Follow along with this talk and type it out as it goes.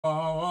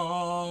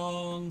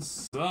On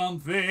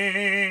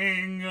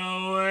something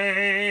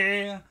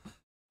away.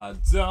 I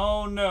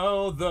don't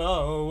know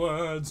the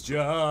words,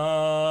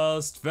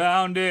 just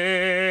found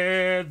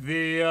it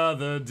the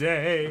other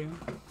day.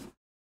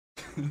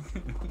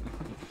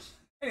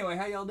 Anyway,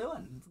 how y'all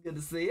doing? It's good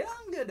to see you.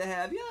 Good to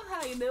have you.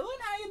 How you doing?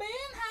 How you been?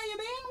 How you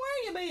been?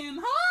 Where you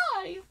been?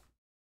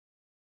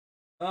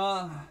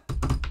 Hi!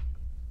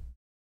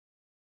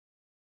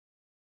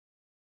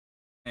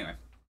 Anyway.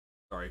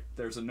 Sorry,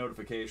 there's a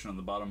notification on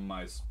the bottom of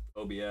my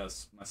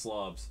OBS, my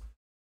slobs.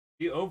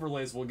 The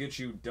overlays will get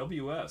you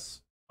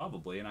WS,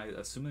 probably, and I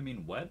assume they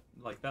mean wet?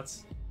 Like,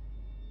 that's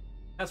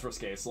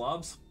risque,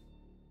 slobs.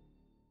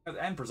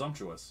 And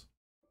presumptuous.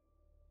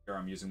 Here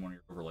I'm using one of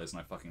your overlays and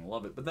I fucking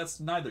love it, but that's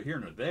neither here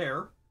nor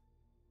there.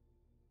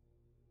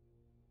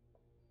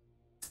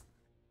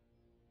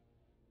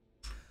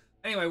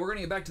 Anyway, we're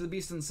gonna get back to the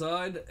beast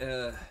inside.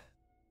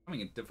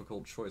 Having a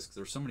difficult choice because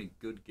there's so many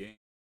good games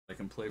I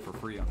can play for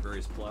free on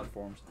various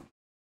platforms.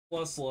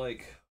 Plus,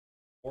 like,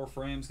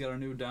 Warframe's got a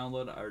new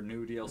download, or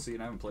new DLC,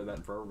 and I haven't played that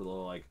in forever. But they're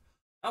like,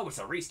 oh, it's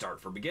a restart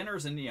for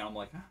beginners, and I'm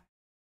like,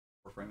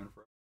 Warframe in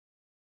forever.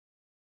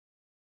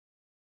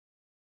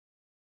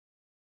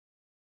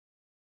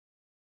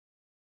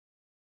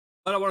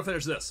 But I want to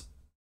finish this.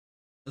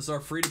 This is our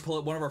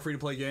one of our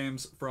free-to-play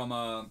games from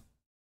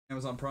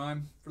Amazon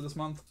Prime for this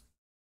month.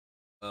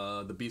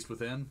 The Beast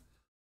Within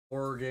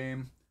horror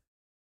game.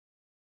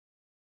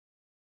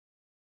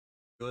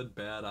 Good,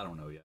 bad, I don't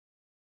know yet.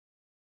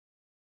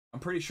 I'm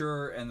pretty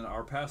sure in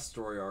our past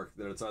story arc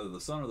that it's either the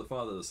son or the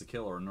father that's the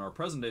killer, and in our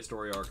present day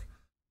story arc, I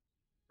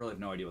really have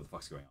no idea what the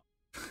fuck's going on.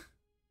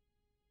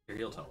 Here,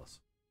 he'll tell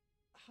us.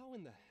 How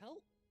in the hell?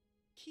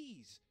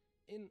 Keys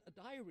in a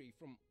diary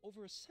from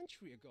over a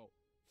century ago.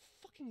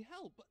 Fucking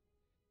hell, but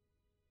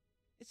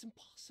it's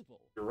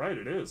impossible. You're right,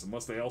 it is,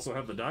 unless they also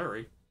have the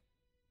diary.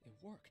 It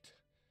worked.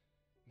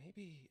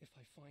 Maybe if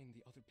I find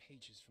the other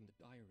pages from the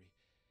diary,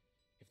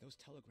 if those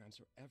telegrams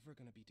are ever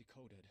gonna be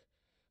decoded,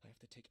 I have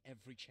to take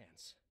every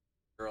chance.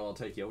 Girl, I'll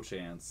take your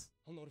chance.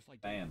 I'll notify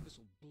Dave. This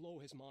will blow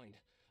his mind.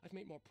 I've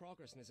made more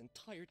progress than his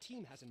entire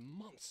team has in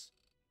months.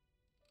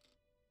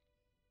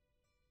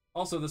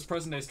 Also, this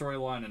present day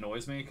storyline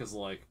annoys me because,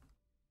 like,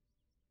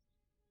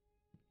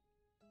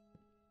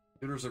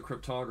 Tudor's a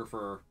cryptographer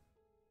for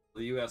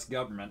the US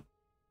government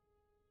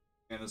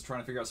and is trying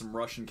to figure out some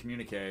Russian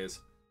communiques.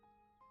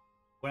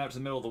 Went out to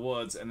the middle of the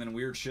woods, and then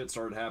weird shit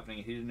started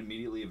happening. He didn't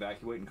immediately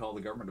evacuate and call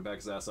the government to back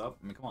his ass up.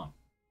 I mean, come on.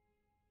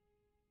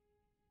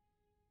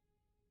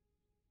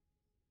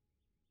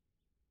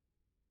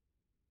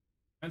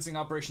 Commencing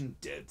Operation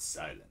Dead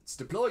Silence.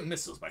 Deploying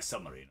missiles by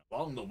submarine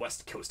along the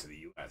west coast of the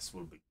U.S.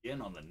 will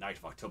begin on the night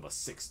of October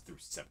 6th through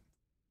 7th.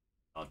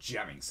 Our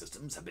jamming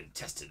systems have been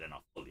tested and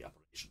are fully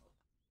operational.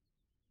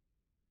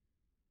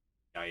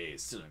 The CIA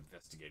is still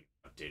investigating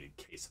the updated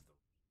case of the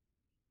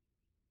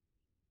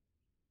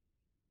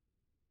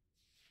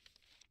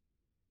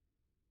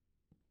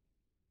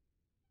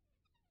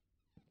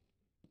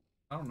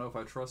I don't know if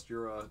I trust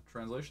your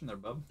translation there,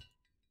 bub.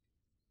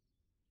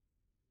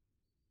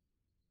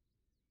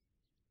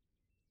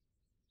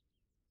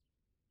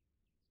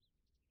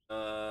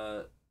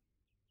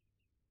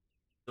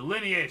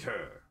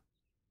 Delineator.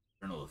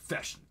 Journal of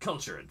Fashion,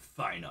 Culture, and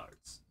Fine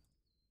Arts.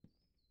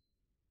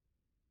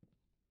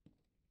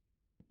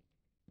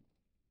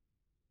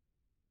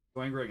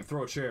 Go angry and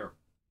throw a chair.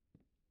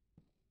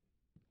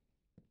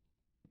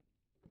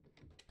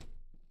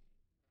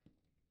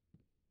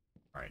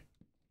 Alright.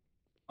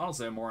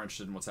 Honestly, I'm more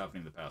interested in what's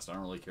happening in the past. I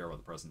don't really care about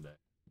the present day.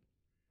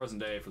 Present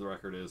day, for the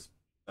record, is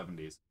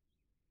 70s.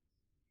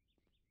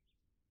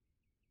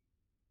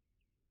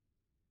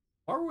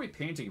 Why were we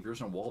painting if you're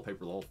just gonna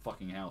wallpaper the whole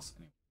fucking house?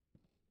 Anyway.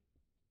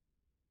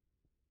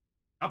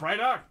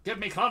 Operator, give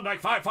me Klondike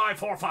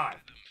 5545!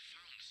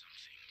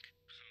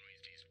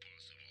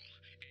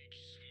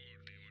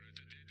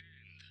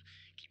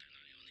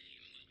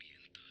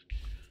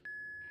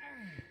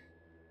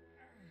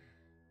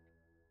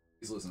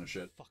 He's listening to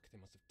shit. Fuck, they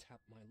must have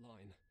tapped my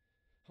line.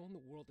 How in the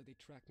world did they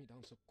track me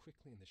down so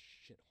quickly in this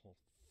shithole?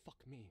 Fuck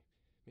me.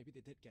 Maybe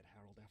they did get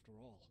Harold after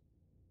all.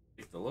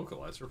 The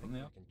localizer from the...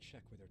 I can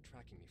check where they're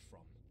tracking me from.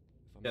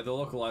 Yeah, the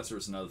localizer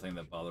is another thing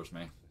that bothers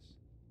me.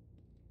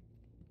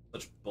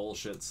 Such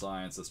bullshit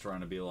science is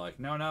trying to be like,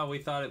 no, we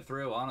thought it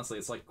through. Honestly,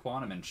 it's like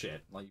quantum and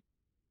shit. Like,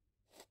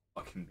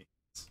 fucking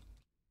means.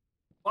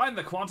 Find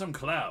the quantum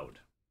cloud.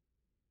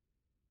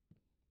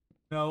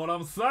 Know what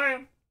I'm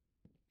saying?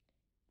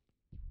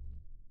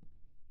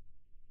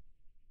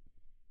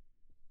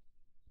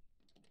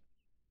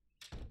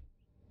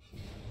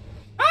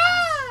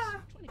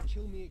 Ah! Trying to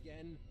kill me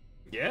again.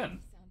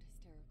 Again? Sound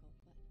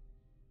hysterical,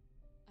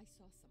 but I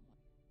saw someone.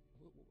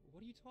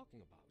 What are you talking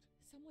about?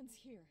 Someone's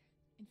here,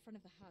 in front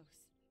of the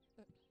house.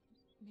 But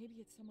maybe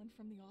it's someone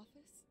from the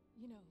office?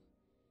 You know,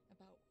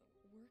 about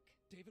work?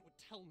 David would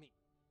tell me.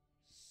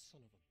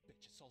 Son of a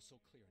bitch, it's all so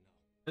clear now.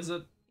 Is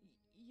it?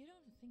 You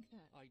don't think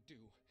that... I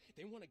do.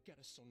 They want to get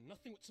us so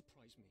nothing would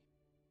surprise me.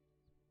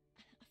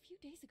 A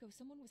few days ago,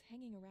 someone was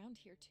hanging around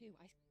here, too.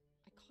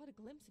 I caught a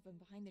glimpse of him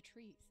behind the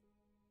trees.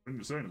 What didn't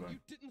you say anything? You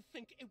didn't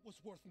think it was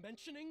worth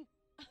mentioning?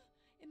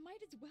 It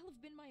might as well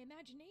have been my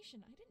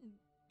imagination. I didn't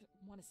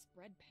want to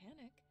spread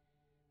panic.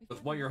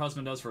 That's what your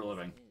husband does for a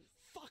living.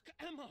 Fuck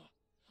Emma!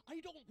 I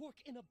don't work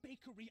in a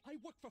bakery, I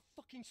work for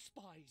fucking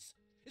spies.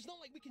 It's not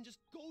like we can just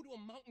go to a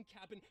mountain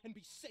cabin and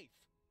be safe.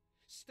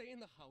 Stay in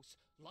the house,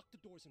 lock the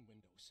doors and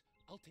windows.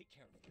 I'll take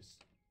care of this.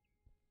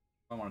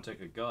 I want to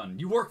take a gun.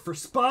 You work for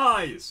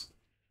spies!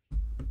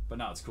 But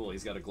no, it's cool.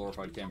 He's got a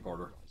glorified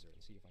camcorder. And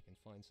see if I can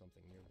find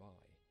something nearby.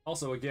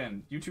 Also,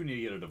 again, you two need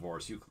to get a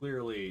divorce. You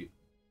clearly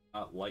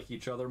not like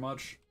each other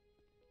much.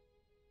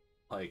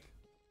 Like,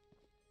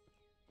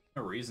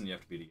 no reason you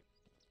have to be together.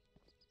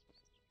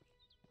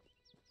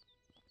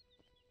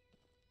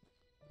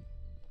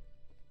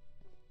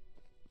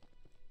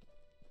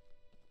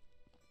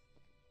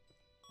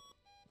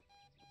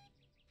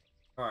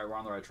 Alright, we're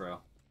on the right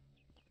trail.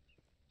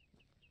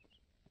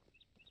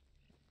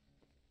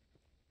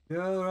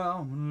 You're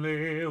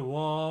only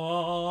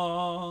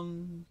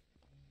one.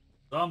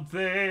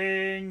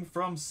 Something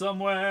from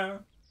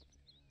somewhere.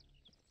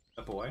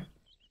 Step away.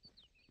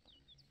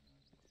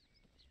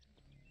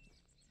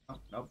 Oh,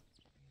 nope.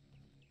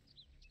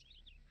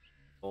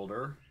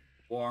 Colder.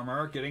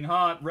 Warmer. Getting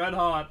hot. Red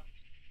hot.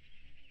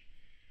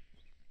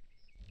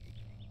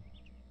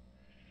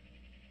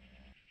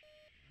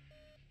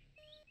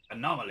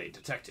 Anomaly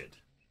detected.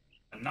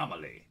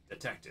 Anomaly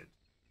detected.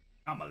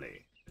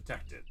 Anomaly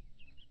detected.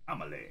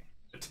 Anomaly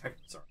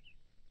detected. Sorry.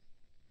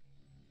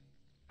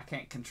 I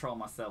can't control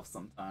myself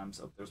sometimes.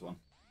 Oh, there's one.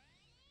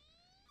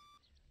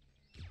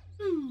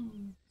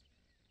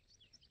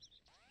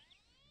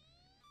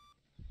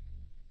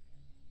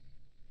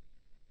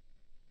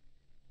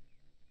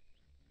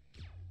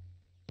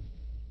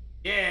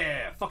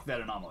 Yeah! Fuck that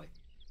anomaly.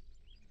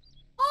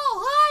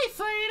 Oh, hi,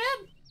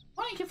 Faden!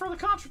 Thank you for the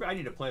contribution. I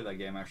need to play that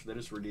game, actually. They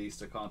just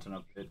released a content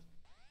update.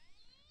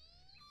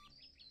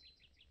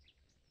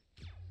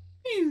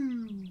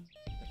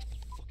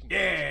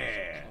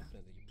 Yeah! I'm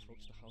confident that you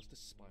approached the house to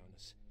spy on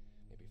us.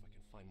 Maybe if I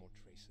can find more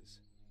traces.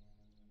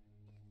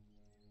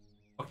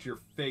 Fucked your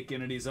fake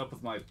entities up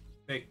with my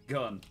fake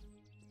gun.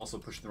 Also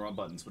pushing the wrong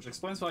buttons, which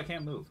explains why I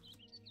can't move.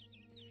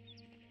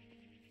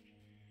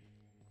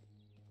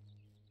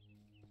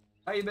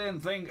 How you been?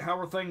 How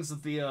are things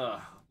at the,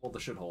 well, the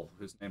shithole,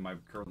 whose name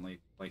I'm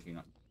currently blanking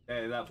on.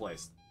 Hey, that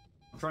place.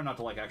 I'm trying not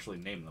to, like, actually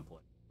name the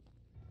place.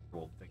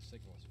 Cool. The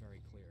signal is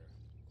very clear.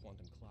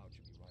 Quantum Cloud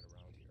should be right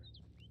around here.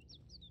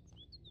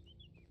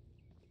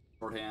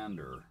 Shorthand,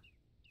 or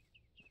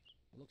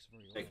It looks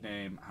very fake old.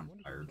 name. I I'm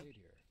wonder who tired. played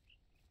here.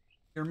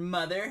 Your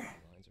mother?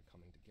 The lines are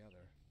coming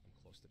together. I'm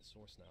close to the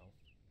source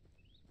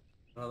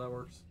now. How that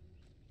works.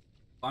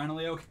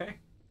 Finally okay?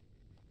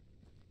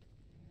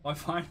 Why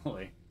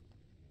finally?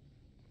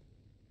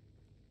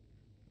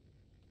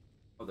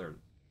 Oh, there.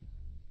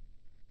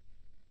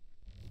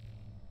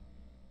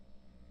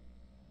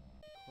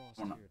 Crossed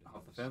Oh, no. here to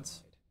Off the other fence?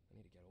 side. I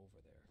need to get over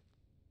there.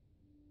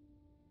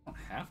 I don't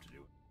have to do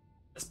it.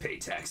 Let's pay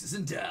taxes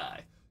and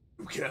die.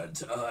 You can't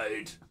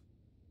hide.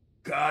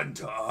 Can't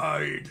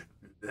hide.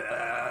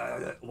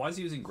 Why is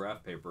he using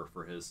graph paper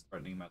for his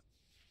threatening message?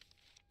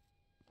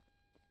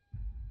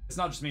 It's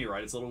not just me,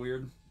 right? It's a little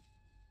weird.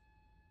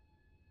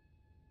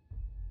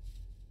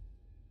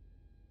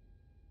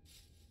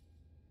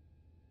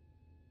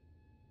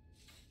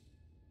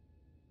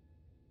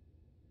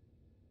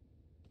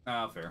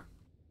 Ah, fair.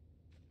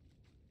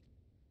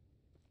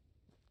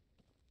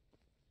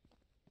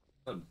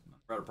 I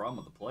had a problem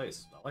with the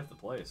place. I like the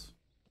place.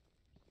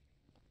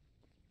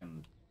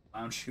 And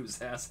clown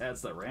shoes ass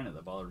hats that ran it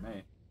that bothered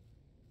me.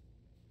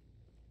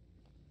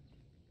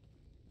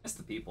 Miss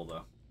the people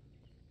though.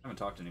 I haven't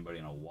talked to anybody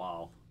in a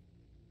while.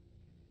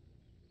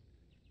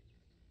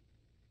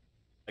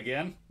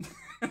 Again?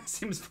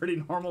 Seems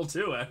pretty normal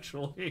too,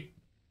 actually.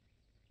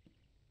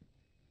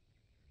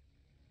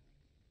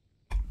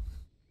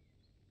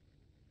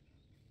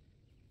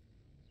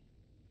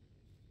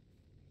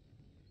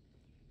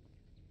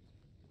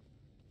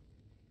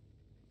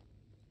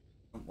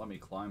 Don't let me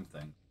climb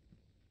things.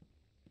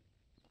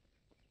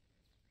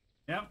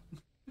 Yep.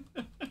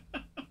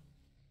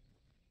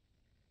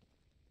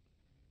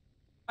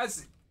 I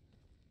see.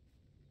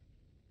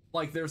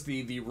 Like, there's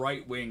the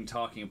right-wing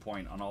talking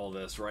point on all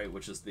this, right?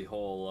 Which is the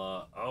whole,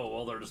 oh,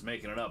 well, they're just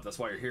making it up. That's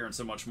why you're hearing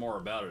so much more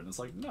about it. And it's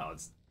like, no,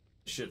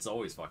 shit's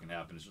always fucking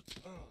happened. It's just,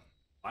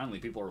 finally,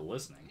 people are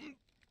listening.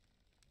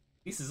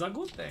 This is a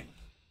good thing.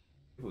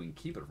 People can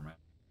keep it from it.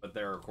 But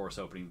they're, of course,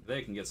 hoping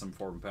they can get some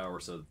form of power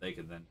so that they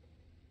can then...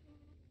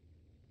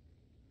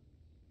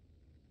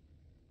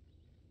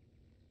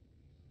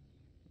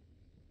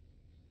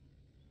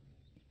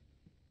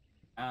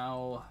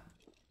 Ow.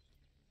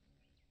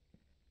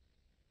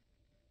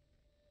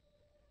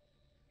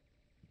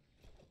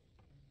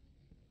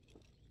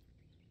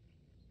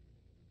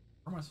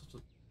 Where am I supposed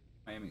to...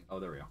 Aiming? Oh,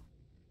 there we go.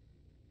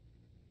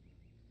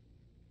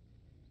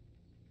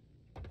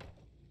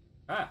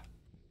 Ah!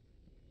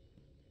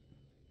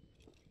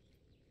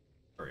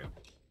 There we go.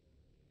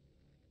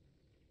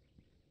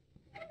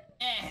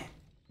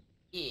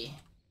 Yeah.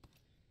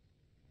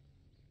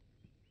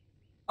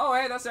 Oh,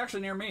 hey, that's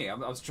actually near me. I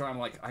was trying to,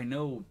 like, I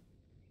know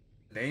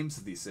the names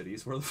of these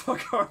cities. Where the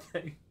fuck are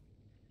they?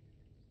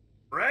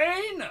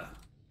 Rain!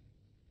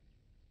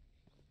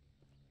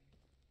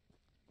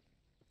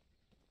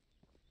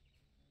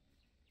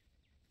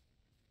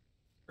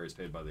 He's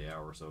paid by the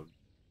hour, so...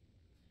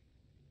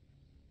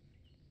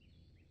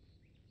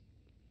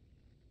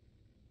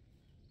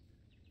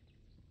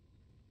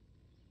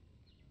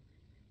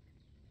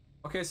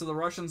 Okay, so the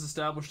Russians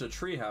established a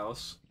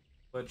treehouse,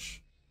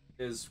 which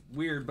is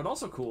weird, but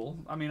also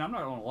cool. I mean, I'm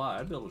not gonna lie,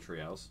 I'd build a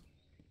treehouse.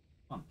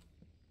 Fun.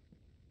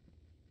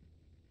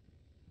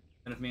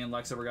 And if me and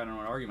Lex ever got into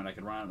an argument, I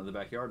could run out into the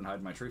backyard and hide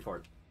in my tree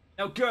fort.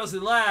 No girls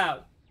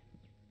allowed!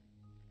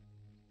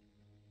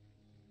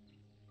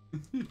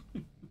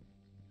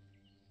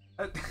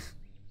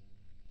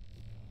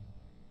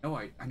 No,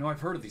 I know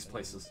I've heard of these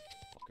places.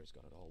 Fucker's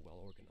got it all well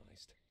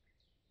organized.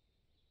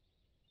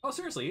 Oh,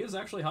 seriously, he is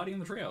actually hiding in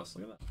the treehouse.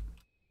 Look at that.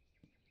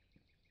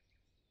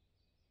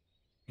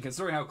 And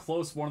considering how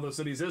close one of those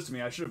cities is to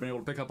me, I should have been able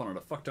to pick up on it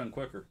a fuck ton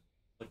quicker.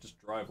 Like, just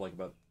drive like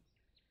about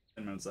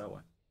 10 minutes that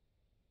way.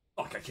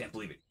 Fuck, I can't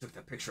believe it. He took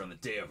that picture on the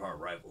day of our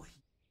arrival.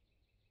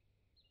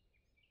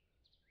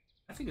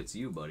 I think it's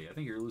you, buddy. I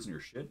think you're losing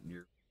your shit and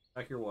you're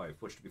back your wife,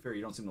 which, to be fair,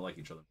 you don't seem to like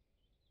each other.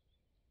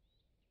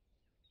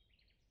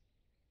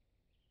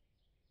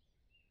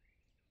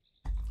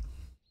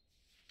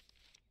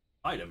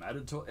 Item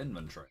added to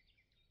inventory.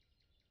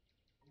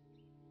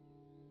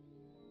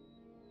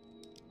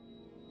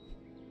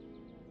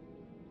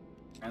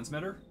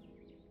 Transmitter?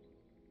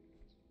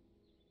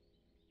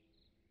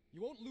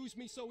 You won't lose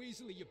me so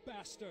easily, you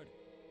bastard.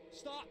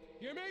 Stop.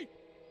 Hear me?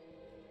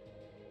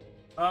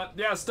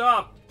 Yeah,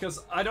 stop,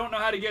 because I don't know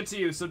how to get to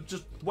you, so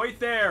just wait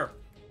there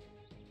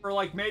for,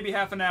 like, maybe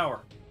half an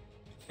hour.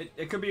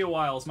 It could be a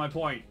while, is my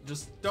point.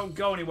 Just don't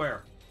go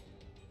anywhere.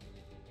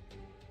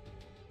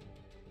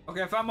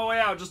 Okay, I found my way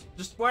out.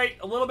 Just wait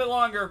a little bit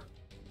longer.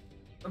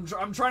 I'm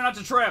trying not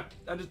to trip.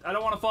 I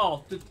don't want to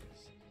fall.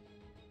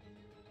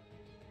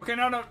 Okay,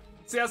 no.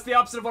 See, that's the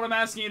opposite of what I'm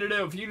asking you to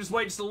do. If you just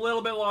wait just a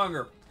little bit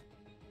longer.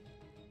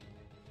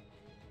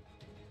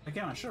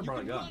 Again, I should have brought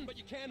a gun. Run, but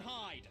you can't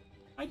hide.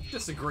 I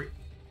disagree.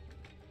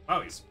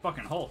 Oh, he's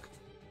fucking Hulk.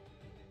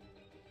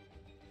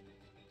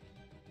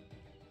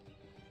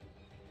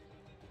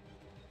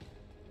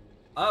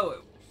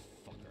 Oh.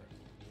 Fucker.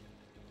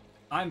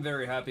 I'm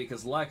very happy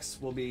because Lex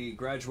will be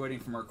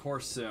graduating from her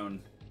course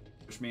soon,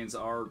 which means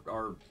I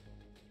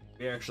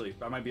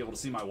might be able to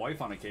see my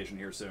wife on occasion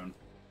here soon.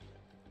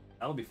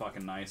 That'll be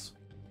fucking nice.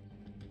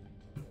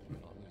 You're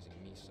not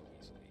losing me so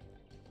easily.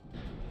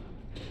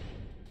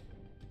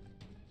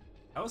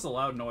 That was a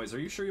loud noise. Are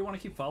you sure you want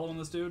to keep following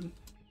this dude?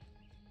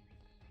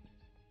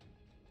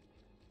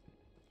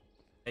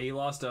 Hey, he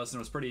lost us and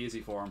it was pretty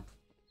easy for him.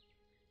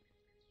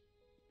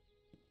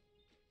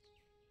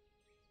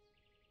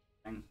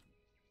 Dang.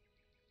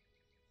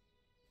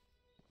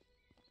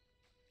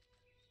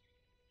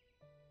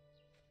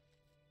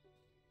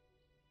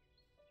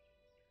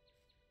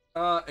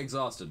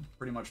 Exhausted.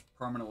 Pretty much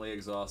permanently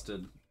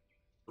exhausted.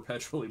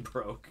 Perpetually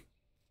broke.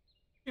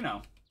 You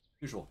know,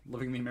 usual.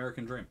 Living the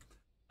American dream.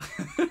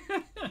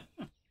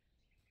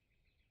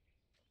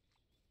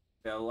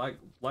 Yeah, like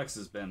Lex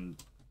has been,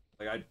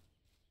 like,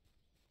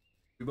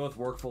 we both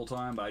work full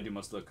time, but I do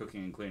most of the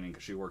cooking and cleaning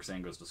because she works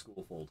and goes to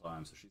school full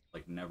time, so she's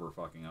like never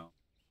fucking up.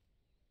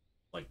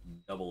 Like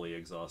doubly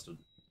exhausted.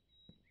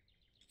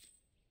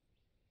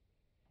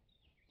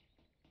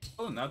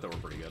 Other than that, though, we're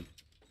pretty good.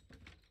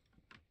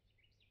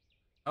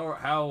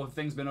 How have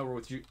things been over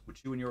with you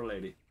and your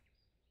lady?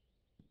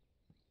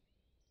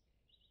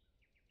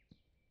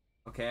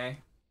 Okay.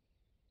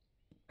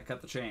 I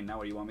cut the chain. Now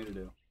what do you want me to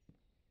do?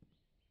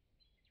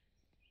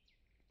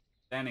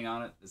 Standing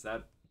on it. Is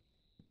that...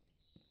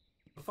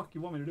 What the fuck you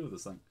want me to do with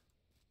this thing?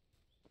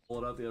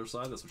 Pull it out the other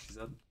side? That's what she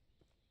said.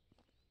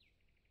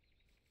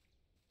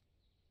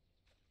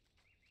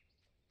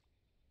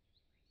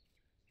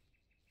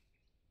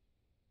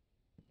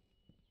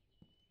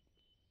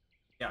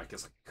 Yeah, I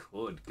guess I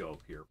could go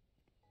up here.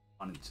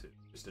 Wanted to.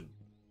 Just didn't.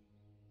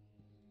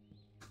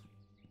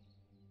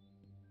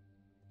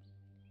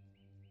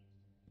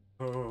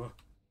 Oh.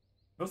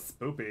 That's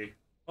spoopy.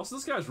 Also,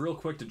 this guy's real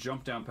quick to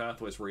jump down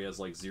pathways where he has,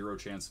 like, zero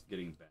chance of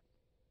getting back.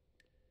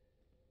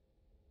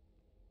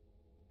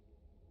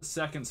 A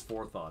second's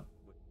forethought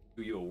would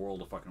do you a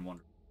world of fucking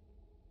wonder.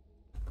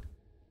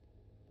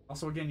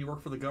 Also, again, you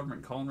work for the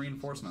government. Call in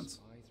reinforcements.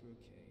 Spy through a cave.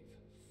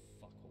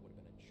 Fuck, what would have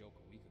been a joke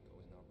a week ago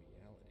is now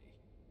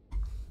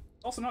reality.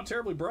 Also not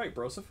terribly bright,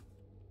 Broseph.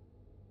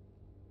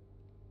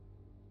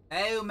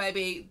 Oh,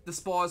 maybe the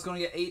spire's gonna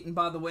get eaten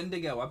by the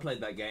Wendigo. I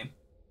played that game.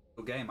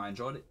 Good game, I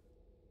enjoyed it.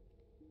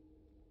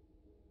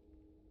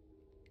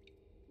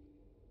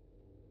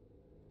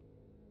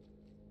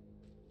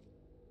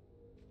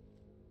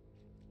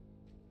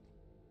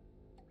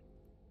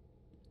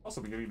 Also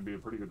beginning to be a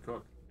pretty good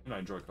cook. And I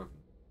enjoy cooking.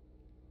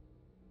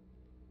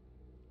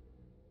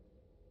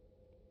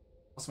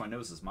 Also, my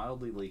nose is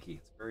mildly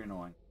leaky. It's very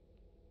annoying.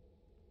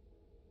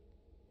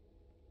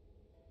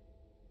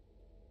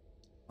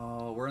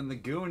 Oh, we're in the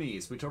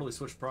Goonies. We totally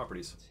switched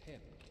properties. It's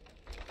him.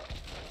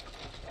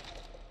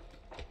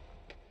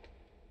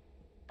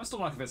 I'm still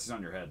not convinced he's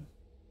on your head.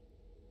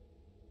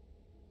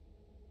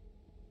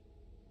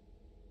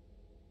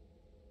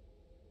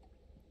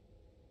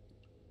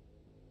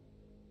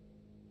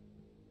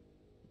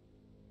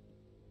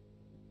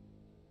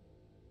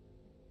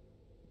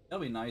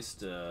 That'll be nice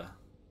to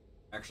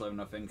actually have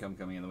enough income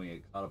coming in that we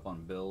get caught up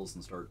on bills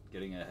and start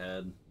getting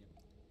ahead.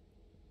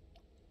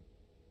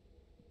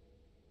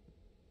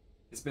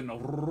 It's been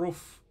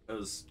rough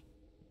because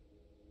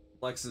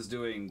Lex is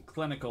doing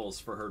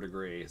clinicals for her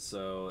degree,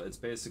 so it's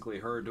basically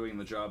her doing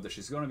the job that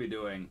she's going to be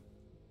doing,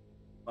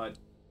 but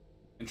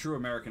in true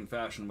American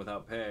fashion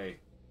without pay,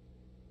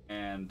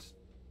 and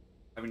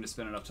having to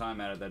spend enough time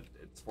at it that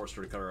it's forced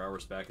her to cut her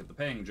hours back at the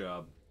paying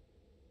job.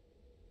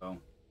 So,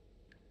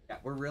 yeah,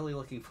 we're really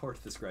looking forward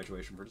to this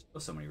graduation for just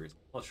so many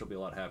reasons. Plus, she'll be a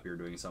lot happier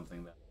doing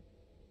something that...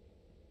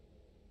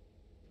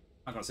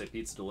 I'm not going to say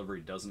pizza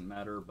delivery doesn't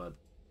matter, but...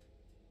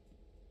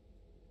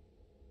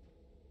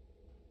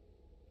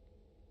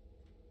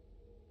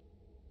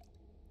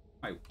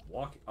 Am I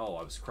walking? Oh,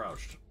 I was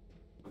crouched.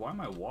 Why am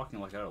I walking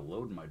like I had a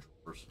load in my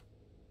drawers?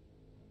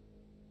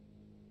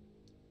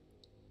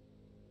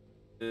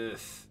 Ugh.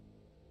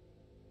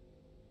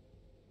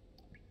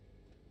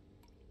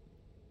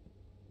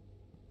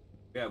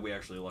 Yeah, we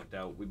actually lucked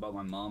out. We bought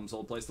my mom's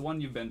old place. The one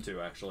you've been to,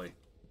 actually.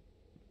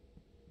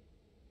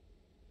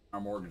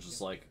 Our mortgage is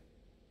like...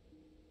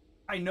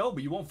 I know,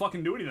 but you won't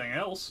fucking do anything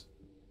else.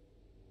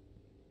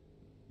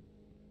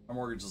 Our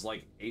mortgage is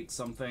like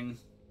 8-something.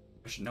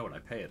 I should know it, I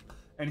pay it.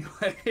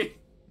 Anyway,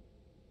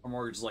 our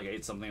mortgage is like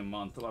 8-something a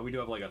month. Well, we do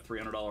have like a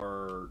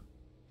 $300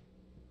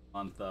 a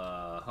month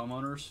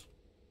homeowners,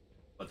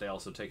 but they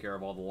also take care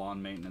of all the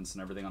lawn maintenance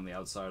and everything on the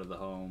outside of the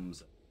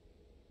homes.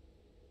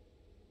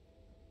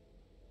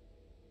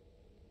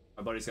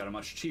 My buddy's got a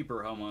much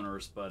cheaper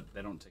homeowners, but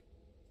they don't take...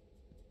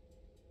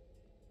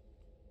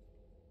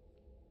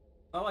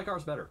 I like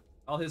ours better.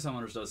 All his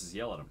homeowners does is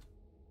yell at him.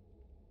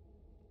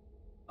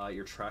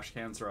 Your trash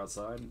cans are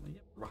outside. Yeah,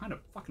 behind a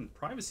fucking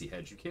privacy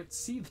hedge, you can't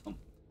see them.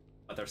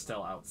 But they're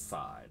still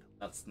outside.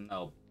 That's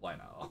no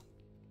bueno.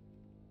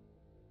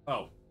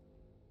 Oh.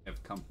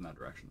 Have come from that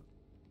direction.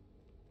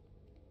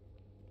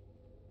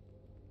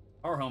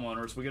 Our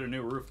homeowners, we get a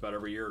new roof about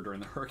every year during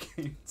the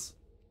hurricanes.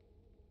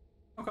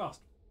 No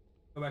cost.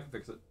 Go back and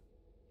fix it.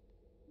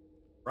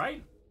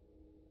 Right?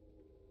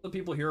 The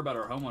people hear about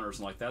our homeowners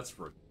and like, that's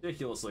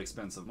ridiculously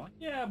expensive. I'm like,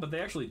 yeah, but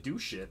they actually do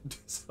shit.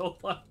 So,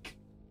 like,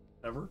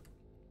 whatever.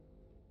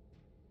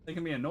 They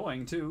can be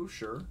annoying too,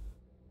 sure.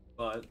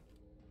 But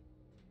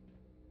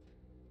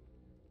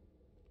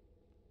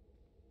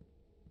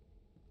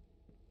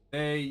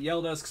they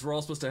yelled at us because we're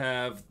all supposed to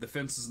have the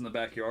fences in the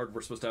backyard.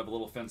 We're supposed to have a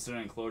little fenced-in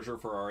enclosure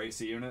for our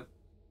AC unit.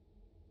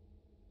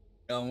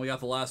 And when we got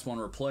the last one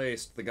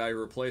replaced, the guy who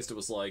replaced it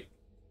was like,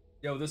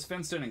 yo, this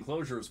fenced-in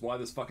enclosure is why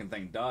this fucking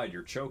thing died.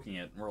 You're choking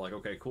it. And we're like,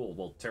 okay, cool.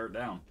 We'll tear it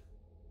down.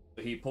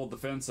 So he pulled the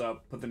fence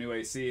up, put the new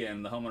AC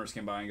in, the homeowners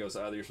came by and goes,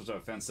 oh, you're supposed to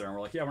have a fence there. And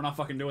we're like, yeah, we're not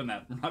fucking doing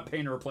that. We're not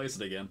paying to replace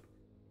it again.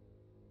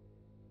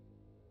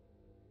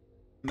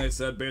 And they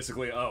said,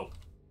 basically, oh.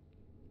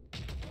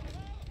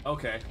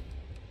 Okay.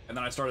 And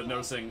then I started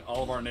noticing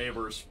all of our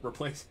neighbors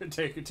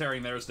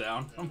tearing theirs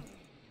down.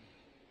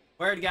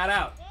 Word got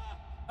out.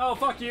 Oh,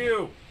 fuck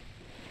you!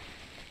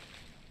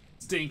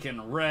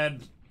 Stinking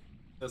red.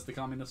 That's the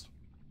communist.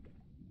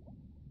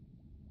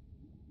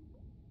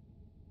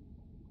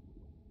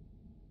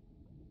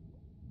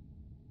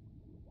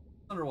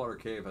 Underwater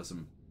Cave has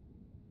some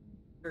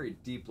very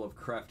deep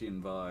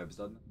Lovecraftian vibes,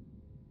 doesn't it?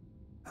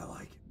 I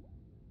like it.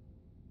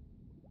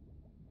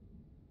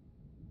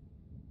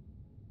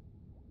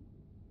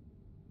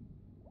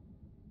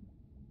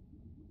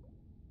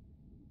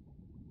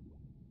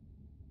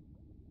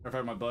 In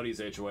fact, my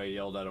buddy's HOA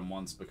yelled at him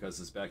once because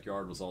his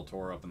backyard was all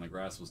tore up and the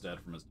grass was dead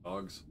from his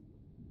dogs.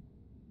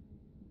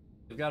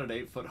 They've got an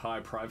 8-foot high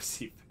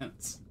privacy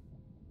fence.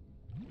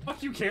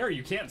 Fuck you care,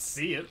 you can't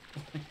see it.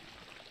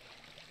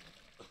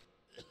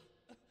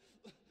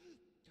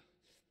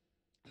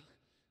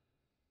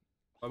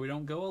 But we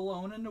don't go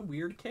alone into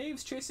weird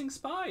caves chasing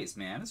spies,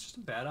 man. It's just a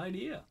bad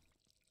idea.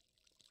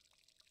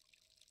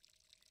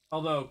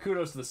 Although,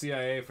 kudos to the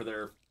CIA for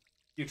their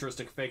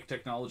futuristic fake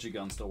technology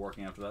gun still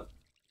working after that.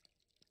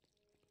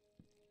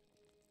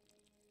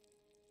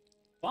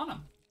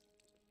 Bonham.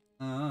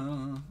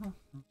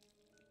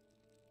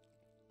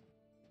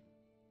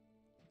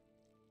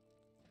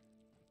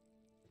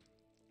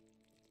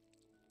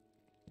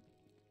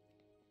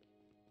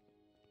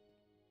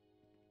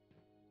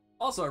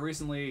 Also, I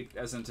recently,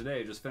 as in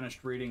today, just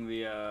finished reading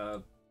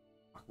the,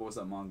 what was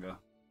that manga?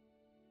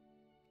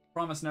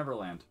 Promise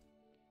Neverland.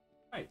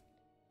 Right.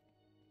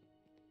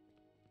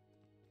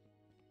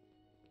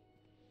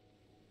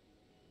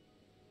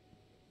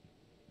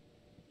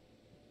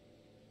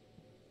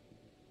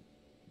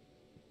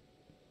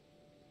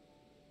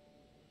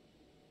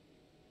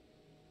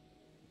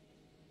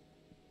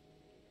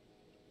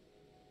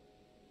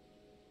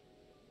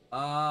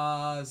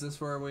 Is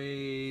this where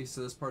we...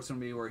 So this part's gonna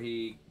be where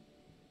he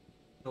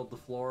Killed the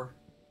floor.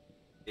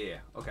 Yeah,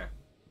 okay.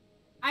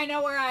 I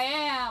know where I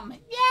am!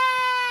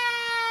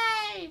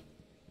 Yay!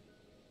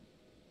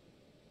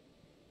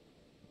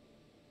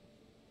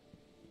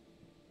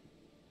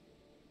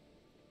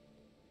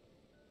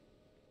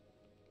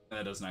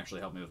 That doesn't actually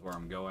help me with where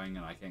I'm going,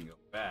 and I can't go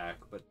back,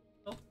 but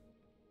well,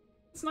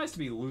 it's nice to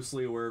be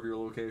loosely aware of your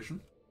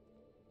location.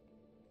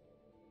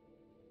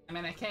 I'm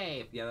in a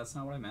cave. Yeah, that's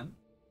not what I meant.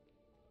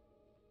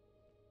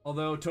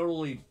 Although,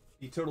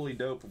 be totally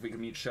dope if we could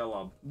meet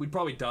Shelob. We'd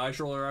probably die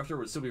shortly after,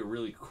 but it'd still be a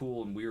really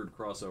cool and weird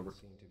crossover.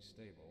 Seem too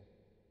stable.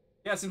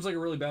 Yeah, it seems like a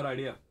really bad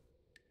idea.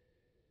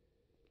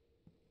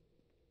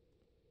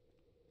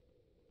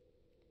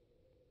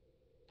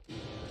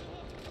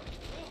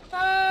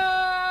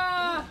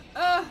 Ah!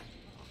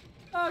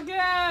 Oh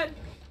god!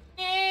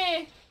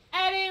 Eh!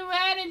 I didn't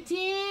want a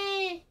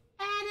tea!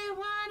 I didn't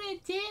want a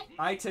tea!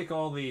 I take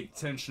all the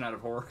tension out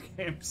of horror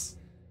games.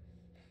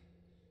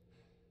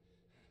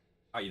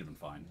 Oh, you'd have been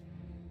fine.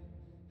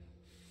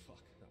 Fuck,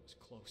 that was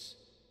close.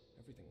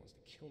 Everything wants to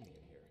kill me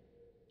in here.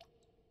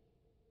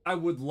 I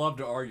would love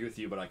to argue with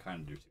you, but I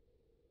kind of do too.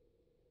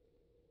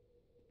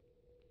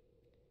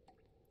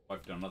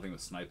 I've done nothing but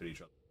snipe at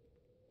each other.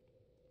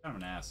 Kind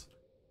of an ass.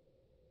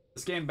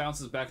 This game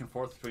bounces back and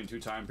forth between two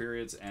time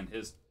periods, and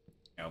his,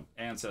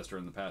 ancestor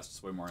in the past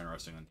is way more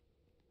interesting than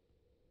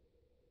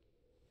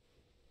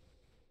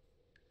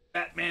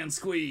Batman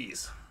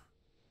Squeeze.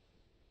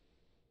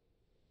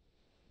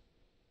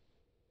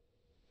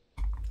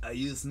 I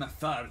use my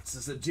farts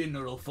as a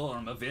general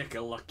form of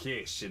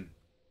echolocation.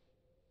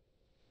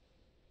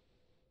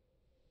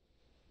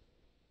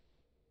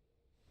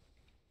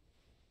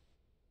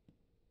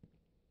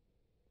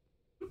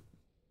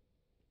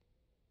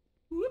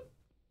 Whoop.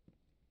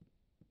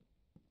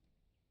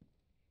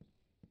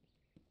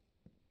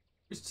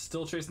 We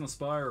still chasing the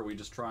spy, or are we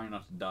just trying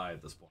not to die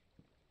at this point?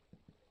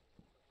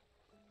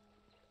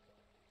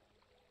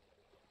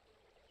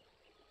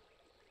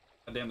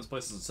 God damn, this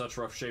place is in such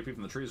rough shape,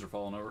 even the trees are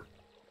falling over.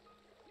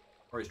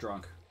 Or he's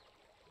drunk.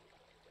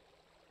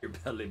 Your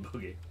belly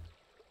boogie.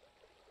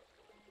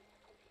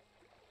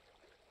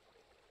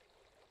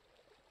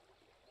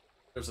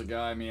 There's a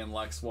guy me and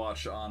Lex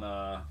watch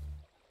on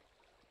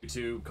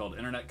YouTube called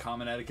Internet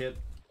Common Etiquette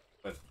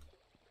with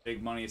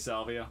Big Money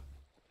Salvia.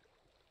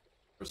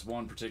 There's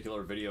one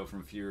particular video from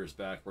a few years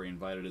back where he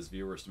invited his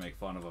viewers to make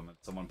fun of him, and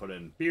someone put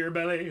in Beer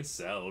Belly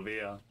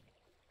Salvia.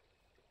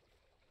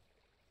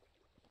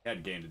 He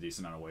had gained a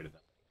decent amount of weight at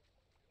that.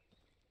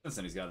 Since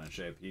then, he's gotten in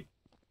shape. He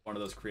one of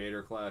those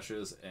creator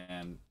clashes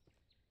and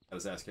got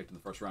his ass kicked in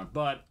the first round.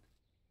 But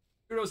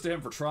kudos to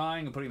him for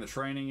trying and putting the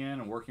training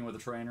in and working with a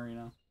trainer, you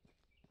know.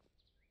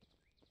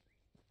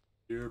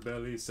 Beer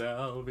Belly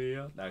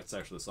Salvia. That's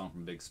actually the song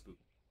from Big Spook.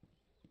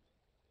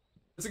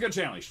 It's a good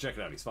channel. You should check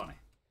it out. He's funny.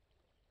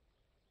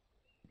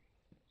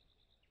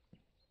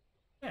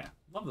 Yeah,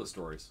 love those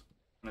stories.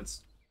 And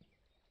it's...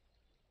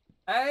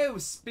 Oh,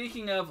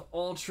 speaking of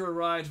ultra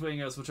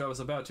right-wingers, which I was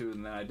about to,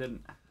 and then I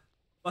didn't.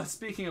 But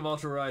speaking of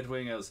ultra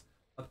right-wingers,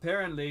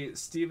 apparently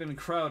Steven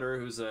Crowder,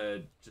 who's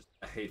just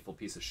a hateful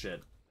piece of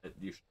shit that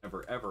you should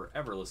never, ever,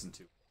 ever listen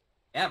to.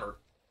 Ever.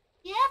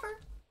 Yeah,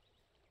 ever.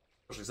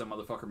 Especially some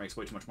motherfucker makes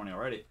way too much money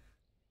already.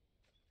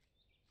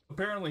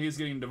 Apparently he's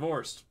getting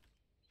divorced.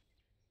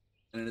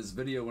 And in his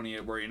video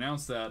where he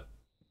announced that,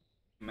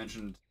 he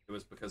mentioned it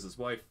was because his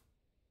wife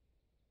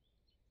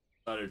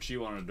decided she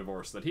wanted a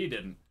divorce, that he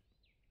didn't.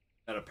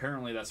 That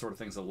apparently that sort of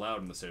thing's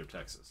allowed in the state of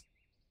Texas.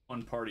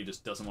 One party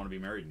just doesn't want to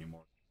be married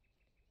anymore.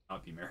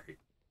 Not be married.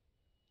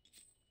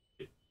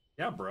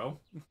 Yeah, bro.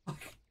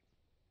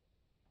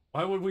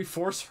 Why would we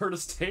force her to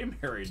stay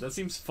married? That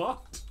seems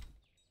fucked.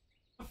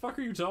 What the fuck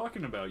are you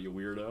talking about, you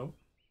weirdo?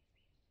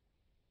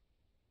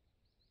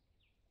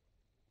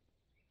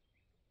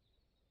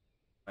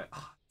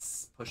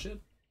 Push it?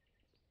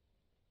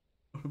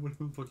 What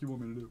the fuck you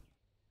want me to do?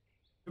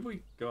 Maybe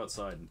we go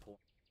outside and pull.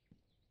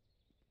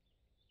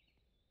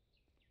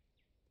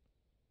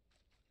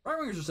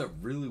 Right-wingers just have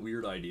really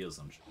weird ideas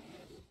on shit.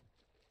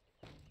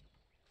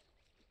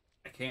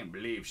 I can't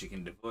believe she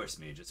can divorce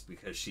me just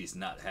because she's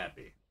not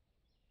happy.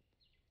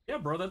 Yeah,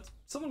 bro, that's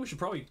something we should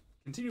probably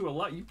continue a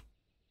lot. You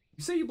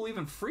say you believe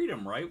in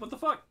freedom, right? What the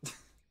fuck?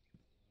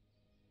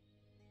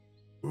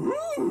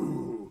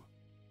 Ooh!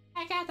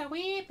 I got the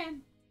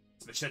weapon.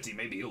 This machete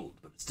may be old,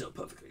 but it's still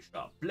perfectly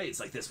sharp. Blades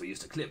like this were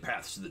used to clear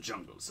paths through the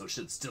jungle, so it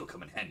should still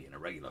come in handy in a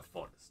regular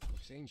forest.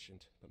 Looks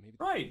ancient, but maybe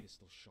the Right. blade is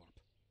still sharp.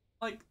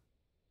 Like,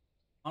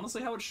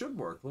 honestly, how it should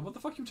work. Well, what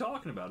the fuck are you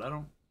talking about? I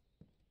don't...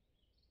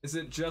 Is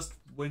it just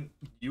when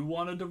you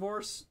want a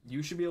divorce,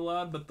 you should be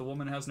allowed, but the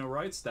woman has no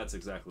rights? That's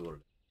exactly what it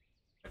is.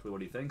 Exactly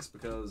what he thinks,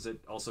 because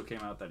it also came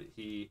out that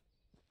he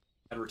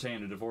had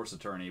retained a divorce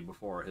attorney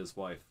before his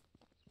wife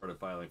started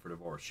filing for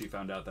divorce. She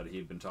found out that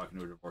he'd been talking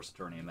to a divorce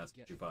attorney, and that's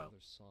what she Get the filed. other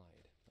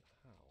side, but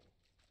how?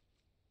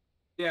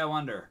 Yeah, I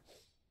wonder.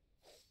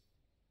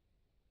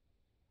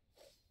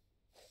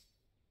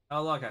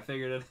 Oh, look, I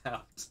figured it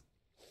out.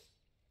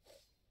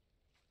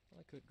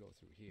 I could go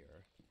through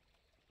here.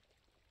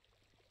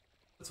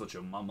 That's what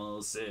your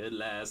mama said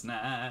last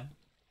night.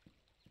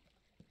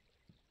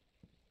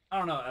 I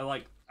don't know.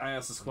 I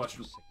asked this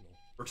question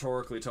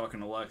rhetorically talking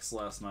to Lex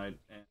last night,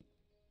 and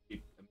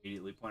he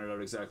immediately pointed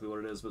out exactly what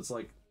it is. But it's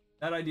like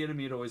that idea to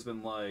me had always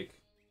been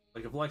like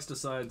if Lex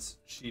decides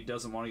she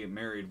doesn't want to get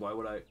married, why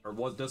would I, or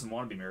doesn't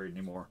want to be married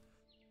anymore?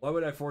 Why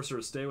would I force her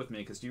to stay with me?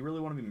 Because do you really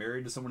want to be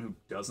married to someone who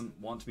doesn't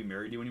want to be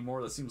married to you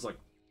anymore? That seems like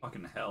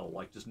fucking hell.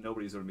 Like, just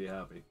nobody's gonna be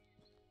happy.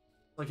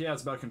 Like, yeah,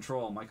 it's about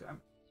control. I'm like,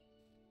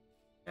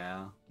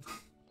 yeah.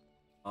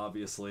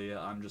 Obviously,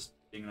 I'm just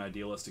being an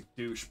idealistic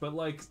douche, but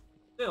like,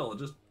 still,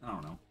 just, I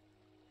don't know.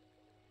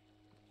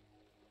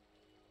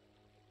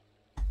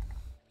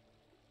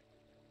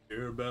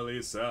 Dear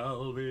belly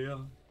salvia.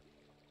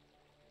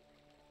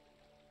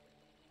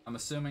 I'm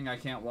assuming I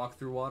can't walk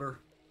through water.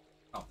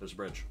 Oh, there's a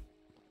bridge.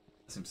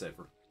 That seems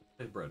safer.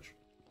 Hey, bridge.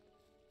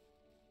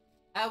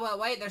 Oh, well,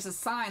 wait, there's a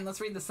sign. Let's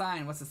read the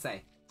sign. What's it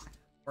say?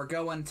 We're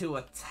going to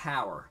a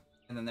tower.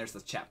 And then there's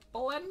the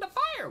chapel and the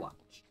fire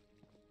watch.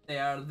 Stay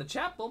out of the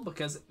chapel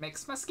because it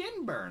makes my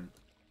skin burn.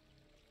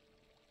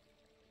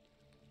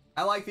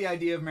 I like the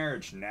idea of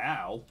marriage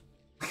now.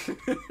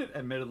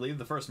 Admittedly,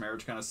 the first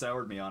marriage kind of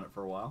soured me on it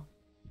for a while.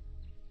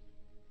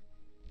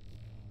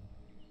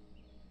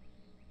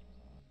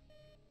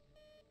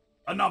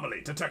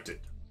 Anomaly detected.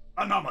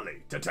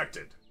 Anomaly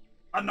detected.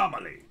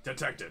 Anomaly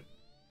detected.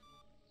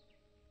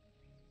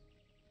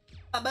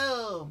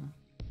 Boom!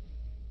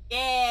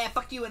 Yeah,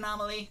 fuck you,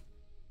 Anomaly.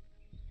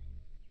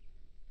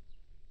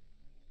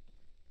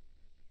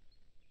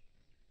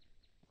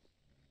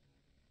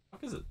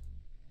 Fuck is it?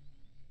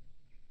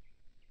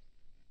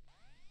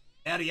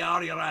 There you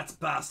are, you rat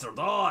bastard.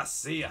 Oh, I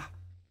see ya.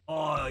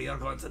 Oh, you're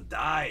going to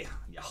die,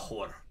 you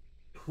whore.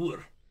 You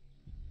whore.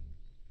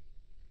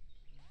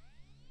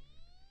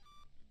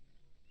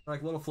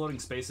 Like little floating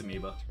space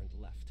amoeba. Turned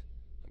left.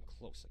 I'm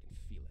close. I can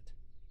feel it.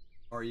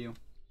 Are you?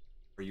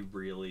 Are you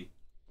really?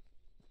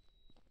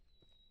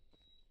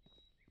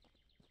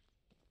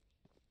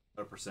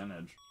 What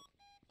percentage?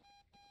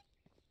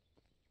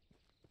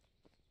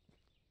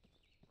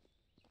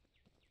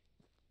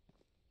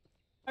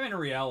 I mean, in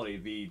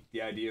reality,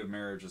 the idea of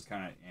marriage is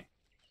kind of eh.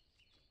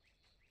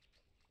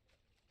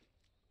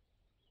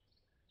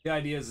 The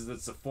idea is that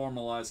it's a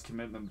formalized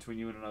commitment between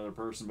you and another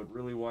person, but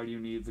really, why do you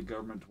need the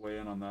government to weigh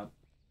in on that?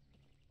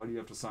 Why do you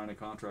have to sign a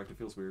contract? It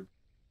feels weird.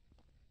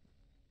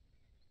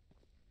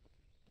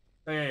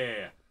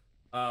 Yeah.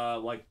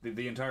 Like,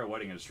 the entire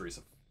wedding industry is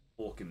a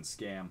fucking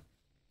scam.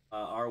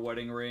 Our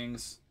wedding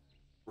rings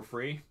were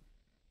free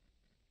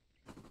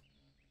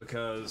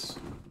because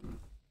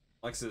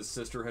Lex's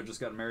sister had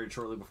just gotten married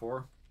shortly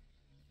before.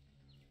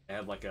 They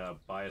had like a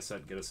buy a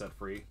set, get a set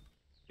free.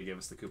 They gave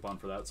us the coupon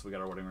for that, so we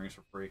got our wedding rings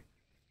for free.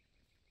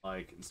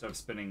 Like, instead of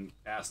spending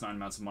asinine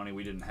amounts of money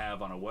we didn't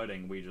have on a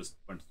wedding, we just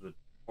went to the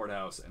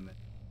courthouse and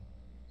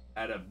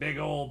had a big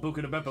old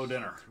Buca de Beppo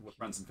dinner with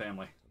friends and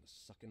family.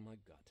 Suck in my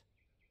gut.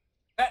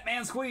 Fat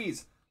Man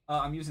Squeeze!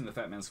 I'm using the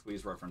Fat Man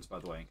Squeeze reference, by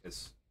the way,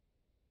 because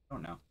I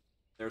don't know.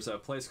 There's a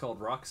place called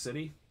Rock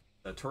City,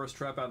 the tourist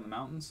trap out in the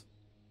mountains.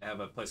 They have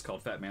a place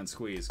called Fat Man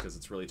Squeeze because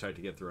it's really tight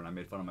to get through, and I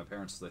made fun of my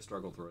parents as they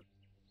struggled through it.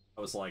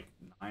 I was like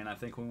 9, I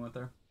think, when we went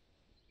there.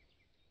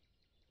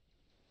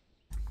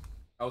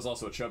 I was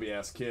also a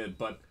chubby-ass kid,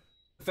 but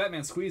the Fat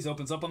Man Squeeze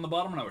opens up on the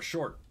bottom, and I was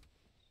short.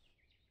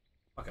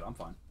 Fuck it, I'm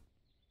fine.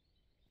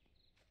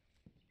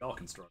 Y'all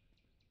can struggle.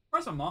 As far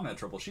as my mom had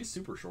trouble, she's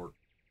super short.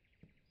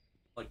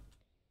 Like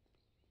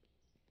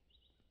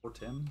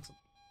 4'10".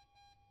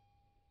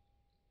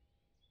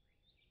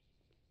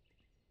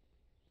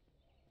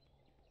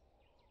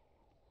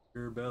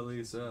 Your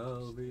belly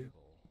salvia.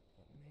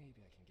 But maybe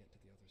I can get to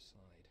the other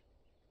side.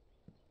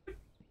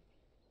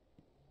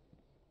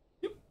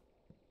 Yep.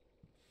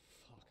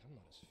 Fuck, I'm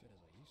not as fit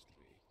as I used to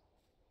be.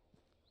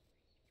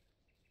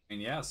 I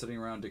mean, yeah, sitting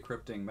around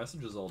decrypting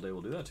messages all day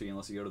will do that to you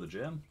unless you go to the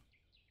gym.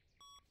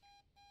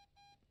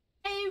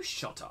 Oh,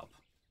 shut up.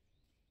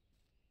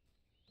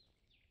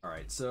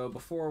 Alright, so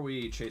before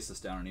we chase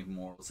this down any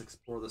more, let's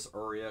explore this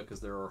area,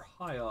 because there are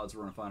high odds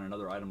we're going to find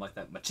another item like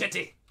that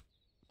machete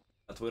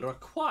that we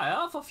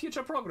require for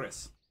future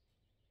progress.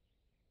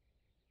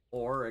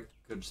 Or it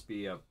could just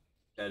be a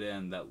dead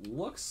end that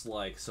looks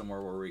like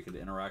somewhere where we could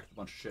interact with a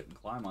bunch of shit and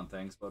climb on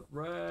things, but,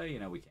 you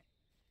know, we can't.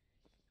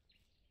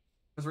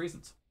 There's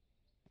reasons.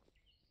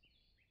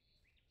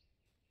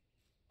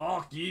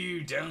 Fuck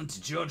you,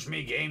 don't judge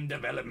me game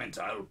development.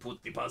 I'll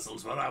put the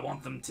puzzles where I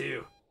want them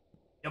to.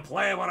 You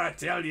play what I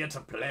tell you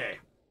to play.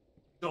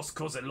 Just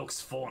 'cause it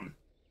looks fun.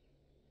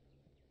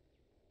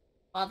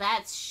 Well,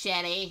 that's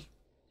shitty.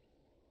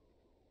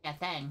 Yeah,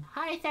 Thing.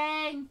 Hi,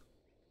 Thing!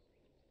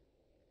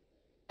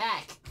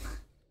 Back.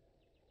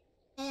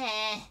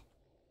 Hey,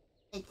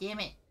 damn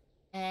it.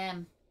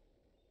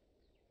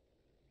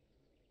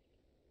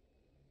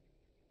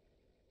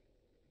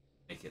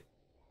 Make it.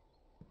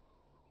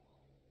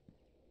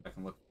 I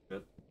can look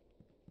good.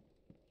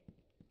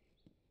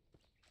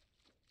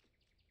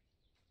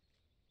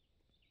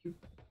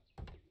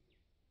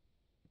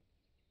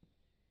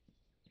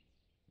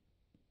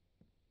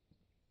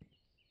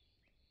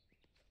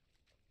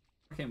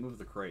 I can't move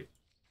the crate.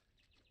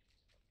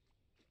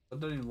 That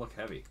doesn't even look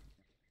heavy.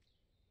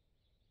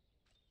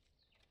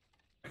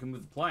 can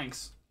move the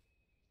planks.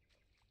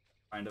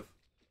 Kind of.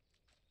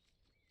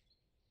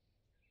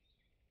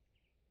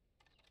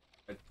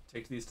 I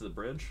take these to the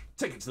bridge?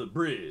 Take it to the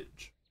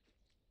bridge!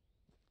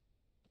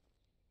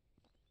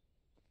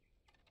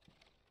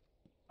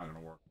 Not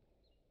gonna work.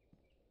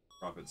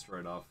 Drop it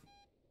straight off.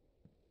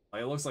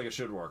 Like, it looks like it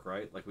should work,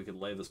 right? Like, we could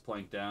lay this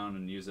plank down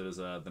and use it as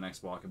the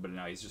next walk, but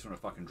no, he's just gonna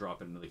fucking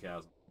drop it into the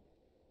chasm.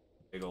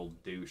 Big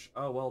old douche.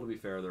 Oh, well, to be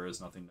fair, there is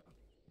nothing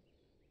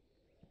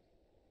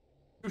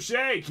to...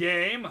 Touché,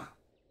 game!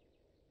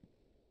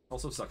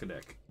 Also, suck a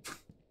dick.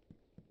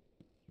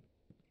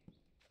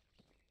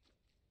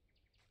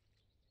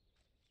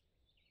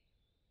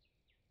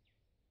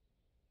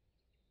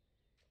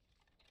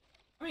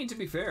 I mean, to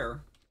be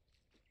fair,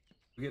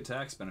 we get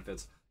tax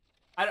benefits.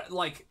 I don't,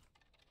 like...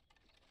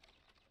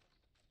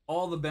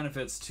 All the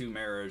benefits to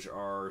marriage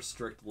are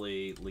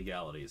strictly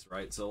legalities,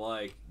 right? So,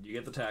 like, you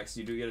get the tax,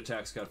 you do get a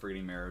tax cut for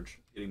getting married.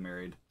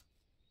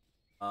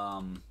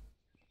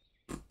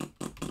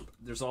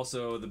 There's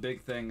also the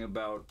big thing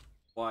about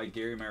why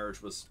gay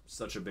marriage was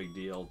such a big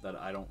deal that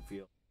I don't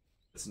feel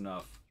it's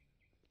enough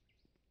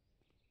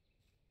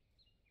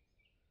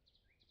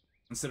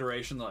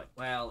consideration. Like,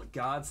 well,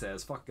 God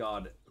says, fuck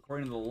God.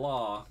 According to the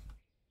law,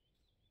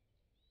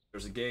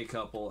 there's a gay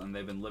couple and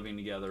they've been living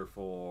together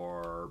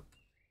for,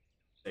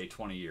 say,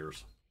 20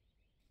 years.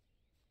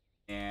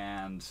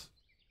 And...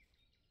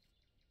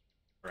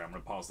 Alright, I'm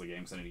gonna pause the game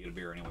because I need to get a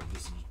beer anyway.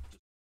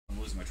 I'm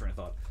losing my train of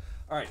thought.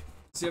 Alright,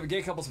 so you have a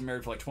gay couple that's been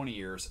married for like 20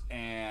 years,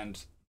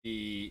 and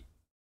the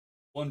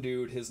one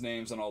dude, his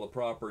name's on all the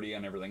property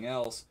and everything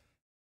else.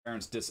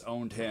 Parents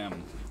disowned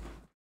him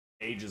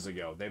ages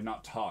ago. They've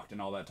not talked in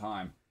all that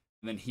time.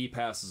 And then he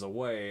passes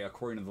away,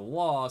 according to the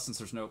law, since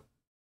there's an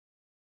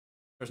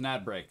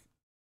ad break.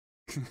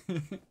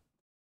 Damn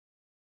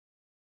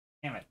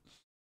it.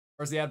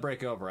 Where's the ad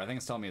break over? I think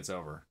it's telling me it's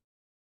over.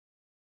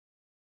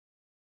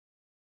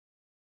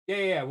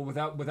 Yeah.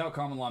 Well, without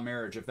common law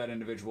marriage, if that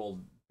individual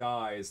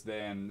dies,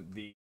 then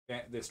the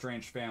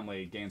estranged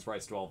family gains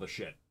rights to all the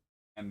shit.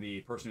 And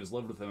the person who's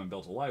lived with him and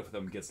built a life with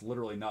him gets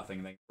literally nothing,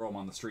 and they throw him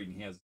on the street and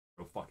he has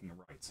no fucking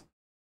rights.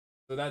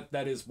 So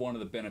that is one of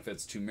the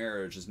benefits to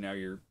marriage, is now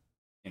you're,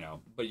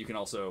 but you can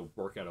also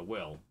work out a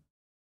will.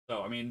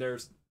 So, I mean,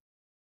 is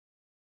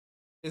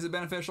it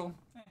beneficial?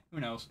 Who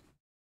knows?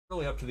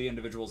 Really up to the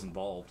individuals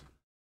involved,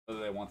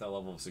 whether they want that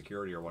level of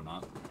security or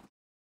whatnot.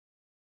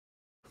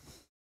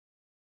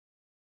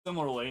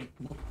 Similarly,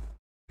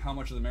 how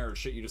much of the marriage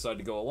shit you decide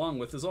to go along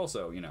with is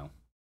also,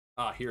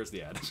 here's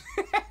the ad.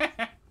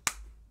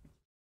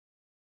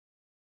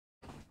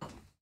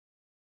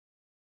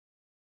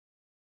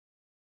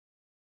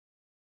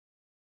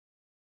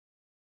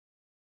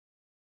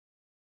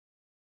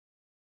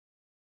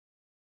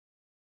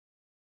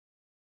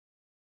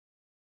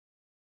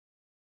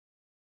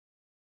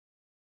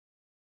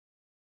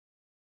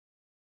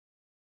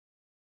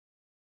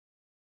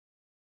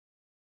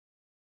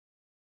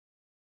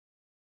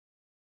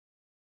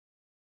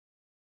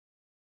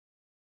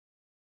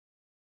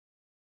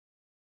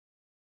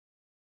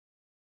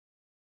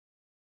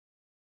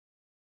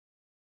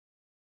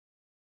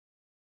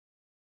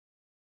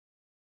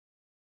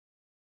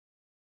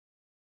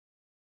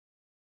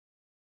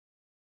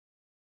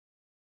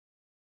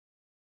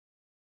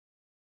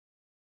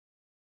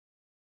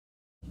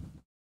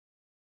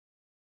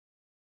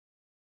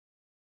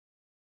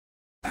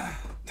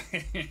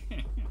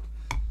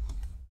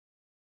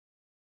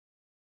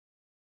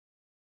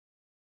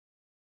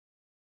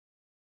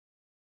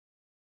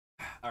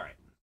 Alright.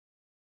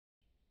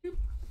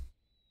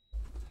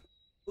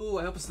 Ooh,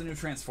 I hope it's the new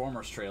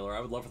Transformers trailer.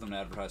 I would love for them to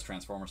advertise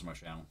Transformers on my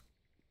channel.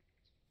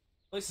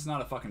 At least it's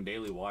not a fucking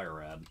Daily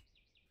Wire ad.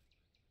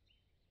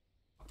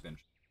 Fuck,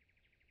 bench.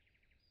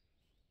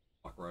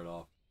 Fuck right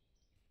off.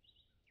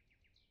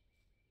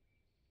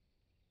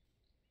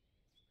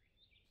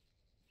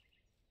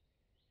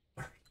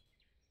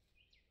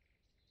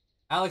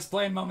 I'll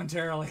explain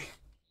momentarily.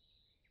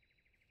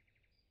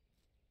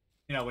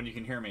 When you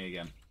can hear me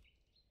again.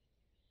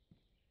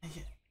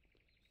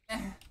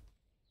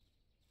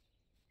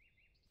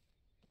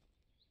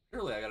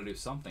 Surely I gotta do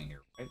something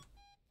here, right?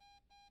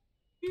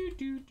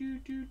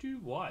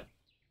 What?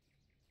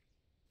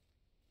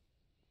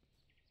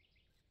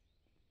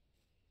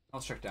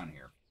 Let's check down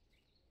here.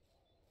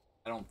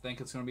 I don't think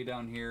it's gonna be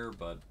down here,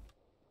 but...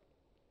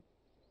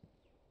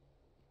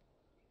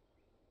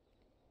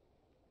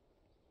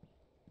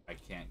 I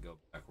can't go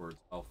backwards.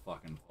 I'll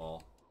fucking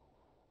fall.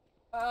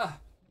 Ah!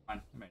 Fine.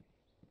 I mean,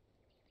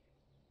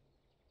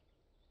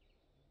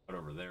 put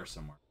over there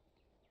somewhere.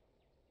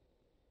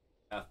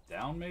 Path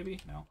down, maybe?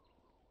 No.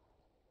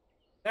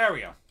 There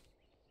we go.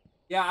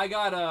 Yeah, I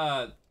got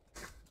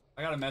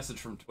a message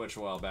from Twitch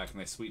a while back, and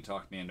they sweet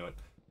talked me into it.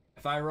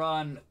 If I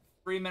run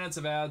 3 minutes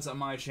of ads on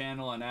my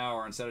channel an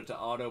hour and set it to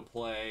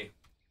autoplay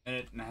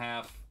minute and a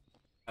half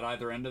at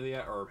either end of the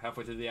or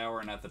halfway through the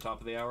hour and at the top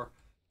of the hour,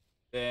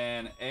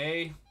 then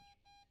A,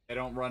 they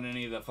don't run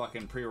any of the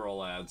fucking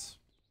pre-roll ads,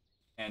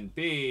 and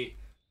B,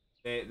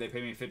 they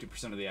pay me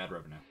 50% of the ad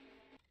revenue.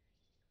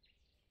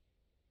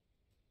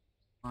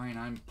 Fine,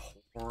 I'm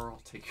poor.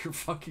 I'll take your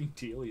fucking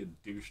deal, you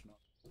douche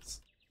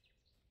knuckles.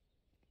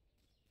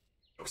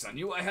 Joke's on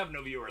you, I have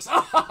no viewers.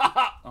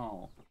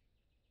 Oh.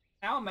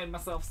 Now I made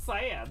myself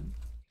sad.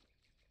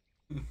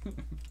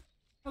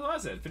 What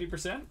was it?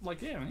 50%?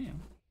 Like, yeah,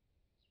 man.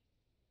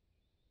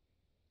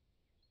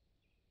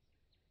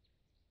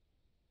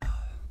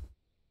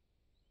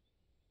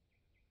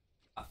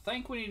 I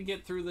think we need to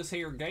get through this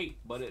here gate,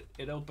 but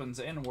it opens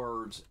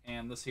inwards,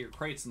 and this here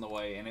crate's in the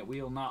way, and it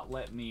will not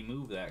let me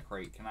move that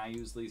crate. Can I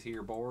use these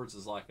here boards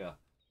as like a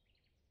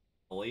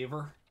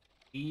lever?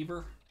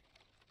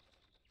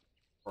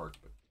 Work,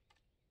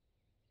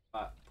 but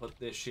I put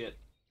this shit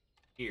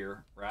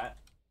here, right?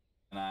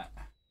 And I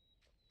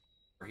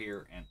over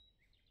here and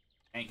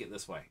yank it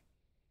this way.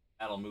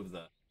 That'll move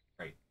the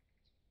crate.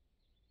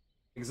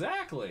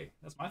 Exactly.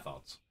 That's my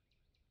thoughts.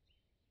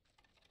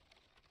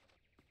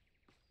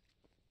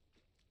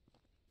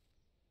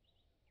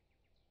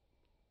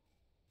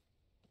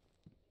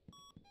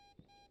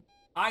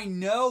 I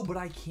know, but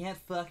I can't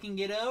fucking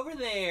get over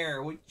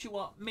there. What you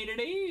want me to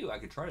do? I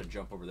could try to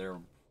jump over there.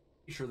 I'm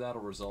pretty sure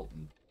that'll result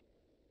in...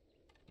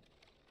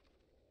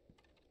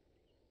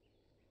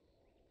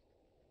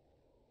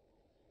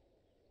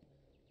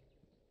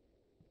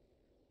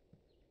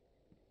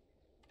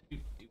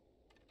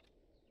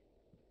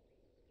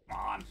 Come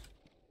on.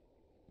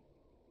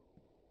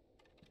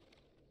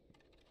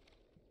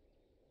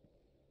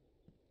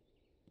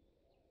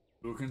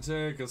 Who can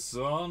take a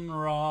sunrise,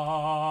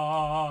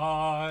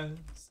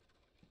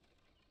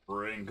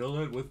 sprinkle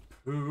it with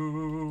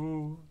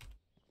poo?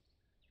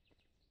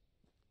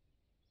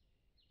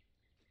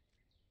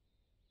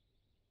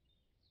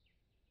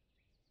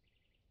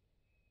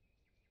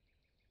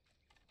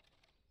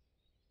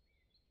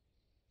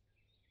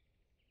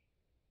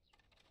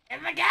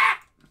 In the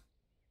gap!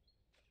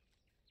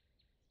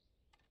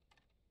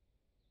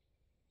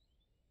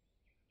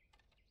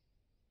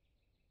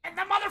 In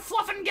the mother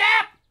fluffing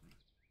gap!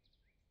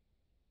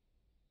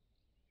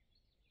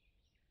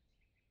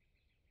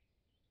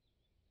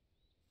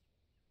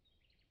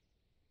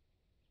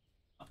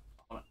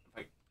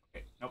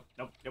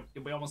 Nope,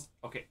 we almost,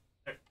 okay,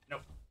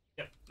 nope,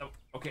 yep, nope,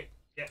 okay,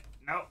 yeah,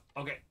 no,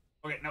 okay,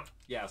 nope,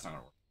 yeah, it's not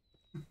gonna work.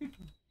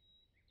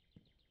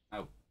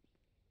 Nope.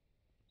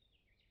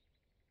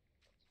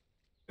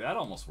 That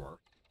almost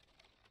worked.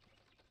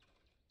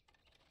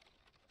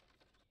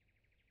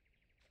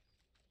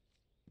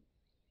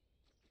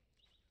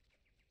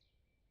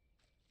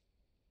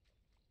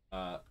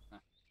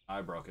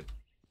 I broke it.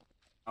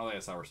 Oh,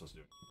 that's how we're supposed to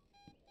do it.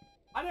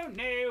 I don't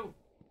know.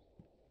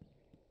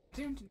 I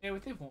don't know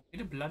what they want me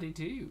to bloody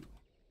do.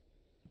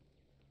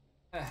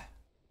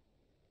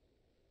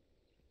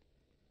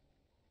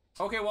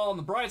 Okay, well, on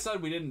the bright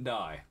side, we didn't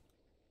die.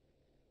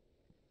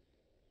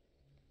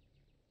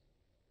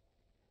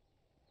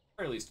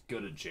 Or at least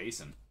good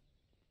adjacent.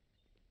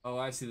 Oh,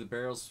 I see. The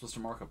barrel's supposed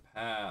to mark a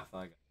path.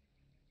 I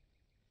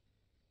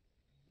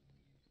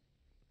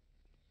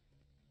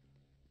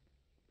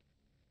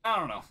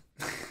don't know.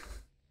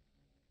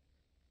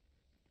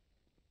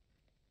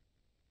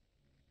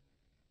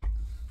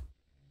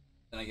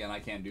 Then again, I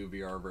can't do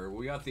VR very well.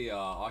 We got the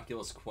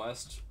Oculus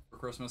Quest for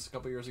Christmas a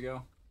couple years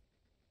ago.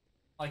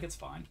 Like, it's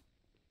fine.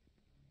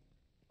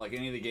 Like,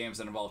 any of the games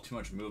that involve too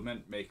much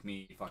movement make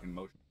me fucking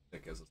motion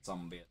sick as a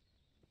some bit.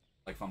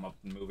 Like, if I'm up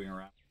and moving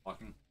around,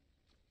 fucking.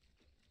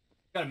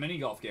 Got a mini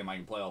golf game I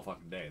can play all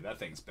fucking day. That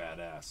thing's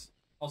badass.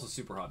 Also,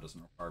 Super Hot doesn't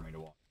require me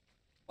to watch.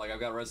 Like, I've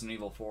got Resident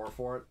Evil 4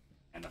 for it,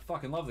 and I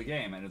fucking love the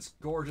game, and it's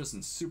gorgeous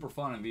and super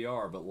fun in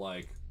VR, but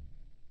like...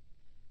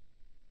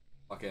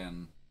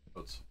 Fucking...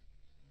 Oops.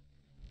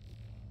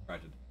 But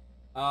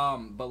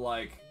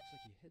like... Looks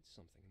like you hit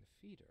something in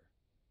the feeder.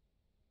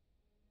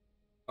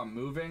 I'm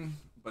moving,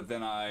 but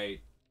then I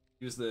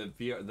use the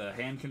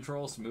hand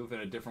controls to move in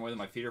a different way than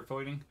my feet are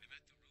pointing.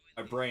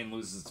 My brain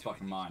loses its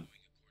fucking mind.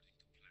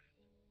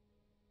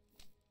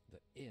 The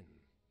inn.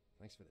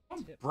 Thanks for the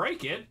Don't tip.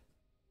 break it!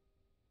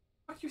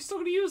 Fuck, you're still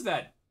gonna use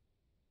that!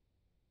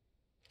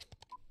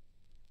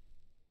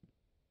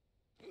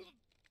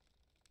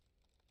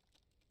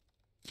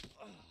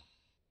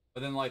 But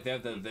then, like, they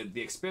have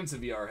the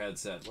expensive VR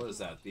headset. What is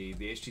that? The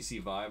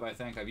HTC Vive, I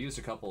think. I've used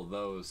a couple of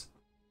those.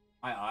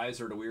 My eyes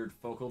are at a weird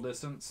focal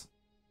distance.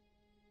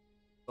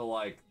 So,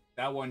 like,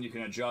 that one you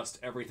can adjust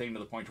everything to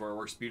the point where it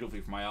works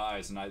beautifully for my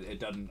eyes, and it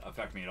doesn't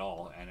affect me at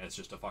all, and it's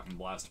just a fucking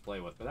blast to play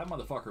with. But that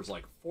motherfucker's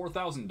like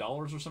 $4,000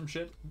 or some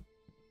shit.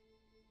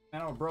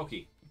 Man, I'm a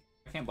brokey.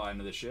 I can't buy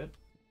into this shit.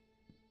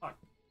 Fuck.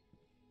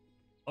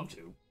 Love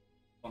to.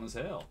 Fun as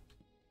hell.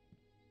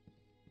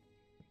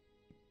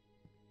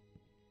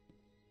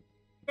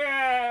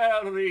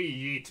 Very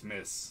yeet,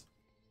 miss.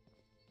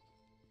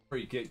 Or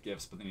you get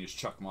gifts, but then you just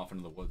chuck them off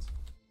into the woods.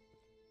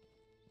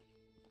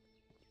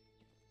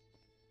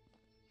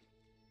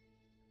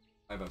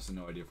 I have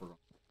absolutely no idea if we're going.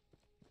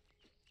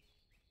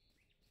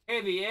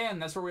 Hey, the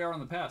end. That's where we are in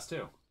the past,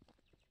 too.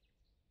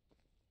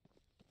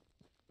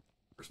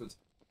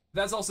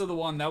 That's also the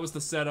one. That was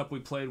the setup we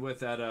played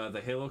with at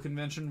the Halo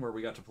convention, where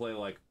we got to play,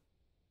 like,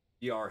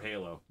 VR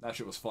Halo. That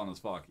shit was fun as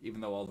fuck,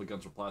 even though all the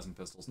guns were plasma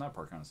pistols, and that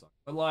part kind of sucked.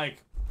 But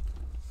like,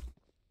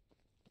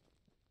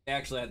 they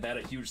actually had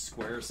a huge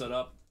square set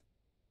up.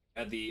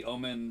 Had the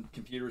Omen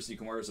computers you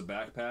can wear as a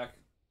backpack.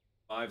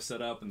 Vive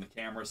set up, and the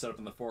camera set up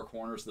in the four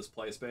corners of this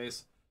play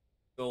space.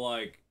 So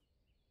like,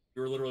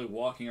 you were literally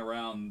walking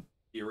around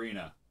the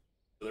arena.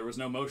 So there was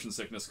no motion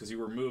sickness because you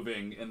were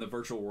moving in the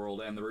virtual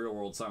world and the real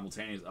world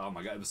simultaneously. Oh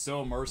my god, it was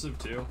so immersive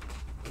too.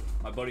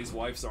 My buddy's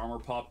wife's armor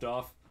popped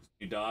off.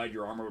 You died,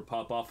 your armor would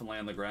pop off and lay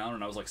on the ground,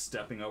 and I was like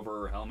stepping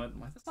over her helmet.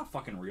 I'm like, that's not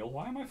fucking real.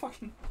 Why am I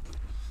fucking...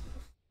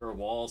 There were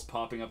walls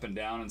popping up and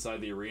down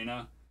inside the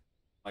arena.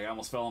 Like, I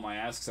almost fell on my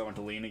ass because I went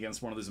to lean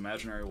against one of these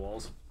imaginary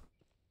walls.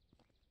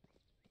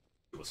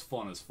 It was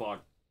fun as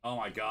fuck. Oh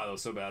my god, that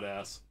was so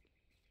badass.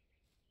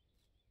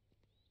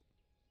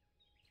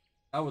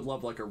 I would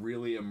love, like, a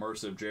really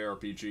immersive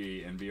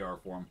JRPG in VR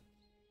form.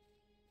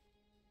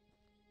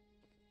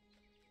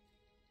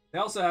 They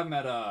also have them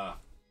at, What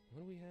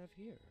do we have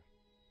here?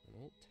 An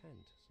old tent,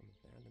 some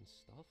abandoned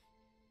stuff.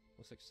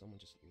 Looks like someone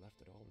just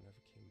left it all and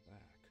never came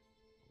back.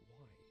 But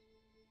why?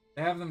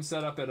 They have them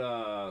set up at,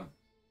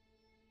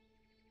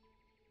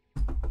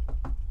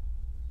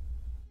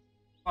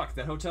 fuck,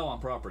 that hotel on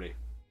property.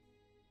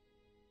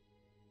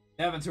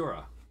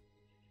 Aventura.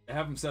 They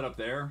have them set up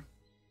there.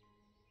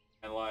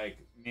 And, like,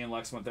 me and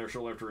Lex went there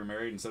shortly after we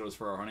married and said it was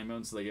for our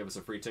honeymoon, so they gave us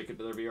a free ticket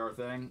to their VR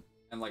thing.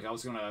 And, like, I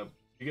was gonna...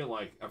 You get,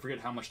 like, I forget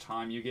how much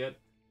time you get.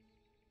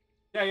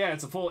 Yeah,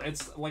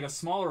 it's like a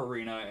smaller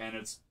arena, and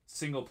it's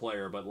single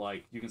player, but,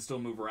 like, you can still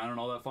move around and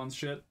all that fun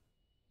shit.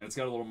 And it's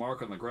got a little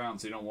mark on the ground,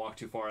 so you don't walk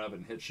too far out of it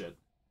and hit shit.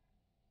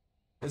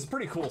 It's a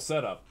pretty cool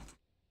setup.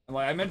 And,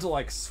 like, I meant to,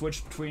 like,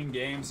 switch between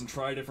games and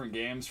try different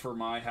games for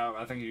my...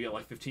 I think you get,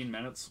 like, 15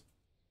 minutes.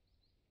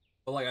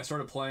 But, like, I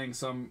started playing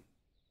some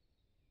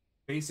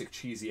basic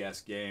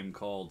cheesy-ass game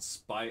called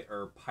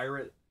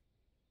Pirate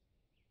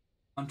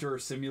Hunter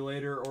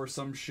Simulator or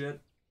some shit.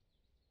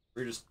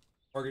 Where you're just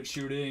target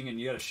shooting and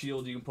you got a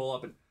shield you can pull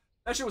up, and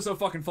that shit was so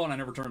fucking fun I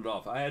never turned it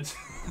off. I had to,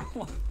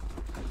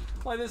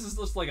 like, this is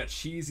just like a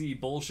cheesy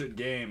bullshit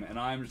game and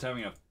I'm just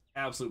having an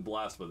absolute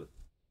blast with it.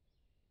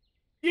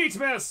 Yeet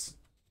miss!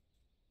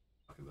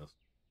 Look at this.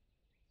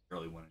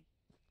 Barely winning.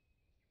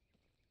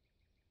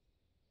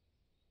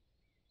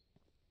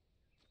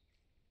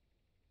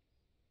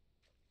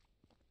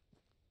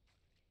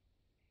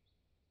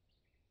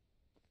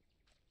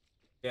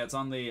 Yeah, it's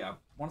on the, I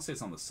want to say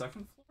it's on the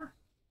second floor?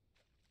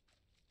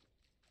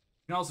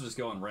 You can also just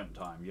go and rent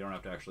time. You don't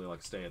have to actually,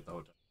 like, stay at the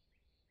hotel.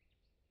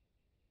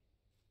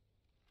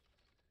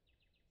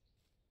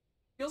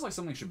 Feels like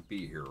something should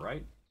be here,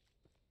 right?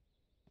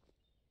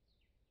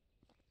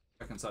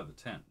 Back inside the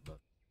tent, but...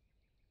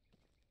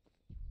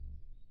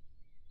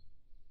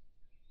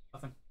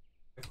 Nothing.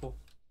 Okay, cool.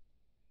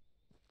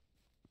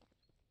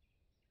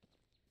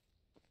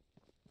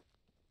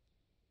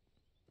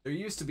 There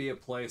used to be a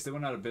place, they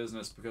went out of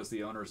business because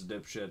the owner's a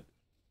dipshit.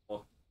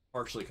 Well,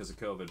 partially because of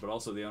COVID, but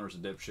also the owner's a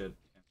dipshit and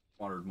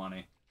wanted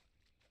money.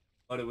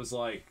 But it was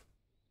like,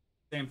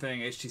 same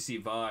thing,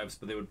 HTC Vibes,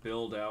 but they would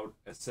build out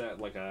a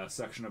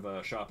section of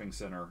a shopping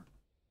center,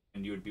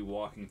 and you would be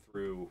walking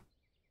through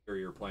where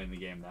you're playing the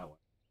game that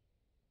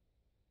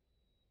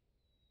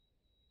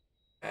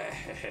way.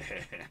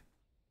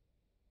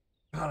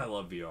 God, I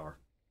love VR.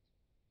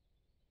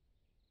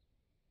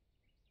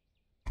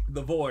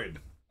 The Void.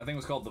 I think it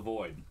was called The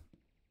Void.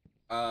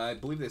 I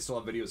believe they still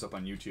have videos up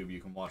on YouTube. You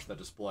can watch that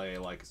display,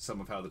 like,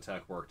 some of how the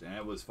tech worked, and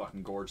it was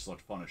fucking gorgeous,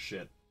 looked fun as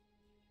shit.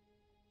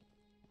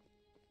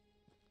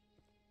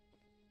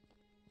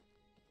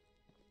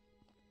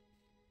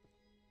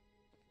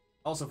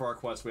 Also, for our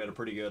quest, we had a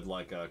pretty good,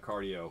 like,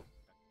 cardio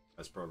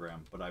exercise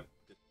program, but I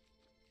did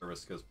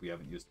service because we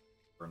haven't used it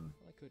for a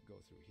I could go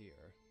through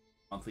here.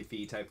 monthly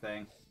fee type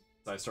thing.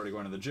 So I started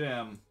going to the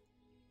gym.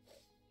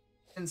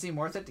 Didn't seem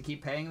worth it to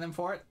keep paying them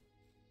for it.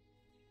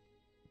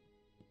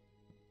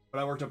 But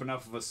I worked up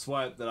enough of a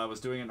sweat that I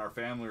was doing it in our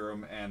family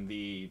room, and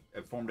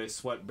it formed a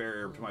sweat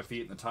barrier between my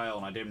feet and the tile,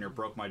 and I damn near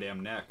broke my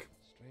damn neck.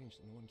 Strange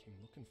that no one came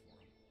looking for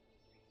him.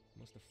 He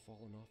must have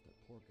fallen off that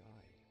poor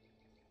guy.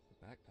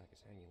 The backpack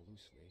is hanging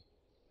loosely.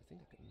 I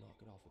think I could knock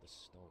it off with a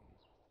stone.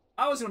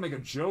 I was gonna make a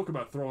joke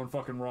about throwing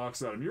fucking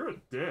rocks at him. You're a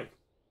dick.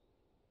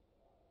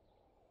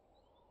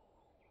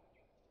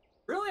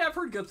 Really? I've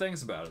heard good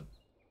things about it.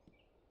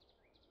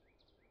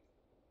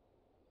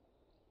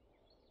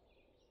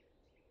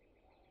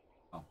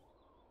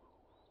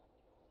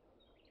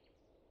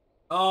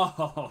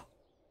 Oh,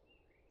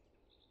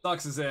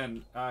 Sucks is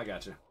in. I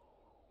gotcha.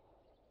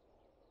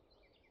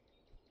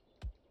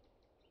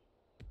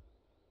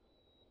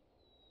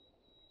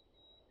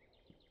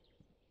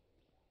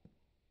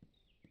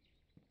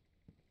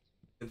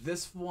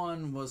 This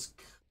one was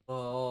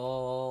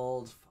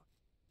called...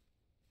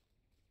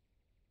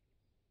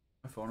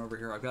 My phone over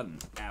here. I've got an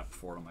app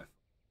for it on my phone.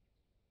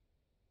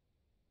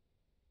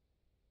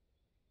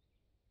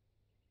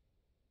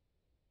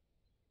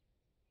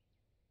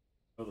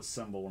 Know the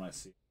symbol when I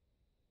see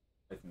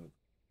it.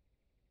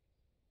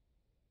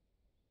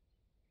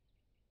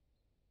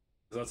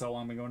 That's how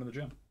long I've been going to the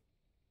gym.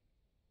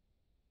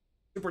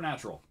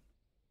 Supernatural.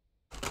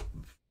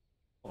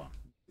 Hold on.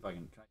 See if I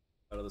can get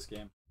out of this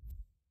game.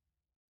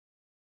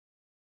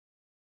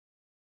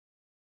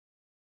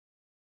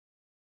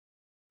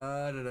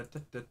 Da, da, da,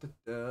 da, da,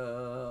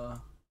 da.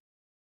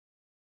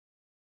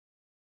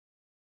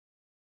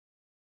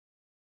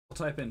 We'll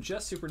type in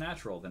just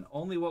Supernatural, then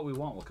only what we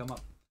want will come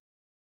up.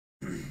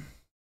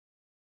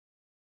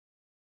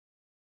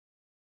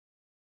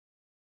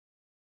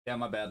 Yeah,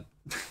 my bad.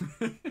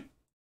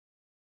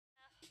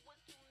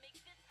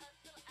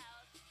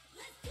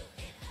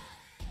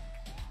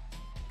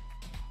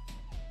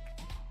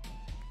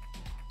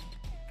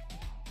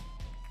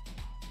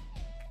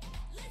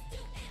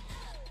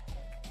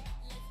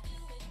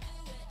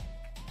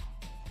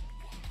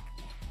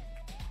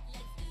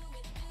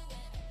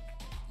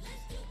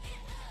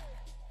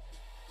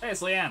 Hey,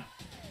 it's Leanne.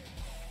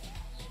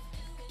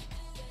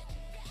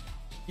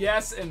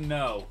 Yes and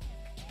no.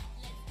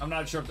 I'm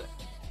not sure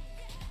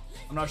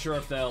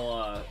if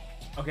they'll,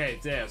 okay,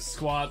 yeah,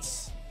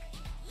 squats.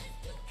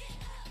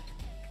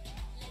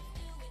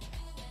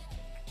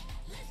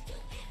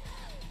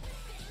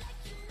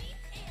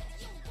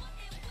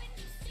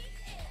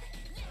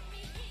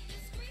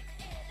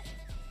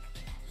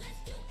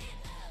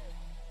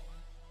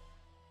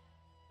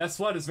 That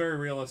sweat is very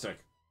realistic.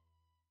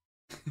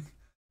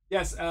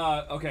 Yes,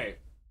 okay.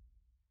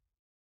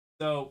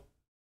 So,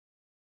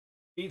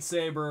 Beat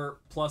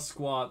Saber plus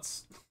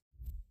squats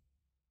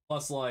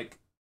plus, like,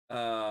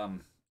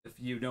 if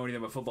you know anything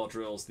about football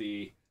drills,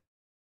 the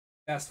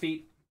fast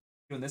feet,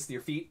 doing this to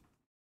your feet,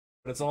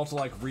 but it's all to,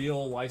 like,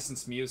 real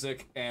licensed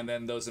music, and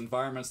then those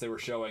environments they were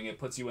showing, it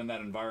puts you in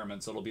that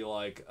environment, so it'll be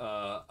like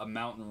a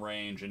mountain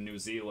range in New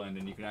Zealand,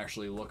 and you can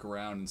actually look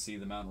around and see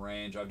the mountain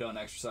range. I've done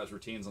exercise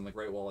routines on the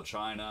Great Wall of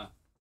China.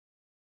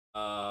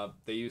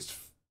 They used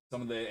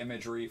some of the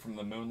imagery from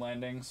the moon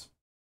landings.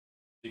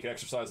 You can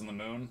exercise on the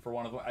moon for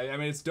one of them. I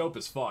mean, it's dope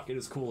as fuck. It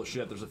is cool as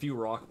shit. There's a few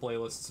rock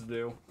playlists to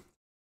do.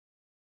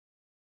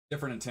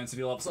 Different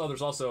intensity levels. Oh,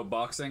 there's also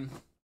boxing.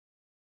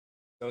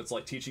 So it's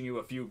like teaching you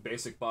a few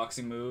basic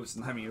boxing moves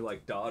and having you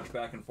like dodge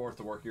back and forth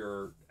to work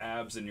your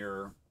abs and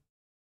your...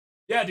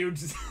 Yeah, dude.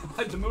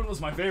 The moon was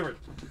my favorite.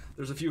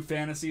 There's a few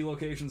fantasy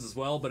locations as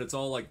well, but it's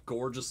all like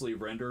gorgeously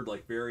rendered,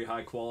 like very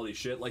high quality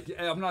shit. Like,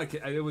 I'm not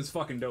kidding. It was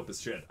fucking dope as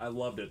shit. I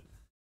loved it.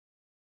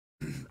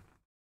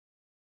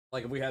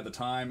 Like, if we had the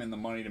time and the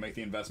money to make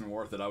the investment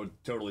worth it, I would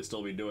totally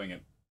still be doing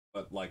it.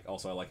 But, like,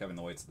 also I like having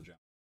the weights at the gym.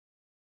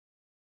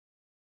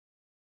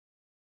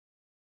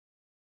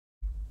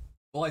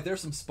 Well, like,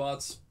 there's some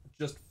spots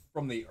just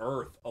from the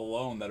earth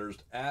alone that are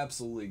just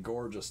absolutely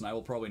gorgeous, and I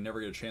will probably never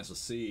get a chance to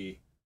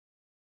see.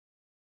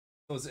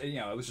 So it's, you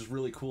know, it was just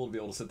really cool to be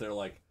able to sit there,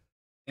 like,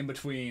 in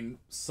between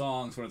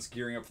songs when it's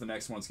gearing up for the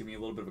next one. It's giving you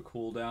a little bit of a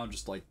cool down,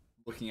 just, like,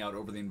 looking out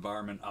over the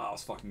environment. Oh,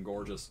 it's fucking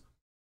gorgeous.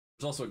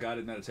 There's also a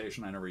guided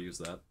meditation. I never use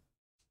that.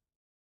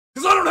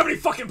 Because I don't have any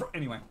fucking...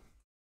 Anyway.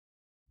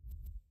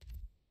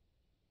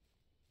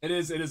 It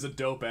is a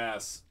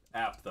dope-ass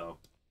app, though.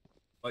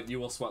 But you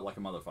will sweat like a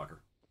motherfucker.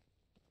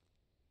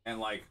 And,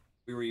 like,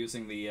 we were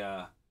using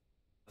the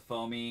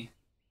foamy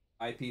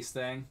eyepiece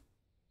thing.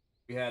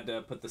 We had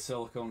to put the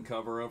silicone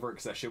cover over it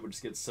because that shit would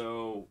just get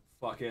so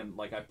fucking...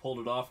 Like, I pulled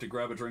it off to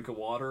grab a drink of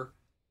water,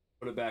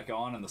 put it back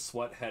on, and the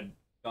sweat had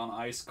gone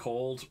ice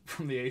cold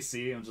from the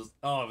AC, and just...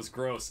 Oh, it was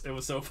gross. It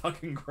was so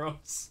fucking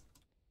gross.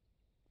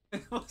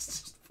 It was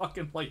just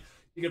fucking, like,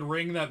 you could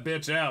wring that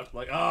bitch out.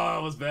 Like, oh,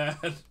 it was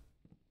bad.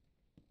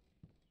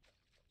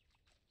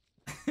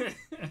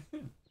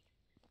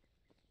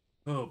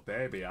 Oh,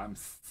 baby, I'm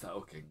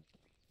soaking.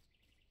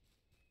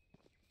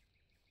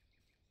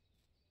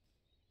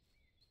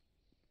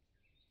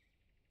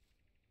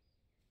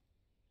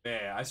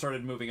 Yeah, I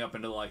started moving up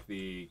into, like,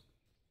 the...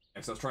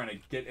 Because I was trying to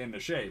get into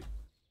shape.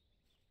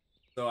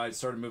 So I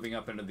started moving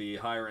up into the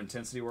higher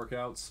intensity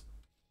workouts.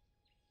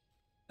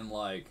 And,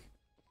 like...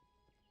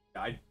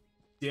 I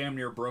damn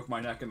near broke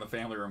my neck in the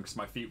family room because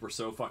my feet were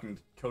so fucking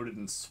coated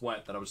in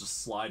sweat that I was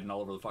just sliding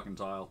all over the fucking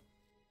tile.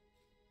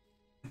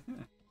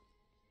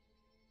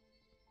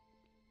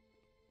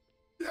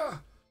 Yeah.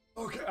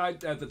 Okay.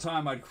 At the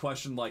time, I'd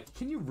question, like,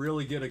 can you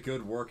really get a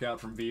good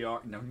workout from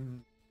VR? No.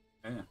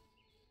 Yeah.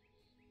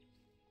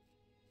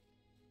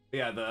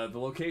 Yeah, the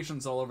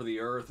locations all over the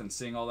earth and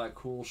seeing all that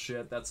cool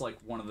shit, that's, like,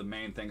 one of the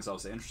main things I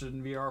was interested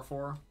in VR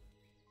for.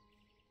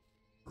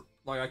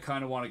 Like, I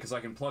kind of want it because I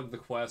can plug the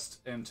Quest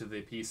into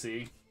the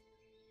PC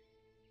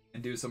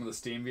and do some of the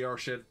Steam VR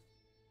shit.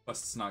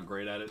 Quest's not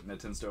great at it, and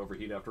it tends to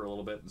overheat after a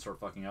little bit and start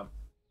fucking up.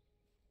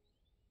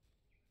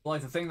 But,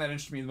 like, the thing that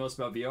interests me the most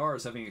about VR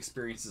is having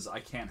experiences I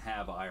can't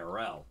have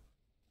IRL.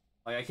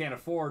 Like, I can't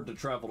afford to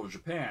travel to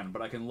Japan,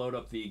 but I can load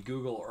up the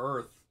Google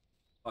Earth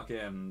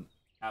fucking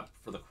app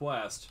for the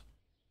Quest,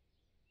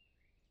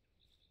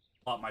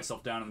 plop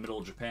myself down in the middle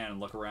of Japan and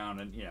look around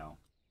and, you know,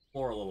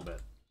 explore a little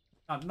bit.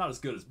 Not as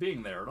good as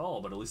being there at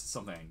all, but at least it's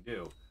something I can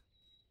do.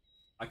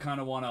 I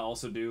kind of want to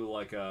also do,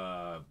 like,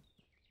 a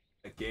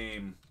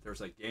game.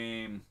 There's a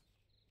game.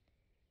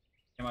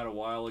 Came out a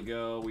while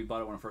ago. We bought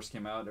it when it first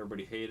came out.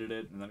 Everybody hated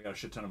it, and then it got a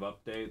shit ton of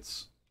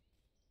updates.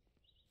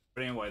 But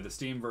But anyway, the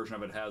Steam version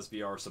of it has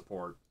VR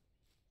support.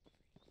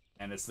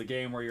 And it's the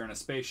game where you're in a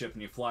spaceship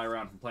and you fly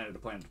around from planet to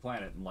planet to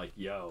planet and like,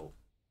 yo.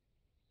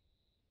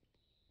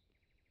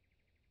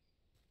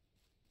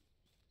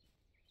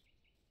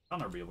 I'll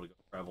never be able to go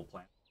travel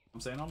planet. I'm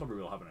saying I'll never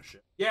be able to hop in a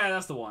ship. Yeah,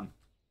 that's the one.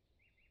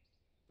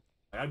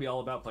 I'd be all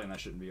about playing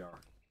that shit in VR.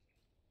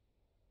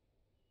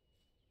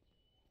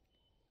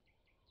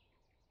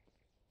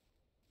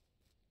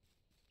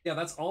 Yeah,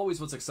 that's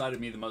always what's excited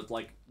me the most.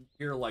 Like,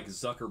 hear like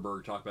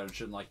Zuckerberg talk about it and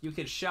shit, and like, you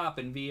can shop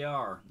in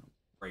VR.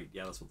 Great,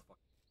 yeah, that's what the fuck.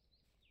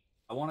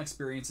 I want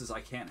experiences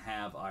I can't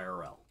have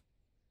IRL.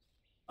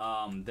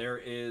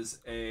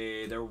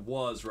 There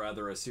was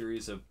rather a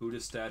series of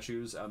Buddhist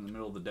statues out in the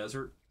middle of the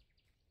desert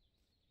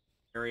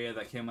area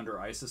that came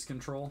under ISIS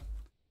control.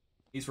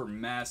 These were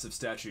massive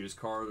statues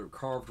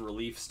carved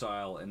relief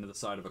style into the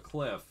side of a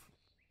cliff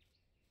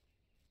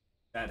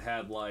that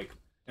had, like,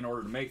 in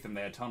order to make them,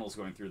 they had tunnels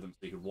going through them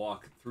so you could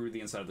walk through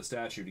the inside of the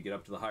statue to get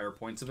up to the higher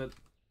points of it.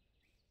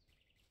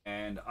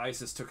 And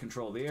ISIS took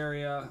control of the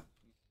area.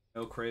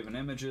 No Craven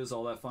images,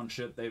 all that fun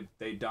shit.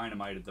 They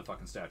dynamited the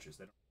fucking statues.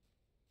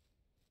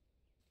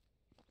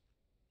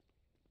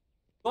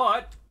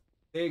 But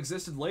they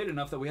existed late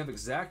enough that we have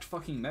exact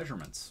fucking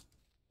measurements.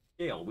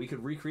 Scale. We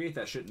could recreate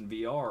that shit in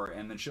VR,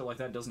 and then shit like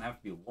that doesn't have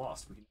to be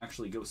lost. We can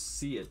actually go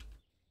see it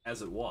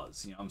as it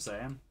was. You know what I'm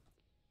saying?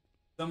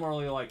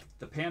 Similarly, like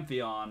the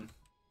Pantheon,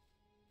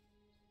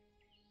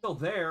 still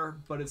there,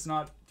 but it's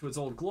not to its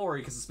old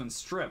glory because it's been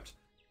stripped.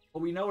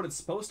 But we know what it's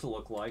supposed to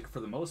look like for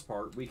the most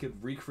part. We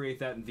could recreate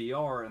that in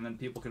VR, and then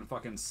people can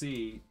fucking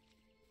see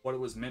what it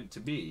was meant to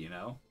be. You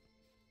know?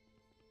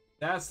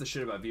 That's the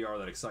shit about VR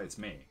that excites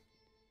me.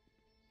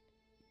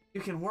 You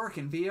can work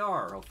in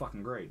VR. Oh,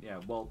 fucking great. Yeah,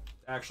 well,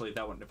 actually,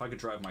 that one, if I could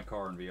drive my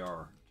car in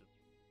VR,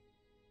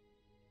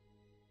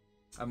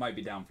 I might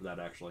be down for that,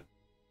 actually.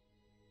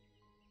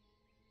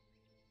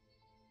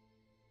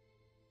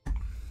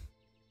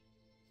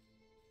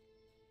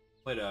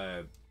 Played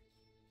a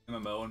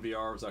MMO in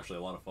VR. It was actually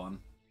a lot of fun.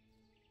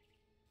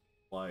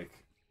 Like,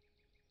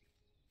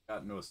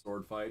 got into a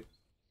sword fight.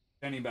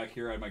 Standing back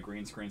here, I had my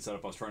green screen set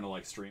up. I was trying to,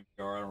 like, stream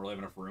VR. I don't really have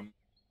enough room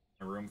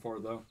for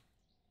it, though.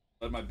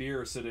 But my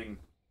beer sitting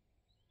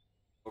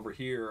over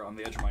here on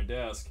the edge of my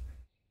desk.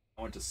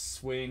 I went to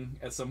swing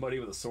at somebody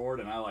with a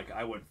sword, and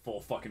I went full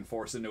fucking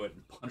force into it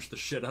and punched the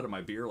shit out of my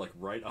beer, like,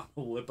 right on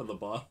the lip of the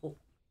bottle.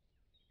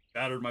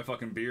 Battered my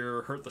fucking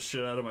beer, hurt the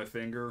shit out of my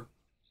finger.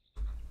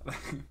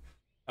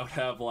 I would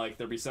have, like,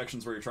 there'd be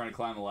sections where you're trying to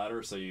climb the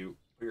ladder, so you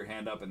put your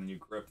hand up and then you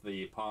grip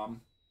the palm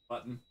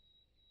button.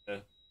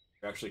 You're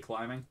actually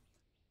climbing.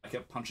 I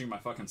kept punching my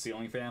fucking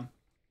ceiling fan.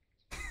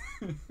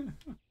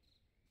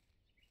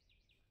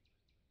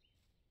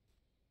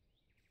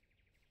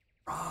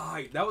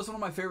 Right, that was one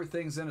of my favorite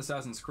things in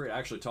Assassin's Creed. I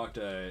actually talked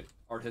to an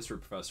art history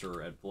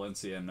professor at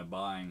Valencia and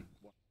buying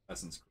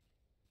Assassin's Creed.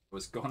 I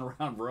was going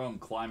around Rome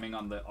climbing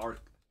on the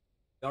Arc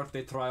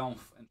de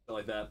Triomphe and stuff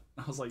like that.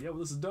 I was like, yeah, well,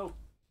 this is dope.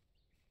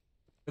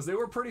 Because they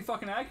were pretty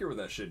fucking accurate with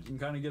that shit. You can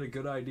kind of get a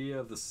good idea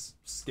of the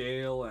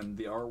scale and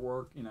the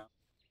artwork, you know.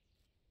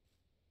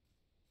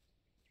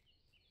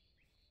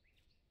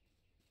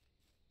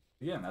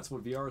 Again, that's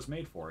what VR is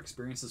made for.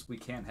 Experiences we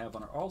can't have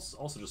on our...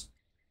 Also just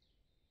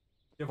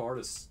give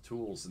artists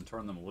tools and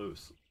turn them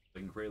loose.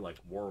 They can create, like,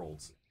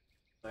 worlds.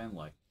 And,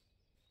 like,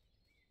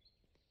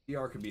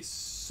 VR could be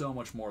so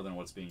much more than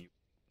what's being used.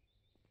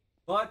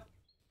 But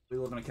we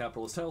live in a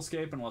capitalist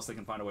hellscape. Unless they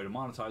can find a way to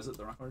monetize it,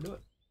 they're not going to do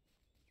it.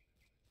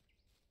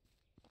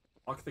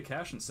 Fuck the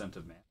cash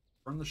incentive, man.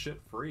 Turn the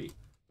shit free.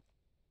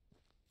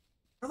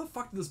 Where the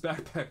fuck did this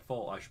backpack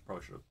fall? I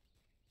probably should have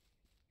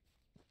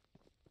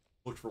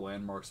looked for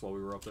landmarks while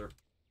we were up there.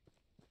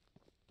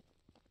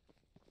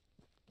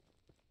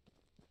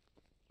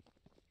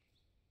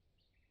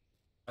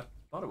 I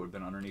thought it would have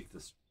been underneath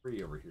this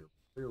tree over here.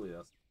 Clearly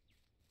that's...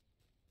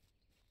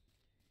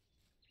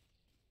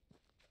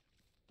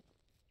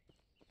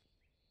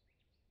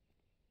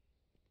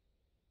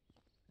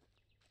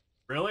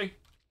 Really?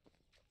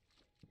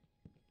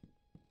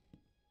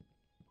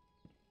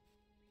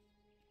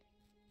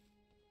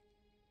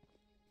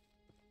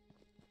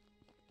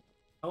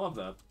 I love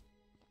that.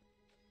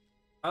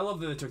 I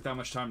love that they took that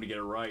much time to get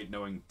it right,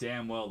 knowing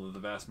damn well that the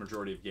vast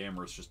majority of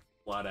gamers just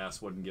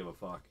flat-ass wouldn't give a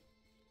fuck.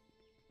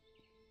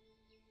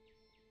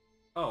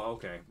 Oh,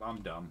 okay.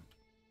 I'm dumb.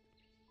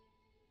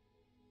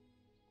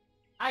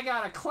 I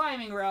got a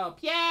climbing rope!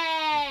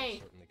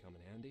 Yay! Certainly come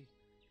in handy.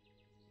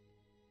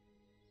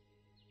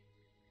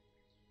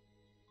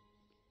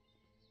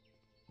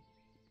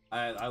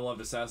 I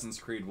loved Assassin's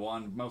Creed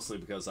 1, mostly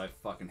because I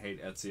fucking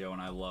hate Ezio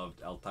and I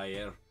loved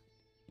Altair.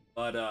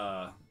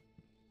 But,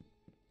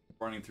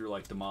 running through,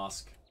 like,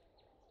 Damask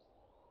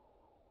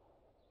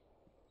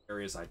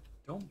areas, I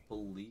don't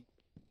believe...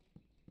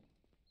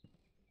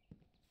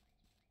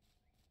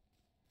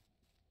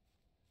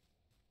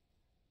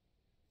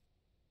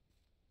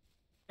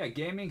 Yeah,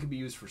 gaming can be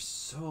used for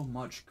so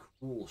much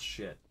cool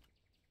shit. You know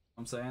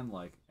what I'm saying?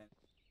 Like,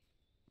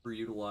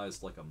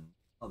 underutilized like a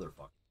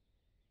motherfucker.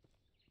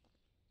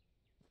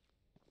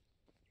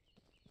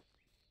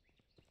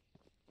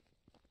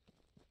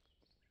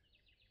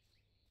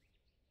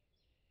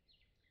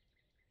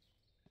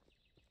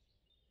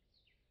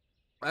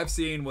 I've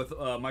seen with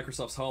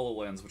Microsoft's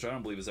HoloLens, which I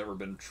don't believe has ever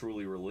been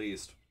truly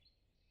released.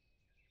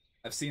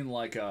 I've seen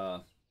like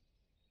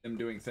them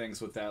doing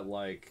things with that,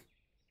 like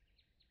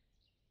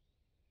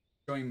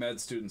showing med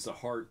students a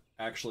heart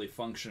actually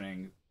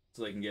functioning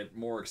so they can get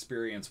more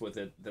experience with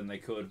it than they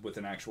could with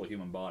an actual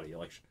human body.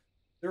 Like,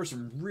 there's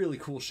some really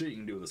cool shit you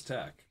can do with this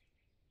tech.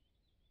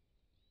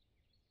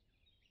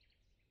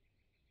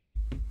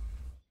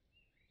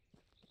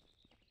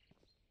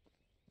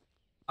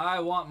 I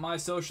want my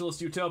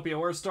socialist utopia.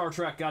 Where's Star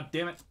Trek? God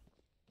damn it!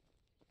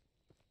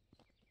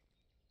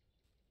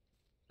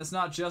 It's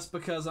not just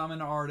because I'm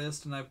an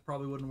artist and I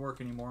probably wouldn't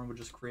work anymore and would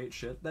just create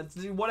shit. That's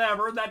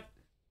whatever. That's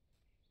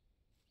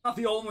not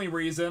the only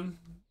reason.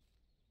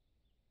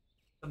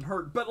 Doesn't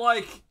hurt, but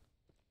like,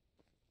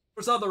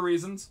 there's other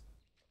reasons.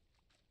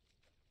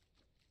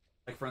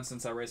 Like, for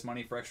instance, I raise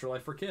money for Extra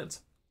Life for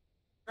Kids,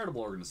 a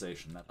charitable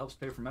organization that helps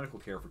pay for medical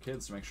care for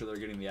kids to make sure they're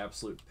getting the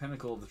absolute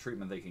pinnacle of the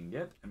treatment they can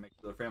get and make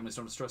sure their families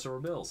don't stress over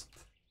bills.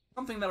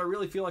 Something that I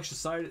really feel like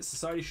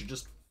society should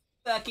just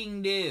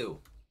fucking do.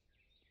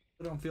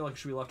 I don't feel like it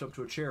should be left up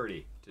to a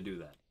charity to do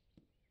that.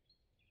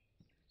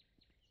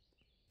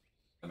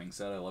 That being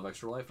said, I love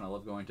Extra Life and I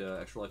love going to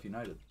Extra Life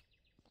United,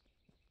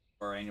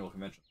 our annual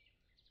convention.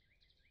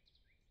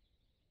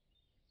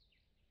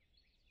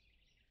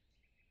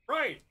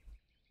 Right!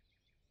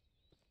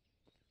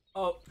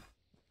 Oh. Can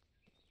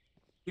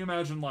you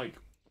imagine, like,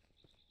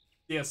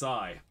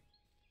 CSI?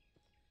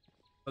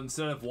 But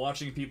instead of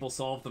watching people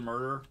solve the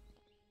murder,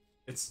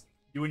 it's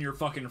you and your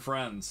fucking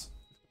friends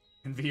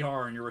in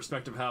VR in your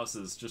respective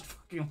houses, just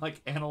fucking,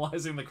 like,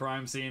 analyzing the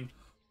crime scene,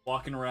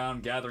 walking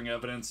around, gathering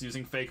evidence,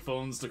 using fake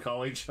phones to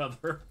call each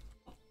other,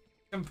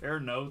 compare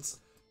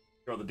notes.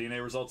 Are the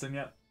DNA results in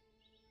yet?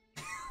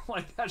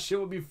 Like, that shit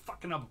would be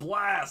fucking a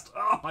blast!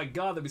 Oh my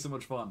god, that'd be so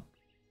much fun.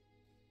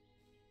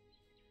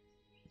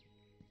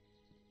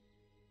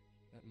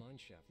 That mine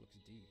shaft looks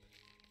deep.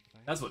 If I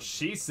had That's what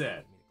something she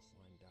said. for me to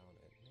climb down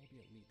it, maybe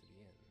it'd lead to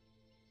the end.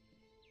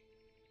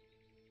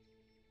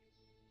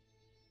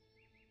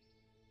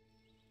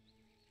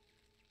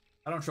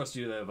 I don't trust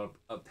you to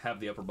have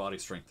the upper body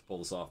strength to pull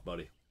this off,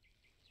 buddy.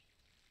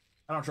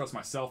 I don't trust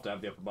myself to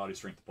have the upper body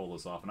strength to pull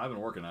this off, and I've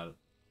been working at it.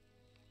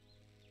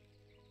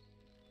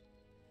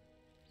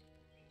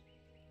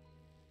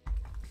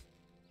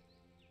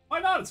 Why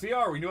not? It's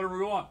VR. We can do whatever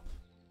we want.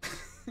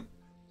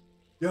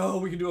 Yo,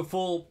 we can do a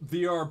full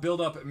VR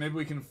build-up, and maybe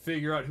we can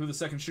figure out who the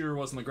second shooter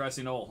was in the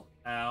grassy knoll.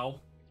 Ow.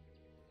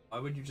 Why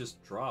would you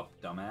just drop,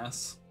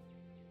 dumbass?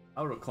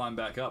 I would have climbed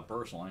back up,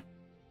 personally.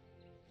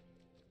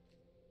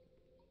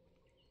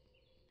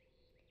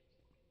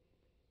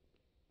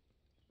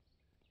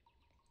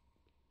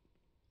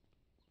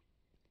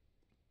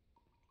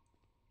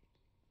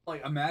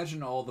 Like,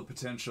 imagine all the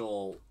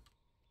potential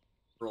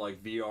for,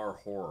 like, VR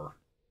horror.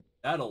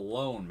 That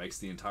alone makes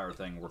the entire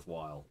thing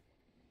worthwhile.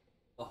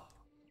 Oh,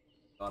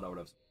 God, I would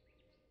have...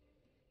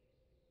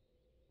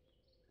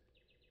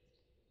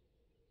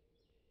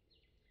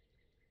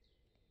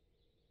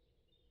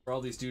 For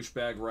all these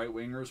douchebag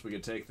right-wingers, we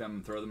could take them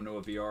and throw them into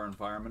a VR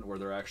environment where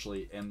they're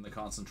actually in the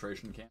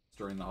concentration camps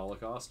during the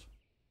Holocaust.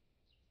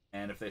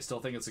 And if they still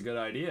think it's a good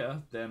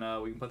idea, then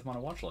we can put them on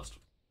a watch list.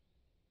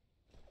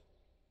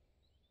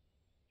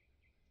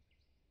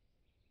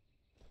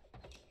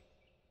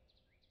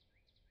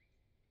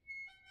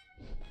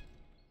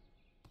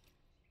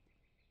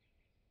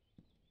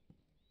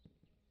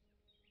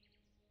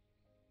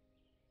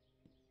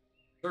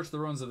 Search the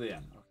ruins of the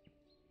end.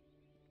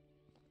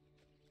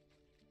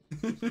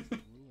 Ruins of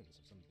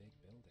some big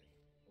building.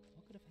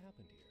 What could have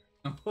happened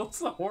here? What's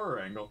the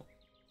horror angle?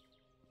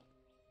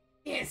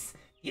 Yes,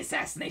 the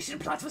assassination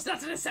plot was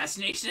not an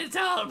assassination at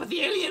all, but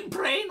the alien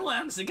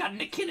brainworms had gotten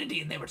to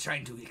Kennedy and they were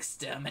trying to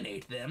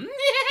exterminate them.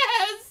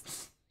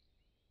 Yes!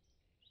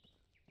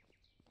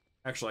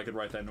 Actually, I could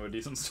write that into a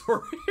decent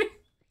story.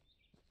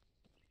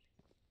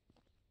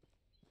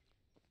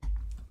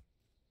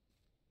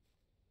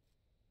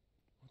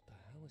 What the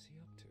hell is he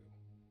up to?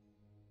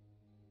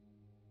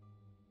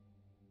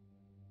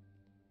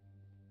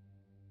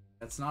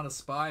 That's not a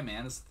spy,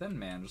 man. It's a Thin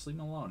Man. Just leave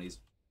him alone. He's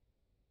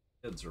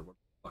kids or what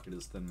the fuck it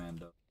is Thin Man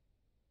does.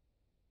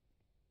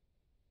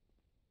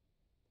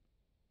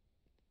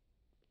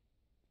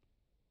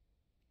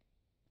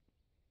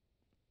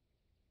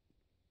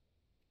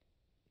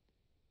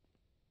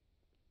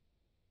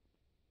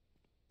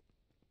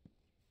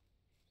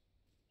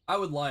 I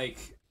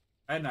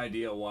had an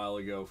idea a while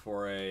ago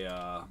for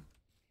a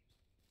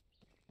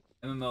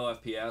MMO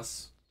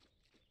FPS,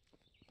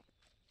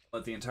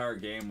 but the entire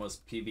game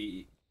was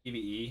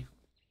PvE,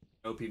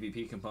 no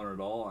PvP component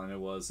at all, and it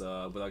was,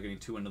 without getting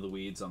too into the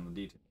weeds on the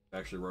details, I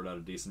actually wrote out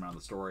a decent amount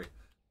of the story.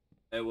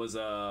 It was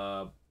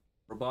a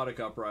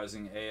robotic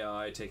uprising,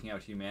 AI taking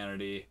out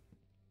humanity.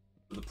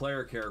 The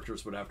player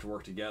characters would have to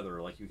work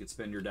together. Like, you could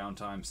spend your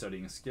downtime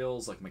studying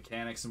skills, like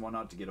mechanics and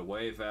whatnot, to get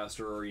away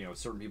faster, or, you know,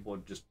 certain people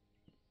would just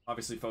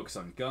obviously focus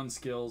on gun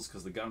skills,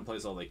 because the gunplay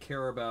is all they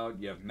care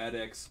about. You have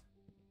medics.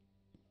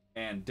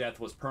 and death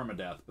was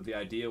permadeath. But the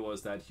idea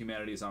was that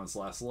humanity is on its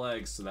last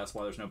legs, so that's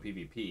why there's no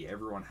PvP.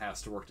 Everyone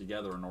has to work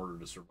together in order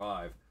to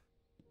survive.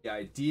 The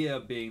idea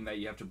being that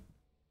you have to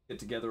get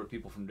together with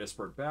people from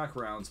disparate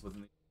backgrounds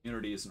within the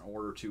communities in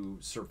order to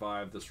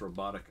survive this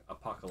robotic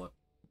apocalypse.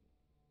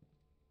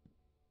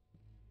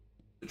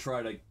 To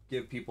try to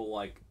give people,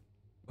 like,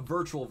 a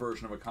virtual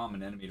version of a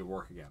common enemy to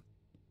work against.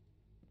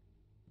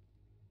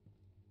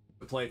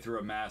 To play through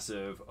a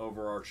massive,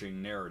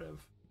 overarching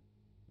narrative.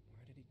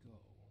 Where did he go?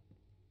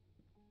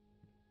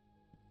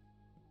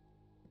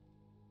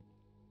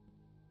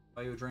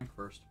 Buy you a drink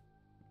first.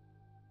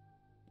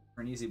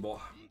 You're an easy boy.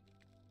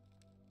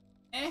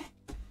 Eh.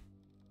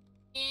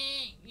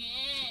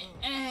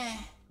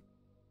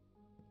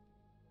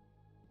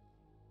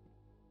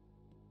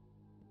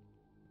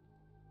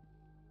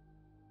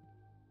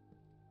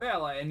 Yeah,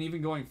 like, and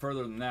even going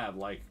further than that,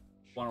 like,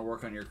 want to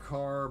work on your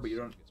car, but you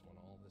don't. It's want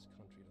all this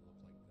country to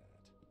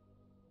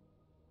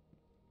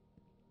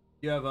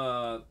look like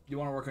that. You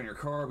want to work on your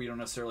car, but you don't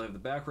necessarily have the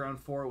background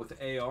for it.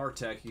 With AR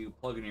tech, you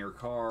plug in your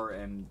car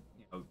and,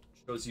 you know,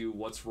 shows you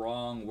what's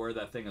wrong, where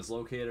that thing is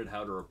located,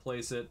 how to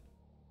replace it. You know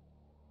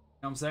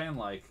what I'm saying?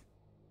 Like,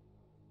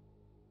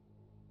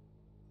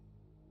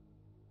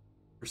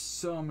 there's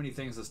so many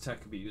things this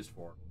tech could be used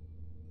for.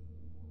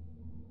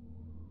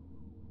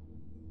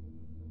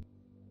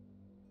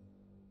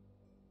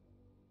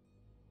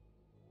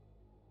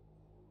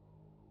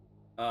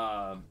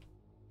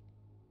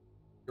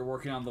 You're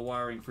working on the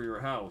wiring for your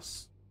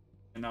house,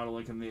 and not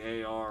only can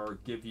the AR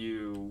give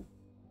you,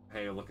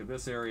 hey, look at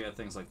this area,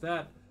 things like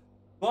that,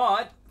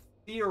 but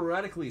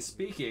theoretically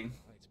speaking,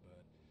 Heights, bud.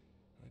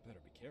 I better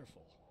be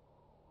careful.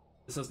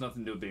 this has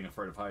nothing to do with being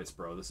afraid of heights,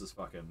 bro. This is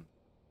fucking.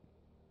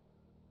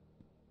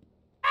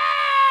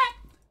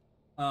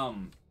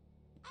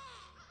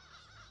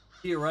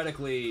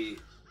 Theoretically,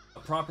 a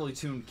properly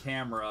tuned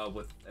camera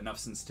with enough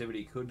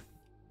sensitivity could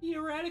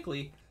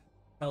theoretically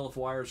tell if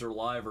wires are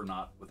live or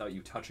not without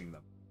you touching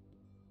them.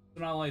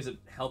 So not only is it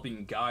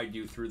helping guide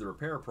you through the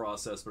repair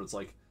process, but it's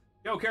like,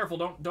 yo,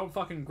 careful, don't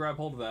fucking grab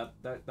hold of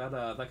that.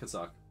 That could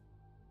suck.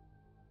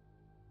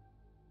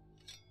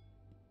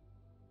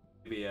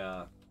 Maybe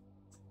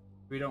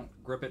we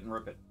don't grip it and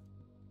rip it.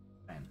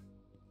 Man.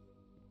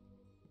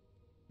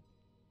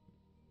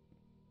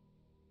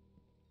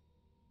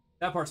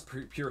 That part's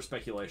pure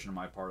speculation on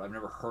my part. I've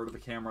never heard of a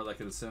camera that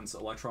could sense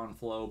electron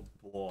flow.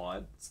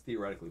 Well, it's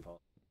theoretically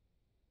possible.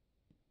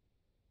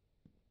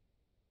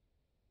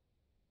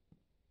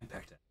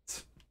 Impact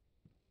ends.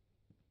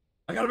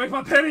 I gotta make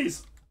my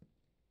pennies!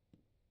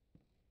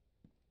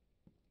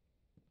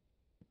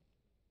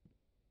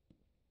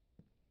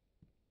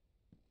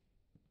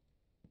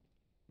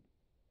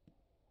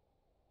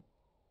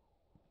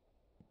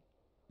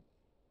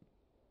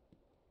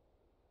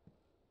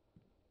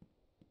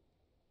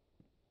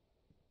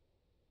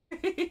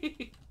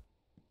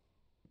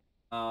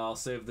 I'll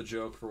save the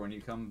joke for when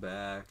you come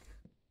back.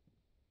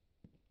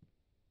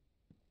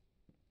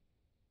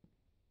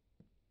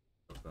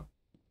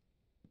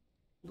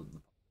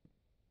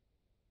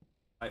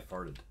 I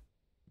farted.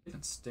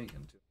 It's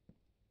stinking too.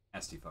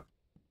 Nasty fuck.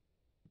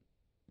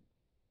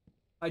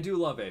 I do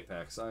love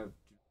Apex. I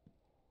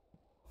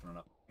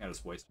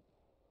just wasted.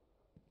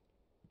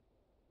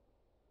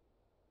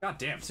 God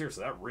damn,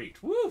 seriously, that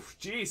reeked. Woo!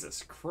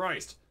 Jesus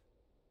Christ.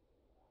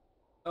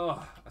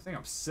 Oh, I think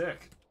I'm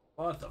sick.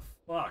 What the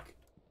fuck?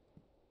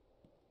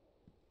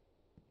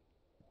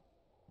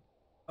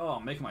 Oh,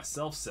 I'm making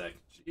myself sick.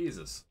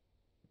 Jesus.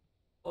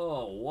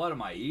 Oh, what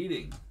am I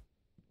eating?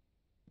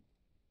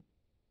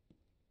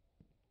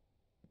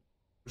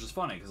 Which is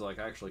funny, because, like,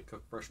 I actually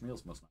cook fresh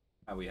meals most of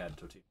the time. We had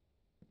tortilla.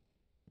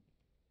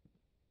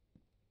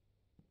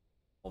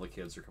 All the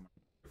kids are coming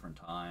at different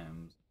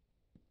times.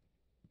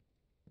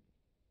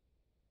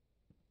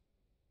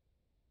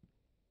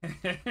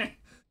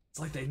 It's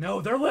like they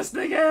know they're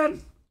listening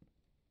in!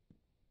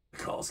 The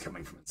call's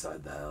coming from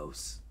inside the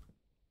house.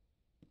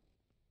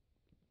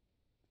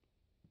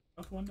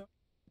 Out the window.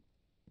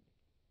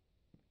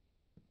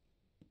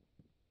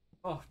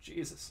 Oh,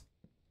 Jesus.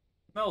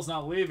 Smell's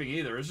not leaving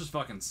either. It's just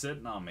fucking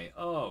sitting on me.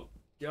 Oh,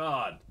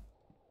 God.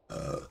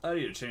 I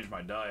need to change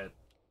my diet.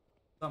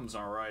 Something's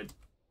not right.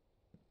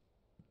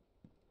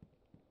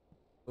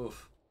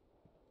 Oof.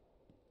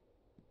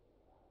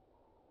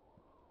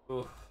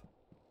 Oof.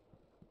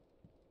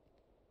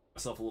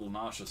 Myself a little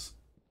nauseous.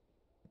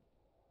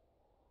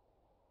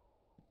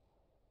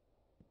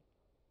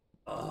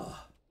 Ugh.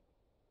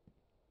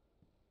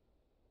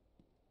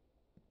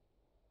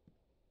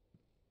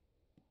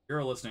 You're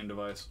a listening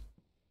device.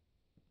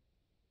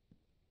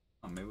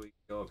 Oh, maybe we can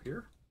go up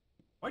here?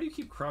 Why do you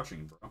keep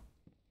crouching, bro?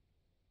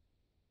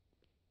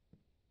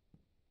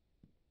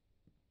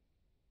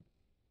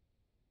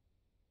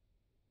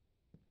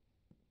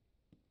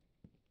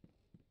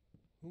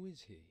 Who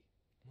is he?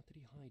 What did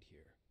he hide here?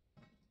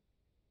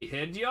 He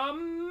hid your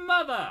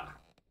mother!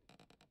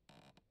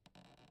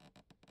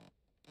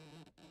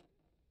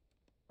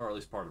 Or at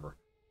least part of her.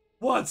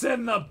 What's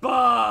in the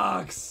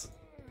box?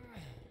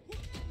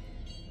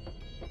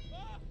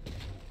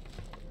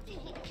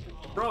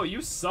 Bro,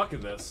 you suck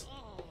at this.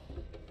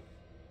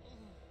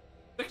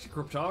 Stick to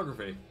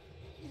cryptography.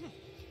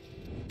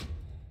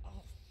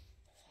 Oh,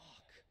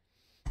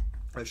 fuck.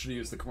 I should have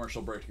used the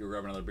commercial break to go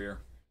grab another beer.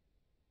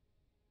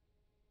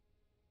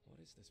 What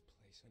is this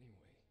place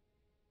anyway?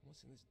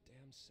 What's in this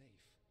damn safe?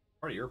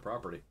 Part of your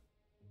property.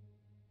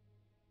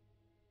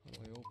 How do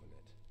I open it?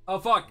 Oh,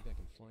 fuck! Maybe I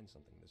can find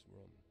something in this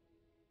room.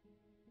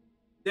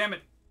 Damn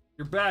it!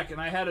 You're back, and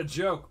I had a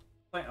joke.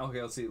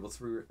 Okay, let's see. Let's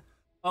re.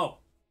 Oh,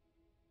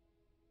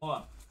 hold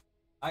on.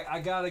 I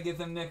gotta get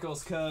them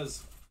nickels,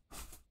 cause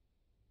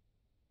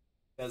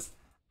I'm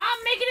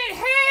making it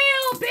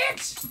hail,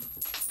 bitch.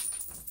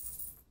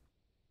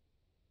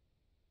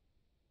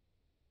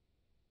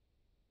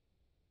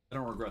 I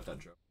don't regret that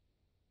joke.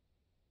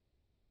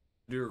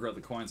 I do regret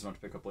the coins I'm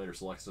about to pick up later,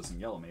 so Lex doesn't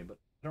yell at me. But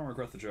I don't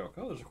regret the joke.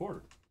 Oh, there's a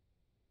quarter.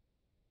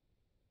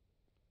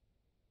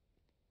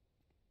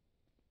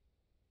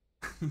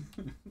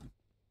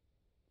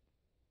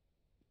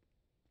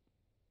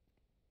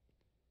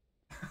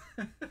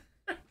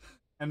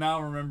 And now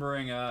I'm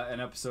remembering an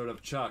episode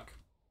of Chuck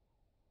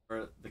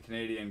where the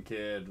Canadian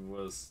kid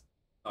was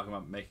talking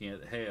about making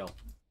it hail.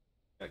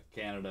 Got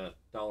Canada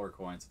dollar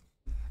coins.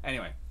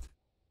 Anyway.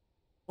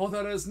 Oh,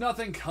 there is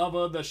nothing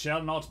covered that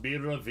shall not be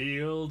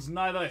revealed,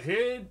 neither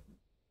hid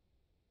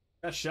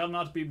that shall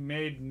not be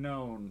made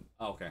known.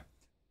 Okay.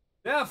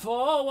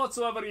 Therefore,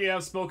 whatsoever ye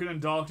have spoken in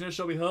darkness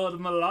shall be heard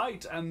in the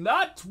light, and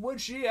that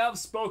which ye have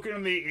spoken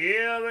in the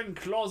ear and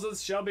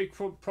closets shall be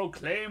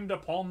proclaimed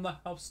upon the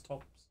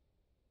housetops.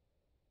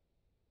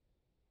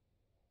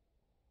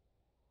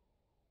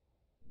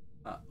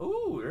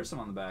 Ooh, there's some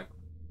on the back.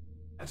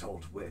 That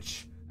old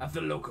witch, have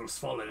the locals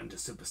fallen into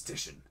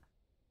superstition?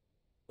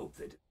 Hope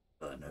they didn't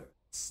burn her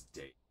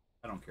state.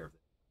 I don't care if they...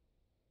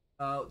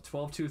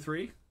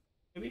 1223,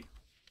 maybe?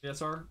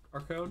 That's our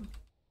code?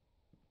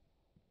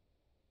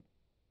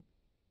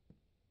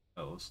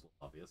 Oh, it's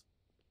obvious.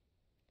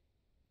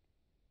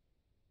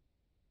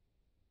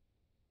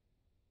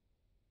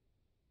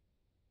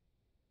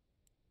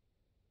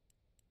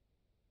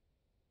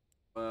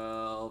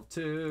 Well,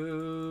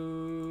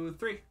 2,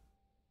 3.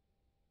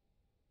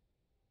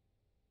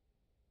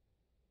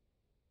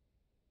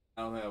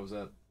 I don't think that was it.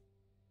 I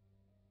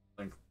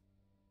think.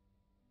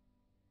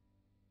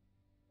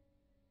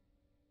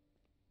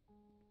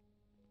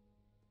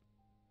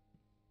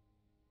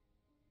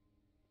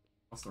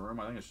 What's the room?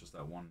 I think it's just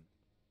that one.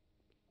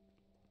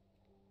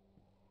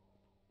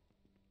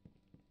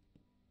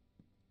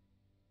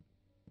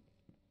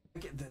 I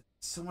get that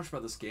so much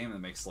about this game that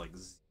makes like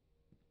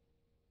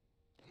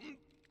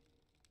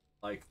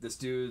this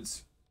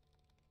dude's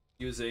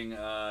using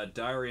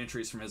diary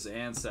entries from his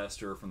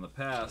ancestor from the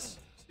past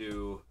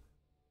to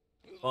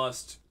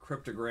bust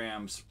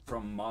cryptograms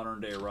from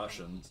modern day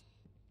Russians.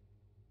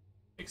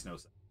 Makes no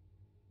sense.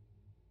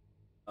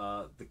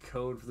 The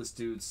code for this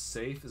dude's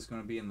safe is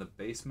going to be in the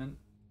basement.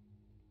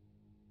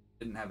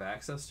 Didn't have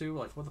access to?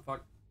 Like, what the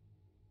fuck?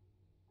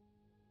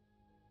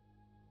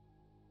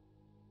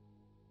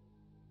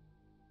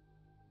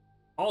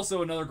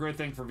 Also, another great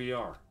thing for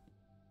VR.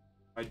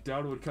 I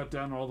doubt it would cut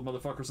down on all the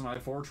motherfuckers in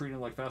I-4 treating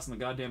like Fast and the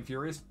Goddamn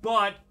Furious,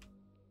 but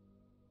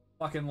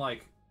fucking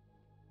like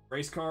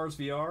race cars VR,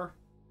 you know what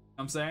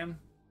I'm saying?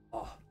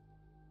 Oh,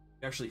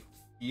 you actually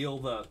feel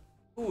the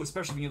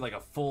especially if you need like a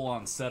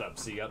full-on setup,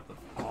 so you got the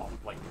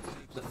like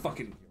the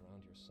fucking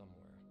Around here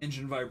somewhere.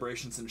 engine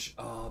vibrations and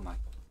oh my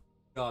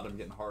god, I'm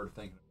getting hard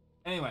thinking.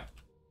 Anyway,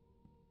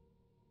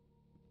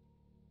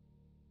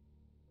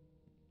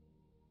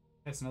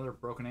 it's another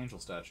broken angel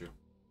statue.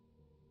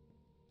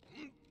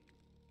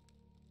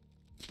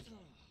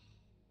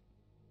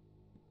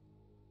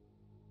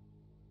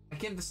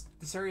 Again, this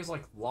area is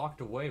like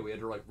locked away. We had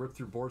to like rip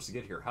through boards to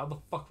get here. How the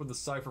fuck would the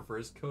cipher for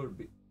his code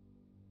be?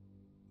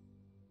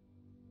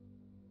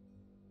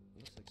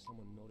 Looks like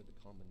someone noted the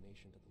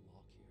combination to the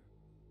lock here.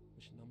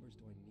 Which numbers do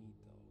I need,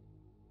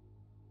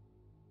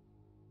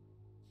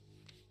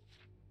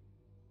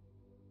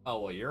 though?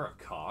 Oh, well, you're a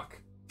cock.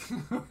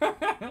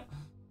 The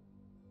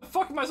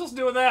fuck am I supposed to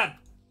do with that? How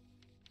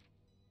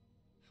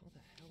the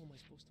hell am I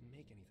supposed to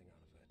make anything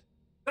out of it?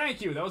 Thank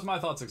you. That was my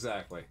thoughts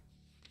exactly.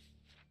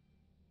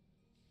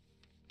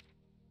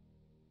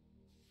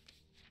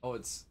 Oh,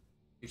 it's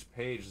each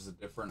page is a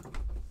different.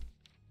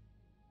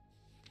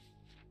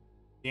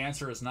 The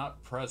answer is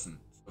not present.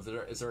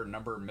 Is there a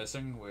number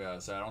missing?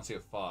 So I don't see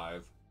a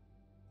 5.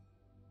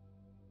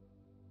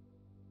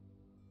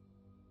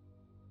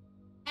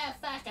 Ah,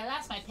 fuck, I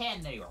lost my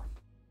pen there.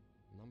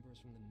 Numbers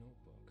from the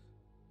notebook.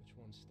 Which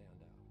ones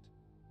stand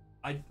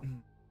out?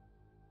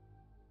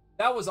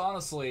 That was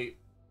honestly.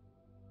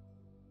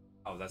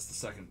 Oh, that's the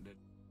second.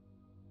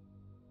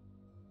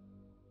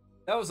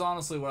 That was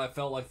honestly what I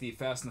felt like the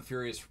Fast and the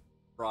Furious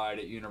ride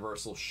at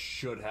Universal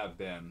should have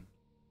been.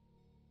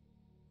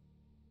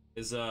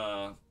 Is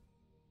a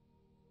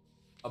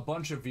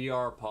bunch of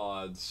VR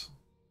pods.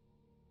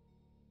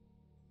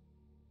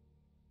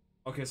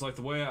 Okay, so like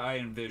the way I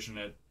envision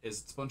it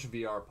is it's a bunch of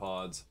VR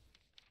pods.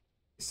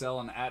 They sell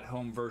an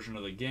at-home version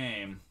of the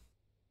game.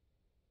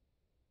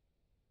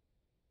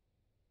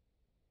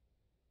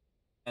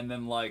 And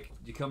then, like,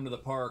 you come to the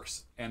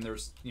parks, and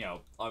there's, you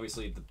know,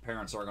 obviously the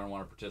parents aren't going to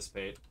want to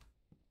participate.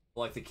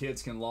 Like, the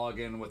kids can log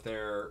in with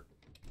their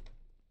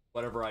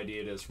whatever ID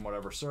it is from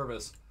whatever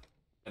service,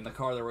 and the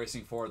car they're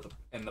racing for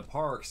in the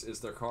parks is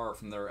their car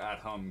from their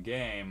at-home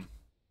game.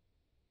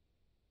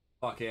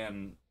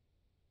 Fucking,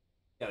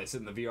 yeah, they sit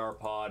in the VR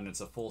pod, and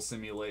it's a full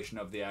simulation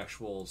of the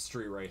actual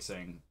street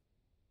racing.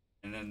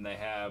 And then they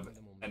have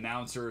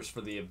announcers for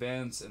the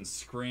events and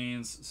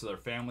screens so their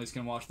families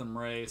can watch them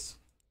race.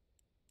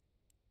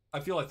 I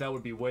feel like that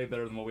would be way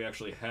better than what we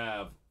actually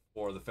have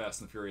for the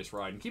Fast and the Furious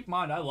ride. And keep in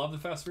mind, I love the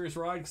Fast and Furious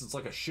ride because it's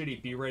like a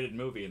shitty B-rated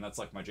movie, and that's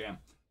like my jam.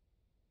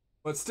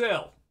 But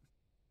still.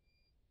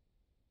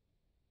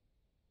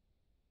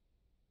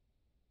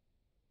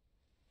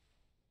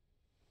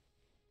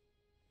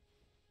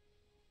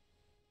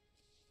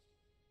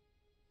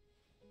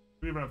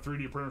 We even have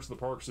 3D printers in the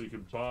park so you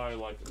could buy,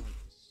 like,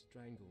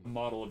 a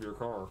model of your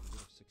car.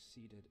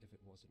 Succeeded if it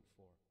wasn't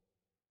for.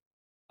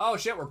 Oh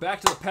shit, we're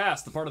back to the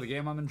past, the part of the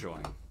game I'm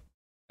enjoying.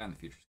 And the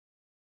future.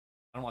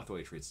 I don't like the way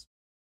he treats...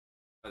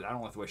 I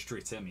don't like the way she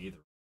treats him either.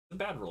 It's a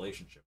bad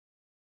relationship.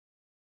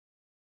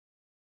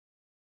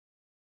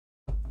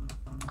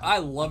 I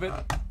love it,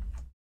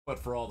 but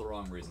for all the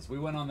wrong reasons. We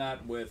went on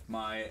that with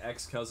my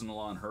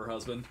ex-cousin-in-law and her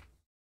husband.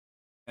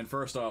 And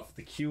first off,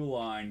 the queue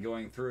line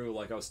going through,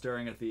 like, I was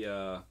staring at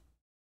the,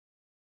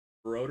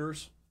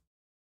 rotors.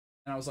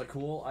 And I was like,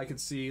 cool, I could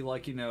see,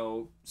 like, you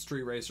know,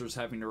 street racers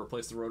having to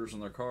replace the rotors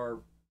on their car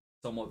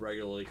somewhat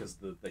regularly because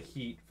the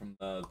heat from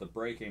the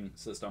braking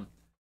system.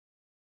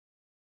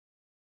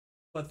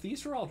 But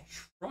these are all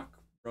truck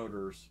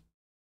rotors.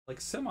 Like,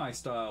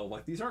 semi-style.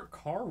 Like, these aren't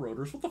car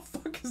rotors. What the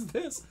fuck is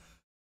this?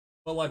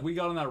 But, like, we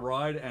got on that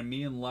ride, and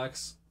me and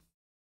Lex,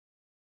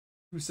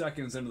 2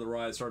 seconds into the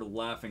ride, started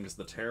laughing because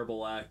the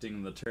terrible acting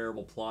and the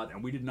terrible plot,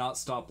 and we did not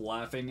stop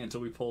laughing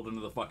until we pulled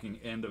into the fucking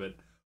end of it.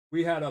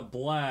 We had a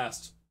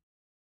blast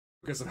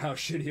because of how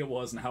shitty it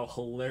was and how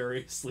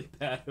hilariously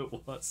bad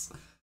it was.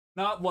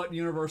 Not what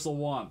Universal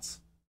wants.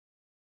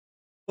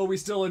 But we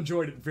still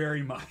enjoyed it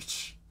very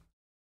much.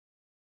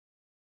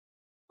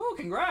 Oh,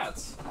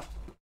 congrats!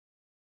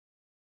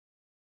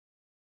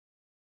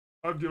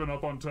 I've given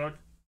up on tech.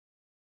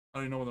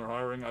 I don't know when they're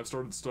hiring. I've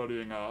started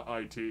studying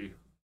IT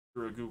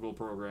through a Google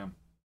program.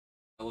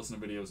 I listen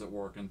to videos at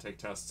work and take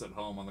tests at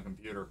home on the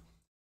computer.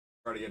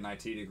 Try to get an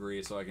IT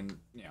degree so I can,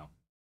 you know,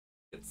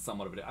 get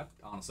somewhat of it. I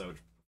honestly would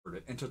prefer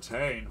to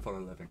entertain for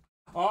a living.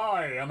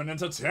 I am an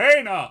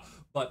entertainer!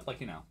 But,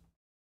 like, you know,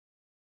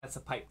 that's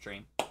a pipe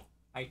dream.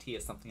 IT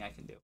is something I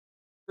can do.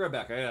 Be right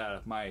back.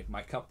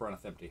 My cup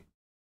runneth empty.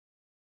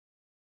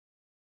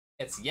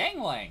 It's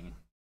Yangling!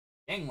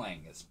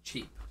 Yangling is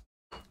cheap.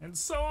 And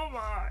so am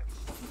I!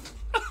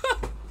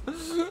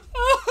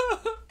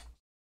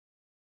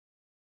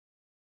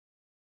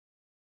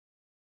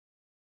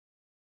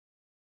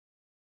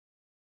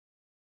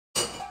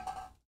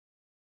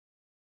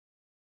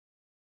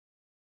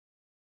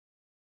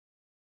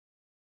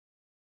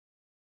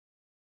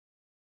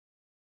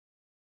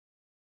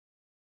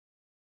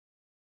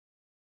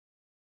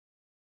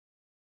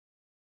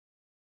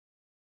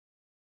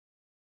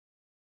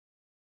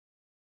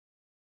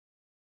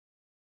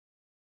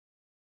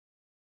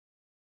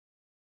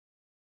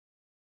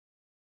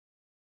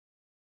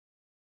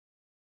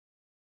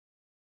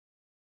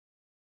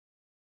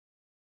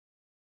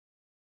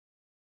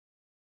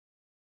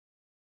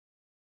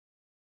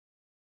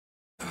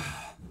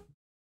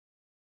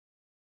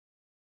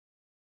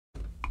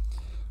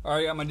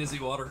 Alright, got my dizzy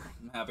water.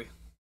 I'm happy.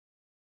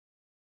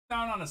 No,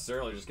 not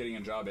necessarily, just getting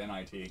a job in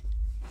IT.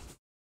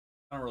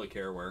 I don't really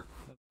care where.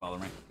 That doesn't bother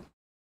me.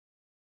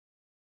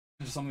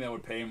 It's just something that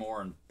would pay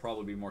more and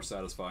probably be more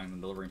satisfying than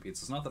delivering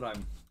pizzas. Not that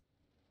I'm...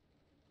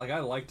 Like, I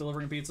like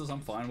delivering pizzas, I'm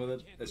fine with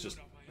it. It's just,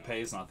 the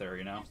pay's not there,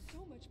 you know?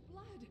 There's so much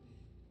blood.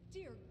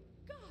 Dear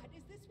God,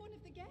 is this one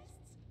of the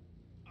guests?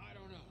 I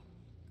don't know.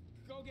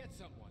 Go get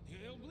someone.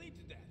 He'll bleed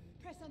to death.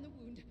 Press on the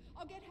wound.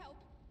 I'll get help.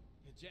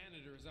 The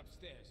janitor is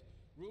upstairs.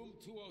 Room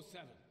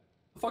 207.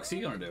 The fuck's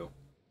he gonna do?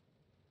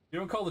 You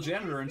don't call the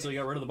janitor until you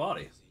got rid of the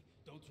body.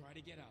 Don't try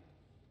to get up.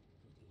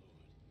 Good Lord.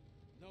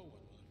 No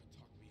one will ever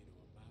talk me into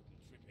a mountain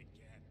trip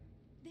again.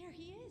 There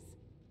he is.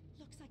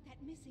 Looks like that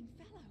missing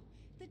fellow.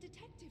 The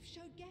detective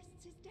showed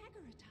guests his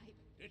daguerreotype.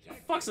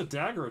 The fuck's a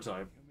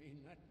daguerreotype? You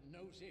mean that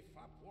nosy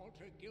fop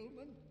Walter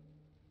Gilman?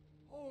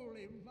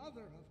 Holy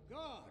Mother of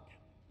God!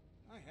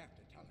 I have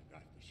to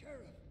telegraph the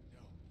sheriff.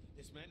 No,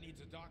 this man needs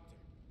a doctor.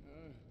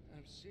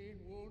 I've seen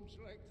wounds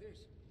like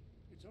this.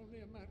 It's only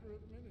a matter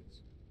of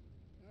minutes.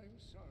 I'm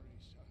sorry,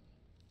 son.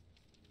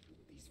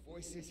 These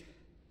voices.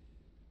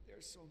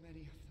 There's so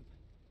many of them.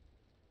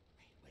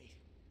 Wait.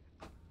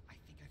 I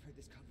think I've heard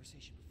this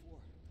conversation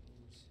before.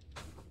 Those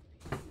people,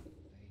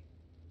 they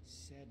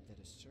said that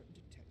a certain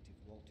detective,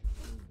 Walter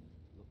Gilman,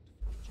 looked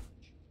for a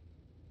judge.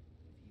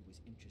 If he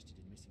was interested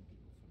in missing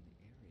people from the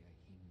area,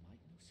 he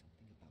might know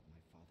something about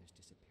my father's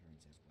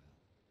disappearance as well.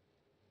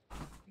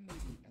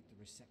 Maybe at the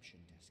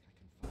reception desk I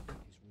can find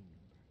his room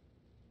number.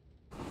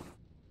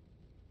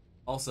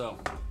 Also,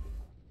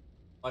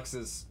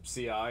 Lex's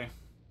CI,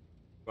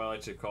 who Well, I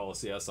like to call a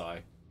CSI.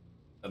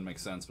 Doesn't make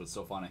sense, but it's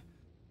still funny.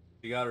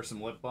 You got her some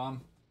lip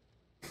balm.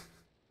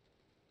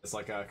 It's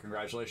like a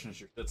congratulations,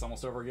 your shit's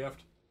almost over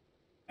gift.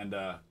 And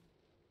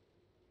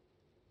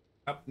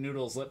cup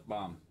noodles lip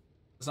balm.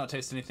 Does not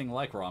taste anything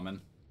like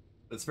ramen.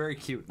 But it's very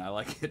cute and I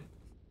like it.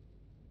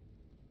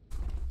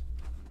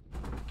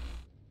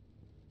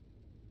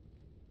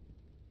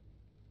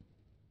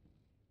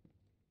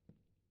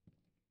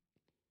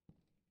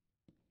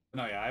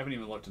 No, yeah, I haven't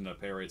even looked into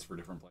pay rates for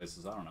different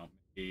places. I don't know.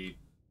 Maybe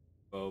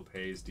Bo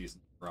pays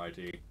decent for IT.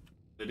 If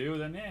they do,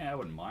 then yeah, I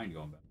wouldn't mind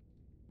going back.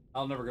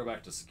 I'll never go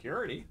back to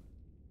security.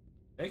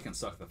 They can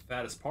suck the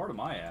fattest part of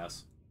my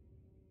ass.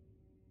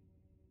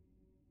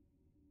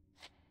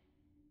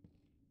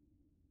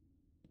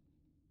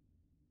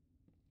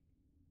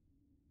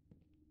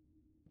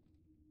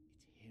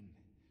 It's him.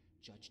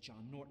 Judge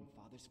John Norton,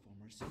 father's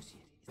former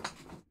associate.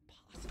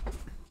 Is that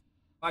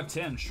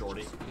possible? 5'10",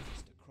 shorty. Just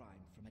a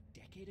crime from a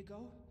decade ago?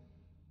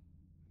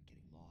 I'm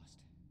getting lost.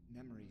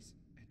 Memories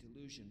and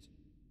delusions.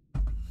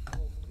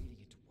 All leading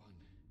into one.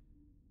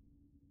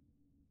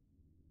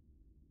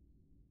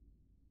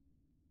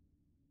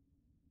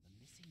 The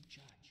missing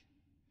judge.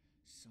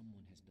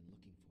 Someone has been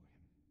looking for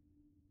him.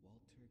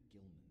 Walter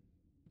Gilman.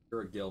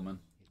 You're a Gilman.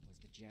 It was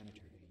the janitor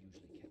who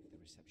usually kept the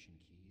reception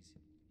keys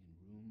in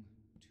room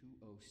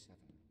 207.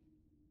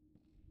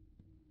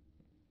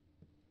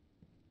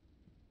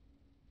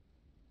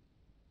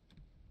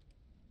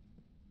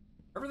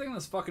 Everything in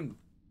this fucking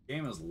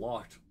game is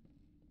locked.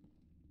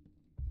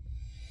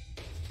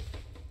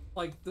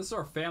 Like, this is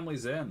our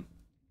family's inn.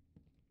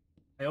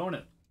 I own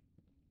it.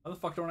 How the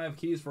fuck don't I have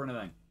keys for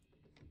anything?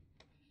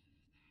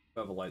 I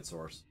have a light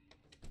source.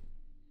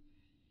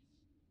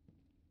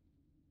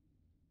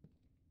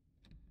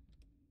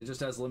 It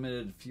just has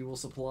limited fuel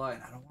supply,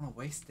 and I don't want to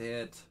waste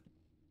it.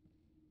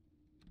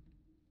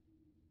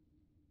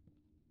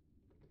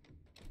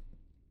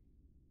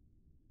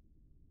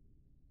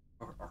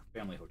 Our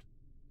family hotel.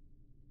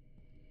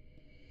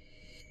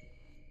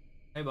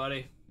 Hey,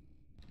 buddy.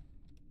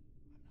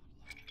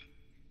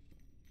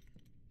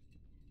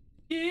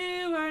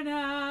 You are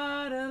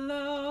not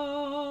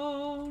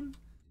alone.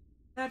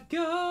 That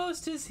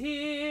ghost is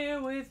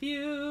here with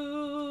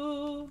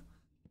you.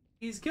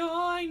 He's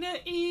going to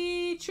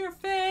eat your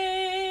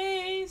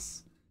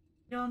face.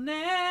 You'll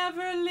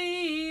never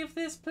leave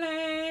this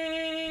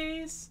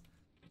place.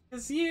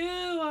 'Cause you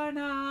are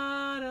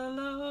not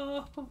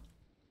alone.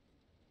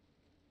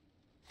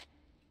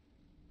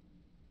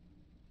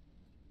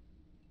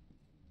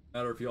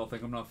 Matter if y'all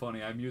think I'm not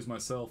funny, I amuse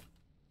myself.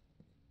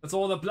 That's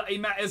all that bloody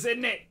matters,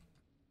 isn't it?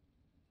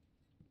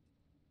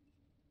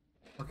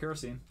 Or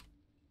kerosene.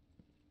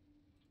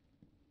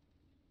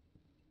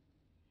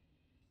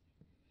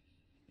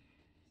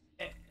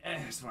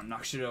 I just want to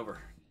knock shit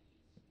over.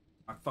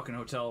 My fucking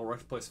hotel, wreck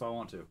the place if I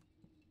want to.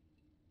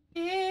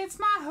 It's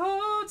my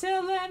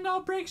hotel and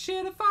I'll break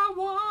shit if I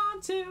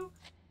want to.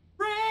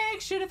 Break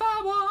shit if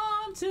I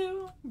want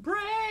to.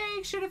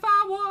 Break shit if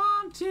I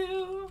want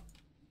to.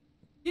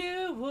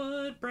 You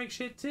would break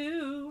shit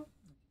too.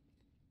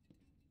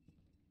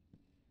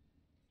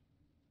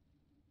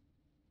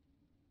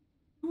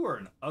 You are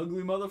an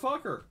ugly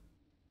motherfucker.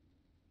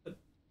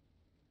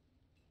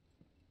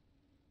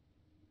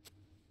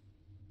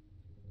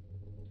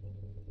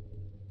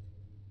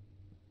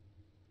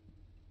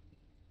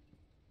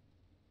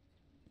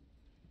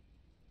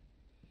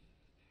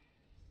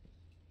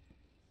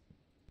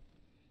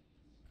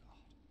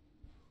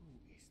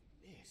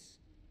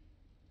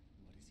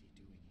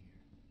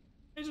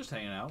 He's just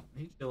hanging out.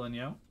 He's chilling,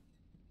 yo.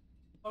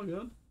 All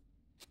good.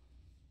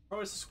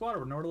 Always a squatter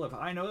with nowhere to live.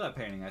 I know that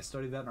painting. I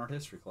studied that in art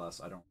history class.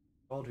 I don't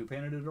recall who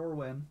painted it or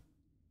when.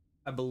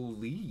 I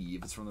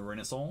believe it's from the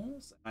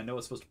Renaissance. I know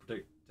it's supposed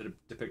to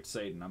depict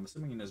Satan. I'm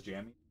assuming in his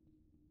jammy.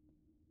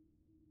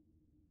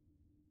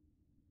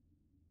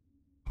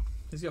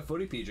 He's got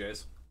footy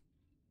PJs.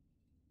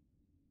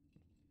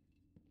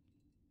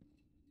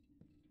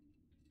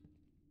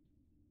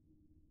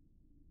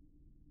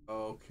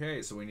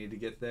 Okay, so we need to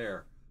get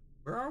there.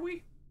 Where are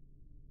we?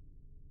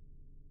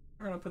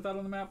 We're gonna put that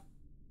on the map.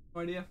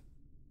 No idea.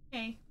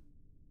 Okay.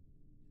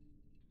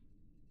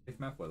 Take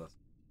the map with us.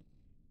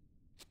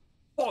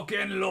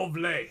 Fucking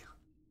lovely.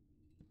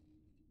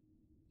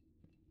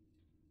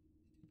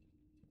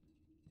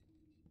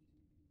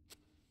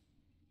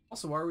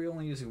 Also, why are we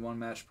only using one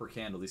match per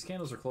candle? These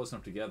candles are close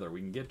enough together. We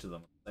can get to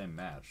them with the same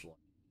match.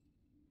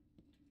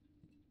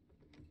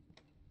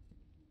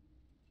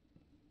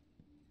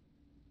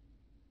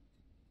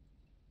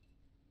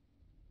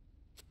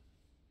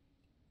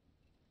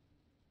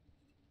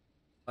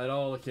 Light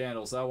all the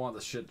candles. I want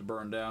the shit to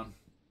burn down.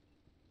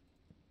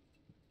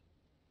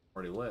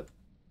 Already lit.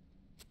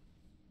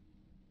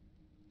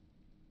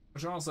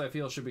 Which honestly I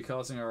feel should be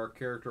causing our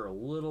character a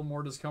little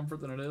more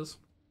discomfort than it is.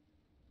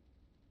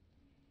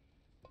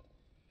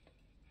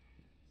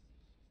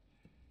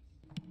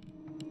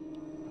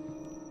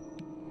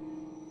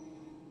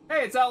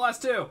 Hey, it's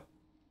Outlast 2!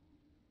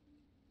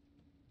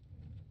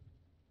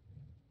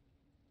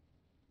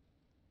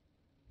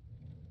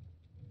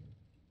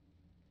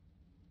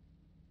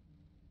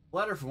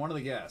 Letter from one of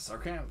the guests. I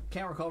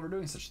can't recall ever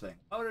doing such a thing.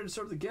 Why would I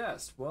disturb the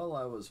guest? Well,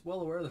 I was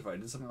well aware that if I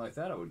did something like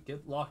that, I would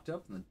get locked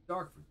up in the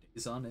dark for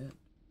days on end.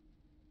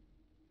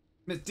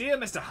 Dear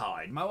Mr.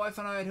 Hyde, my wife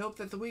and I had hoped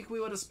that the week we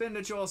would spend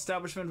at your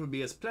establishment would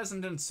be as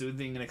pleasant and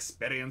soothing an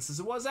experience as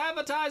it was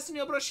advertised in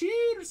your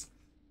brochures.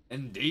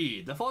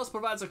 Indeed, the forest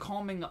provides a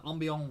calming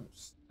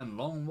ambiance, and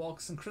long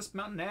walks and crisp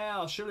mountain air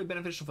are surely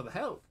beneficial for the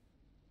health.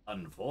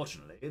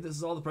 Unfortunately, this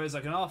is all the praise I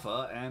can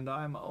offer, and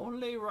I'm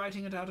only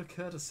writing it out of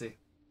courtesy.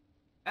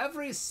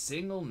 Every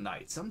single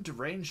night, some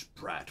deranged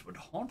brat would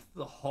haunt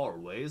the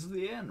hallways of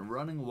the inn,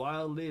 running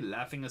wildly,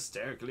 laughing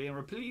hysterically, and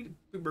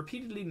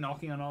repeatedly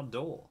knocking on our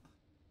door.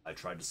 I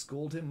tried to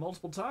scold him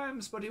multiple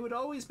times, but he would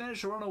always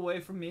manage to run away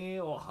from me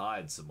or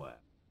hide somewhere.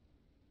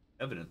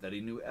 Evident that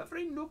he knew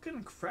every nook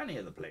and cranny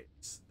of the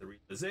place. The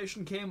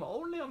realization came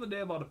only on the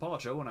day of our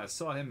departure when I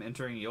saw him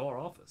entering your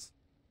office.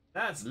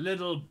 That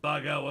little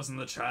bugger wasn't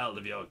the child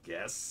of your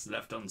guests,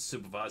 left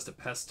unsupervised to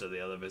pester the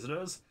other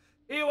visitors.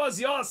 He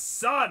was your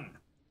son!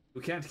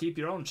 You can't keep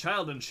your own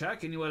child in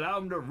check, and you allow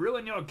him to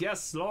ruin your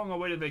guest's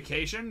long-awaited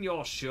vacation?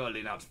 You're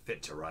surely not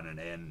fit to run an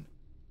inn.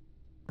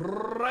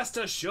 Rest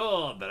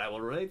assured that I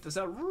will relate this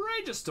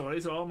outrageous story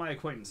to all my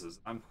acquaintances.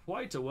 I'm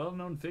quite a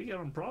well-known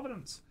figure in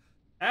Providence.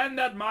 And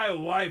that my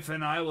wife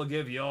and I will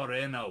give your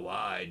inn a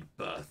wide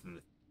berth in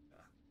the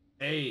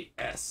future.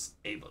 A.S.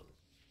 Abel.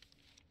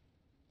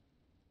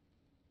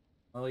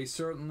 Well, he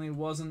certainly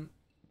wasn't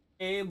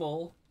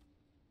able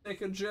to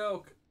make a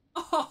joke.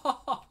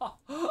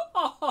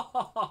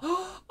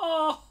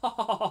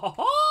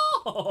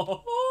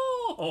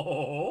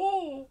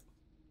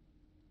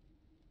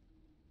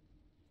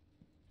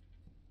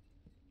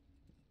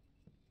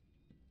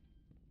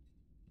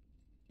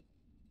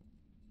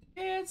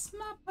 It's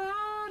my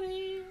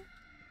body.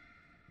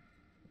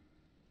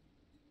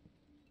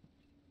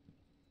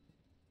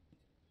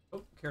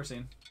 Oh,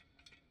 kerosene.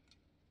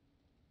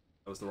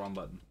 That was the wrong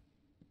button.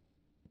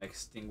 I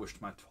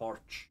extinguished my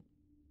torch.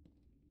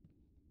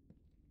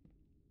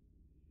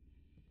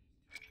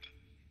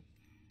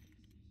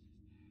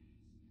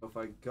 So if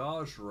I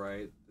gauge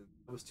right, then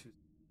that was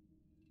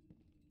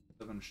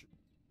 7.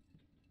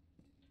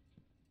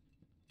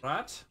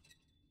 Right?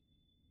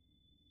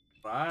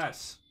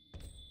 Right.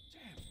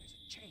 Damn, there's a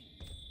chain.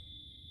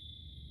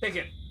 Take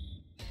it.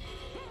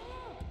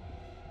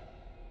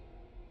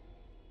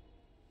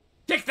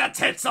 Kick the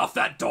tits off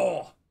that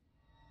door! So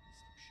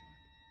sharp.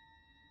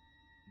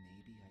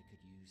 Maybe I could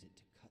use it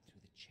to cut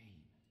through the chain.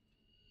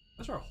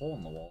 There's our hole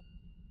in the wall.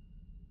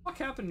 What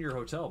happened to your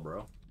hotel,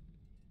 bro?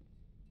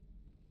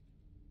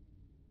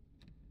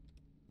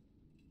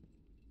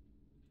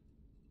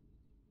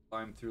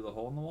 Climb through the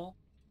hole in the wall?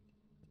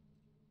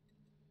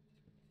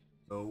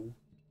 No.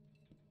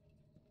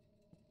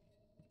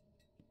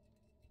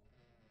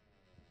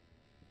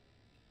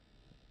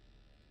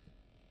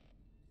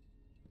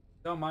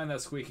 Don't mind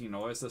that squeaking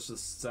noise. That's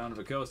just the sound of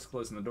a ghost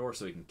closing the door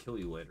so he can kill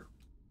you later.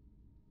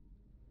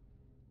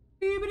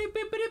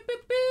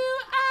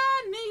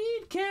 I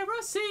need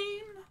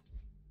kerosene.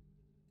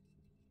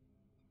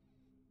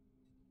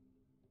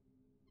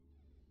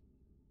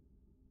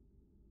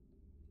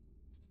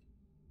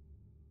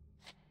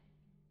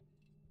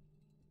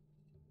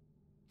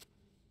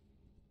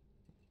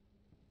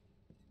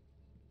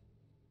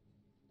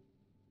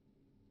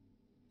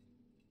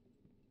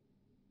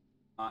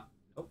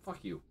 Oh,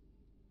 fuck you.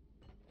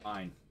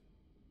 Fine.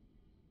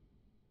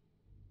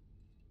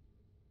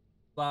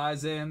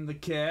 Lies in the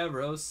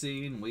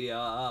kerosene we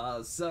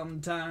are.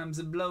 Sometimes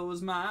it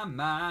blows my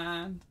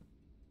mind.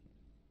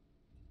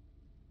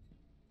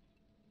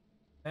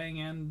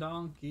 Hanging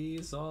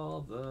donkeys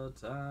all the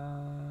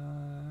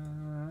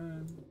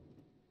time.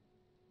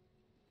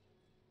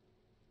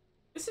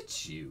 Is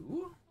it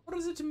you? Or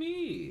is it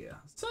me?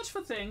 Search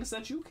for things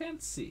that you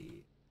can't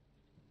see.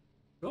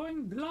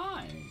 Going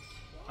blind.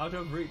 Out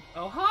of reach.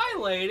 Oh, hi,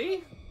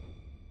 lady!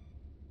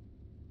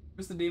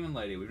 Who's the demon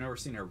lady? We've never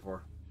seen her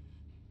before.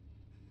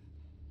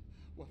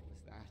 What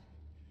was that?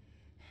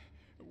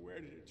 Where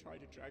did it try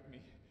to drag me?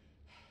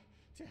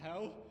 To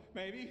hell,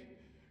 maybe?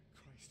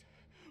 Christ,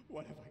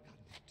 what have I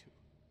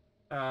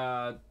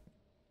gotten into?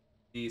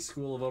 The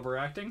School of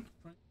Overacting?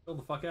 Chill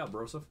the fuck out,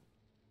 Broseph.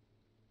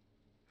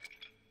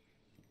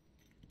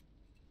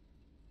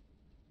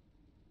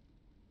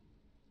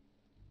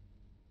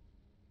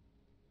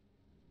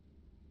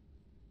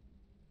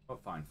 Oh,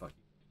 fine, fuck you.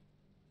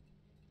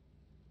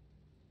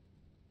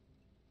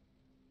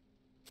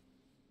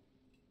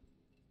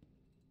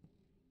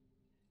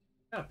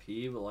 Gotta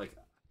pee, but like,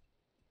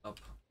 up.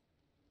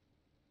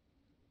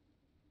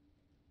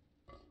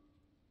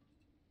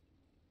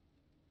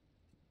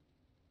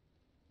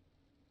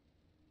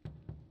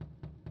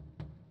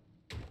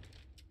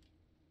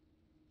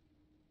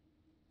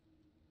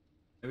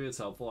 Maybe it's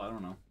helpful, I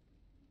don't know.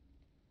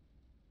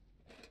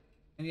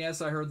 And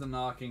yes, I heard the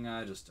knocking,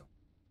 I just don't.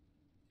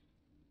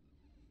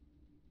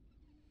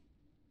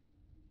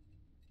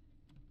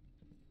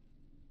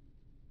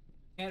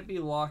 Can't be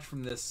locked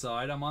from this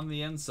side, I'm on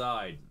the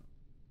inside.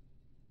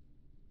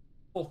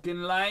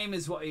 Fucking lame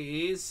is what it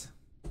is.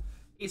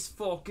 He's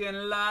fucking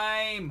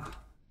lame.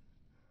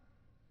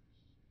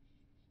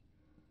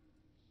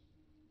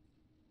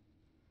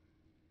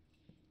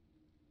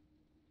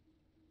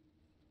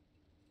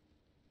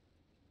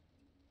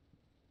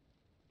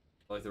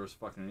 Like there was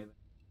fucking anything.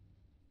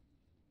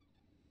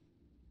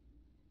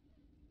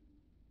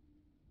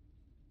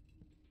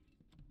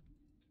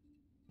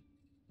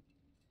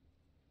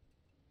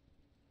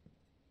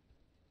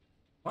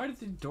 Why did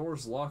the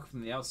doors lock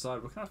from the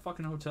outside? What kind of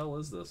fucking hotel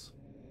is this?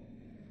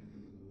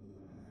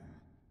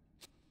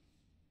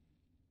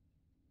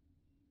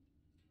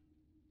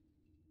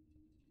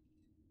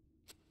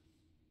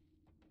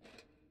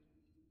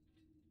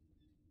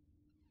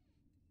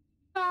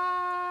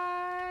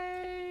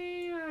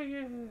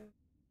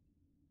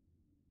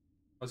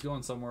 I was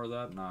going somewhere with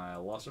that and I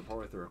lost it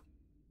partway through.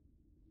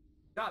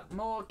 Got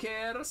more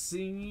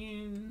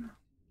kerosene.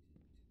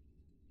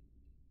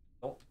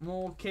 Got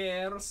more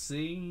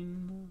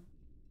kerosene.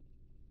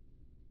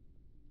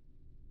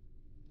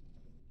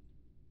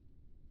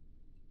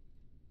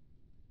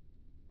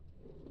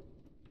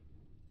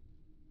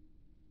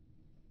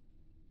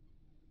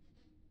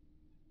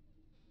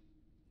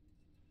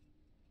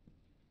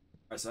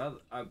 Alright, so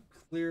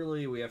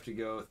clearly we have to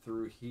go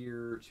through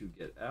here to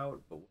get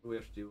out, but what do we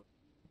have to do?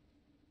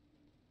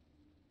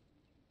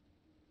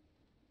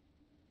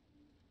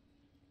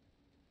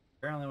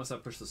 Apparently once I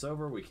push this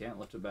over, we can't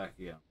lift it back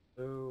again.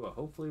 So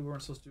hopefully we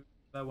weren't supposed to do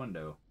that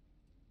window.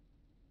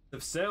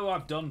 If so,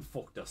 I've done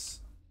fucked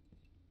us.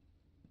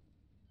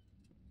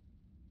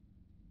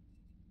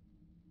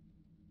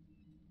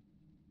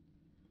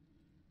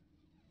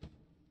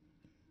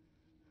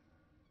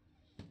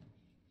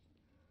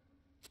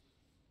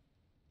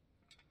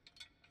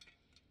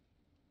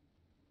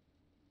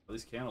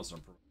 These candles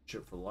don't provide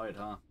shit for light,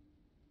 huh?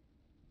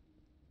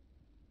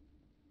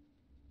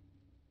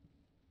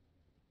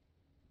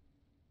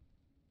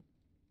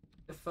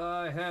 If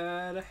I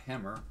had a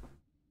hammer.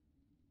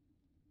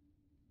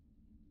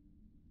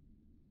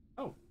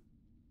 Oh.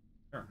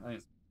 Sure, I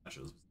need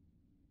matches.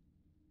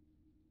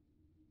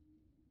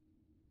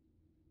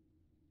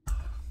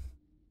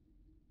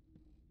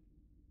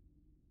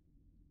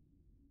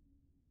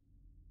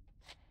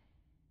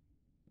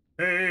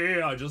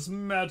 Hey, I just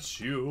met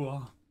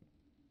you.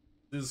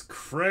 This is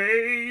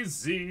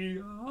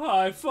crazy.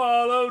 I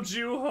followed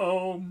you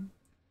home.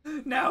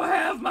 Now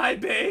have my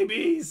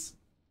babies.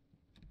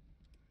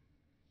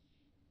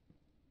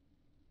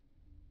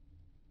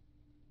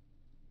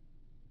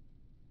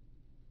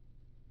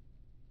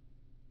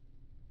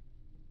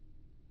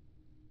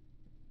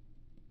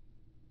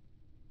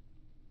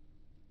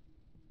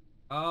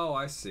 Oh,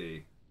 I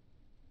see.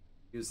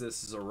 Use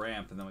this as a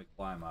ramp and then we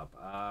climb up.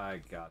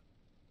 I got it.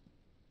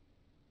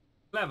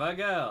 Clever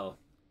girl.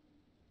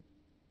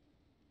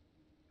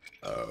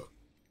 Oh. What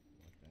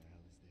the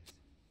hell is this?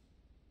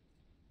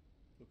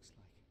 Looks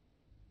like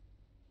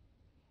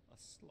a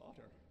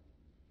slaughter.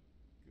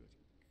 Good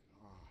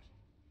God.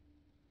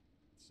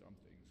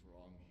 Something's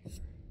wrong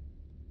here.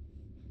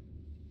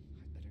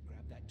 I'd better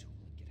grab that tool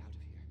and get out of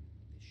here.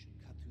 This should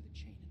cut through the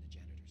chain in the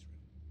janitor's room.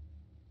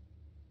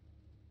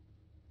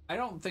 I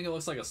don't think it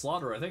looks like a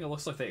slaughter. I think it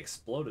looks like they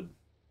exploded.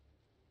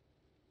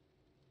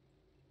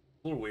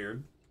 A little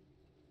weird.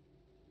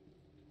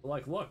 But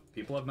like, look,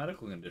 people have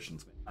medical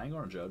conditions. I ain't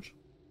gonna judge.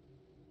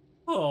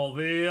 All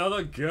the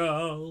other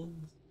girls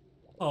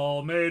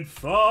all made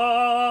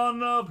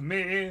fun of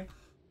me.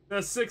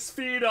 They're 6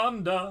 feet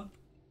under.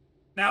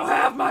 Now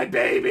have my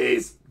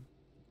babies!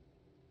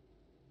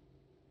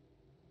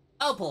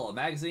 Opal, a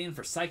magazine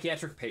for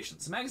psychiatric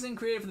patients. A magazine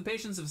created for the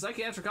patients of a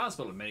psychiatric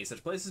hospital. In many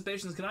such places,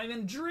 patients cannot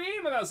even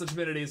dream about such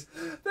amenities.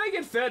 They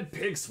get fed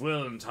pig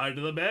swill and tied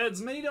to the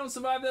beds. Many don't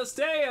survive their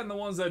stay, and the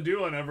ones that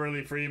do are never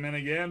really free men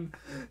again.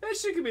 And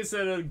she can be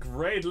said of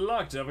great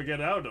luck to ever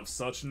get out of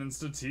such an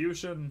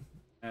institution.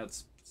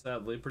 That's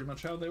sadly pretty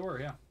much how they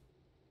were, yeah.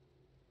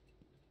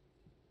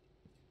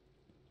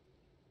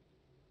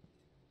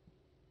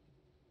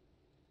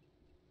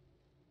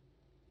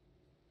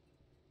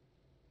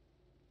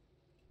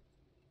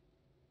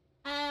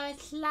 Oh,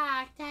 it's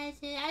locked. I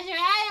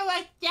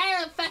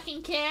don't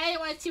fucking care. I don't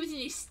want to see what's in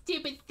your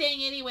stupid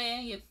thing anyway. I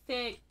don't give a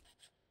fuck.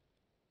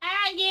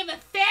 I don't give a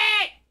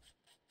fuck!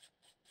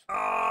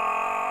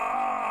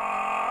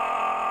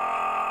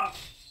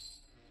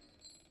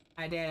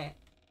 I did it.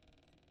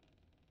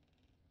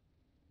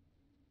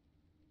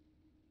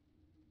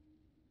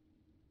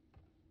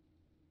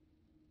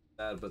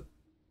 Sad, but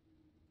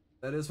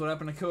that is what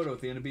happened to Kodo at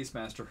the end of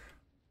Beastmaster.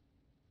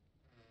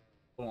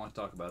 I don't want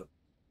to talk about it.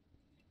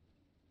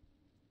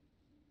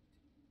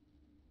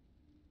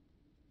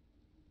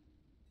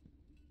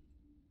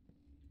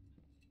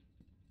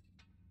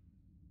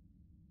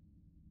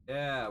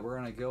 Yeah, we're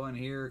gonna go in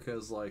here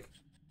because, like,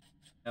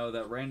 you know,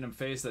 that random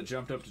face that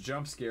jumped up to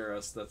jump scare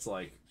us, that's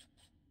like...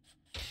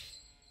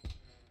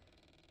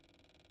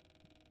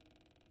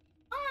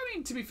 I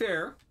mean, to be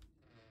fair,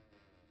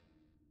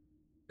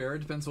 it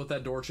depends what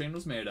that door chain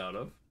was made out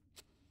of,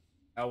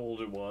 how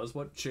old it was,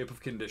 what shape of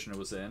condition it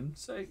was in.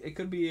 So it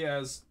could be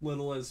as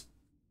little as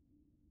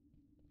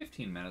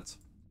 15 minutes.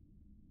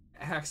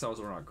 hacksaws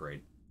are not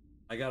great.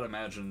 I gotta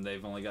imagine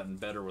they've only gotten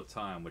better with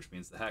time, which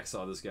means the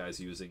hacksaw this guy's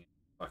using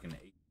fucking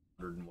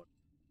 800 and what.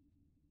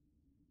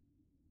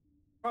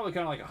 Probably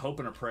kind of like a hope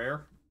and a prayer. You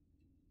know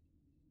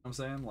what I'm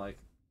saying? Like,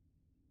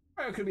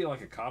 it could be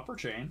like a copper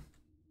chain.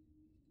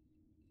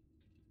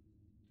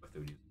 If they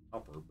would use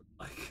copper, but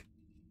like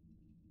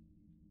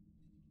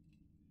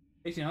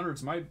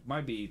 1800s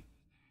might be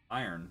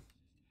iron,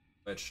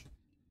 which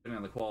depending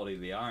on the quality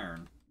of the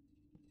iron.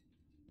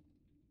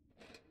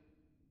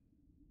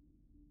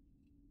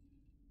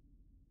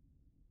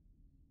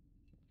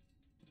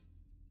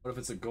 What if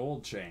it's a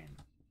gold chain?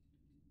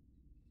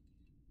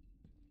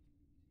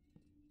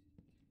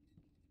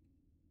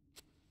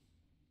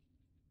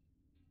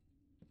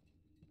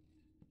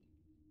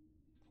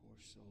 Poor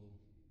soul.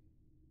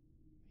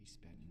 He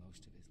spent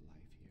most of his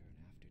life here,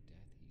 and after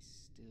death, he's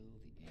still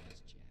the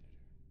inn's janitor.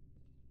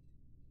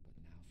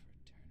 But now for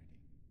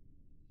eternity.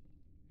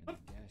 And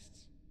the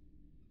guests,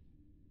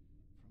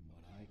 from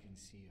what I can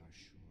see, are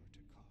sure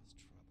to cause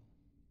trouble.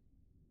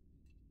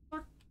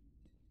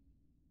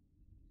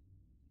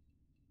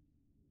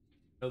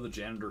 know the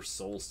janitor's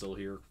soul's still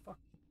here. Fuck.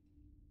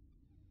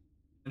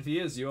 If he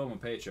is, you owe him a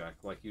paycheck.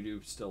 Like, you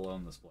do still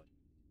own this place.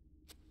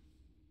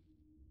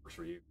 Works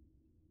for you.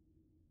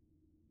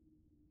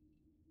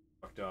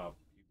 Fucked up.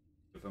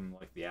 You give him,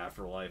 like, the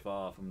afterlife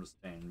off. I'm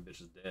just saying,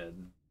 bitch is dead.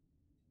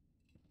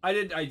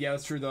 Yeah,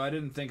 that's true, though. I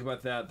didn't think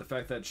about that. The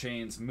fact that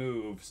chains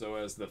move, so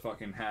as the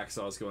fucking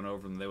hacksaw's going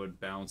over them, they would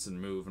bounce and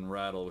move and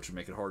rattle, which would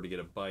make it hard to get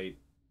a bite.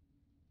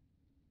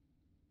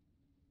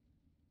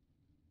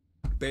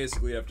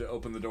 Basically, you have to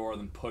open the door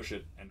and then push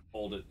it and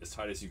hold it as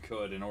tight as you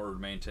could in order to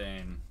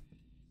maintain.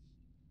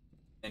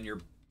 And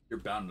you're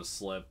bound to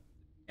slip.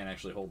 You can't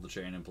actually hold the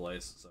chain in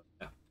place, so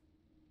yeah.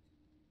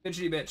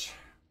 Bitchy bitch.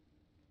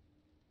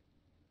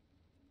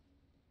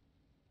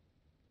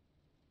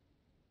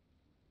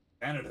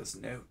 Canada's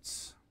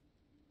notes.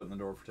 Put in the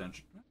door for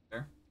tension.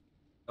 There.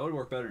 That would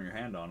work better in your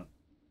hand on it.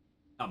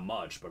 Not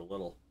much, but a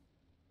little.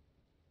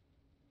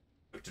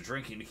 Took to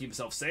drinking to keep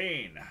himself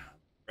sane.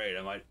 Afraid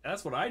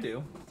that's what I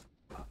do.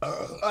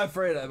 I'm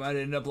afraid I might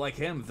end up like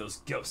him if those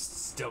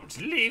ghosts don't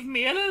leave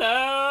me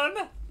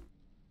alone.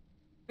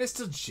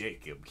 Mr.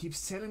 Jacob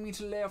keeps telling me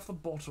to lay off the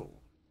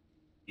bottle.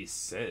 He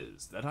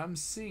says that I'm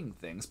seeing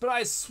things, but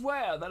I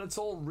swear that it's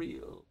all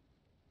real.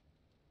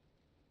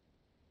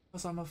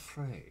 Because I'm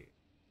afraid.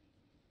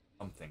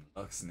 Something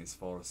lurks in these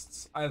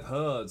forests. I've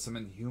heard some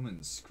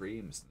inhuman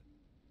screams,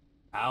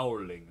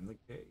 howling in the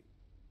cave.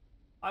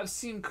 I've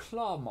seen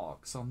claw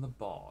marks on the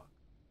bark.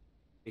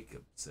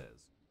 Jacob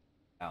says,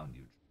 found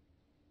you.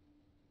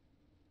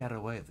 Get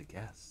away the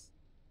guests.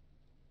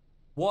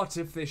 What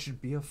if they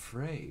should be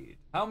afraid?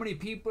 How many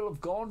people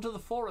have gone to the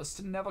forest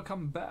and never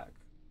come back?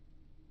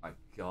 My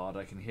God,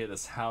 I can hear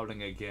this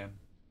howling again.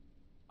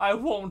 I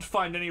won't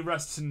find any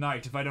rest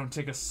tonight if I don't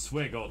take a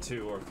swig or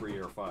two or 3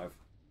 or 5.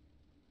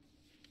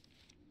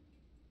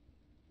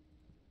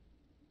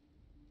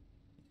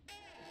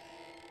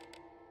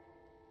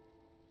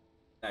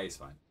 Yeah, he's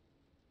fine.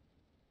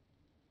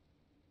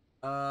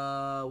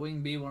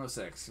 Wing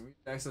B-106. Can we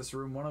access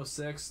room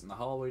 106 in the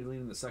hallway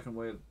leading the second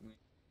wave?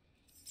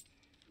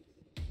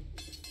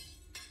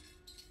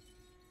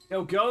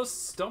 Yo,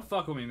 ghosts, don't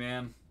fuck with me,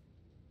 man.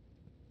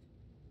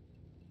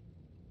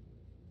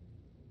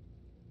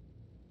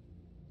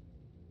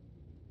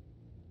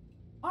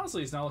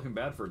 Honestly, he's not looking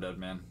bad for a dead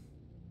man.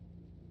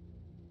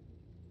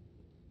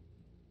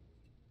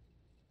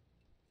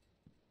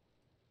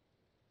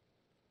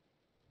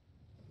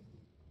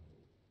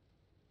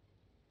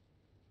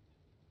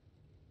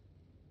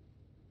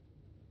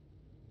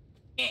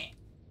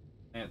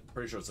 Yeah,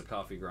 pretty sure it's a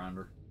coffee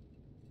grinder.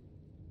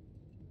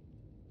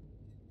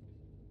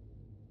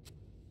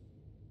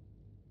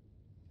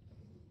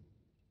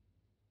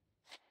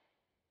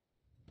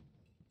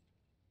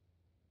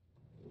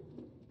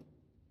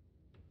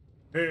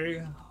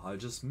 Hey, I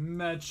just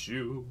met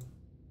you.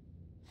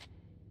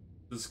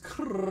 It's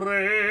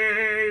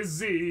crazy.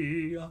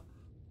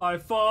 I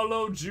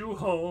followed you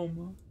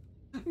home.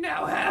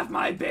 Now have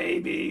my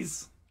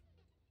babies.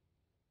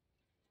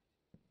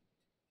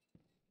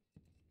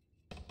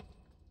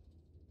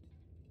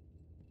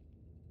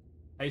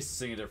 I used to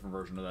sing a different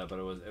version of that, but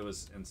it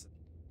was insane.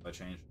 I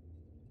changed.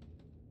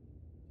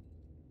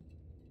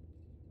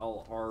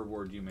 I'll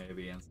R-word you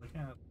maybe, and it's like,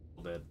 yeah, a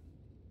little bit.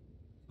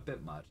 A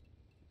bit much.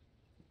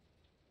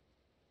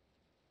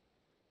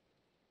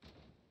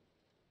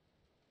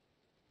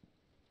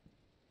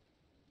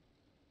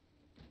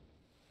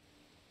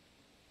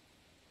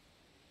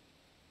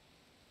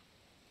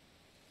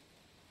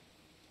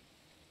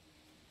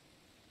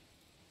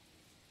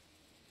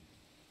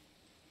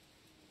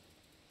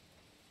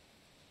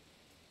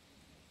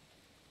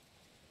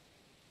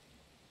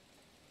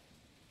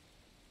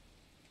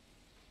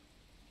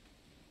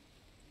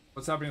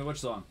 What's happening to the witch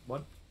song?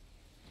 What?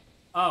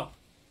 Oh,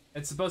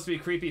 it's supposed to be a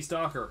creepy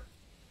stalker.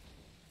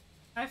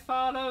 I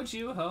followed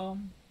you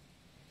home.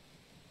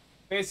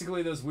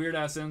 Basically, those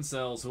weird-ass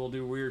incels who will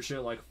do weird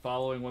shit like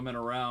following women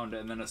around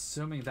and then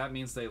assuming that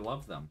means they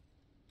love them.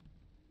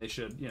 They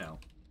should, you know,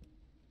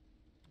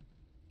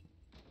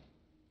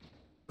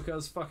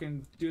 because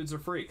fucking dudes are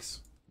freaks.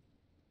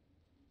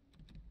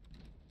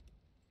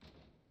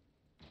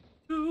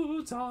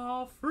 Dudes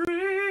are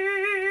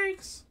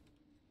freaks!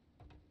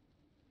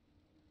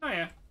 Oh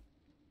yeah.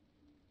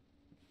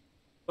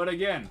 But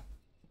again,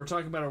 we're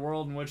talking about a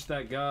world in which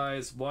that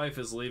guy's wife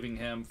is leaving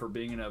him for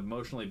being an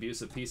emotionally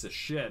abusive piece of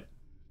shit.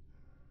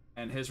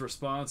 And his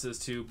response is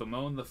to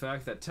bemoan the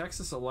fact that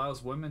Texas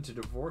allows women to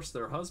divorce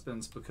their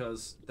husbands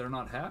because they're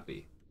not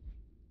happy.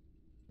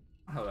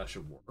 I don't know how that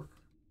should work.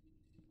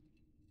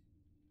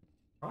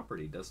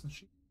 Property, doesn't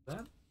she do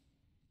that?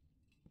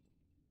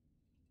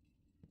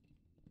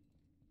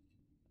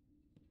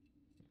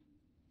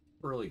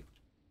 Really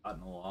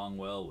gotten along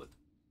well with.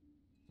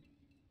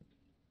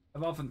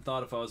 I've often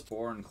thought if I was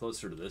born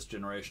closer to this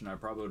generation, I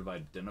probably would have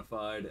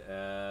identified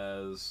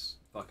as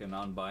fucking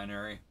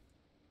non-binary.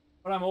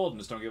 But I'm old and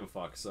just don't give a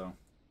fuck, so.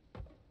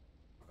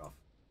 Fuck off.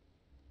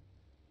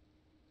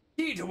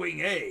 Key to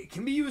Wing A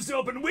can be used to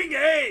open Wing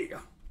A!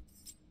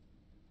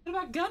 What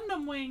about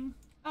Gundam Wing?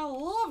 I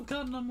love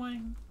Gundam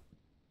Wing.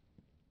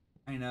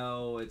 I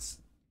know, it's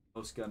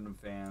most Gundam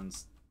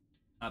fans,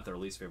 not their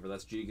least favorite,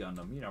 that's G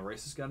Gundam, you know,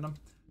 racist Gundam.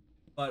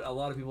 But a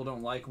lot of people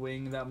don't like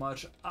Wing that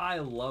much. I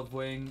love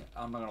Wing.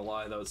 I'm not gonna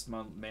lie though, it's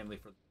mainly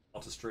for the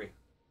altistry.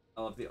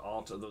 I love the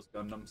alt of those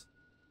Gundams.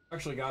 I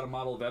actually got a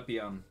model of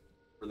Epion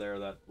over there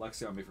that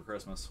Lexi got me for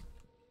Christmas.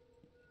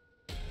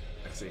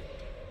 Lexi.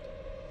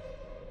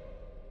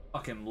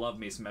 Fucking love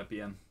me some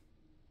Epion.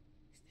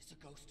 Is this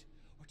a ghost?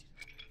 Or did I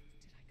completely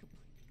lose my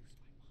mind?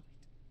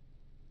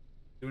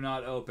 Do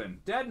not open.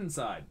 Dead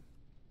inside.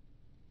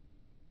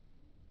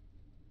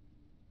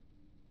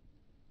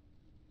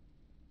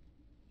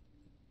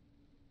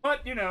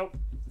 But, you know,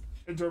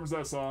 in terms of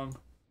that song,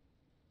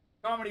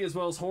 comedy as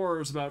well as horror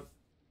is about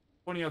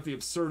pointing out the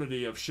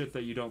absurdity of shit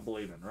that you don't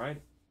believe in,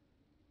 right?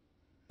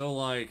 So,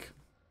 like,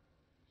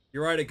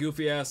 you write a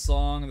goofy-ass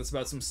song that's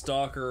about some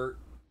stalker,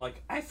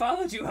 like, I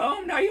followed you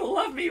home, now you'll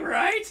love me,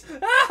 right?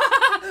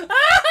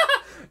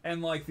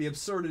 And, like, the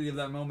absurdity of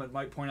that moment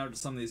might point out to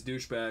some of these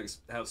douchebags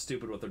how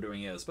stupid what they're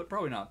doing is, but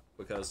probably not,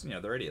 because, you know,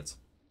 they're idiots.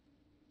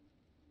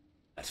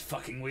 That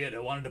fucking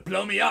weirdo wanted to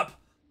blow me up!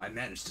 I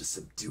managed to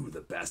subdue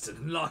the bastard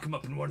and lock him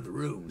up in one of the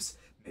rooms.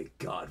 May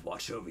God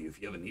watch over you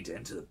if you ever need to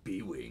enter the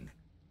B-Wing.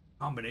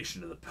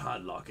 Combination of the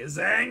padlock is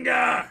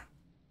anger!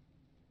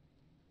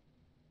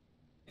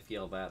 I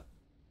feel that.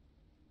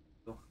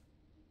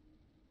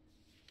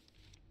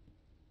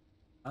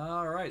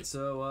 Alright,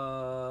 so,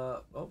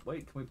 oh,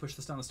 wait, can we push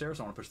this down the stairs?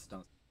 I want to push this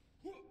down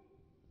the stairs.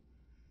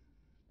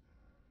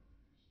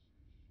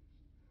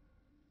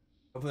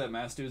 Hopefully that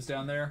mask dude's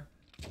down there.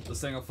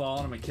 This thing will fall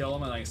on him and kill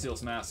him, and I can steal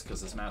his mask,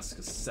 because his mask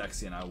is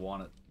sexy and I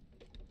want it.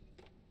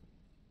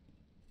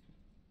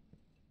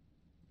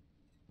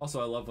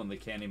 Also, I love when the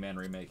Candyman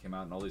remake came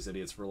out and all these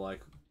idiots were like,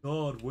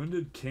 God, when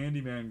did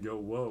Candyman go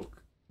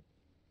woke?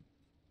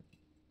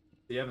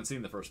 You haven't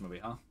seen the first movie,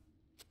 huh?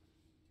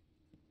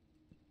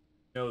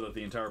 You know that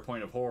the entire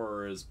point of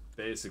horror is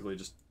basically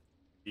just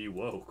be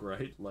woke,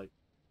 right? Like,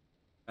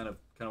 kind of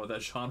what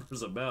that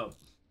genre's about.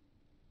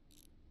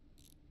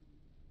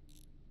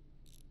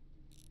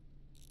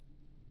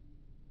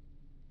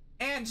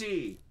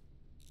 Angie!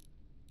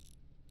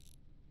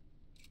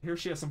 Here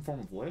she has some form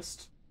of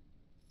list.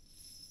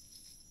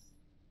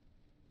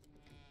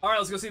 Alright,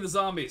 let's go see the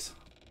zombies.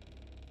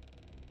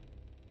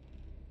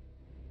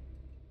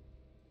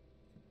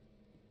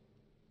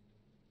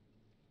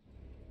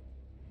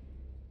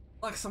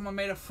 Look, someone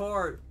made a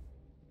fort.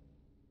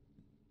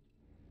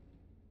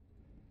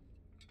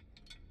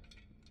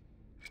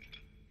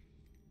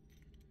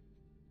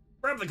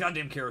 Grab the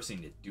goddamn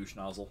kerosene, you douche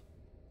nozzle.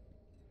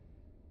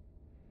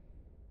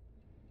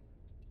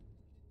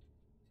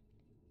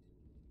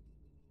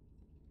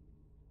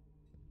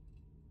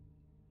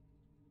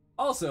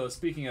 Also,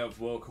 speaking of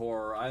woke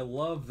horror, I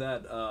love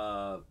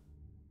that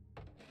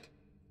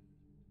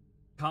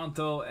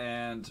Kanto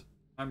and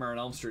Nightmare on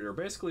Elm Street are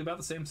basically about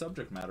the same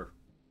subject matter.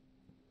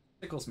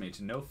 Tickles me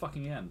to no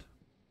fucking end.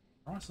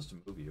 How am I supposed to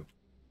move you?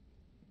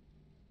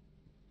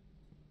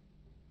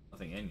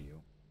 Nothing in you.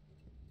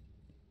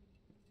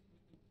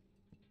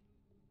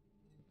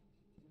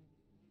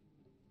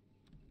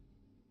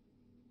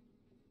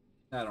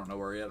 I don't know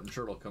where yet. I'm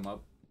sure it'll come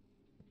up.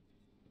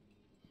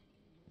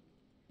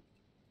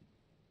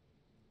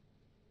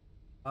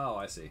 Oh,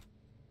 I see.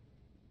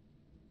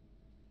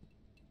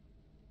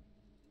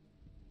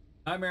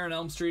 Nightmare on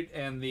Elm Street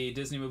and the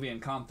Disney movie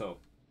Encanto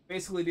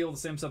basically deal with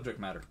the same subject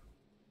matter.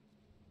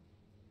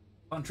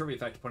 Fun trivia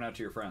fact to point out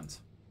to your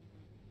friends.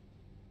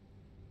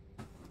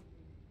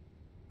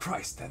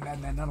 Christ, that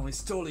madman not only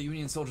stole a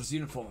Union soldier's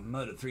uniform and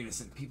murdered 3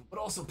 innocent people, but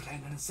also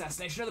planned an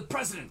assassination of the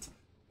president!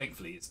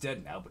 Thankfully, he's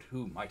dead now, but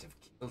who might have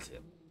killed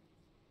him?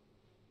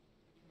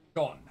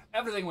 John,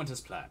 everything went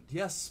as planned.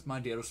 Yes, my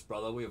dearest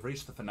brother, we have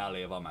reached the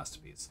finale of our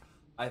masterpiece.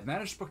 I have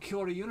managed to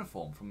procure a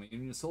uniform from a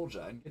Union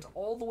soldier and get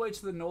all the way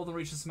to the northern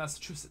reaches of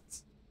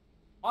Massachusetts.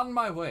 On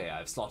my way,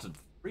 I've slaughtered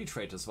 3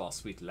 traitors of our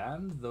sweet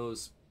land,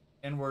 those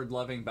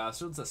inward-loving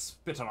bastards that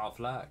spit on our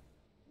flag.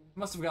 I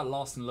must have got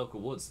lost in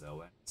local woods,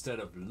 though, and instead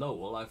of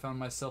Lowell, I found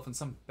myself in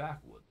some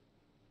backwoods.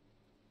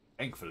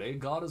 Thankfully,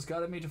 God has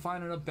guided me to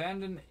find an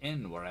abandoned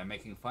inn where I'm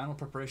making final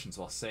preparations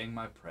while saying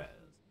my prayers.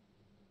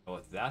 Know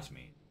what that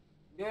means?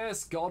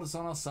 Yes, God is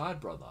on our side,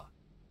 brother.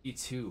 He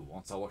too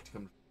wants our work to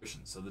come to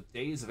fruition, so the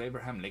days of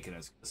Abraham Lincoln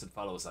and his cursed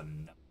followers are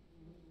numbered.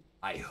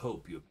 I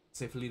hope you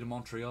safely to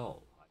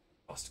Montreal. I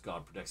trust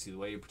God protects you the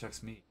way he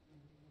protects me.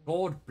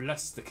 God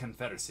bless the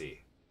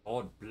Confederacy.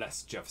 God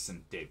bless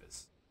Jefferson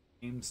Davis.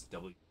 James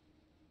W.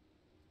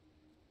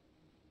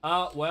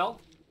 Well.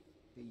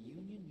 The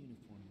Union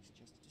uniform is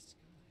just a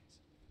disguise.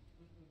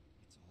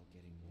 It's all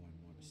getting more and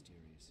more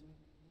mysterious.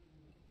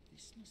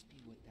 This must be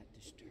what that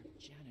disturbed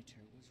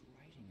janitor was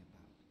writing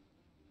about.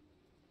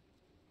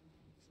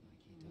 Looks like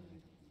he died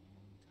a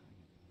long time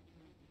ago.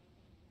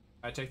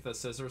 I take the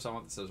scissors. I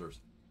want the scissors.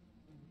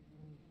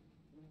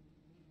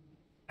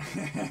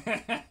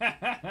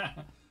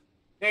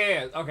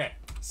 Yeah, okay.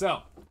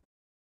 So,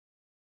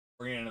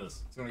 we're getting into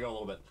this. It's gonna go a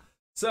little bit.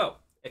 So,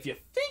 if you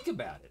think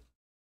about it,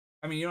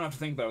 I mean, you don't have to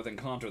think about it with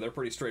Encanto. They're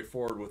pretty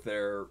straightforward with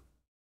their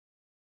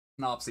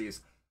synopses.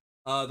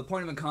 The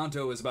point of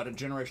Encanto is about a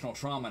generational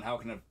trauma and how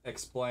it can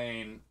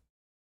explain...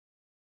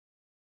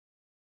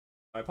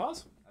 Did I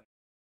pause?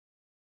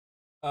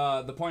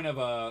 The point of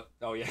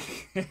oh yeah,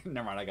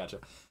 never mind, I gotcha.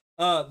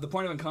 The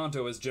point of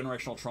Encanto is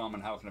generational trauma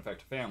and how it can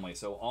affect a family.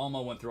 So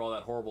Alma went through all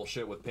that horrible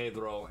shit with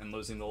Pedro and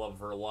losing the love of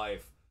her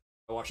life.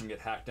 I watched him get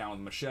hacked down with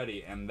a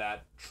machete, and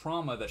that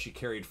trauma that she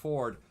carried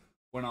forward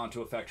went on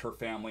to affect her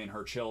family and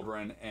her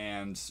children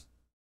and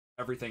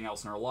everything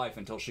else in her life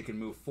until she can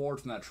move forward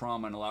from that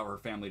trauma and allow her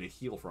family to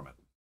heal from it.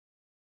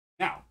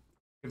 Now,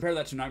 compare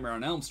that to Nightmare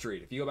on Elm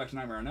Street. If you go back to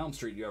Nightmare on Elm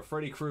Street, you have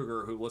Freddy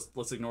Krueger, who,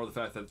 let's ignore the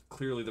fact that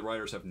clearly the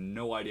writers have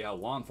no idea how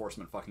law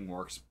enforcement fucking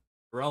works.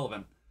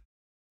 Irrelevant.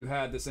 You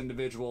had this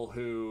individual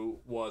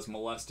who was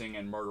molesting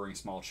and murdering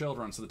small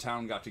children, so the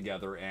town got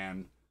together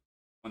and,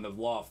 when the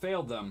law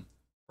failed them,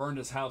 burned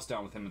his house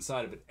down with him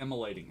inside of it,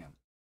 immolating him.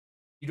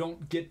 You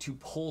don't get to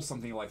pull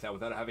something like that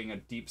without having a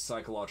deep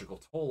psychological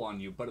toll on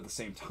you, but at the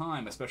same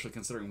time, especially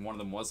considering one of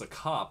them was a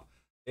cop,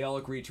 they all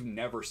agreed to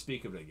never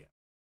speak of it again.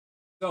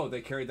 So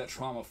they carried that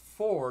trauma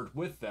forward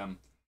with them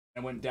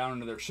and went down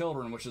into their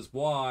children, which is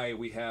why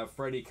we have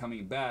Freddy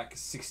coming back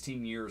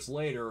 16 years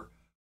later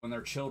when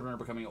their children are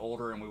becoming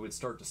older, and we would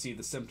start to see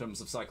the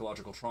symptoms of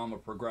psychological trauma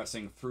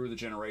progressing through the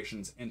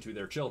generations into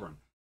their children.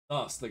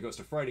 Thus, the ghost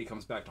of Freddy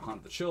comes back to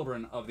haunt the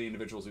children of the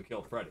individuals who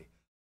killed Freddy.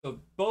 So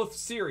both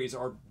series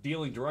are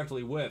dealing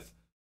directly with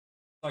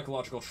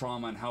psychological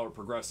trauma and how it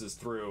progresses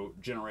through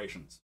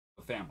generations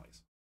of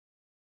families.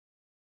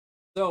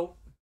 So,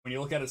 when you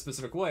look at it a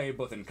specific way,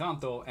 both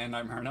Encanto and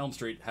Nightmare on Elm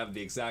Street have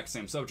the exact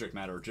same subject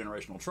matter,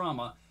 generational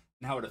trauma,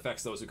 and how it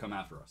affects those who come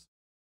after us.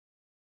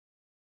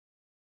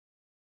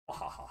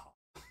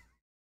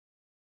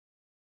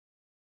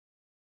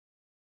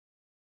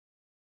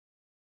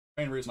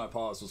 The main reason I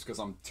paused was because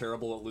I'm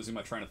terrible at losing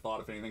my train of thought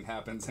if anything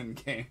happens in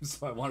games,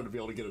 so I wanted to be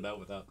able to get it out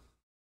without.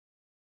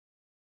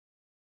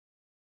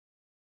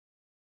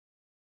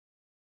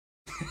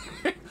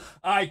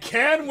 I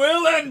can,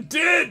 will, and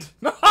did!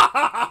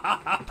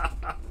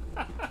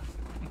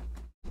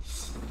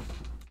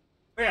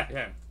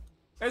 Yeah.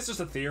 It's just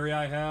a theory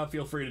I have.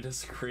 Feel free to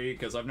disagree,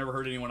 because I've never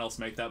heard anyone else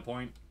make that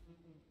point.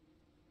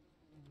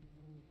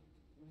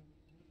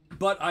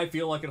 But I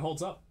feel like it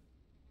holds up.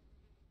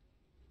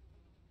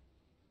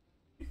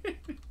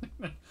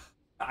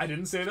 I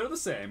didn't say they're the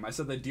same. I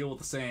said they deal with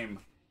the same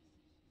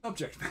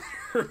subject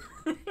matter.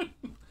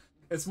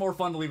 It's more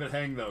fun to leave it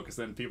hang, though, because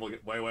then people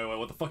get, wait,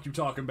 what the fuck you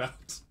talking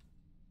about?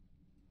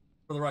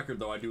 For the record,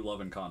 though, I do love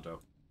Encanto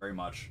very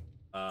much.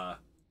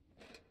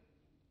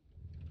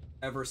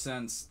 Ever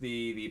since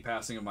the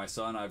passing of my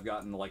son, I've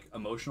gotten, like,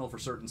 emotional for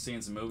certain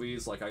scenes in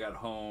movies. Like, I got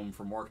home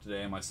from work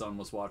today, and my son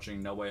was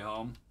watching No Way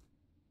Home.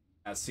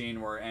 That scene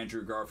where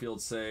Andrew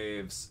Garfield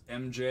saves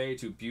MJ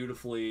to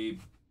beautifully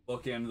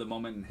bookend the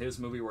moment in his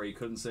movie where he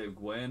couldn't save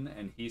Gwen,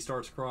 and he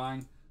starts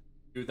crying.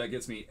 Dude, that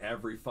gets me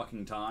every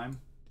fucking time.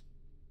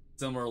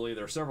 Similarly,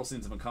 there are several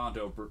scenes of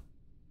Encanto,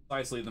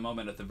 precisely the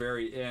moment at the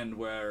very end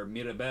where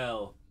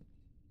Mirabel,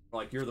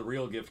 like, you're the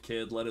real gift,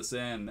 kid, let us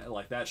in.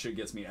 Like, that shit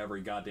gets me every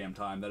goddamn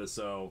time. That is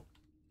so...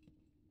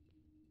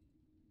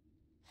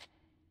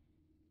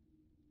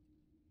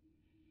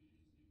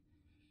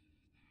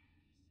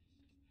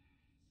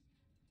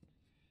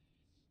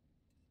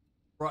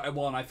 Right,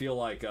 well, and I feel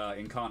like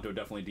Encanto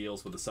definitely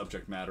deals with the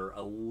subject matter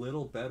a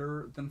little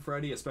better than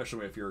Freddy,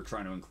 especially if you're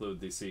trying to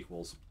include the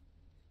sequels.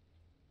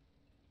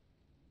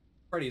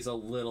 Freddy's a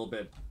little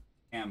bit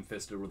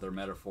ham-fisted with their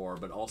metaphor,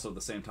 but also at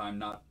the same time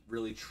not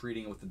really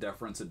treating it with the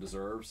deference it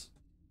deserves.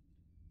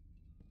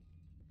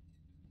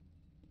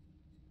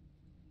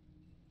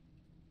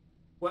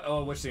 What?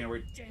 Oh, which scene are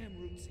we? Damn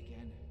roots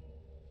again.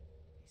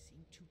 They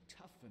seem too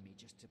tough for me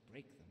just to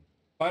break them.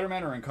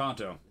 Spider-Man or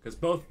Encanto? Because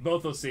both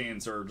those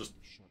scenes are just...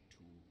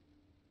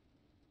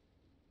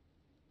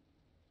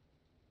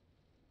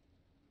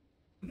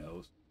 Who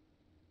knows?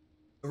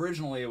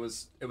 Originally, it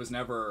was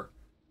never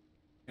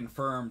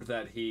confirmed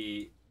that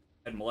he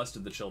had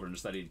molested the children,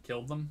 just that he'd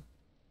killed them.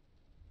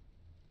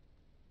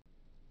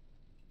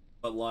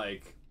 But,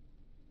 like,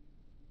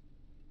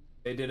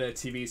 they did a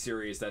TV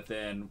series that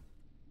then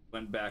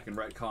went back and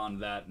retconned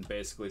that and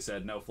basically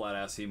said, no, flat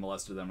ass, he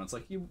molested them. And it's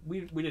like, we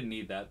didn't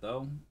need that,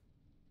 though.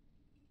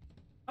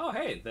 Oh,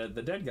 hey, the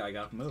dead guy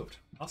got moved.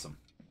 Awesome.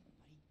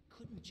 I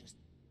couldn't just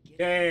get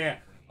Yeah.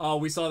 Oh,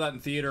 we saw that in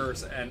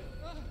theaters, and...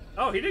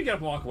 Oh, he did get up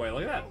and walk away.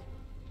 Look at that.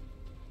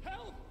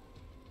 Help!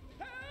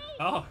 Help!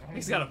 Oh,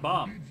 he's got a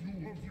bomb.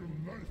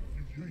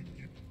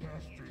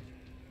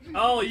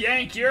 Oh,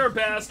 Yank, you're a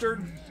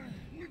bastard.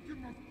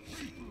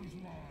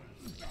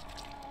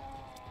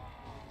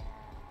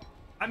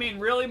 I mean,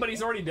 really? But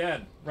he's already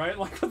dead, right?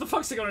 Like, what the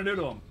fuck's he gonna do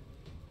to him?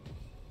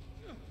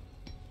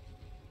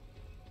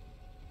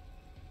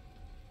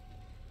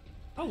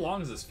 How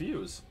long is this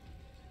fuse?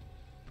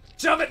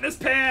 Shove it in his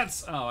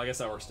pants! Oh, I guess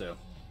that works too.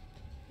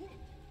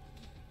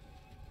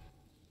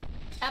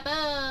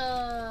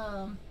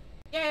 Kaboom!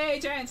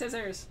 Yay, giant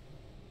scissors!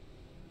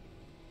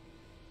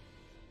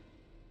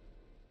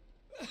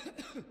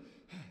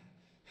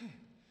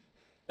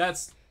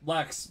 That's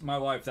Lex, my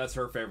wife. That's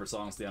her favorite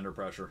song, is The Under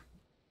Pressure.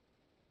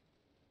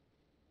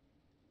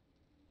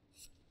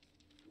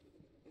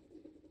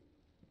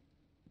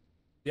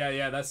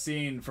 Yeah, that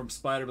scene from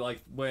Spider,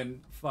 like,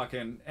 when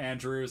fucking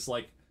Andrew's,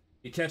 like,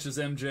 he catches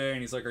MJ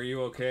and he's like, are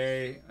you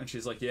okay? And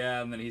she's like,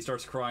 yeah, and then he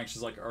starts crying.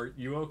 She's like, are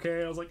you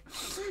okay? I was like,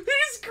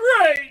 he's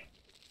great!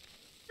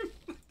 He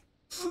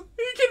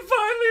can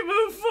finally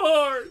move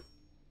forward!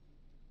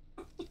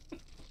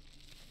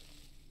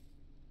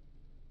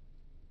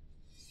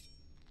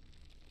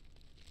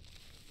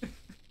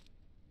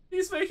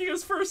 He's making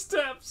his first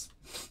steps.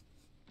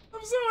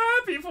 I'm so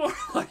happy for him.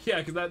 Like,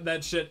 yeah, because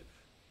that shit...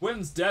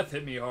 Gwen's death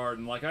hit me hard,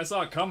 and, like, I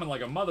saw it coming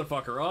like a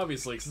motherfucker,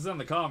 obviously, because it's in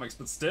the comics,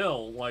 but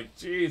still, like,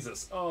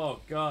 Jesus.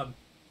 Oh, God.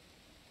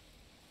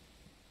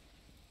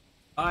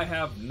 I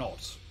have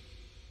not.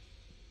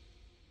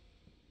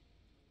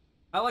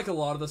 I like a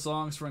lot of the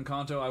songs for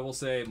Encanto. I will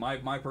say,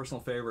 my personal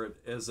favorite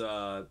is,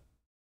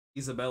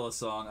 Isabella's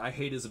song. I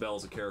hate Isabella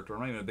as a character.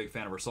 I'm not even a big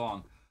fan of her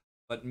song.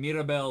 But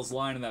Mirabel's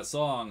line in that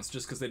song is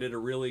just because they did a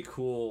really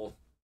cool...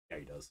 Yeah,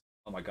 he does.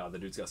 Oh my God, the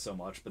dude's got so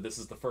much. But this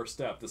is the first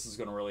step. This is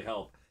going to really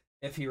help.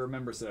 If he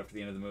remembers it after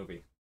the end of the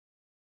movie.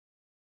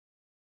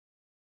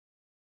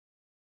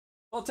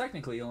 Well,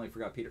 technically, he only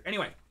forgot Peter.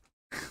 Anyway.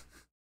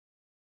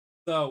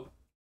 So,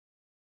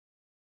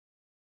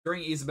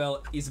 during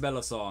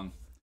Isabella's song,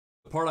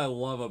 the part I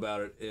love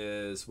about it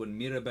is when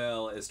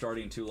Mirabel is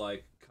starting to,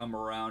 like, come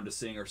around to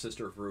seeing her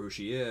sister for who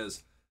she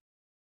is,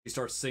 he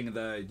starts singing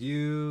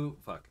the,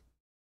 Fuck,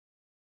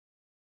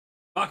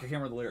 I can't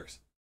remember the lyrics.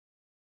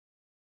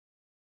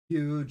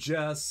 You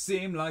just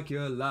seem like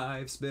your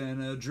life's been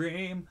a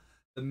dream.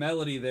 The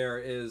melody there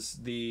is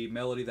the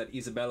melody that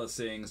Isabella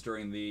sings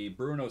during the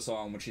Bruno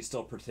song when she's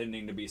still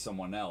pretending to be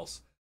someone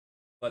else.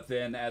 But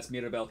then as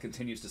Mirabel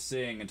continues to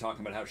sing and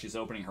talking about how she's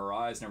opening her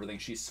eyes and everything,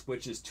 she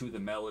switches to the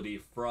melody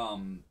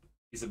from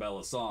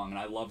Isabella's song. And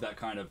I love that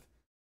kind of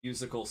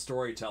musical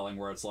storytelling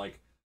where it's like,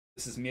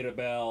 this is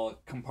Mirabel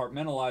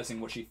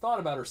compartmentalizing what she thought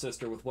about her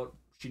sister with what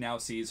she now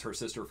sees her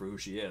sister for who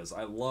she is.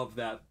 I love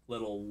that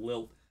little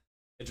lilt.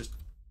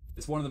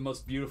 It's one of the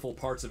most beautiful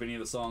parts of any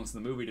of the songs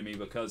in the movie to me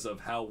because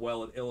of how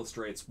well it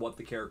illustrates what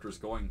the character is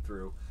going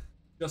through,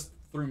 just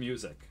through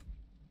music.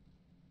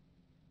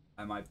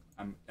 I'm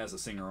as a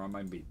singer, I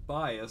might be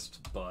biased,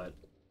 but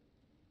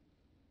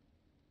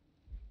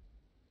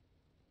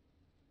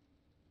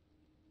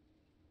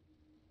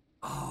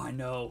oh, I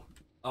know.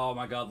 Oh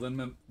my God,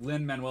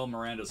 Lin-Manuel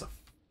Miranda's a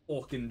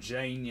fucking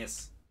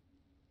genius.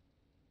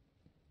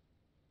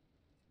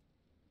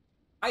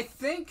 I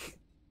think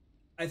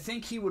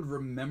he would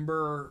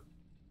remember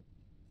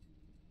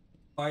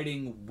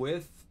fighting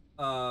with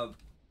Tom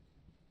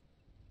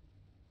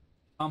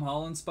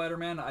Holland's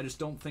Spider-Man. I just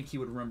don't think he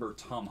would remember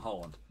Tom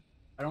Holland.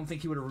 I don't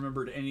think he would have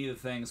remembered any of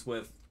the things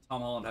with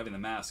Tom Holland having the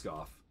mask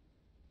off.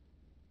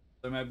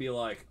 They might be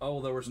like,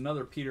 oh, there was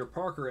another Peter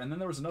Parker, and then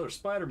there was another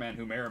Spider-Man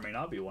who may or may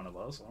not be one of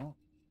us.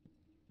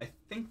 I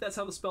think that's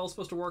how the spell is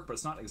supposed to work, but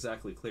it's not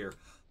exactly clear.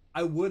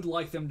 I would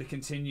like them to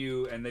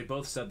continue, and they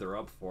both said they're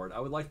up for it. I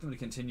would like them to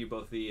continue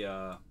both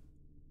the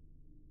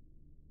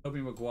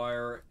Tobey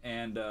Maguire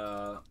and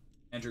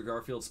Andrew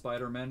Garfield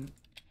Spider-Man,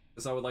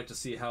 because I would like to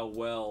see how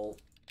well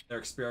their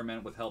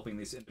experiment with helping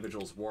these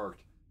individuals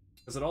worked.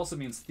 Because it also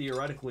means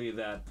theoretically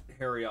that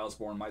Harry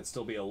Osborn might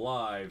still be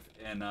alive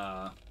in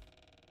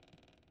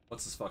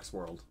what's his fuck's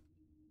world.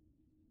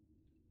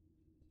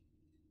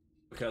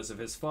 Because if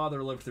his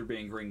father lived through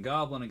being Green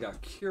Goblin and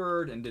got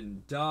cured and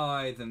didn't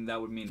die, then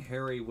that would mean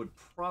Harry would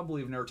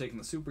probably have never taken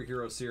the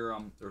superhero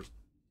serum, or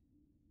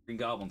Green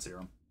Goblin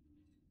serum.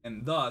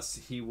 And thus,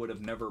 he would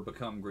have never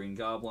become Green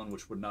Goblin,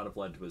 which would not have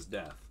led to his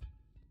death.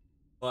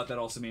 But that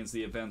also means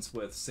the events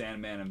with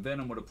Sandman and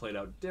Venom would have played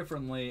out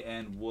differently,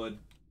 and would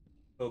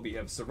Toby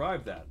have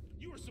survived that?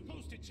 You were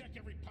supposed to check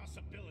every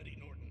possibility,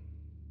 Norton.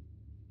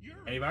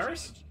 You're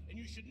Antivirus? a judge, and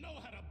you should know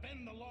how to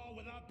bend the law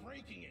without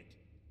breaking it.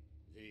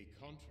 The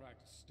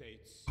contract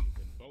states you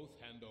can both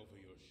hand over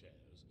your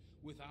shares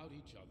without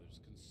each other's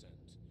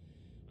consent.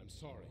 I'm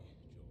sorry,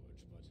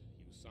 George, but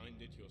you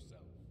signed it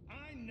yourself.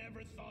 I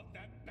never thought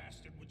that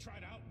bastard would try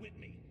to outwit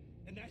me,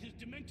 and that his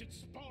demented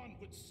spawn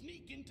would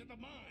sneak into the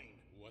mine.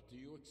 What do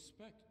you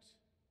expect?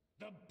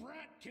 The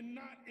brat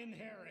cannot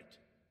inherit.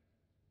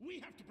 We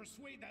have to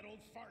persuade that old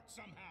fart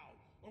somehow,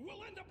 or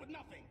we'll end up with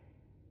nothing.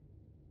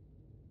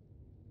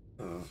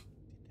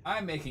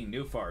 I'm making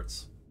new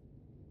farts.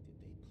 Did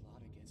they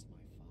plot against my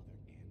father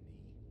and me?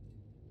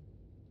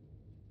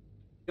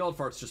 The old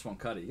farts just won't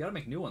cut it. You gotta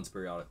make new ones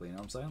periodically, you know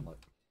what I'm saying?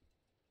 Like,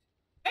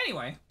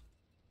 anyway.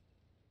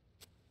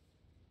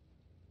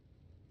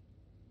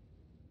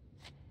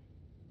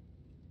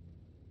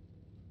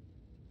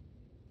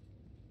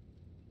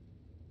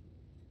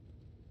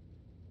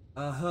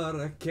 A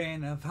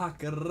hurricane of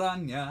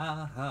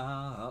Hakaranya.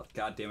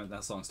 God damn it,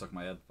 that song stuck in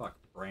my head. Fuck,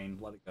 brain,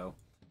 let it go.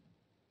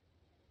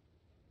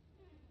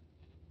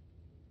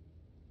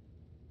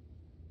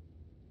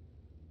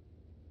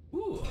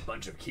 Ooh, a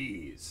bunch of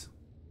keys.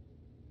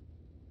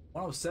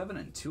 107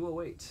 and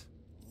 208.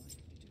 All I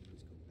have to do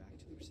is go back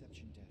to the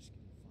reception desk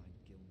and find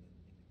Gilman in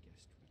the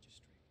guest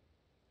registry.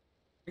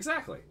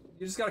 Exactly.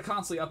 You just gotta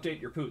constantly update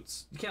your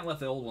poots. You can't let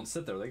the old ones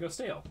sit there. They go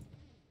stale.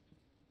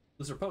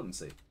 Lose their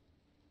potency.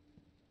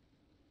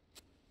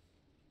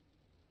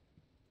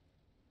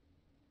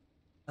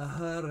 A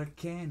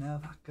hurricane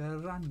of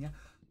Hakaranya.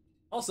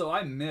 Also,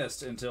 I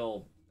missed,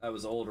 until I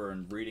was older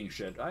and reading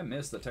shit, I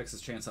missed the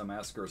Texas Chainsaw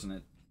Massacres and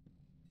it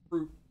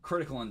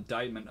critical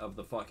indictment of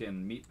the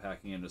fucking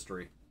meatpacking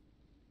industry.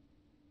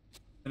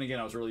 And again,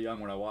 I was really young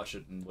when I watched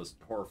it and was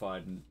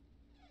horrified and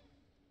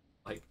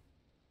like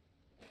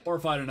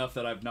horrified enough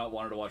that I've not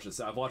wanted to watch this.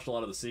 I've watched a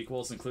lot of the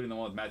sequels, including the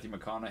one with Matthew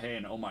McConaughey,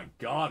 and oh my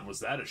god,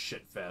 was that a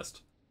shit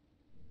fest.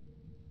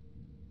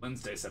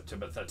 Wednesday,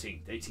 September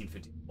 13th,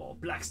 1854,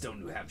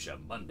 Blackstone, New Hampshire.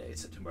 Monday,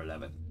 September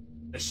 11th.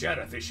 The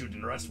sheriff issued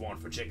an arrest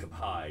warrant for Jacob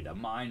Hyde, a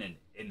mine and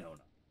inn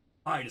owner.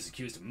 Hyde is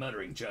accused of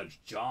murdering Judge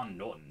John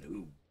Norton,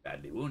 who,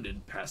 badly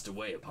wounded, passed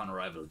away upon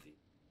arrival at the...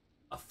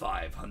 A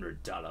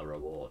 $500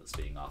 reward is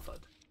being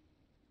offered.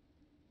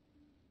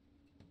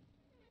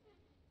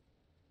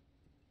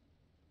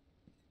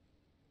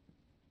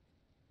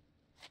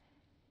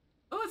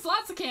 Oh, it's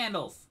lots of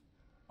candles.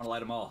 I want to light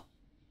them all.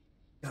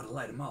 Gotta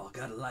light 'em all,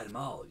 gotta light 'em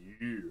all,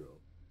 yeah.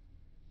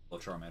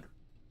 Love Charmander.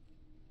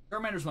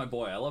 Charmander's my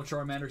boy. I love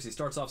Charmander because he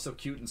starts off so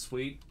cute and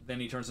sweet, then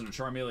he turns into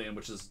Charmeleon,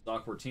 which is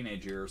awkward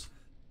teenage years,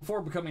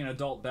 before becoming an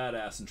adult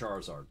badass in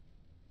Charizard.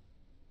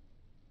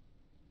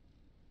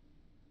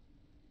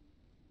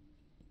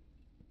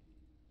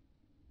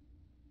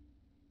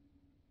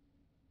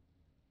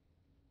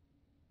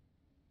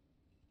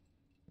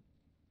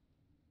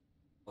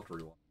 I'll have to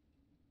rewind.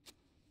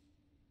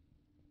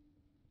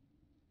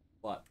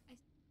 What?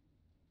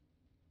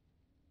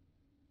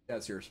 Yeah,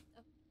 it's yours.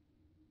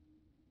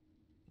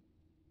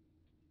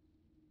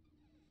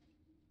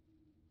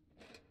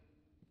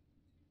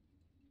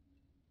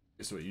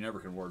 Guess what? You never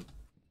can word.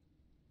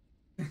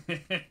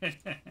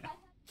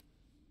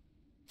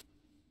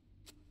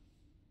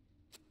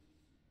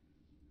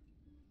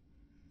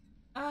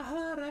 A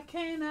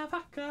hurricane of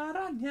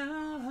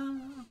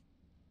Hakaranya.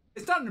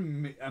 It's not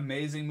an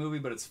amazing movie,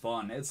 but it's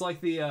fun. It's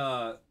like the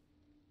kaiju.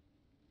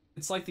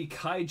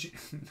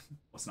 Well,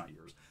 it's not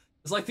yours.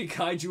 It's like the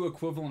kaiju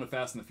equivalent of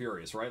Fast and the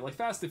Furious, right? Like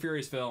Fast and the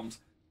Furious films.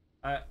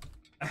 I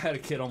had a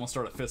kid almost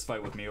start a fist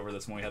fight with me over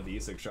this when we had the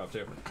e-cig shop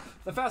too.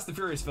 The Fast and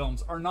Furious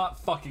films are not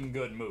fucking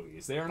good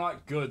movies. They are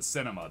not good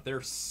cinema.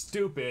 They're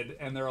stupid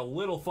and they're a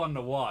little fun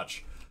to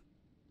watch.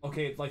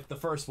 Okay, like the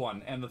first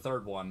one and the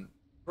third one.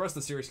 The rest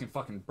of the series can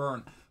fucking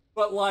burn.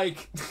 But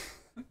like,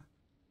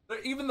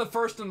 even the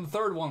first and the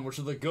third one, which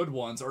are the good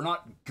ones, are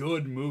not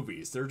good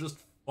movies. They're just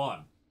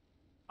fun.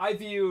 I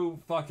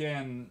view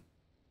fucking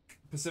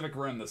Pacific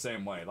Rim the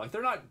same way. Like,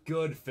 they're not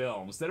good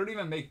films. They don't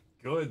even make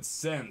good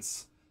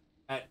sense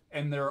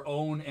in their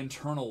own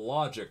internal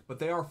logic, but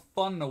they are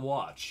fun to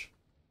watch.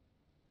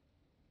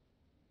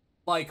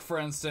 Like, for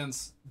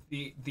instance,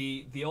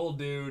 the old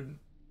dude.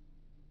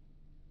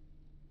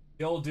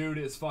 The old dude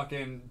is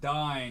fucking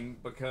dying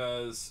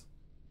because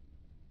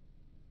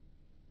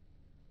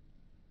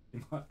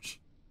too much.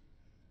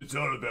 It's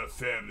all about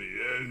family.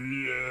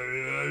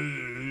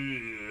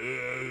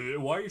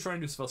 Why are you trying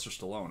to do Sylvester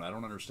Stallone? I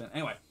don't understand.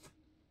 Anyway,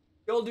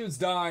 the old dude's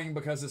dying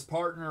because his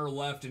partner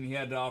left and he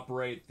had to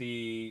operate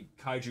the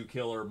kaiju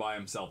killer by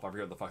himself. I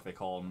forget what the fuck they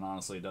call him, and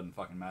honestly, it doesn't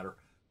fucking matter.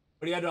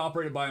 But he had to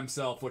operate it by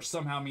himself, which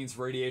somehow means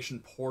radiation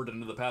poured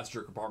into the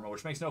passenger compartment,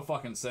 which makes no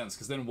fucking sense,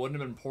 because then it wouldn't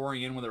have been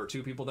pouring in when there were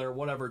two people there.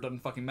 Whatever, it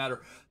doesn't fucking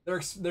matter.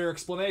 Their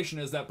explanation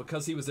is that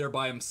because he was there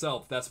by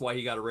himself, that's why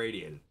he got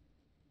irradiated.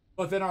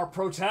 But then our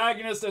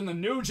protagonist in the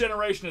new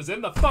generation is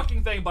in the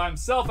fucking thing by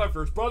himself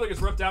after his brother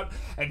gets ripped out,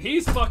 and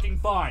he's fucking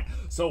fine.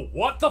 So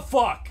what the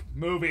fuck,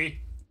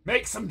 movie?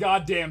 Make some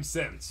goddamn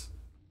sense.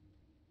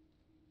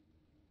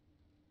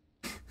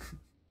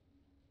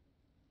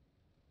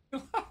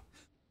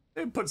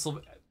 They put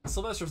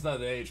Sylvester's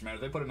that age, man.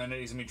 If they put him in it,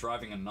 he's gonna be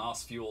driving a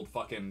NOS-fueled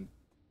fucking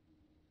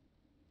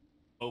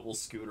mobile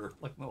scooter,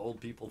 like the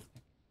old people.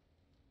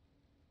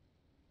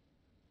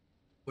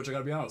 Which I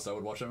gotta be honest, I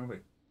would watch that movie.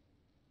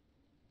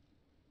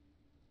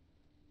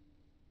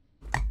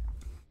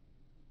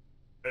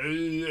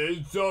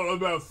 It's all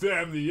about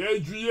family.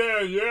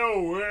 Adrian,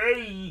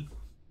 yo,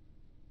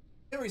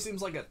 Henry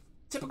seems like a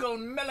typical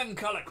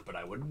melancholic, but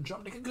I wouldn't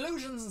jump to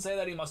conclusions and say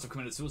that he must have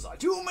committed suicide.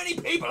 Too many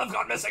people have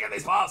gone missing in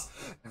these parts,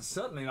 and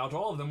certainly not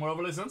all of them were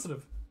overly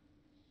sensitive.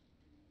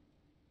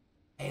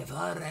 I have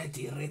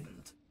already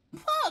written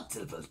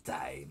multiple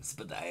times,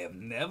 but I have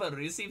never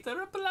received a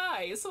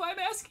reply, so I'm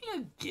asking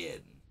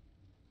again.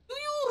 Do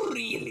you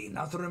really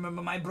not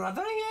remember my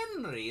brother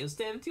Henry, who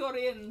stayed at your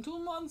inn 2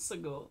 months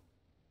ago?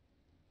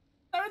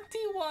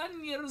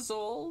 31 years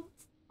old,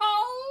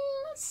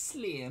 tall,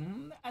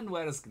 slim, and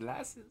wears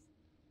glasses.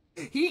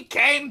 He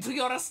came to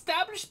your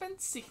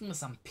establishment seeking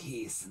some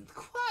peace and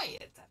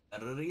quiet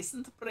after a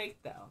recent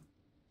breakdown.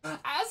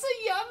 As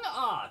a young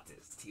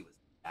artist, he was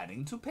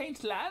planning to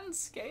paint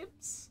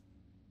landscapes.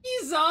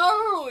 He's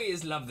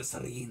always loved the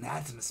serene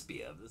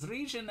atmosphere of this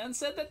region and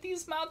said that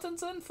these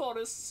mountains and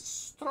forests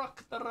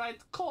struck the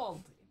right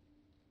chord.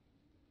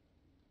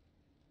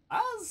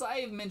 As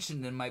I've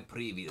mentioned in my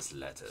previous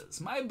letters,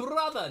 my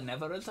brother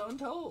never returned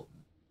home.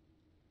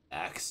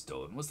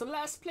 Blackstone was the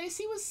last place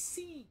he was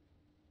seen.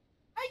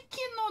 I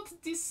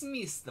cannot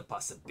dismiss the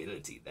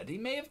possibility that he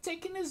may have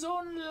taken his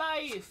own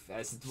life,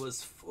 as it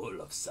was full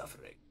of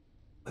suffering.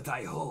 But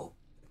I hope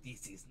that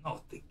this is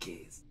not the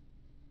case.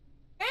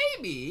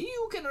 Maybe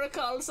you can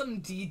recall some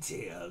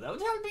detail that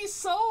would help me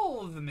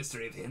solve the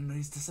mystery of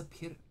Henry's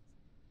disappearance.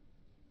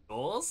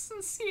 Yours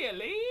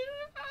sincerely,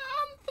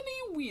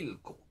 Anthony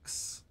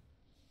Wilcox.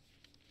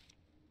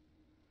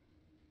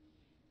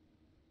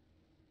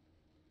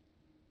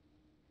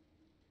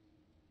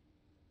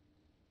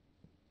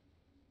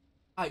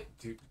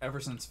 Dude, ever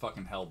since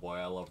fucking Hellboy,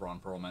 I love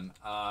Ron Perlman.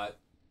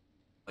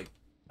 Like,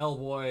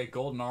 Hellboy,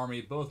 Golden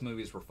Army, both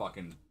movies were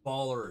fucking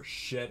baller as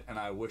shit, and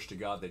I wish to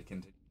God they'd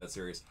continue that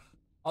series.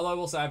 Although I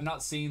will say, I've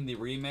not seen the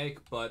remake,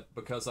 but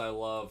because I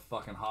love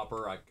fucking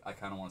Hopper, I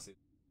kind of want to see it.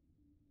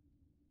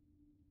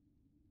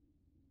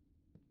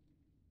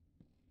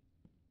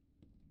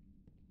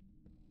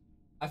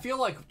 I feel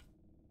like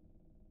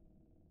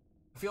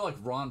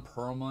Ron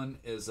Perlman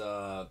is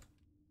uh-oh.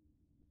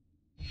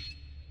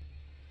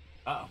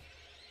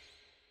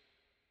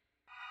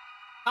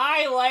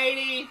 Hi,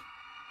 lady!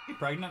 You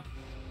pregnant?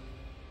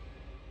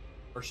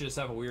 Or she just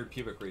have a weird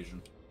pubic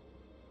region?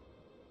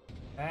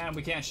 And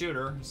we can't shoot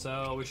her,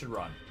 so we should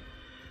run.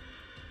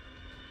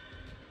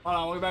 Hold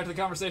on, we'll get back to the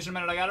conversation in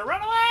a minute. I gotta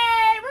run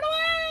away! Run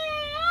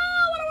away!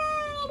 Oh, what a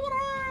world! What a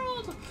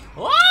world!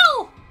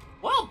 Whoa!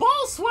 Well,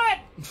 ball sweat!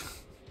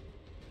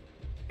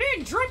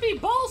 Big drippy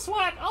ball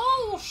sweat!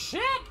 Oh,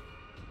 shit!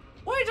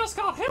 We just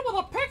got hit with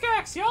a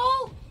pickaxe,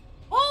 y'all!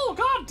 Oh,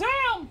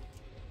 goddamn!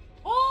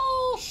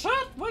 Oh,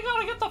 shit! We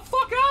gotta get the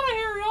fuck out of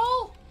here,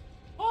 y'all!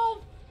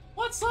 Oh,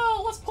 let's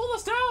pull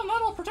this down.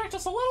 That'll protect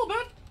us a little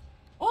bit.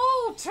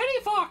 Oh, titty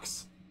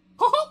fox!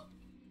 God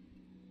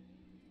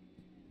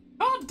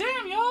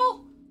damn,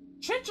 y'all!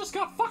 Shit just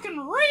got fucking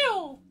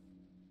real!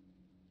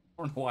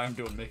 I don't know why I'm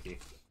doing Mickey.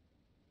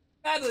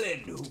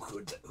 Madeline,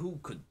 who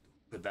could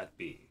that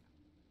be?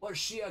 Was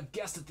she a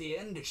guest at the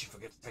inn? Did she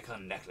forget to take her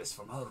necklace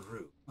from her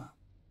room?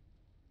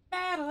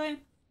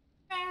 Madeline,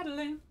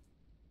 Madeline,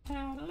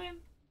 Madeline.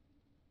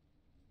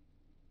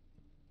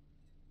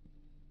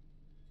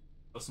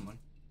 Oh, someone.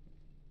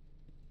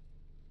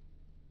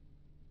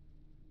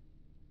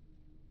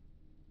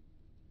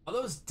 Are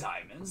those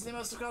diamonds? They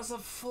must have cost a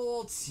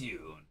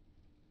fortune.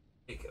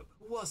 Jacob,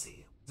 who was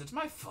he? Was it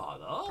my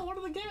father? Oh, one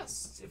of the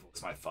guests. If it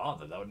was my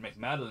father, that would make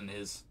Madeline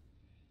his.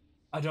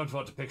 I don't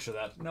want to picture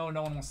that. No one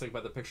wants to think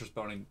about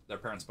their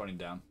parents boning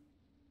down.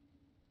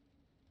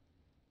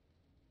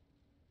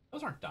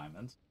 Those aren't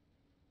diamonds.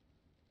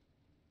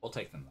 We'll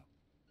take them,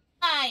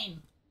 though.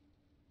 Fine.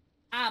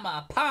 I'm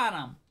upon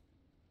 'em.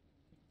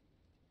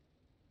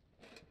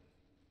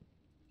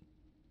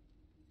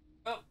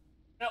 Oh,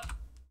 no.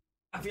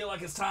 I feel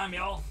like it's time,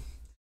 y'all.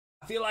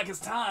 I feel like it's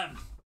time.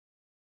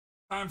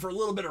 Time for a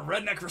little bit of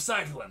redneck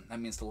recycling. That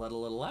means to let a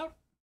little out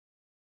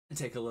and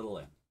take a little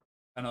in.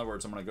 In other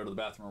words, I'm gonna go to the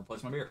bathroom and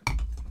replace my beer.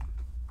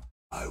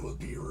 I will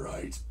be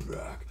right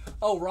back.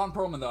 Oh, Ron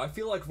Perlman, though. I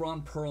feel like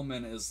Ron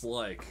Perlman is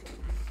like,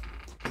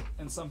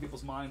 in some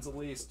people's minds at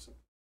least,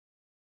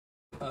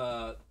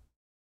 a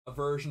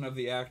version of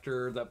the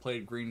actor that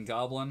played Green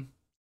Goblin.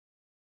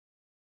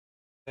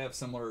 They have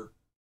similar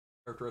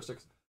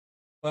characteristics.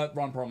 But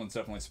Ron Perlman's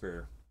definitely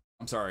superior.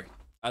 I'm sorry.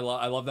 I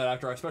love that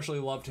actor. I especially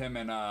loved him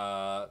in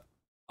Odd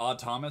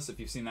Thomas.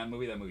 If you've seen that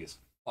movie is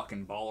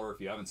fucking baller.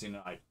 If you haven't seen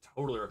it, I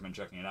totally recommend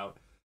checking it out.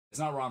 It's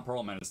not Ron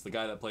Perlman. It's the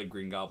guy that played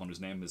Green Goblin, whose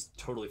name is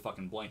totally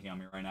fucking blanking on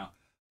me right now.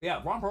 But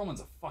yeah, Ron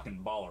Perlman's a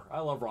fucking baller. I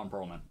love Ron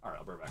Perlman. All right,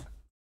 I'll be right back.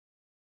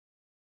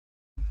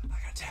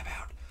 I gotta tap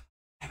out.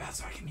 Tap out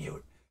so I can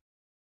mute.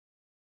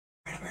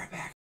 I'll be right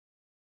back.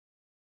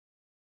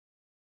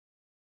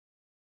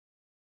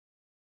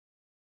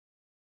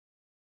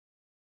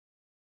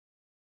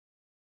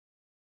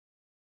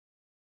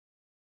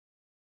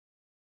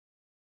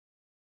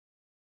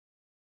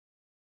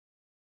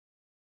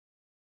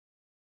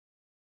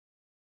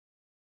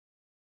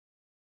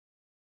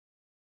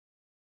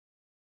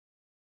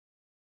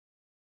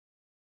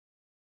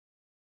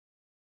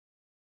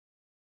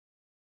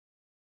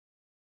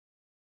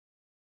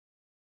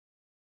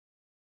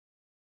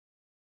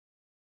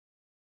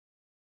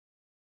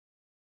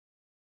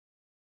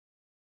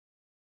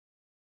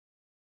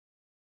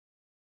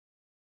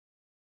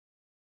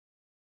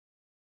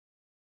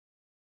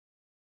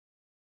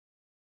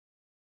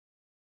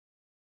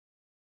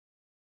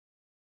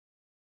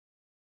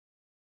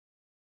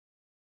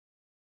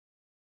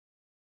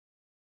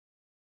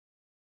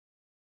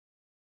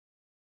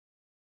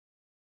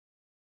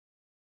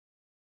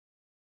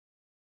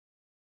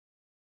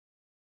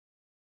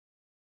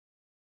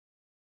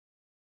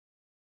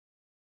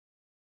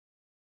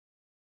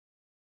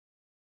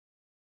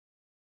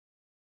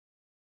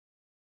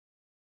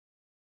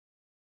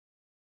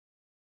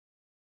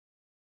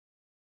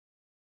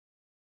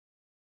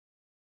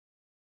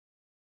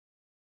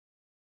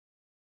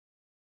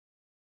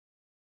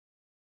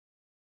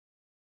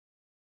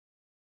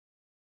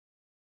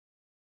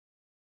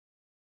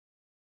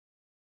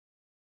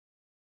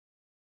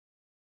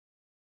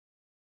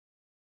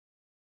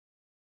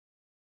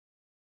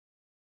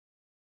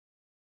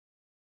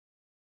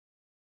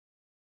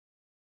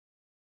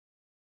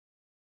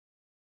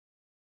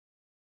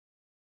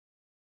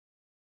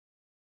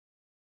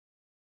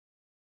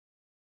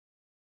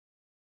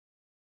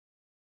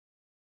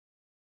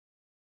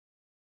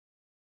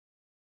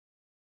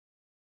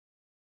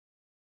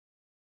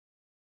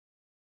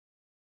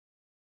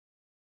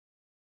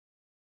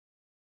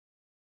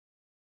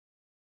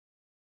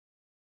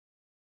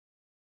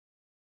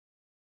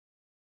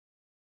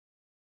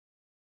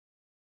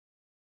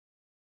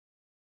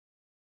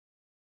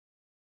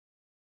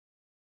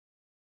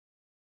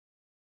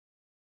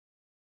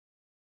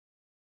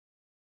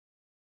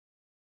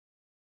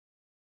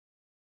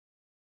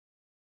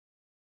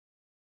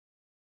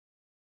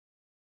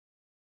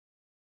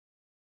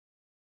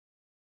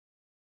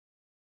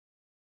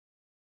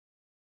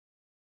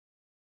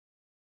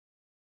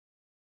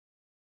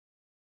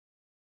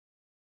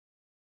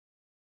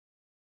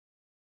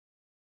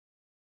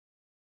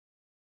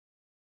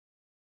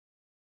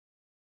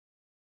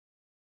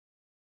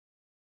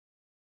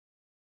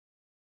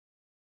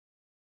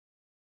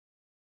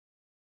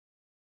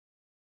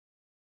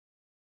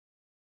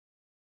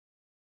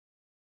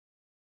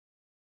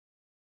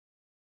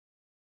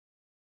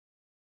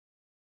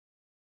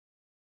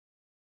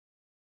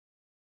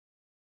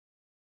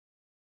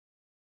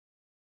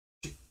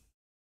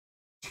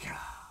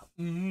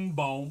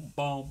 Boom,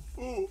 boom.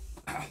 Ooh.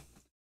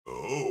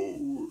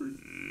 Oh,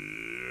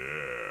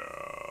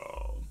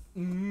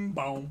 yeah.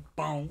 Boom,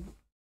 boom.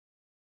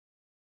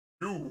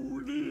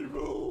 You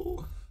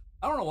evil.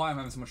 I don't know why I'm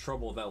having so much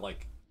trouble with that,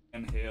 like,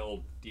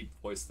 inhaled deep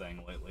voice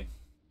thing lately.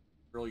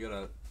 Really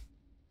gotta.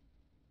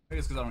 I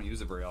guess because I don't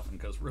use it very often,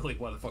 because really,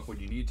 why the fuck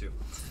would you need to?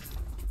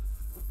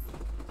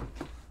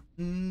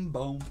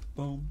 Boom,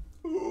 boom.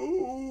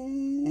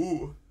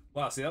 Ooh.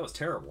 Wow, see, that was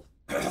terrible.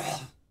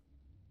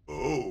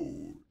 Oh.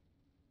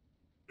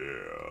 Yeah.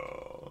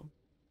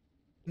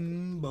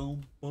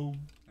 Boom, boom.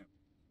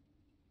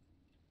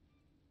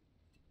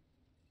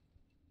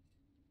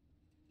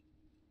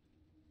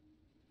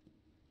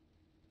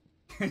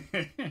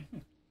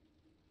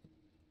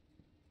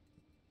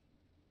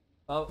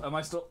 Oh, am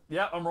I still?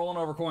 Yeah, I'm rolling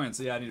over coins.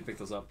 So yeah, I need to pick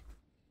this up.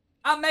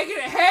 I'm making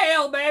it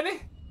hail,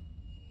 baby!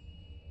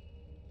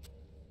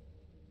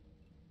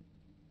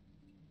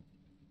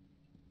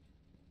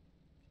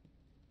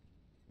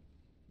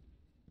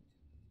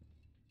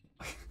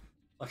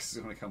 Lex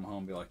is gonna come home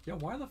and be like, yo,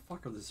 why the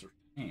fuck are this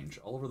change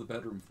all over the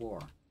bedroom floor?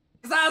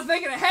 Cause I was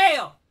making it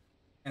hail!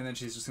 And then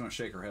she's just gonna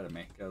shake her head at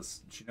me,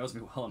 because she knows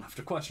me well enough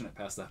to question it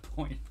past that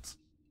point.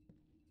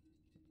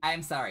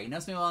 I'm sorry, he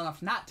knows me well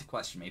enough not to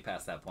question me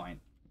past that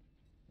point.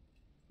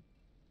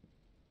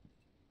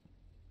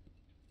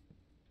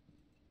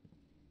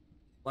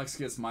 Lex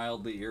gets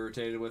mildly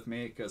irritated with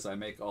me because I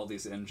make all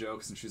these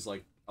in-jokes, and she's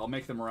like, I'll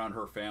make them around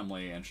her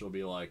family, and she'll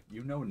be like,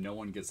 you know no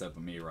one gets that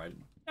but me, right?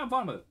 Yeah, I'm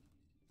fine with it.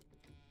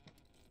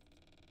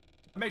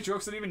 I make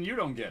jokes that even you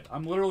don't get.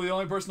 I'm literally the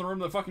only person in the room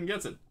that fucking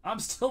gets it. I'm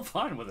still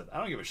fine with it. I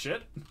don't give a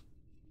shit.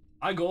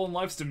 My goal in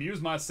life's to amuse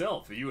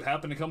myself. If you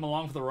happen to come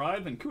along for the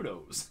ride, then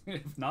kudos.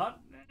 If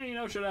not, you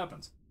know, shit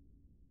happens.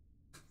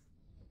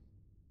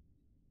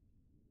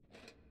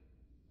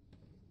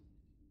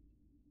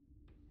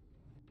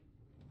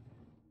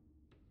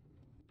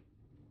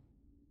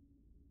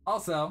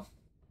 Also,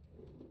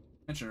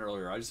 mentioned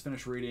earlier, I just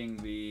finished reading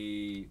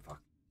the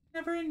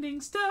Never-Ending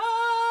Story.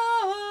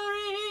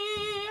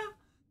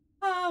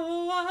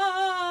 Oh,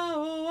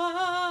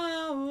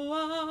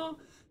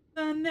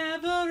 the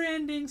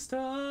Never-Ending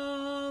Story.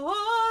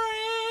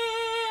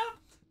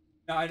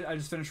 I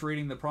just finished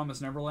reading The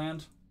Promised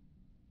Neverland,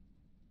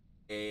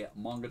 a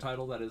manga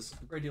title that is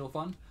a great deal of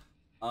fun.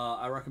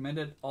 I recommend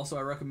it. Also,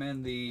 I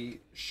recommend the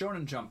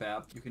Shonen Jump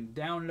app. You can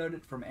download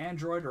it from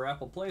Android or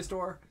Apple Play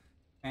Store,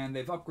 and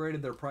they've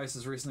upgraded their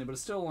prices recently, but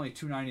it's still only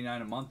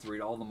 $2.99 a month to read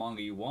all the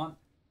manga you want.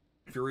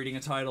 If you're reading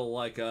a title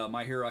like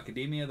My Hero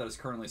Academia that is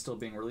currently still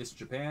being released in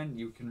Japan,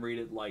 you can read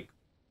it like...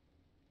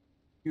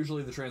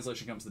 Usually the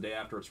translation comes the day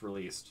after it's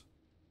released.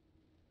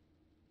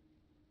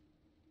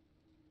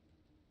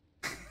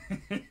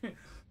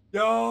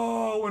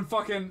 Yo, when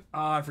fucking...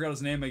 I forgot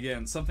his name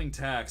again. Something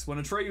Tax. When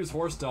Atreyu's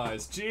horse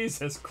dies.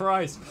 Jesus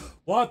Christ.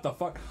 What the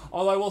fuck?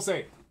 Although I will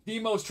say, the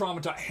most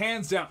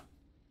traumatizing...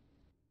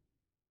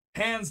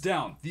 Hands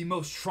down, the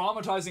most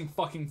traumatizing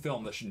fucking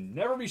film that should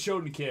never be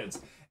shown to kids,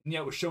 and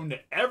yet was shown to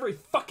every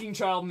fucking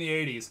child in the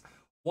 80s.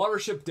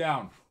 Watership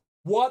Down.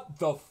 What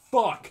the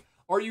fuck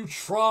are you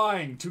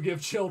trying to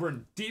give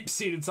children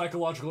deep-seated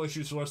psychological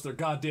issues for the rest of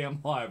their goddamn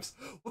lives?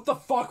 What the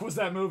fuck was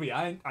that movie?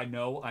 I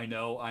know.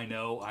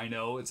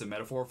 It's a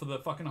metaphor for the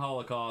fucking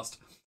Holocaust.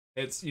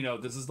 It's, you know,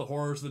 this is the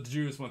horrors that the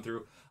Jews went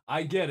through.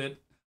 I get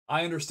it.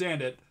 I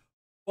understand it.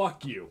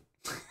 Fuck you.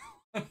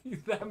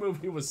 That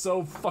movie was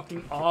so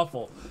fucking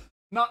awful.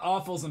 Not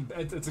awful,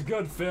 it's a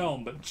good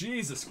film, but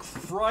Jesus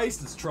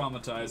Christ, it's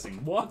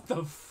traumatizing. What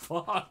the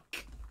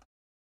fuck?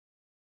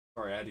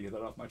 Sorry, I had to get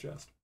that off my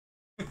chest.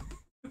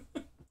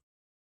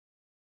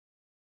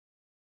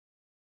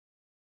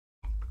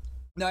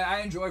 No,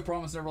 I enjoy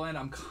Promised Neverland.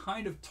 I'm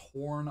kind of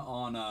torn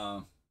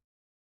on,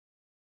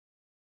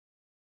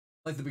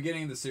 like the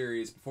beginning of the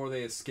series, before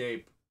they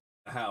escape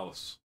the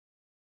house.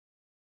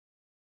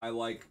 I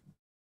like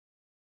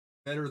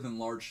better than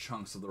large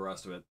chunks of the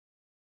rest of it.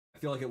 I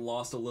feel like it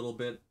lost a little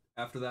bit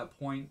after that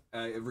point.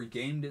 It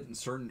regained it in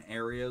certain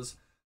areas.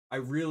 I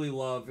really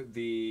love in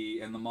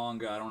the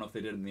manga, I don't know if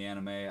they did it in the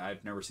anime,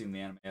 I've never seen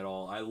the anime at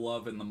all. I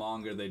love in the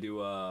manga they do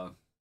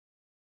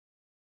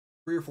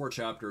 3 or 4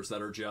 chapters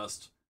that are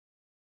just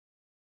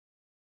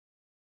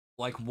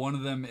like, one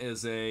of them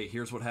is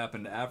here's what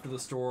happened after the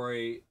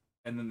story,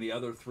 and then the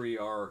other 3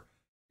 are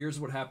here's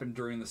what happened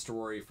during the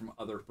story from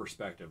other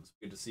perspectives.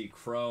 We get to see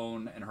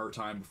Crone and her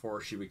time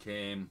before she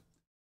became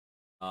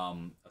a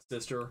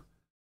sister.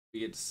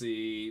 We get to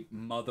see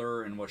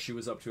Mother and what she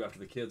was up to after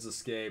the kids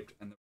escaped,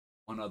 and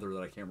one other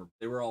that I can't remember.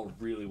 They were all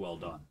really well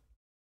done.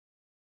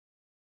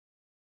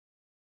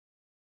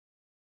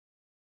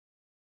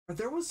 But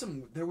there was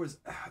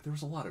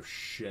a lot of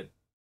shit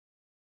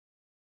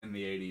in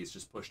the 80s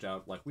just pushed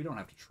out, like, we don't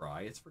have to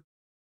try. It's for...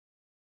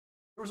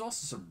 There was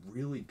also some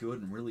really good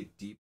and really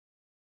deep...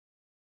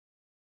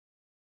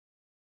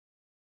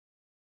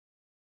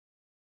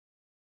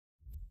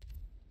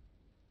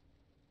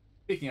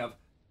 Speaking of,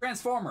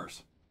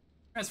 Transformers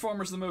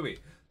the movie.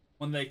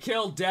 When they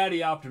killed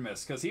Daddy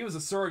Optimus, because he was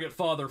a surrogate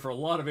father for a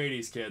lot of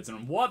 80s kids,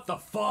 and what the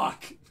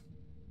fuck?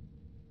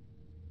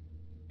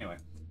 Anyway,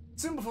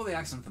 soon before the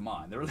accident of the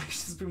mine, the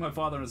relations between my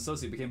father and his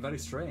associate became very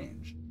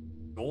strange.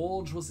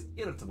 George was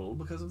irritable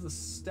because of the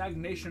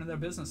stagnation in their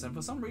business, and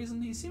for some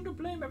reason he seemed to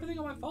blame everything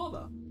on my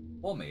father.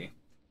 Or me.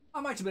 I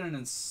might have been an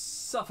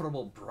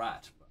insufferable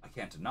brat, I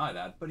can't deny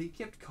that, but he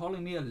kept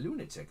calling me a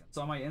lunatic and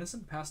saw my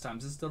innocent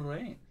pastimes as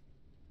deranged.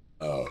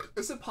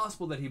 Is it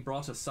possible that he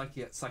brought a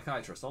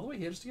psychiatrist all the way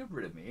here just to get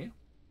rid of me?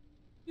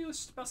 He was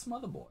just about some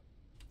other boy.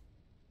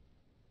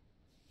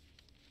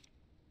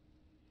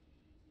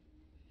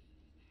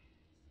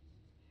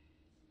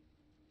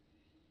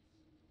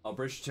 Oh,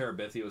 Bridge to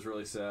Terabithia was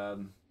really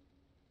sad.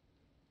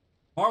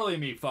 Marley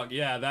and me, fuck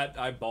yeah, that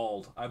I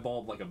bawled. I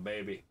bawled like a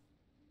baby.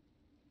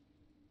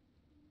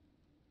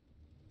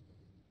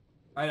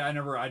 I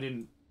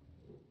didn't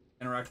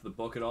interact with the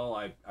book at all.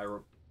 I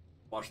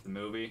watched the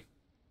movie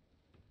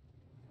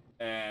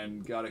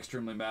and got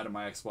extremely mad at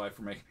my ex-wife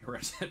for making me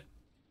rent it.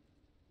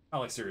 Not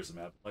like seriously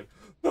mad. Like,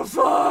 the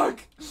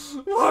fuck?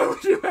 Why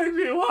would you make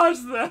me watch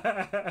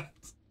that?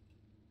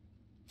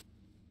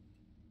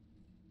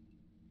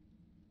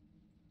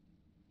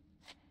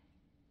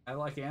 I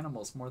like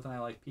animals more than I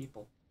like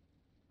people.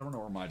 I don't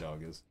know where my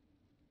dog is.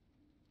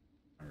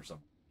 Or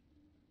something.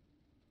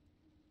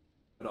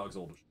 My dog's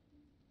older.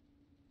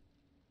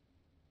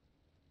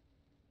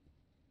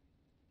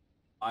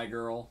 My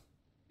girl,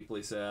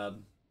 deeply sad.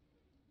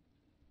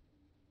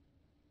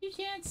 He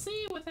can't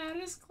see without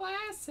his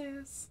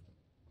glasses.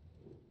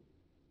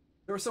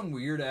 There was some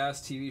weird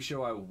ass TV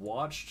show I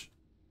watched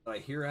that I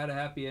hear had a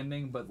happy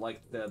ending, but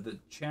like the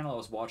channel I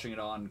was watching it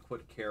on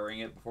quit carrying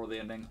it before the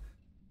ending.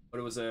 But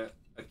it was a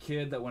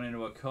kid that went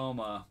into a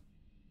coma,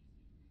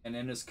 and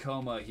in his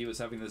coma he was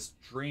having this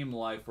dream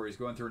life where he's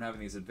going through and having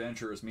these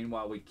adventures.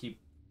 Meanwhile, we keep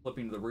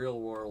flipping to the real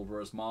world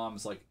where his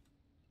mom's like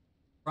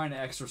trying to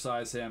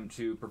exorcise him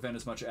to prevent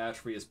as much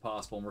atrophy as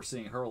possible, and we're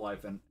seeing her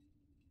life, and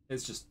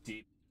it's just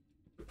deep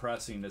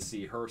depressing to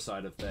see her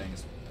side of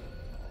things.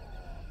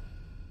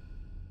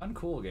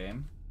 Uncool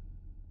game.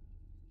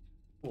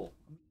 Cool.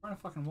 I'm trying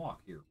to fucking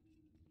walk here.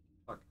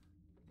 Fuck.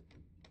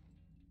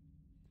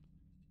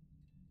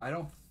 I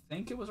don't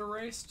think it was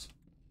erased.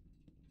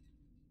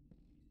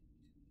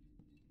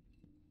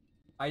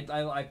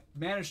 I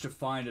managed to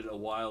find it a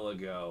while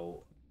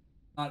ago.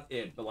 Not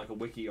it, but like a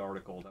wiki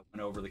article that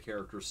went over the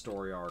character's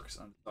story arcs.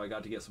 So I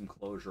got to get some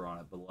closure on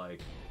it, but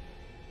like...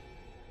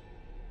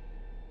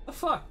 The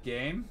fuck,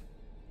 game?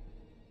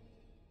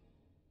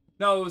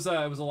 No, it was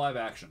a live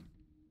action.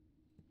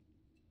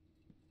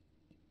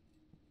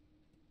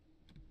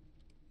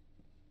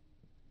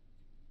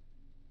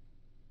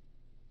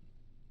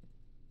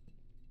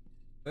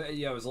 But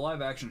yeah, it was a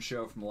live action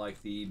show from like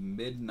the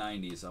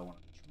mid-90s, I want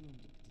to... Which room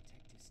did the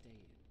detective stay in?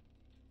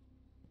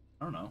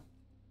 I don't know.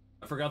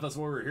 I forgot that's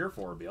what we were here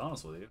for, to be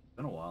honest with you. It's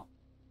been a while.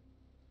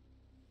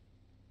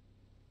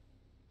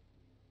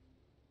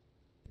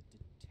 The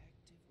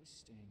detective was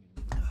staying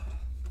in room 3. That's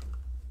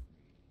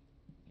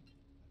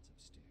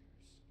upstairs.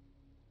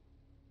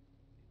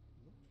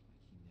 It looked like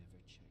he never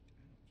checked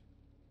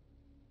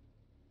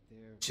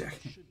out. There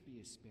should be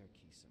a spare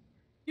key somewhere.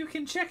 You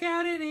can check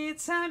out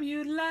anytime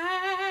you'd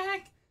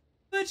like,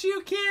 but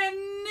you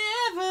can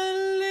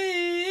never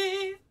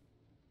leave.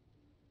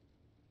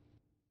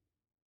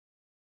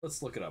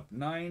 Let's look it up.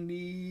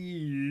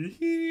 90s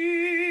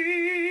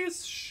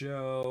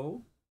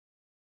show.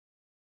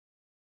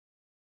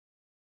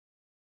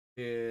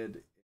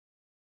 Kid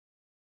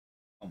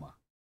coma.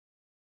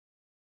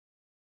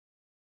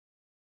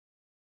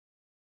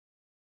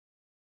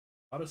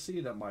 Odyssey,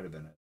 that might have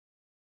been it.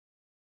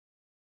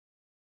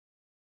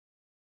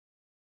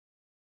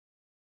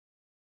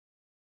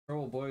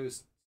 Terrible boy who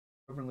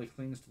stubbornly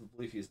clings to the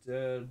belief he's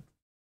dead.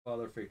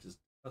 Father faked his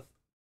death.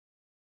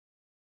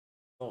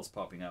 All it's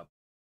popping up.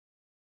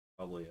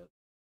 Probably it.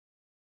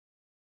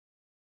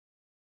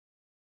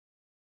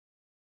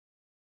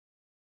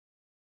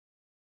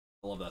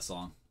 I love that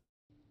song.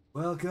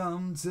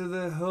 Welcome to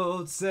the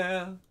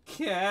Hotel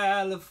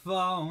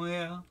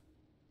California.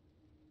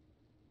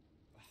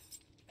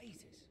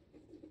 Jesus! The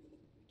key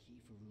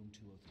for room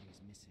 203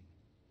 is missing.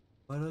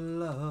 What a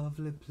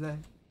lovely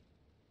place.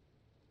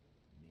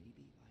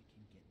 Maybe I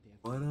can get there.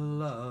 What a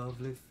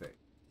lovely face.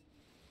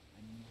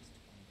 I must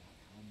find out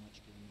how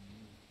much Gillian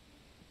knew.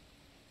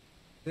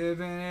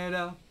 Living it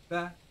up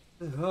at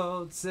the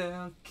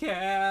Hotel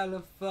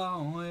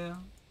California.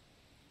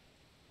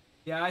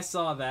 Yeah, I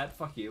saw that.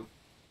 Fuck you.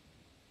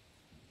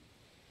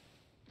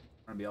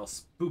 I'm gonna be all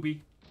spoopy.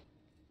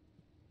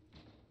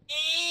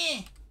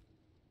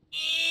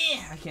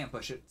 I can't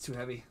push it. It's too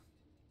heavy.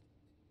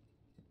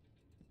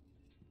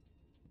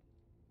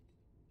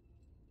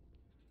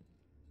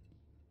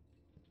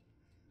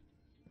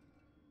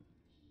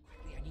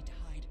 Quickly, I need to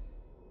hide.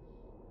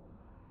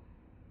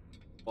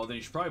 Well, then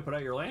you should probably put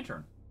out your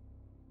lantern.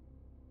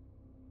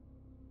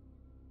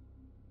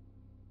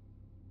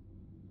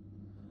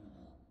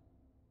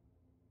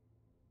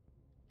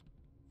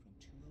 From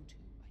 202, I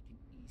can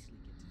easily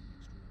get to the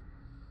next room.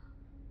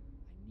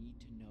 I need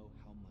to know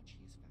how much he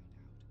has found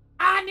out.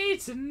 I need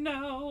to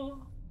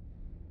know.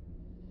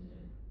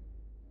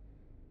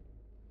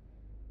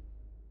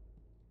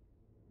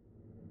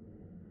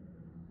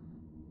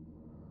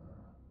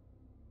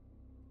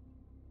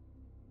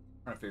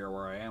 trying to figure out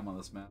where I am on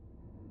this map.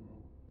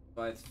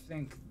 So I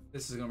think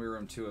this is gonna be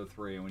room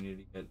 203, and we need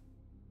to get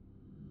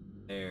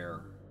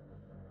there.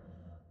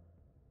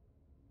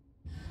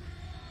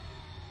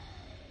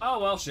 Oh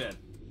well, shit.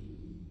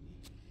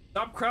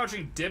 Stop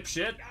crouching,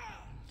 dipshit.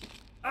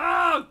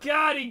 Oh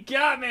god, he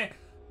got me.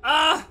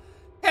 Ah,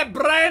 he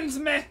brains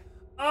me.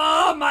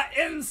 Oh, my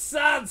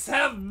insides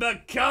have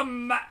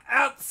become my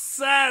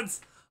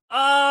outsides.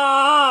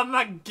 Oh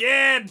my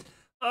god.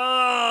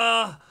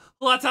 Oh,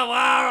 what a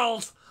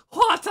world.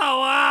 What a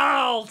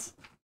world.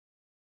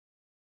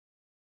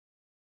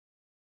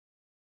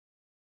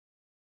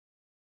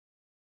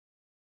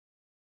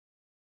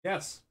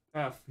 Yes,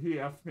 he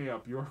F'd me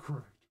up. You're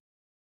correct.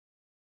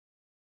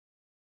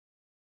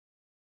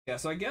 Yeah,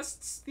 so I guess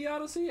it's the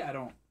Odyssey. I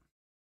don't.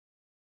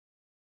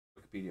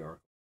 Wikipedia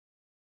article.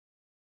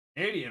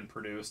 Canadian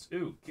produced.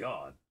 Ooh,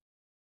 God.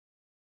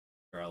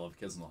 I love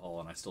Kids in the Hall,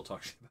 and I still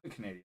talk shit about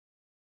Canadian.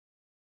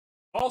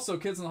 Also,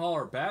 Kids in the Hall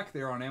are back.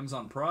 They're on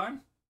Amazon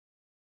Prime.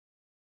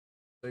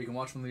 So you can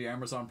watch them via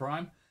Amazon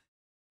Prime.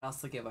 I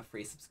also give a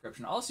free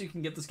subscription. Also, you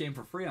can get this game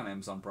for free on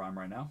Amazon Prime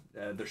right now.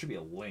 There should be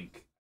a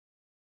link.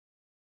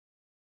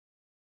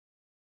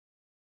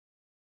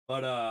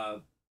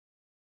 But,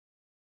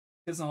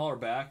 Kids in the Hall are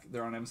back.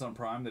 They're on Amazon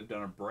Prime. They've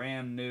done a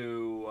brand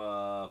new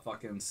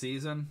fucking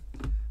season,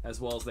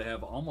 as well as they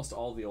have almost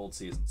all the old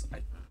seasons.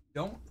 I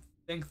don't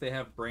think they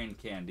have Brain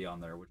Candy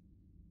on there, which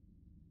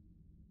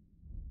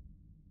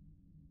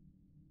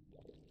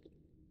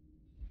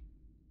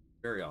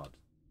very odd.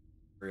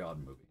 Very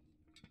odd movie.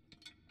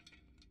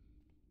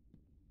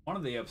 One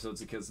of the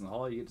episodes of Kids in the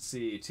Hall, you get to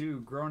see two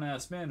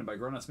grown-ass men, and by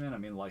grown-ass men, I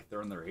mean like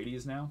they're in their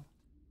 80s now.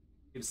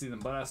 You get to see them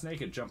butt-ass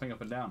naked, jumping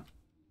up and down.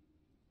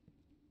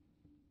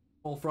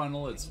 Full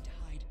frontal, it's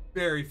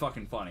very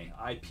fucking funny.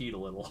 I peed a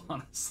little,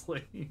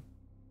 honestly.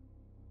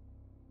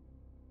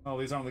 Oh,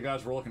 these aren't the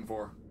guys we're looking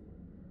for.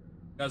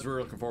 The guys we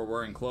were looking for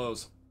wearing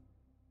clothes.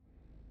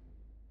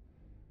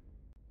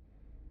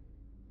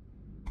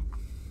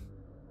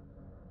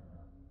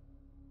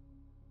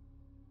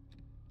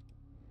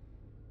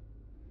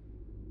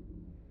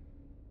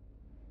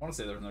 I want to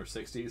say they're in their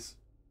 60s.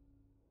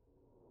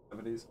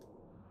 70s.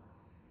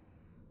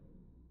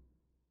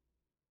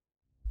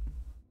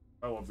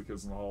 I love the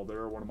Kids in the Hall.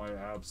 They're one of my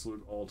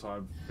absolute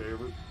all-time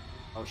favorite.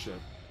 Oh shit.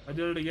 I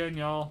did it again,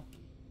 y'all.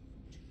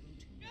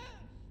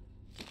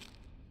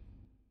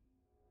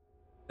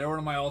 They're one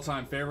of my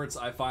all-time favorites.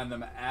 I find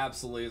them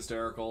absolutely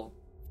hysterical.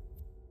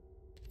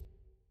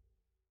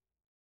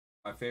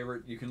 My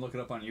favorite, you can look it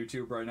up on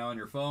YouTube right now on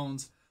your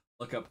phones.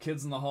 Look up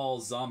Kids in the Hall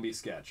zombie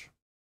sketch.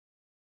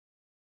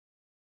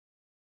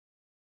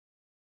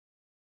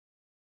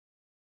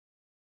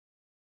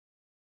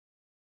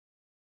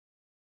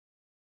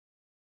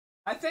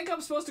 I think I'm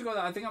supposed to go.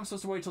 I think I'm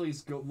supposed to wait till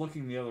he's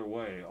looking the other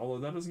way. Although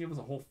that doesn't give us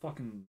a whole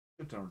fucking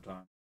shit ton of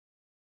time.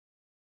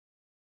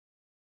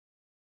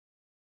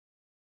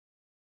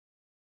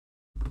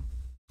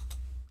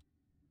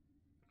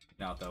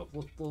 Now though,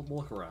 we'll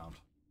look around.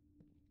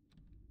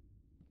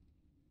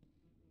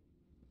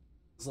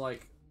 It's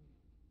like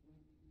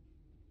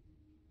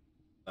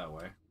that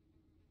way.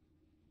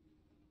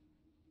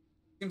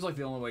 Seems like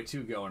the only way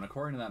to go, and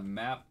according to that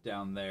map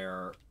down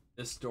there,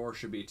 this door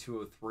should be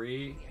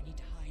 203. I need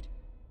to hide.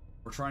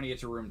 We're trying to get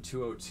to room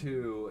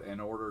 202 in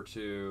order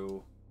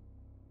to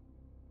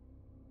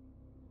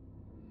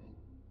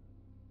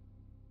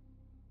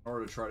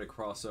try to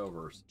cross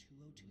over.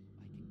 202.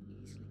 I can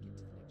easily get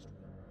to the next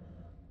room.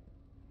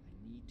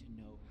 I need to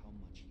know how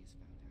much he has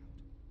found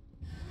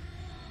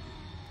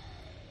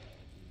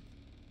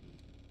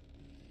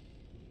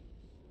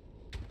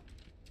out.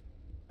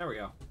 There we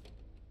go.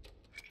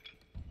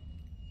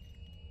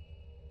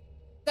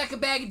 Suck a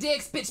bag of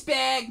dicks, bitch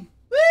bag!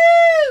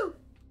 Woo!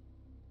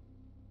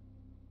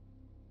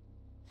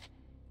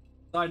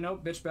 Side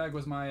note, bitch bag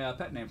was my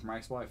pet name for my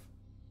ex-wife.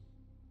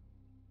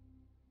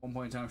 One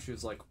point in time, she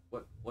was like,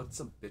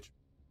 what's a bitch?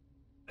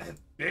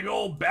 Big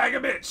old bag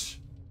of bitch!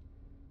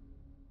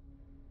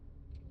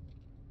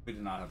 We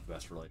did not have the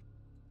best relationship.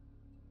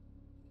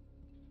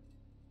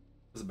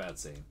 It was a bad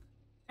scene.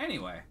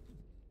 Anyway.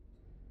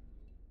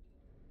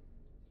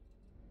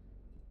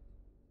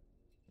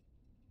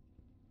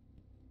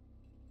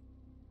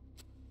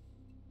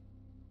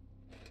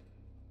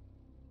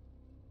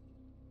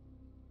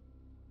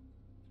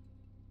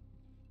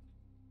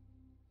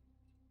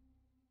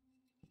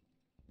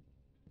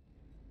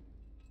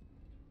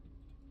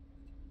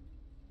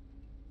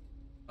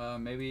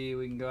 Maybe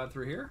we can go out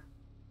through here?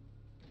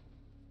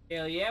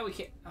 Hell yeah, we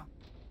can. Oh.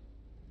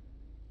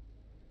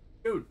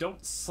 Dude,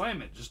 don't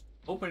slam it. Just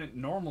open it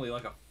normally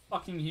like a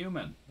fucking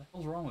human. What the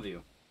hell's wrong with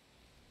you?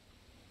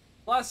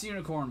 Last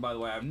Unicorn, by the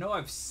way, I know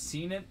I've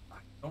seen it. I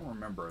don't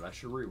remember it. I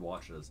should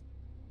rewatch it.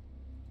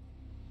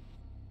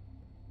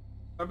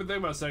 I've been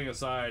thinking about setting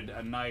aside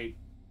a night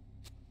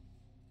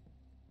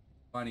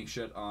finding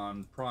shit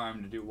on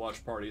Prime to do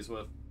watch parties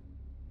with.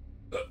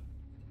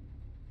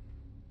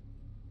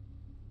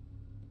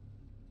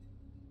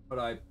 But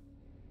I,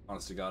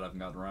 honest to God, I haven't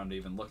gotten around to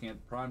even looking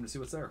at Prime to see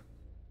what's there.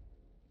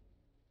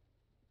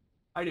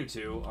 I do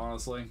too,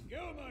 honestly.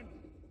 Gilman,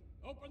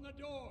 open the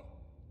door.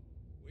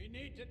 We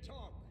need to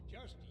talk,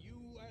 just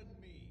you and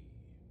me.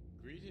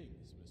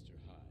 Greetings, Mr.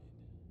 Hyde.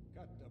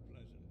 Cut the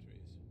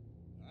pleasantries.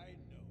 I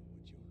know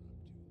what you're up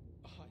to.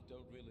 I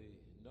don't really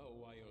know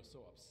why you're so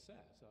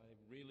upset.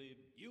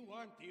 You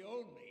aren't the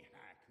only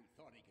hack who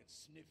thought he could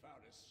sniff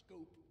out a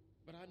scoop.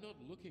 But I'm not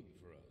looking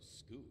for a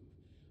scoop.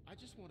 I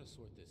just want to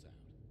sort this out.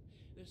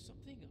 There's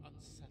something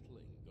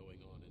unsettling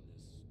going on in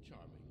this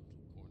charming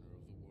little corner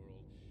of the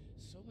world.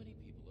 So many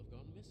people have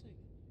gone missing,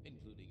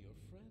 including your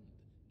friend,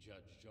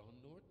 Judge John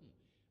Norton.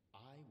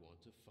 I want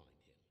to find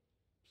him.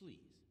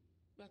 Please.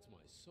 That's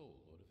my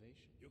sole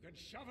motivation. You can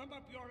shove him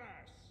up your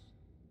ass.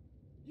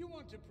 You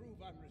want to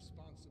prove I'm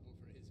responsible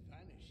for his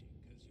vanishing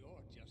because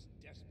you're just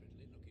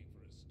desperately looking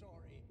for a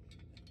story that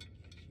will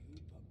get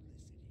you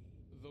publicity.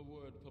 The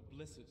word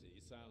publicity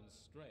sounds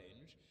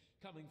strange,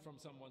 coming from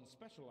someone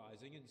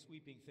specializing in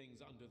sweeping things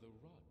under the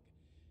rug.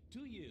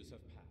 2 years have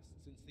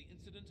passed since the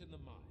incident in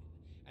the mine,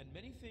 and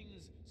many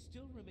things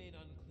still remain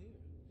unclear.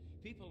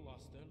 People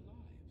lost their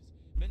lives.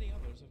 Many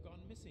others have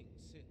gone missing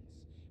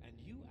since, and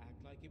you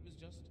act like it was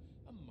just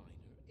a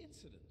minor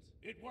incident.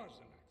 It was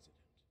an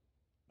accident.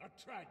 A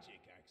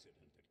tragic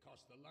accident that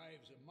cost the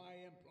lives of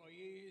my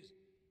employees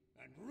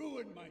and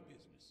ruined my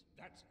business.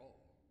 That's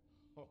all.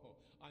 Oh,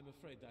 I'm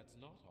afraid that's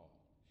not all.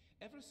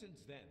 Ever since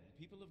then,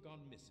 people have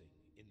gone missing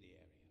in the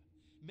area.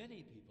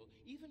 Many people,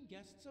 even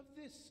guests of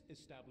this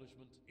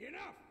establishment.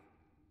 Enough!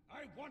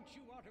 I want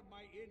you out of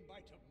my inn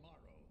by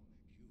tomorrow.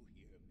 You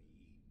hear me?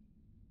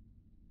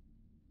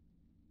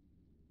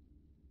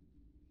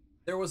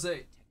 There was a...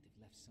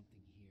 Detective left something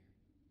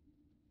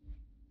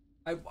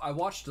here. I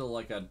watched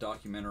a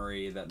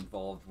documentary that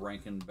involved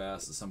Rankin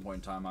Bass at some point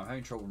in time. I'm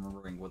having trouble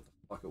remembering what the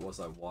fuck it was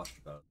I watched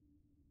about.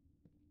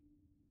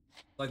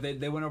 Like,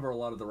 they went over a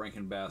lot of the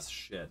Rankin Bass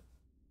shit.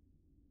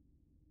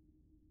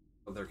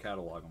 Of their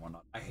catalog and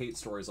whatnot. I hate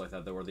stories like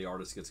that, though, where the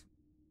artist gets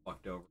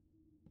fucked over.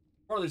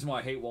 Part of the reason why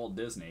I hate Walt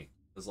Disney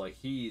is, like,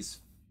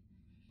 he's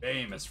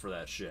famous for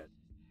that shit.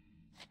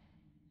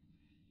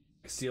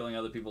 Like, stealing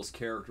other people's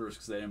characters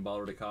because they didn't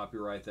bother to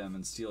copyright them,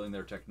 and stealing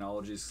their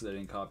technologies because they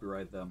didn't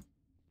copyright them.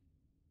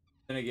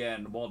 Then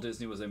again, Walt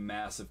Disney was a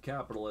massive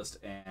capitalist,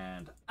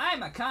 and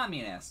I'm a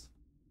communist.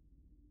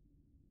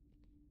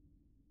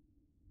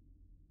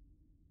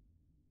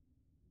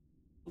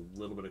 a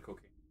little bit of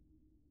cocaine.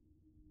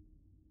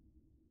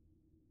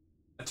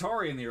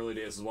 Atari in the early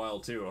days was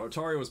wild too.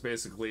 Atari was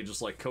basically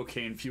just like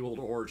cocaine-fueled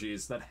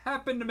orgies that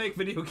happened to make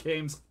video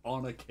games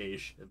on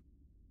occasion.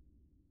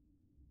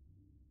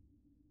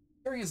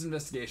 During his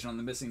investigation on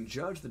the missing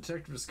judge, the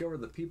detective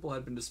discovered that people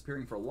had been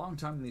disappearing for a long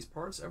time in these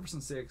parts, ever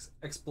since the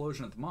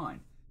explosion at the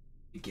mine.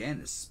 He began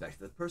to suspect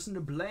that the person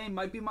to blame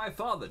might be my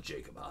father,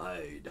 Jacob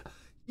Hyde.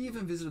 He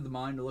even visited the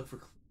mine to look for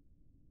clues.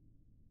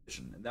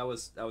 That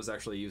was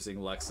actually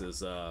using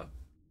Lex's cup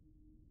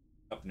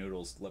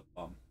noodles lip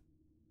balm.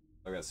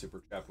 I got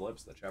super chapped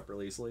lips that chap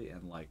really easily,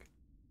 and like,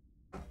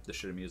 this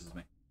shit amuses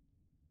me.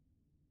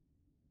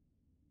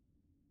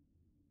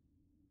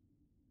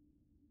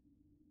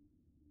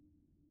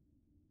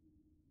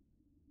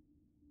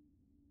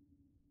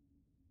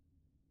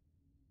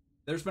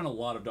 There's been a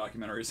lot of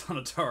documentaries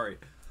on Atari.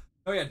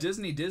 Oh yeah,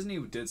 Disney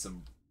did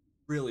some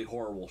really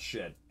horrible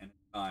shit in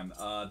time.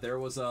 There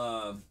was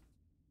a...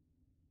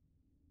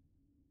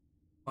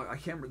 I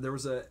can't remember. There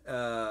was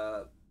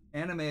a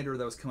animator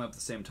that was coming up at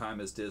the same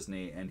time as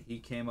Disney, and he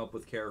came up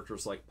with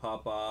characters like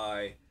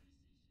Popeye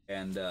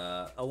and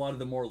a lot of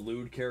the more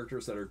lewd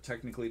characters that are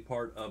technically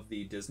part of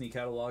the Disney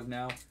catalog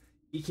now.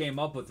 He came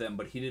up with them,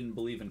 but he didn't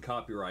believe in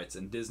copyrights,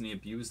 and Disney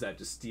abused that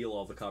to steal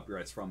all the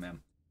copyrights from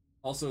him.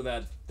 Also,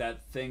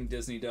 that thing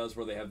Disney does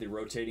where they have the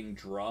rotating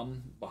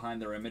drum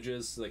behind their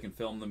images so they can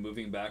film the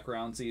moving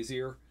backgrounds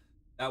easier,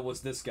 that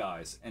was this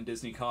guy's, and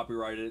Disney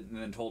copyrighted it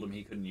and then told him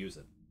he couldn't use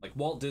it. Like,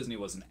 Walt Disney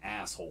was an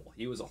asshole.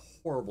 He was a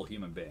horrible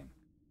human being.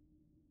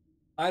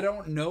 I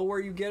don't know where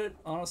you get it,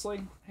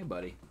 honestly. Hey,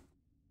 buddy.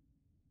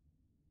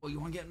 Oh,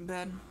 you want to get in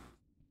bed?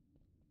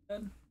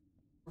 Bed?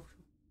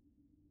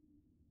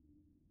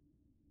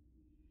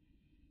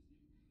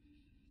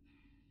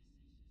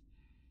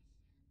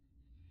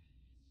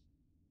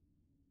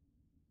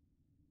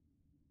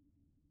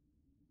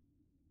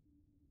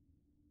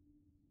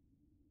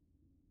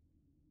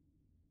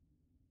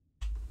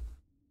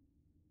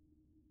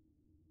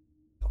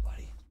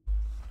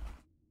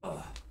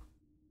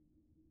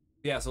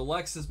 Yeah, so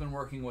Lex has been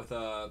working with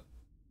a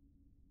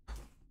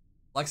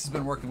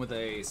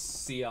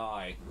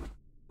CI.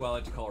 Well, I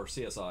like to call her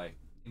CSI,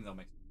 even though it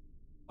makes it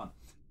fun.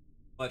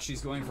 But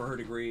she's going for her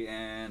degree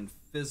in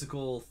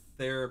physical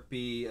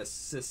therapy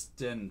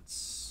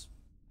assistance.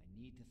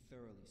 I need to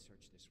thoroughly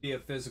search this. Be a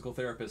physical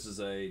therapist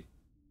is a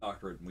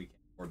doctorate, and we can't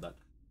afford that.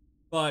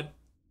 But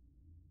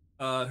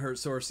her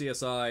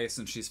CSI,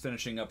 since she's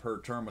finishing up her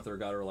term with her,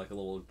 got her like a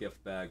little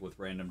gift bag with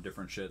random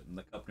different shit, and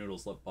the cup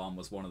noodles lip balm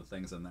was one of the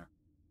things in there.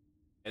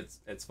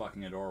 It's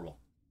fucking adorable.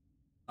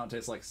 It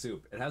tastes like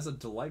soup. It has a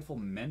delightful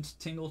mint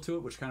tingle to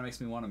it, which kind of makes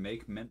me want to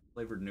make mint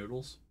flavored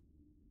noodles.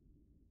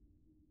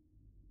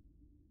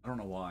 I don't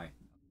know why.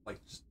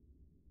 like just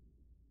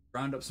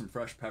ground up some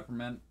fresh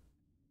peppermint,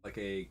 like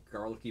a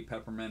garlicky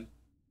peppermint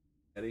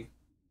spaghetti.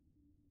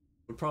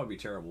 Would probably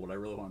be terrible, but I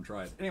really want to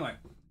try it. Anyway.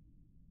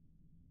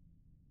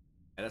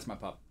 Yeah, that's my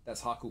pup.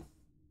 That's Haku.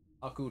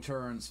 Haku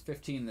turns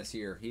 15 this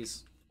year.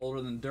 He's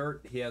older than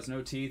dirt. He has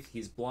no teeth.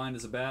 He's blind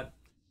as a bat.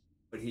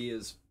 But he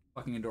is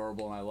fucking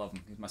adorable and I love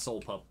him. He's my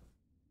soul pup.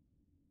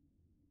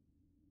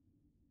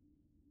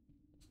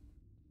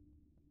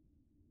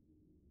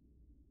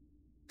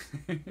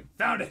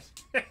 Found it!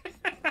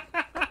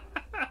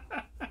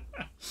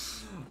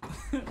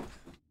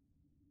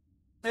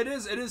 It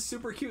is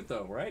super cute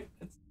though, right?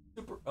 It's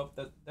super, oh,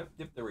 yep,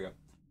 there we go.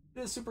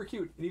 It is super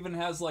cute. It even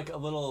has like a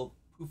little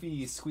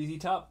poofy squeezy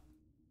top.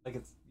 Like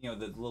it's, you know,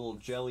 the little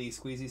jelly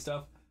squeezy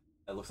stuff.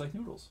 That looks like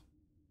noodles.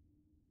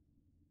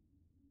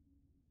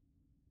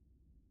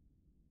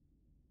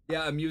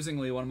 Yeah,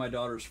 amusingly, one of my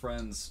daughter's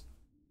friends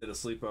did a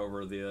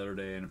sleepover the other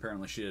day, and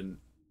apparently she didn't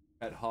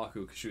pet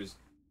Haku because she was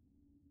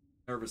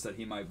nervous that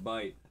he might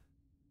bite.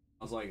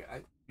 I was like,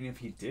 I mean, if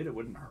he did, it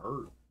wouldn't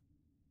hurt.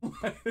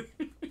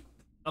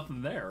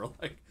 Nothing there.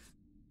 Like,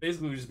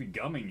 basically, would just be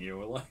gumming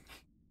you. Like,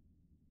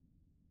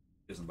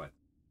 he doesn't bite.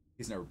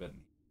 He's never bitten.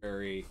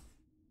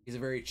 He's a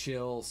very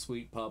chill,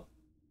 sweet pup,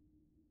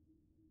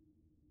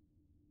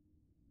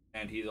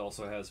 and he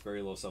also has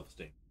very low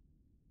self-esteem.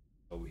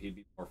 So he'd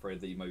be more afraid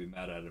that you might be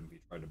mad at him if he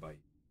tried to bite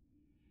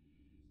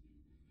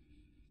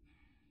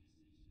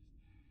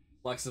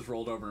you. Lexus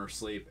rolled over in her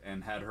sleep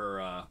and had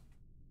her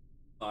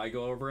thigh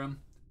go over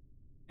him,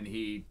 and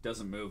he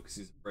doesn't move because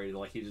he's afraid.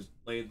 Like, he just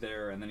laid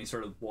there, and then he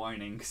started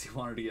whining because he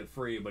wanted to get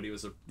free, but he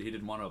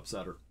didn't want to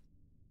upset her.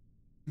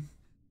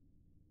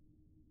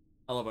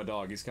 I love my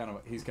dog. He's kind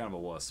of a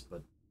wuss,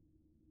 but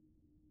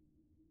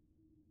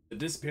the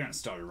disappearance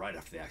started right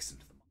after the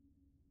accident.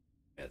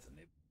 At the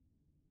neighbor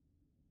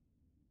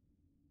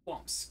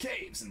swamps,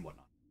 caves, and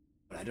whatnot.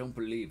 But I don't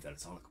believe that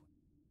it's all a coincidence.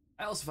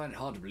 I also find it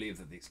hard to believe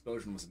that the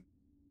explosion was.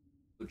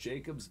 So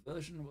Jacob's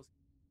version was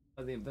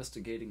by the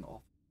investigating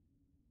officer.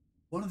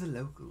 One of the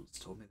locals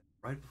told me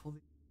that right before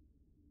the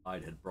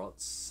tide had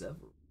brought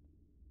several.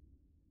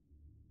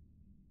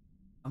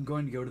 I'm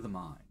going to go to the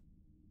mine.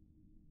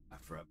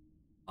 After a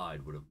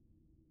tide would have.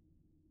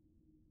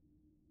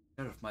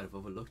 Sheriff might have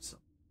overlooked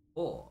something.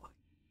 Or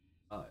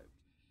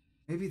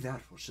maybe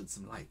that will shed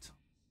some light on.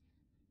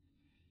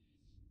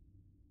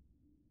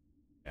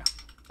 Yeah,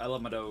 I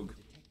love my dog.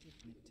 The detective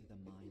went to the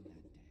mine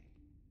that day.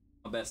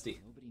 My bestie.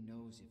 Nobody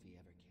knows if he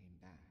ever came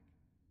back.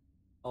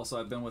 Also,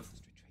 I've been with.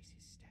 To trace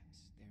his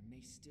steps, there may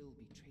still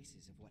be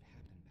traces of what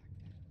happened back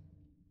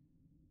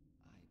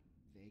then.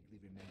 I vaguely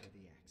remember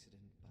the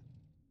accident, but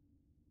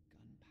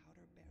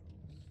gunpowder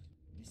barrels,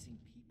 missing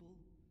people.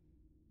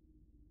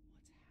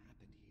 What's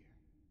happened here?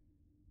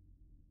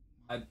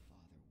 My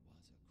father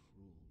was a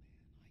cruel man.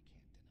 I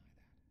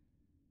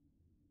can't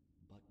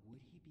deny that. But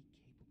would he be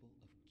capable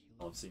of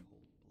killing I've seen.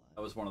 cold blood?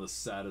 That was one of the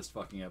saddest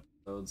fucking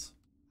episodes.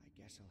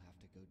 I guess I'll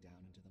have to go down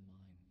into the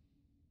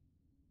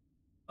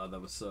mine.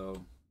 That was so.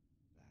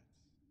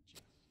 That's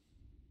just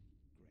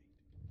great.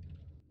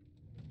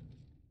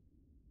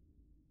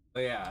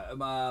 But yeah,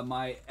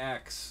 my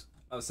ex.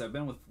 I've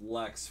been with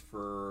Lex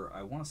for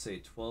I want to say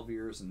 12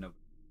 years and no.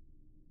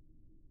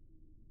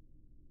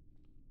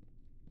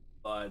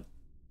 But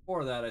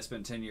before that, I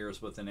spent 10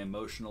 years with an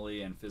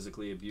emotionally and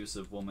physically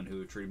abusive woman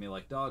who treated me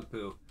like dog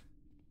poo,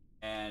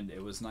 and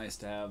it was nice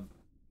to have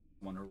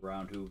someone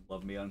around who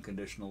loved me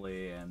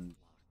unconditionally and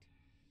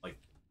like.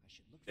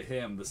 To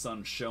him, the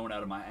sun shone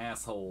out of my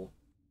asshole.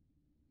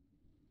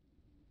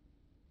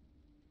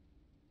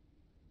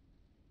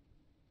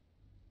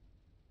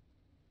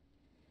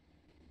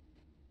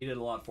 He did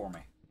a lot for me.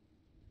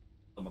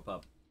 I'm a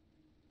pup.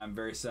 I'm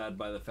very sad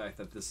by the fact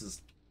that this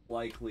is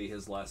likely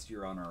his last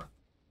year on Earth.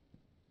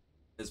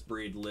 His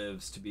breed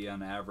lives to be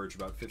on average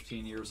about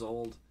 15 years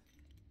old.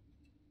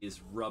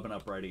 He's rubbing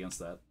up right against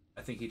that.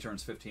 I think he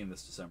turns 15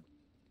 this December.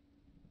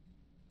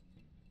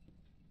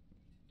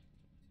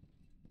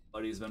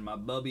 But he's been my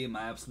bubby and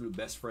my absolute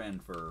best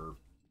friend for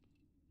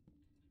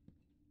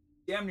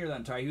damn near that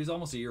entire. He was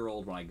almost a year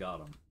old when I got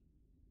him.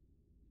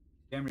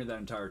 Damn near that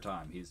entire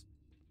time. He's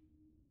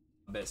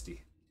my bestie.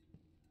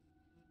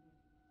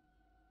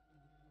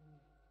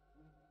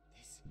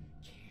 This can't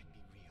be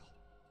real.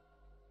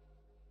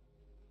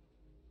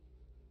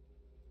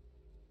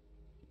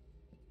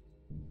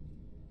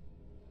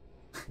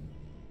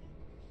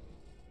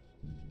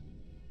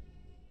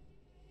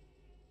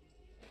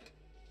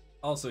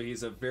 Also,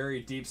 he's a very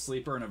deep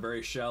sleeper and a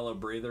very shallow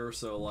breather,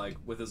 so, like,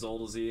 with as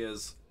old as he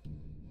is...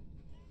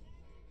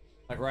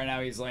 Like, right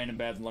now he's laying in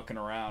bed and looking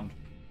around.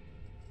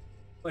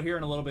 But here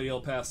in a little bit he'll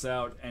pass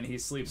out, and he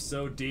sleeps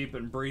so deep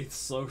and breathes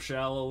so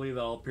shallowly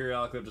that I'll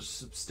periodically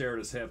just stare at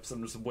his hips.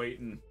 I'm just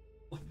waiting.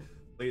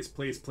 Please,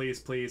 please, please,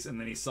 please. And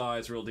then he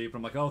sighs real deep.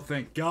 I'm like, oh,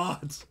 thank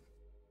God!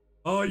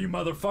 Oh, you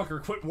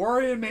motherfucker, quit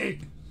worrying me!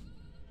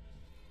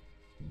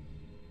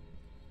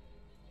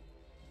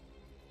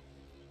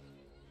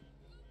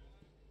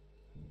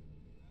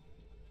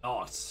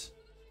 Not.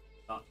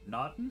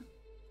 Naughton?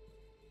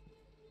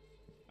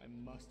 I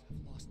must have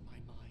lost my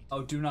mind.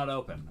 Oh, do not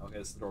open. Okay,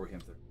 this is the door we came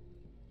through.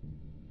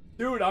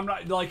 Dude, I'm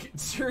not, like,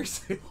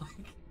 seriously,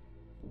 like,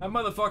 that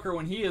motherfucker,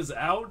 when he is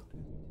out,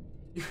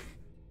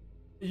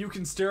 you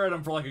can stare at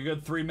him for like a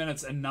good 3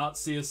 minutes and not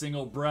see a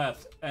single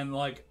breath. And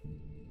like,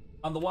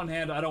 on the one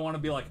hand, I don't want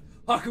to be like,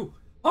 Haku!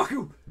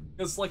 Haku!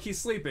 Because like, he's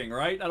sleeping,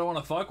 right? I don't want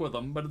to fuck with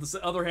him. But at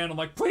the other hand, I'm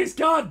like, please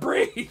God,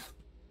 breathe!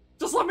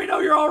 Just let me know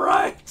you're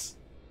alright!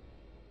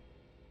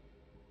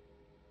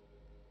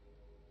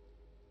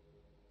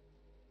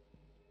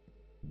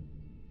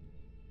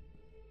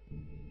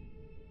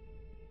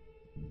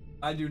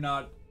 I do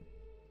not,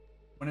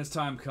 when his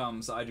time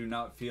comes, I do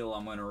not feel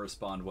I'm going to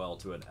respond well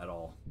to it at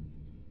all.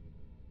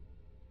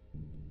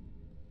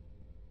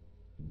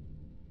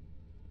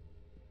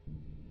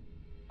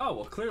 Oh,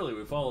 well, clearly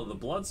we follow the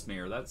blood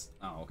smear. That's...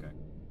 Oh, okay.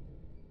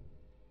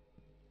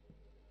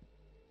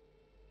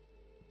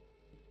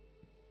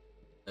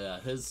 Yeah,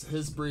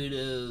 his breed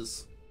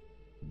is...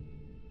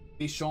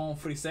 Bichon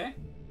Frise.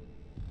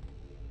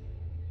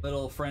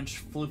 Little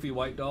French floofy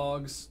white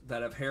dogs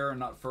that have hair and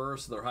not fur,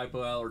 so they're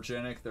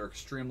hypoallergenic. They're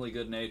extremely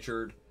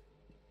good-natured,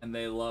 and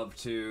they love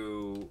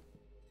to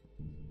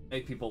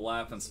make people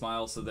laugh and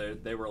smile, so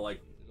they were like...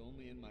 Is it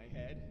only in my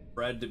head?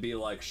 Bred to be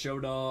like show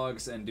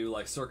dogs and do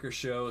like circus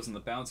shows and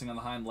the bouncing on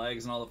the hind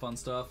legs and all the fun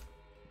stuff.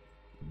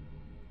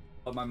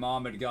 But my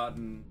mom had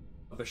gotten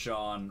a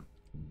Bichon,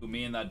 who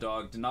me and that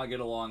dog did not get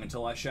along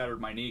until I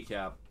shattered my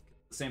kneecap.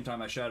 At the same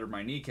time I shattered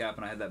my kneecap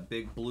and I had that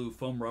big blue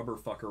foam rubber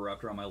fucker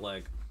wrapped around my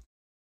leg.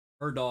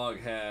 Her dog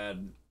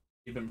had,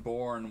 he'd been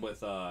born with,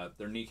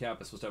 their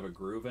kneecap is supposed to have a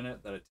groove in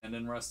it that a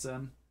tendon rests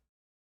in.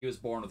 He was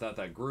born without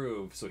that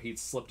groove, so he'd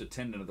slipped a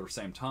tendon at the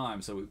same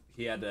time, so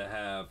he had to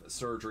have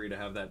surgery to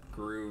have that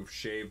groove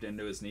shaved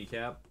into his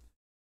kneecap.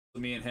 So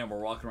me and him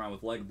were walking around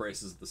with leg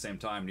braces at the same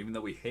time, and even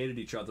though we hated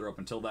each other up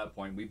until that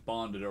point, we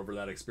bonded over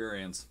that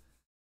experience.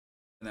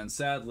 And then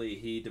sadly,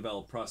 he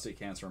developed prostate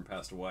cancer and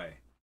passed away.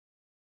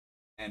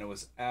 And it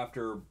was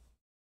after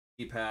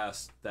he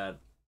passed that,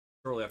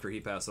 shortly after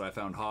he passed, that I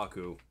found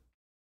Haku,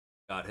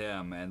 got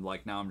him, and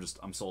like now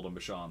I'm sold on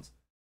Bichons.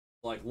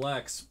 Like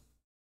Lex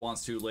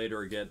wants to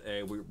later get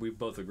a, we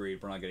both agreed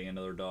we're not getting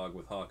another dog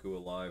with Haku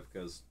alive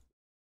because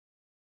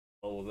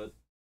all of it,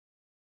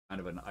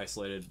 kind of an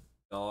isolated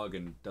dog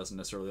and doesn't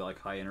necessarily like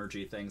high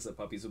energy things that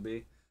puppies would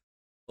be.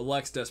 But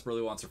Lex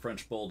desperately wants a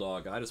French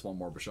bulldog. I just want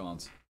more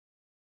Bichons.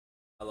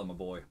 I love my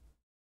boy.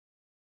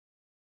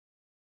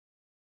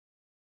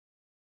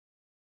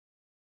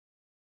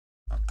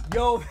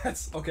 Yo,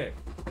 that's okay.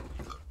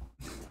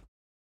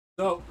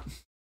 So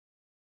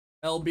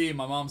LB,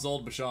 my mom's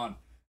old Bichon,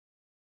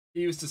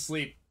 he used to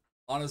sleep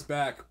on his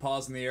back,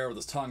 paws in the air with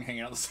his tongue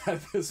hanging out the side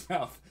of his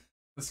mouth.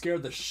 It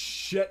scared the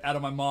shit out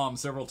of my mom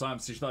several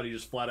times. She thought he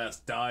just flat ass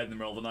died in the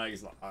middle of the night.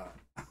 He's like, ah.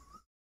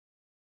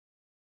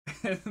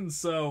 And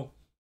so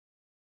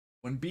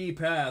when B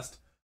passed,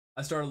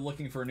 I started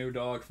looking for a new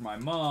dog for my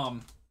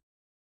mom,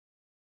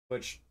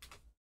 which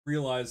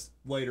realized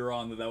later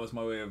on that that was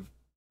my way of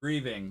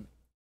grieving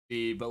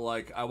B. But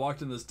like, I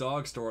walked in this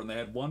dog store and they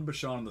had one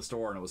Bichon in the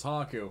store and it was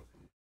Haku.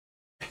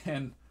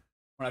 And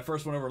when I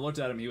first went over and looked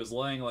at him, he was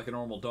laying like a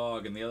normal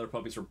dog, and the other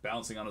puppies were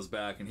bouncing on his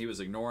back, and he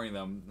was ignoring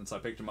them. And so I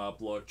picked him up,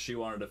 looked. She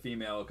wanted a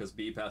female because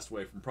B passed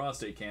away from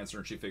prostate cancer,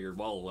 and she figured,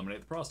 well,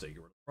 eliminate the prostate, get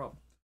rid of the problem.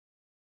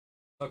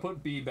 So I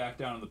put B back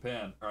down in the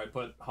pen, or I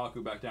put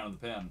Haku back down in the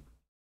pen.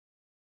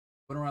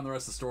 Went around the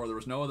rest of the store. There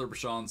was no other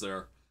Bichons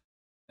there.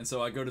 And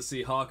so I go to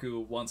see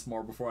Haku once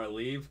more before I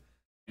leave,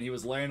 and he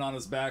was laying on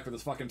his back with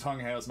his fucking tongue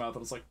hanging out of his mouth. I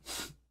was like,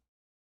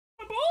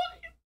 my boy!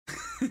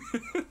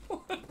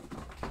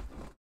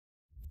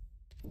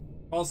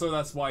 Also,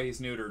 that's why he's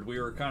neutered. We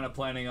were kind of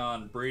planning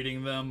on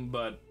breeding them,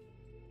 but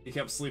he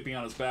kept sleeping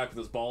on his back with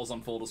his balls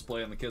on full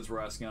display, and the kids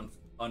were asking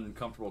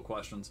uncomfortable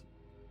questions.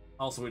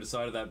 Also, we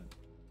decided that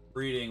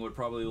breeding would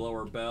probably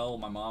lower Belle,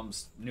 my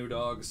mom's new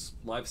dog's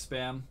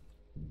lifespan,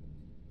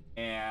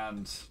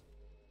 and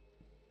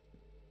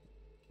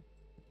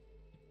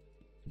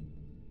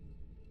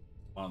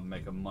want to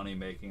make a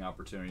money-making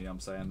opportunity. I'm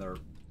saying they're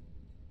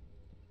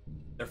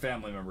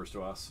family members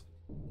to us.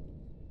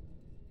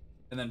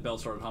 And then Belle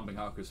started humping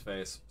Haku's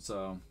face,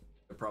 so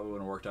it probably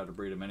wouldn't have worked out to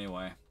breed him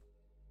anyway.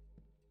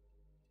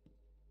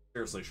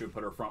 Seriously, she would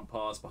put her front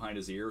paws behind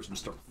his ears and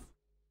start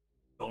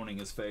boning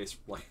his face.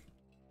 Like,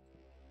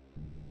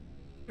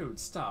 dude,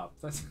 stop.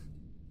 That's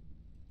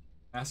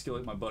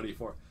emasculate my buddy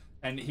for.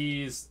 And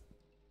he's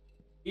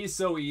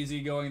so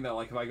easygoing that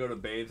like if I go to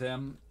bathe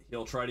him,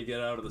 he'll try to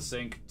get out of the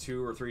sink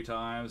 2 or 3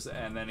 times,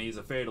 and then he's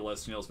a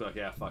fatalist, and he'll just be like,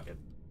 yeah, fuck it,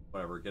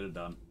 whatever, get it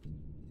done.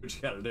 What you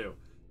gotta do.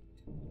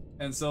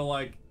 And so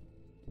like,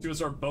 she would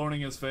start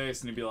boning his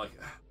face, and he'd be like,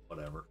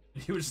 whatever.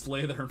 And he would just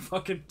lay there and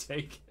fucking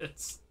take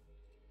it.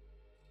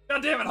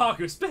 God damn it,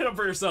 Haku, spit up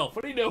for yourself.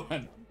 What are you doing?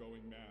 I'm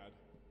going mad.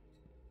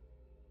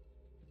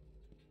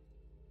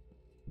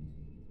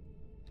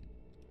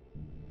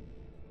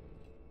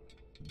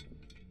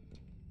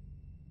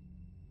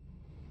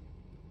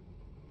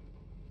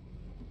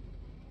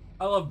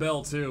 I love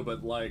Belle too,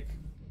 but like,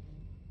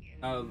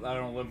 I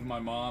don't live with my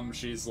mom.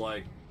 She's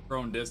like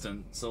grown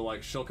distant. So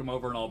like she'll come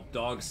over and I'll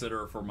dog sit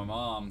her for my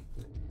mom,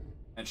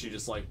 and she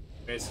just like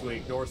basically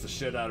ignores the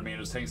shit out of me and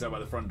just hangs out by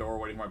the front door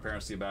waiting for my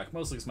parents to get back.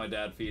 Mostly because my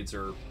dad feeds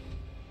her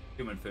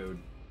human food.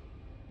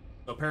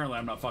 So apparently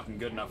I'm not fucking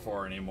good enough for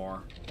her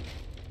anymore.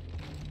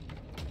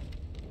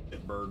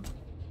 Shit bird.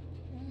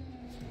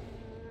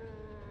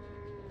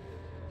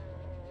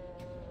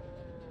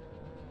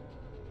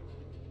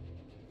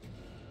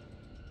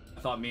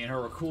 I thought me and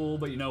her were cool,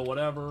 but you know,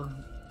 whatever.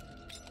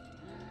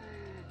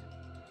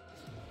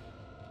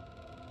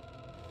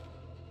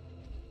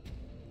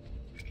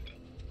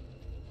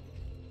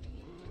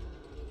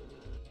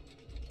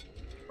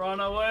 Run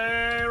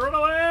away! Run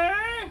away!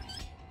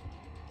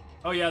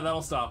 Oh yeah,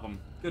 that'll stop him.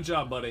 Good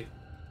job, buddy.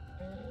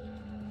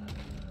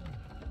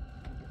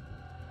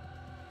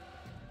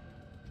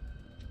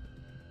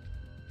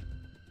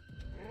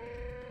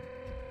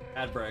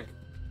 Ad break.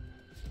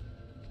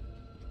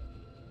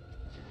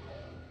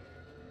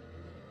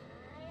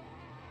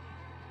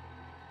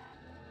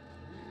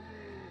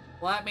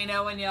 Let me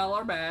know when y'all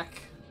are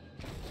back.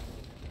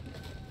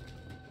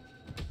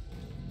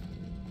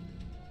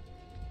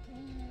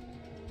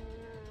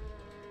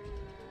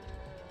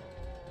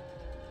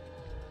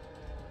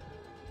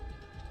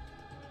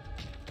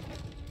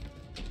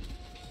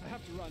 I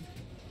have to run.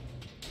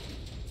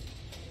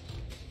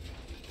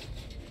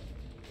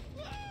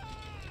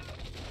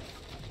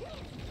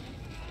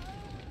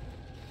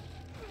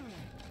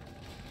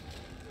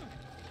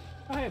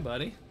 Oh, hey,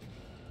 buddy.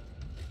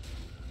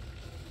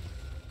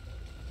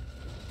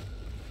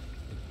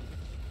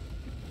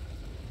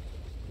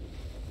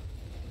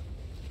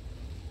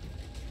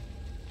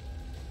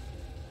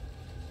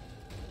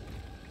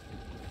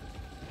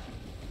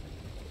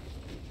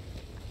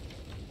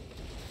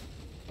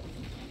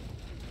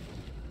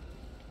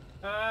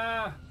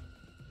 Ah!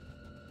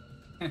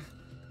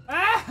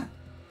 Ah!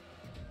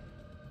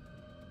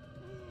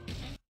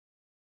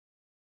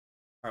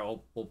 Alright,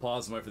 we'll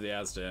pause and wait for the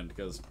ads to end,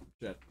 because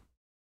shit.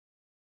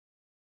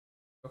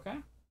 Okay?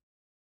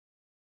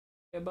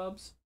 Hey,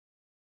 Bubs?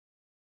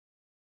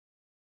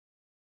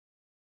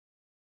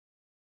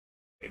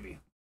 Baby.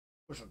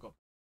 Where's go?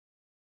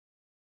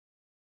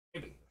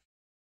 Baby.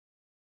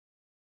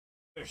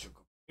 Where's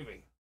go?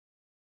 Baby.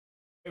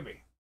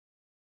 Baby.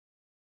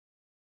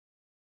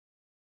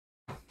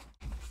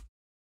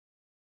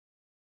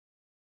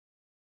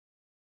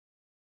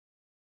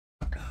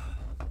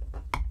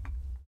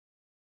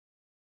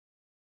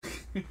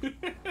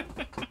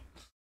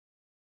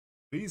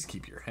 Please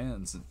keep your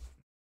hands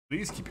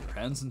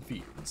and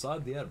feet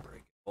inside the ad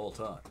break at all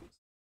times.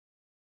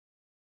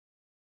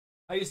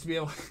 I used to be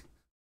able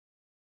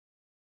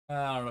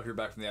I don't know if you're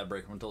back from the ad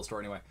break. I'm gonna tell the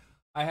story anyway.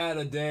 I had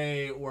a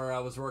day where I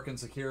was working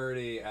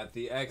security at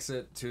the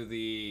exit to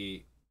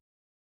the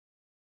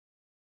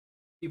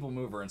People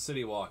Mover and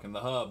City Walk in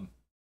the hub.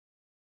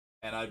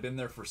 And I'd been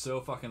there for so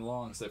fucking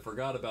long, so they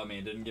forgot about me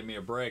and didn't give me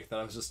a break, that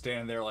I was just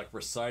standing there like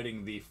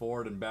reciting the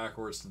forward and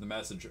backwards to the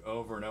message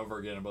over and over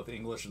again in both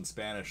English and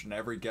Spanish, and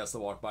every guest that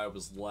walked by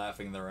was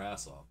laughing their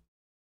ass off.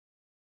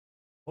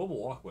 Mobile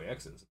walkway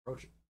exit is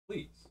approaching.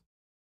 Please,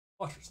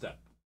 watch your step.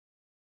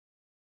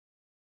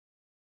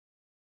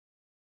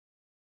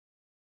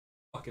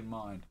 Fucking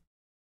mind.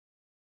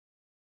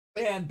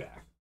 And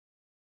back.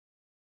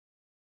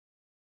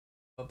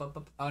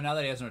 Oh, now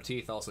that he has no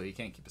teeth, also, he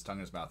can't keep his tongue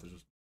in his mouth. There's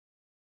just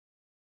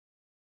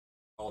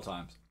all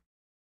times.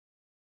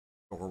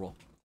 Horrible.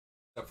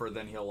 Except for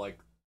then he'll like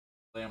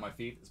lay on my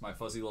feet as my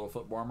fuzzy little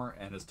foot warmer,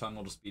 and his tongue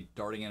will just be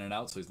darting in and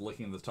out, so he's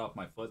licking the top of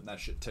my foot, and that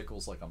shit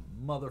tickles like a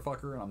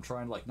motherfucker, and I'm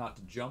trying like not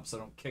to jump so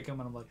I don't kick him,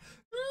 and I'm like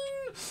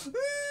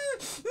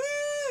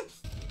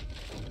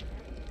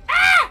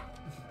ah!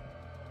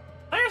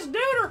 There's a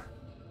duder!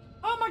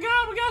 Oh my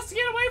god, we got to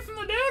get away from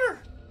the duder!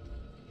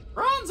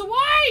 Runs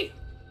away!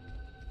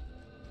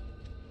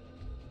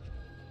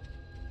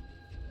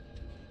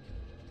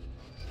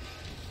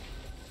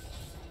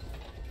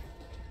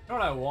 You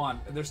know what I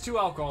want? There's two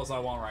alcohols I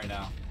want right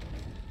now.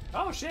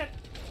 Oh shit!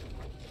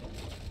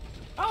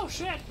 Oh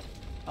shit!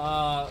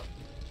 I'm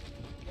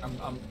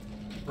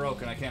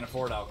broke and I can't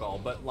afford alcohol,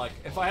 but like,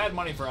 if I had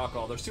money for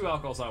alcohol, there's two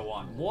alcohols I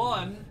want.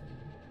 One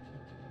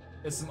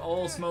is some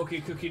old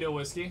smoky cookie dough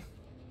whiskey.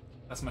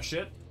 That's my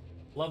shit.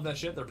 Love that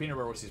shit. Their peanut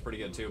butter whiskey's pretty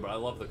good too, but I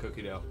love the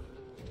cookie dough.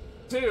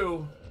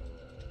 Two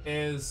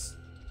is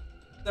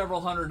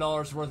several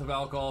 $100s worth of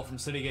alcohol from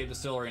Citygate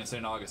Distillery in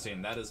St.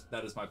 Augustine. That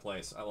is my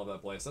place. I love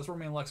that place. That's where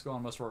me and Lex go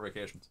on most of our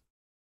vacations.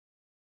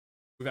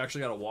 We've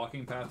actually got a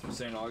walking path through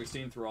St.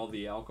 Augustine through all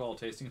the alcohol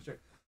tasting shit.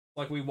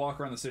 Like, we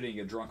walk around the city and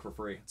get drunk for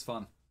free. It's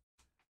fun.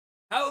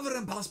 However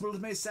impossible it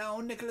may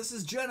sound,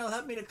 Nicholas's journal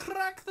helped me to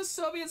crack the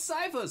Soviet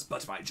ciphers,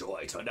 but my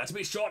joy turned out to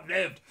be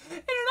short-lived. In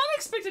an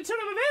unexpected turn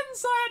of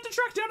events, I had to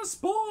track down a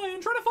spy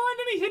and try to find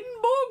any hidden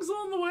bugs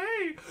on the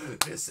way.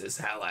 This is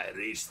how I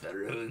reached the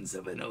ruins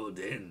of an old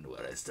inn,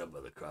 where I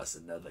stumbled across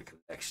another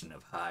collection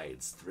of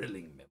hides,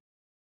 thrilling me.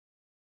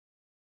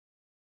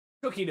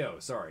 Cookie dough,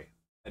 sorry.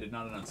 I did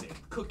not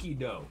enunciate. Cookie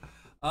dough.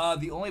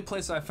 The only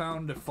place I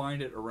found to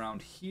find it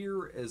around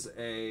here is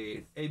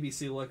a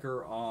ABC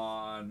Liquor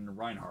on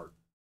Reinhardt.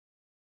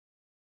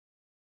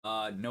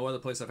 No other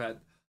place I've had.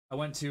 I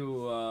went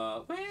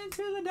to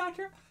the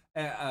doctor.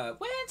 Went to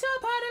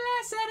a party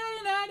last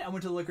Saturday night. I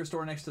went to the liquor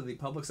store next to the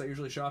Publix I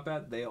usually shop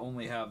at. They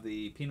only have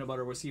the peanut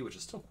butter whiskey, which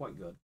is still quite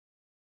good.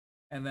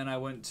 And then I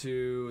went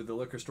to the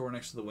liquor store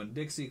next to the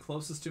Winn-Dixie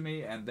closest to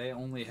me, and they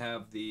only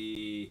have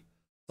the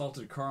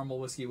salted caramel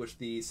whiskey, which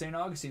the St.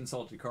 Augustine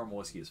salted caramel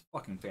whiskey is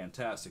fucking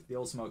fantastic. The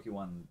Old Smoky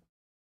one.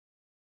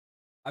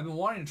 I've been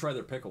wanting to try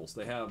their pickles.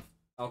 They have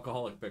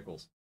alcoholic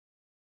pickles.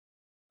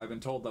 I've been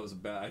told that was a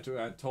bad.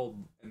 I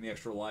told in the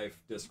Extra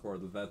Life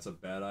Discord that that's a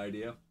bad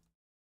idea.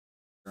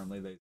 Apparently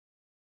they.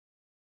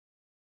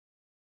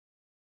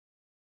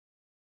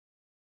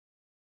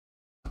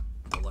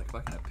 But like, if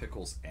I can have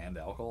pickles and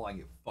alcohol, I can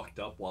get fucked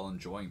up while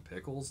enjoying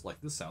pickles. Like,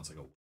 this sounds like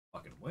a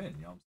fucking win,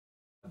 you know?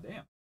 God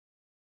damn.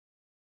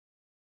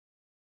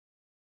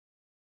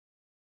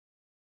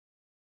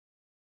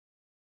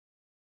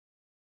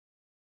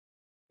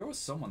 There was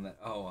someone that.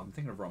 Oh, I'm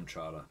thinking of rum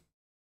chata.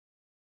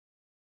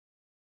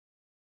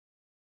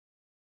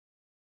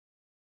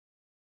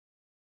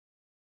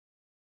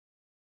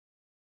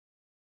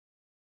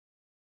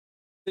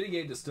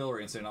 Citygate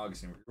Distillery in St.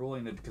 Augustine. If you're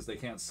willing to, because they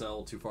can't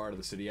sell too far out of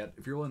the city yet.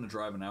 If you're willing to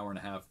drive an hour and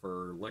a half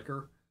for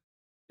liquor,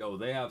 yo,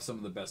 they have some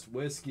of the best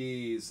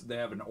whiskeys. They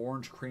have an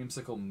orange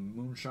creamsicle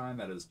moonshine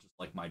that is just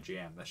like my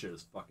jam. That shit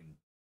is fucking.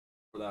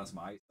 Pour that on some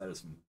ice. That is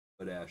some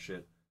good ass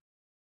shit.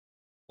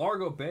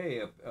 Largo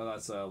Bay.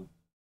 That's a.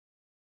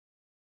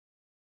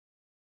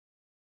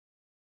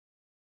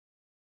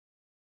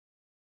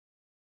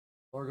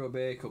 Largo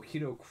Bay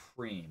Coquito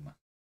Cream.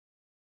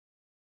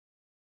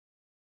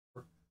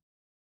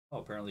 Oh,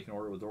 apparently you can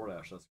order it with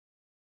DoorDash. That's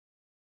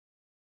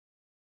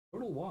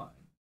Total Wine.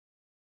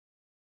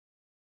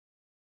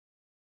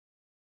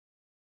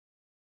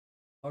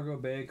 Largo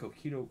Bay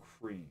Coquito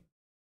Cream.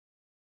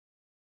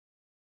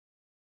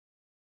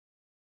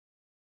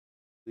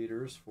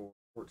 Liters for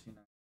 $14.99.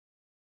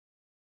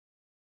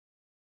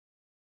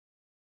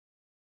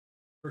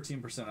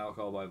 13%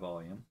 alcohol by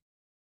volume.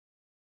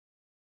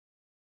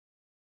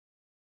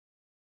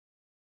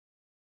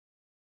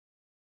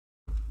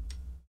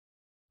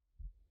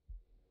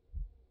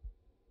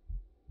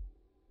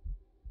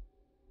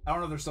 I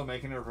don't know if they're still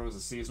making it or if it was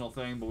a seasonal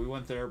thing, but we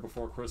went there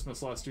before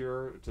Christmas last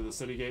year to the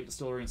Citygate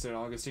Distillery in St.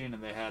 Augustine,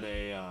 and they had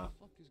a What the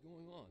fuck is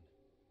going on?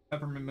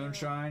 peppermint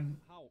moonshine.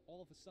 How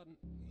all of a sudden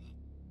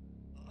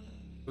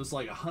It was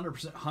like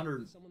 100%,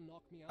 100. someone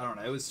knocked me out? I don't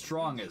know. It was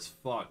strong as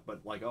fuck,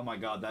 but like, oh my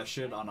god, that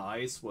shit on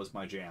ice was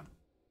my jam.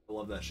 I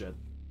love that shit.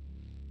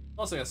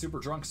 Plus, I got super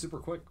drunk super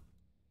quick.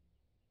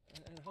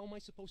 And how am I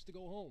supposed to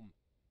go home?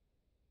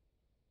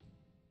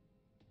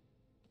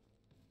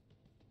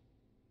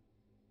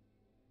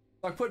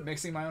 So I quit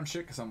mixing my own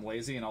shit because I'm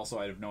lazy, and also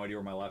I have no idea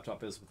where my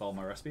laptop is with all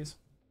my recipes.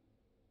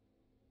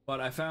 But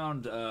I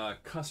found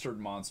Custard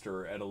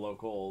Monster at a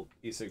local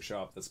e-cig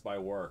shop that's by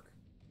work.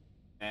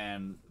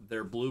 And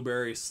their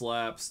blueberry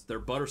slaps. Their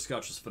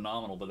butterscotch is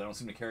phenomenal, but they don't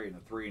seem to carry it in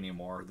a 3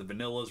 anymore. The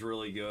vanilla's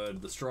really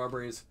good. The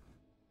strawberries,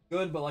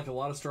 good, but like a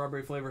lot of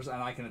strawberry flavors,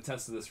 and I can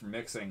attest to this from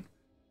mixing.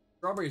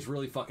 Strawberry is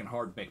really fucking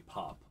hard to make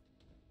pop.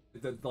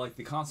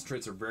 The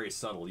concentrates are very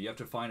subtle. You have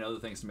to find other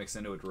things to mix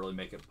into it to really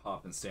make it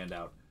pop and stand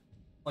out.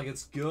 Like,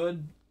 it's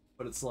good,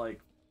 but it's like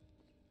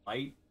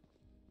light.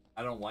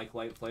 I don't like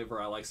light flavor.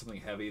 I like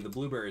something heavy. The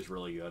blueberry is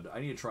really good. I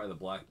need to try the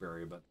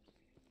blackberry, but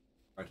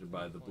attracted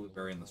by the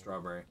blueberry and the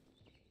strawberry.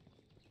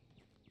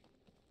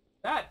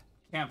 That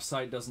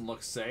campsite doesn't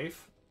look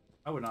safe.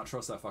 I would not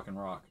trust that fucking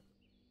rock.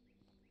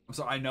 I'm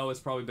sorry. I know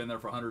it's probably been there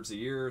for hundreds of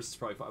years. It's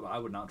probably fine, but I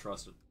would not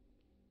trust it.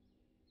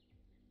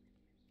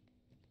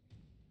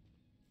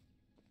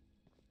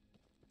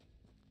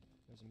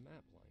 There's a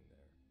map lying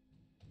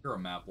there. You're a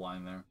map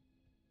lying there.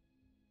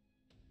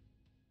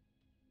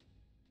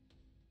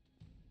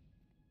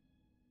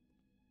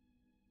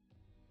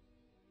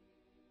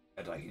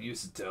 Bet I can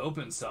use it to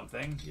open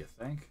something, you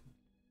think?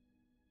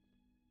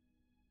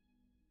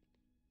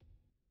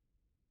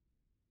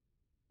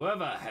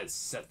 Whoever has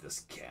set this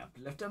camp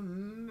left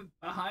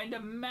behind a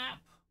map.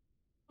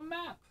 A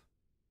map.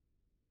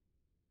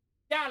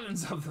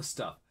 Gallons of the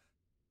stuff.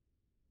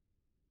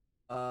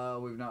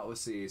 We've not,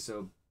 let's see,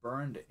 so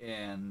burned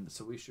in,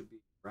 so we should be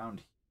around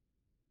here.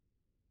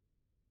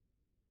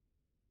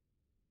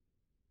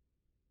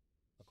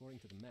 According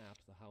to the map,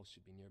 the house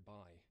should be nearby.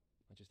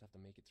 I just have to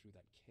make it through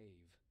that cave.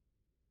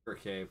 Or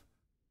cave.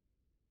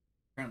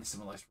 Apparently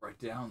someone likes to write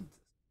down.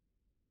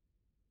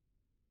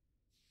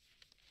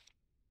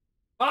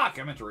 Fuck!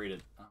 I meant to read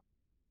it. Oh.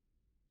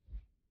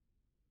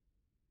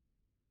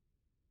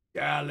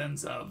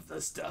 Gallons of the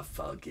stuff,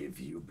 I'll give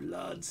you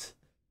blood.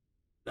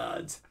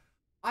 Blood.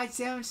 I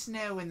don't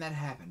know when that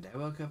happened. I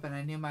woke up and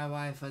I knew my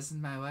wife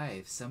wasn't my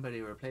wife.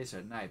 Somebody replaced her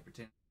at night,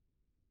 pretending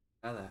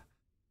to be other.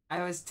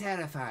 I was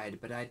terrified,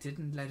 but I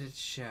didn't let it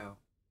show.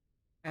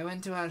 I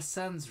went to our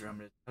son's room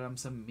to tell him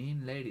some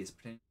mean ladies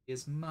pretending to be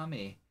his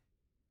mummy.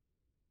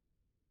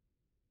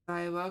 So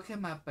I woke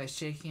him up by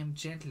shaking him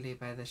gently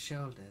by the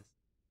shoulders.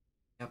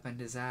 He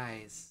opened his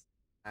eyes,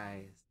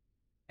 and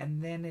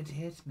then it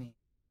hit me.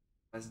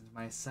 It wasn't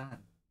my son.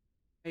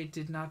 I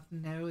did not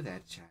know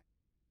that child.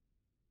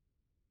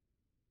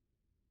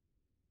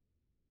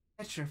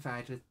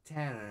 Petrified with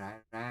terror, I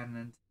ran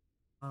into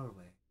the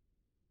hallway.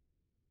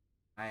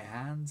 My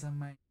hands on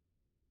my...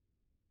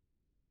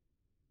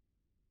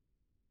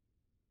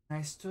 When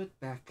I stood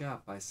back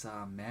up, I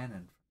saw a man in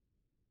front.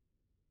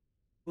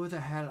 Who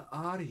the hell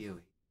are you?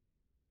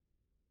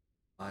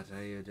 What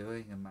are you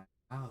doing in my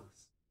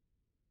house?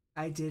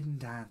 I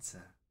didn't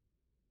answer.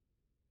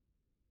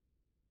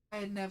 I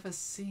had never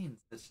seen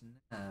such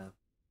nerve.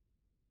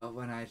 But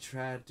when I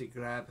tried to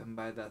grab him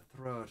by the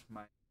throat,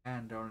 my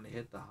hand only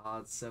hit the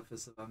hard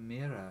surface of a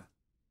mirror.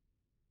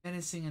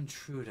 Menacing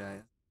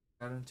intruder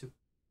got into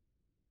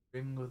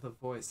ring with a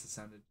voice that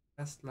sounded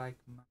just like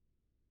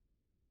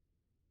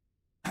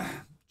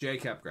mine. J.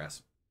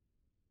 Capgrass.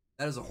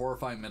 That is a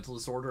horrifying mental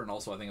disorder, and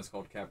also I think it's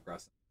called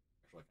Capgrass.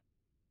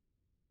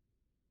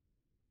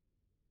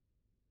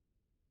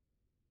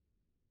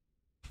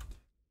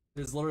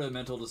 It is literally a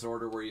mental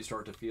disorder where you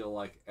start to feel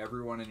like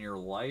everyone in your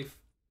life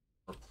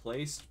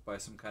replaced by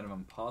some kind of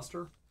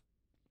imposter.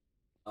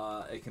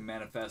 It can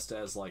manifest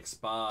as like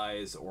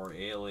spies or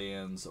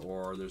aliens,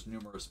 or there's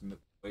numerous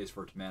ways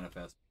for it to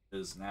manifest. It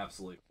is an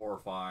absolutely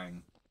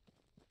horrifying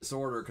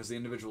disorder because the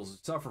individuals who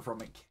suffer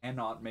from it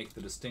cannot make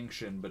the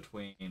distinction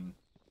between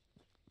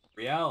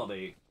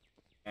reality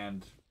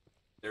and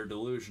their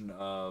delusion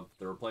of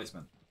the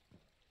replacement.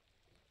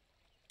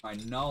 My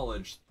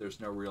knowledge, there's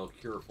no real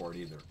cure for it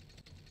either.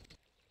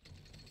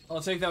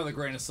 I'll take that with a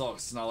grain of salt,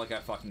 'cause it's not like I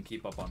fucking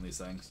keep up on these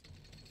things.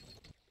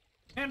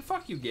 And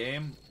fuck you,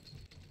 game.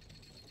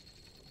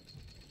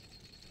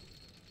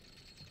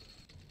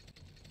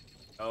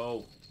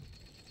 No.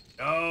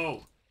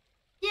 No!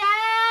 Yo!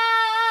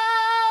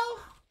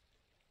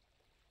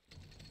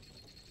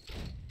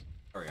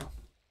 There we go.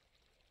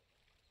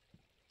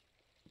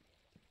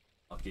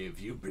 I'll give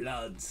you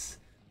bloods.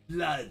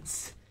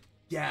 Bloods.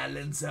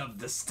 Gallons of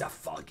the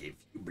stuff. I'll give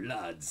you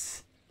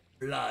bloods.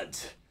 Blood.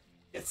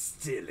 Yet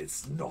still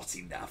it's not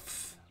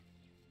enough.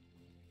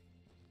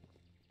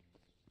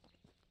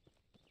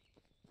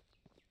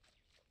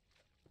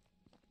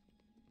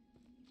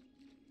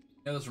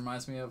 You know what this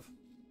reminds me of?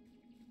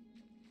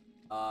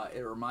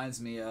 It reminds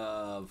me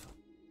of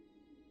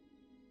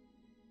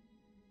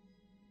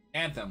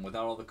Anthem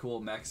without all the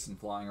cool mechs and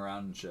flying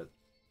around and shit.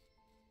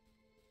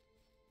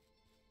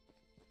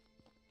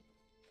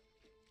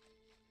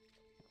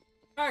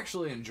 I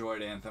actually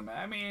enjoyed Anthem.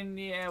 I mean,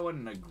 yeah, it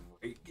wasn't a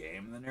great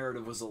game. The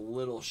narrative was a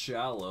little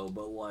shallow,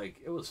 but like,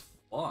 it was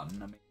fun.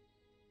 I mean,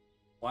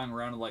 flying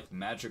around in like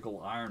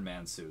magical Iron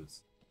Man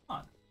suits.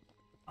 Fun.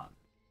 Fun.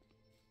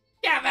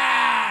 Yeah,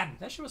 man!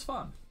 That shit was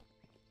fun.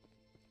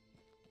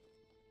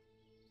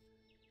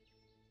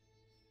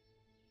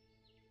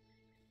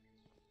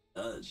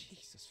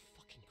 Jesus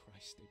fucking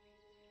Christ,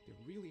 they're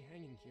really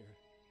hanging here.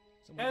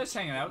 Yeah, just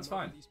hanging out, it's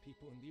fine. These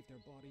people and leave their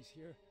bodies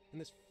here in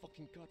this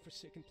fucking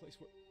godforsaken place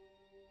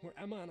where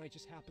Emma and I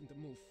just happened to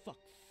move. Fuck,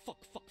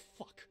 fuck, fuck,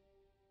 fuck.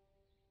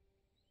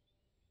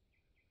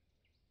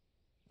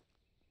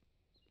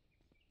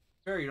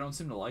 Fair, you don't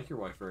seem to like your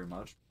wife very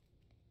much.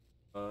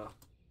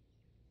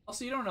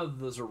 Also, you don't know that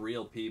those are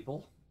real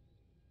people.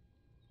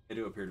 They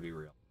do appear to be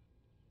real.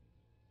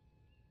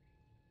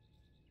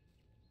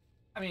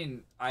 I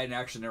mean, I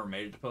actually never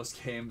made it to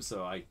post-game,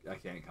 so I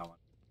can't comment.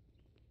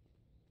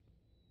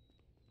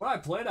 What I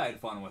played, I had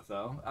fun with,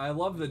 though. I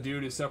love the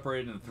dude who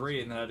separated into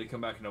 3 and then had to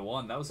come back into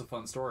 1. That was a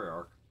fun story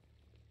arc.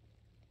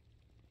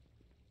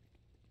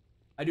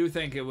 I do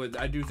think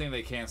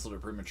they canceled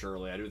it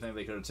prematurely. I do think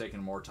they could have taken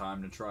more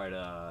time to try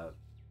to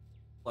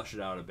flesh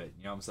it out a bit.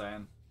 You know what I'm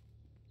saying?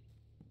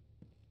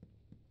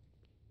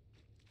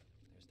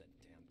 There's that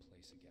damn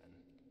place again.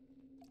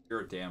 You're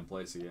a damn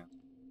place again.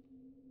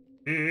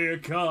 Here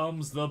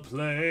comes the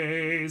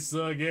place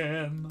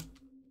again.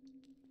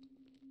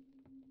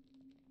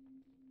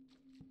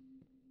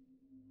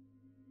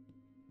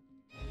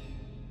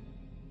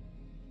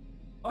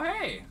 Oh,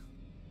 hey!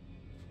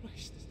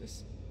 Christ, is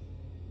this...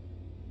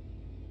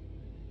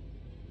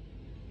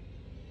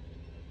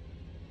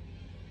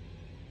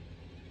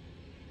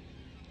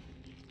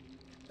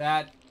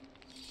 That...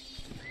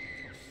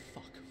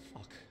 Fuck.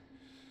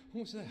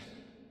 What was that?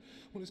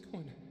 What is going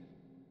on?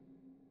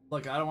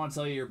 Look, I don't want to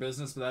tell you your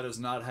business, but that is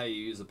not how you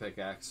use a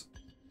pickaxe.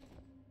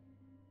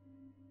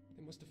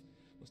 They must have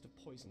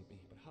poisoned me,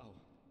 but how?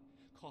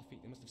 Coffee.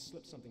 They must have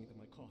slipped something into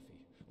my coffee.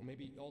 Or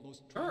maybe all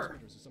those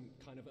transmitters or some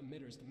kind of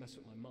emitters to mess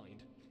with my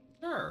mind.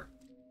 Sure.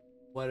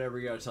 Whatever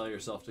you gotta tell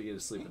yourself to get to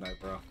sleep at night,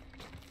 bro.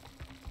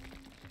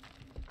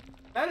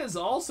 That is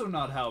also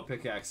not how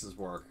pickaxes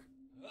work.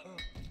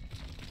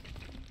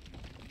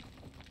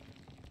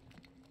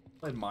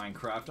 Played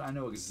Minecraft. I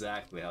know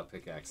exactly how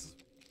pickaxes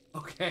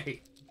work.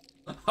 Okay.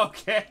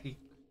 Okay. You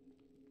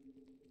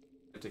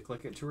have to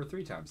click it 2 or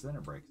 3 times, then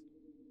it breaks.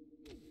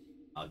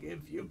 I'll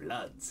give you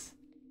bloods.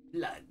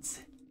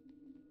 Bloods.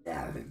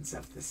 Gallons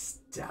of the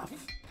stuff.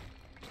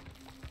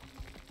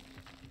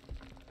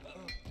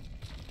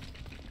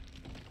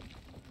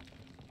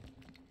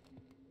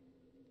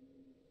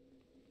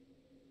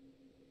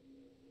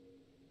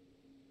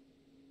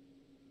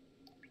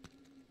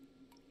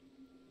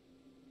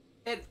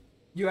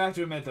 You have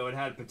to admit, though, it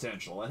had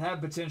potential. It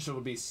had potential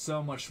to be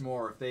so much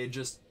more if they had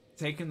just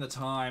taken the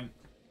time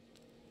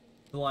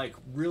to, like,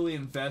 really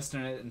invest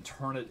in it and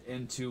turn it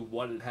into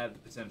what it had the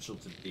potential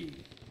to be.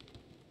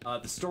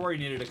 The story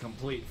needed a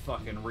complete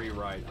fucking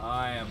rewrite.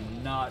 I am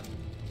not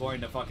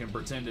going to fucking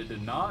pretend it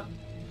did not.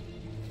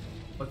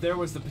 But there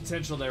was the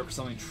potential there for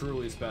something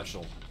truly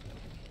special.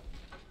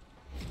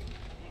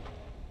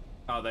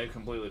 Oh, they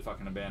completely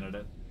fucking abandoned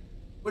it.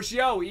 Which,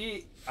 yo,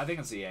 I think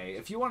it's EA.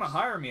 If you want to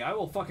hire me, I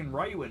will fucking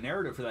write you a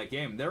narrative for that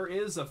game. There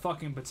is a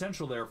fucking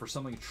potential there for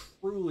something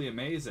truly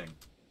amazing.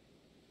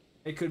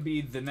 It could be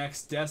the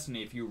next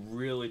Destiny if you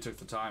really took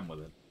the time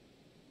with it.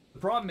 The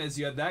problem is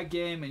you had that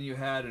game and you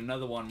had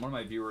another one. One of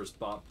my viewers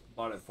bought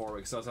it for me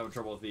because I was having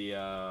trouble with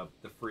the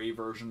free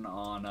version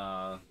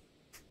on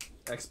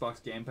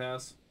Xbox Game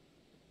Pass.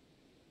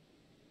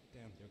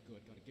 Damn, they're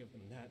good. Gotta give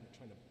them that.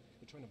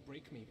 They're trying to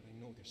break me, but I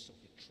know they're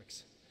Soviet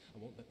tricks. I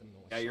won't let them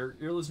know. Yeah,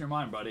 you're losing your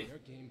mind, buddy. Their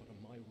game, but on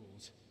my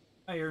rules.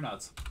 Hey, you're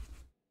nuts.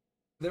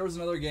 There was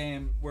another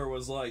game where it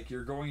was like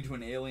you're going to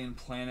an alien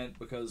planet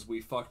because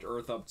we fucked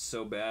Earth up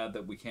so bad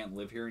that we can't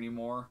live here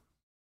anymore.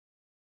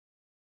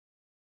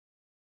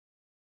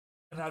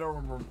 And I don't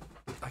remember.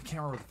 I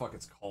can't remember what the fuck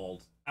it's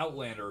called.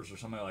 Outlanders or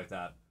something like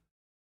that.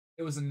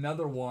 It was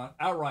another one.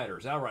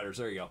 Outriders.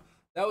 There you go.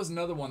 That was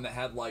another one that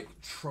had like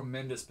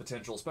tremendous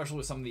potential, especially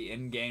with some of the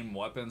in-game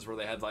weapons where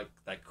they had like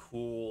that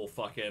cool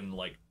fucking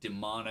like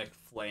demonic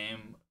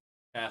flame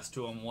cast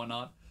to them and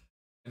whatnot.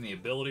 And the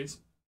abilities.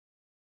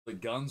 The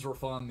guns were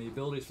fun. The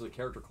abilities for the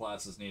character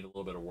classes need a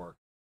little bit of work.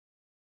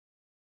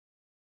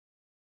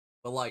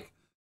 But like,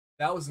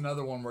 that was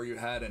another one where you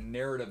had a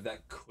narrative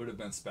that could have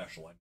been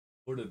special and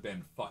would have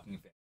been fucking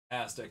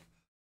fantastic.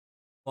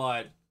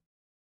 But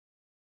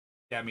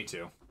yeah, me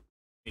too.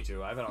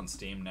 I have it on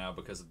Steam now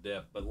because of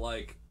Dip, but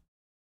like,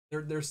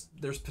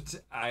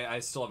 I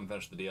still haven't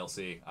finished the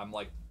DLC. I'm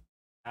like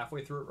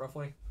halfway through it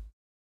roughly.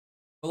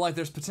 But like,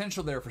 there's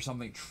potential there for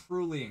something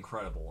truly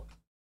incredible.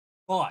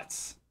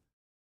 But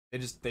they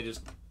just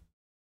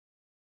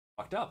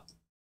fucked up.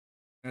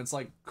 And it's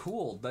like,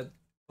 cool, but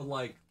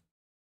like,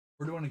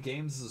 we're doing a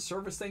games as a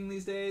service thing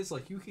these days.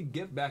 Like, you can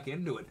get back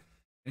into it.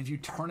 And if you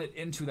turn it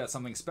into that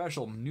something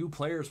special, new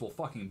players will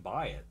fucking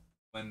buy it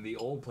when the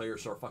old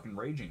players start fucking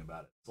raging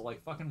about it. So,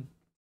 like, fucking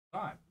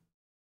time.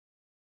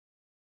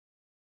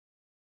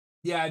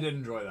 Yeah, I did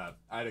enjoy that.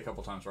 I had a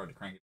couple times where I had to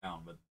crank it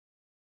down, but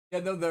yeah,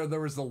 there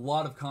was a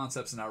lot of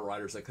concepts in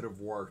Outriders that could have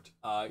worked.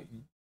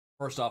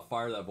 First off,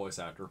 fire that voice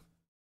actor.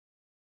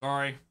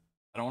 Sorry,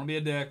 I don't want to be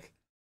a dick.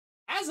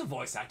 As a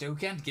voice actor who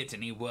can't get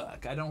any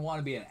work, I don't want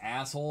to be an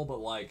asshole, but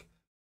like,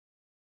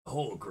 the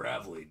whole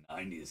gravelly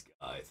 90s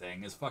guy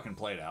thing is fucking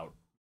played out.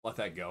 Let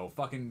that go.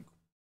 Fucking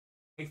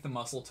take the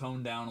muscle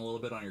tone down a little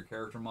bit on your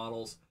character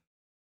models.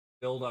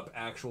 Build up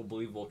actual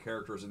believable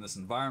characters in this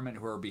environment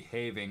who are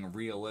behaving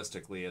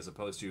realistically as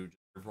opposed to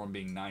everyone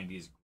being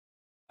 90s.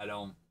 I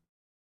don't...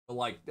 But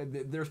like,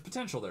 there's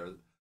potential there.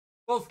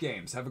 Both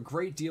games have a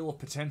great deal of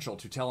potential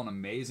to tell an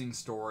amazing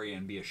story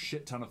and be a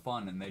shit ton of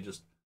fun, and they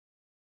just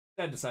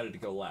decided to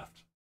go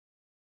left.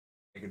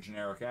 Make a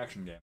generic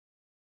action game.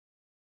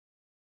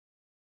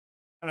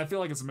 And I feel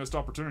like it's a missed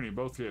opportunity in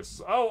both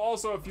cases. Oh,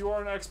 also, if you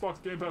are an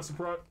Xbox Game Pass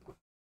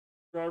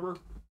subscriber,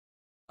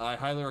 I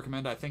highly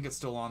recommend. I think it's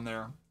still on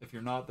there. If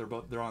you're not,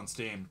 they're on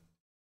Steam.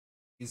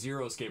 The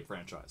Zero Escape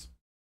franchise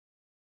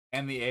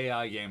and the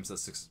AI games that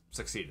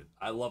succeeded.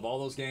 I love all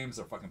those games.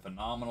 They're fucking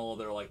phenomenal.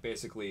 They're like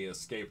basically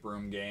escape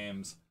room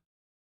games.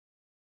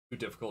 Too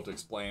difficult to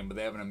explain, but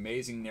they have an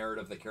amazing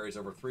narrative that carries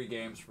over 3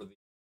 games for the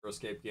Zero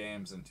Escape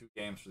games and 2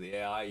 games for the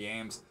AI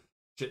games.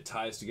 Shit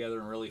ties together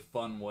in really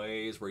fun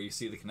ways where you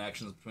see the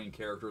connections between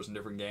characters in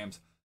different games.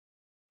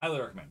 Highly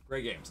recommend.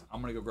 Great games.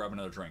 I'm gonna go grab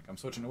another drink. I'm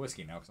switching to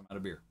whiskey now because I'm out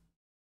of beer.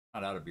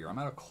 Not out of beer. I'm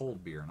out of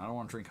cold beer, and I don't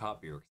want to drink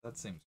hot beer because that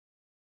seems.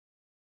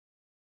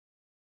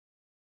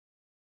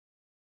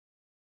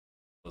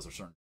 Those are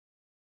certain.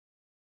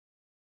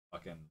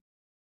 Fucking.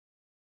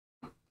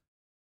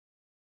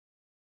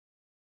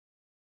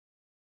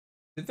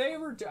 Did they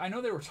ever? I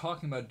know they were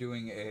talking about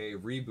doing a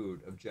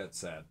reboot of Jet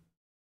Set. Did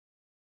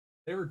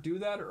they ever do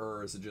that,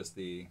 or is it just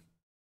the?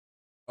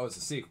 Oh, it's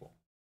a sequel.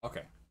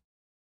 Okay.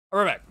 All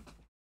right, back.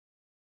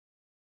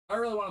 I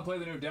really want to play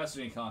the new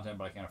Destiny content,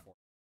 but I can't afford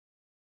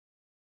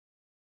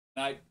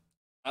it.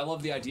 I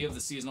love the idea of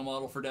the seasonal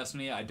model for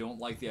Destiny. I don't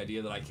like the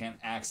idea that I can't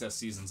access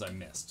seasons I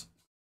missed.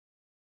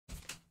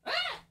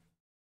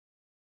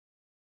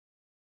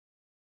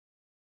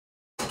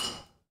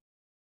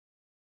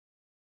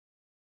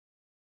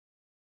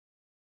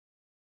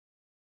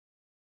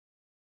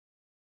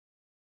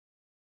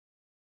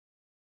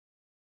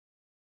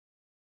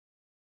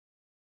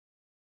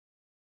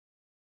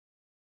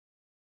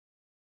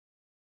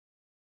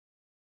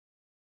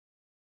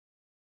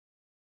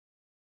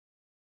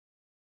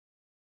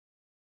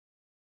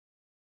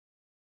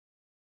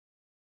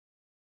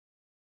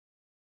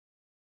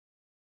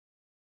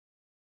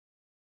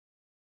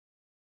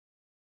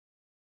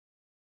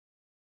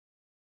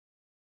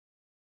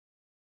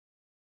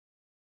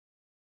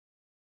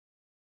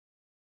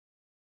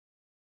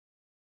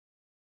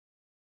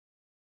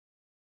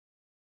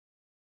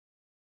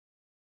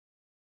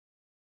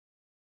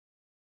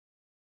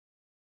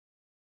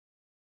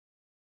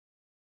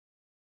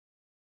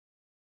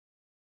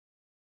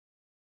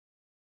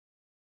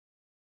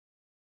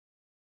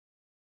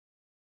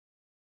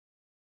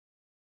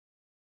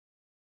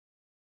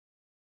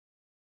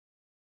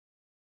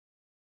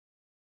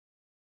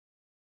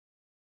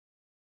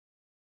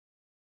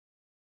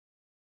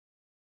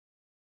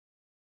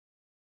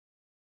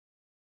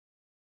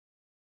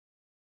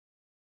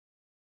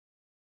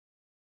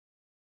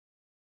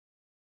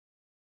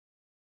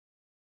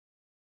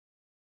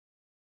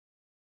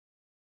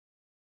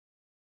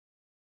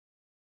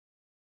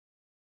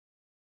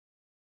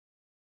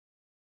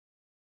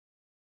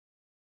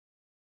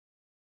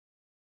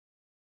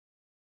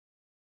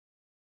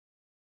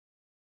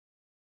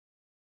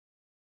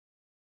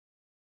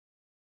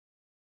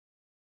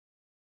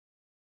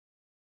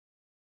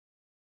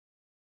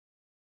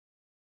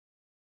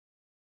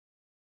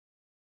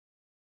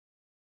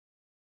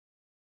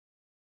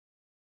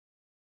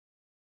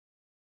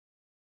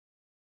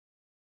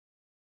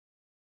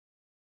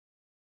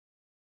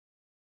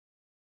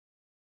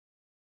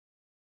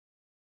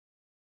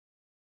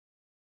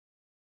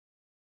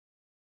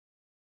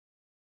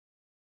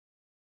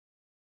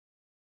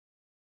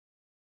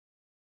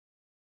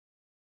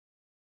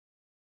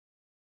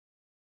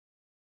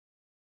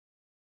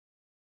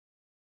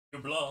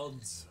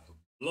 Bloods,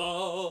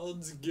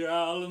 bloods,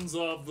 gallons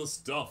of the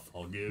stuff.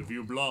 I'll give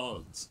you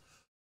bloods.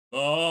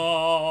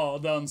 But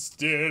and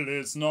still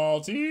it's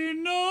not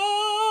enough.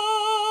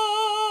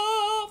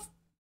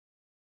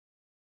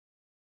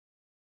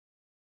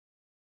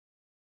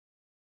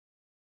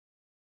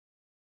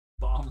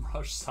 Bomb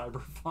Rush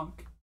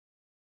Cyberpunk.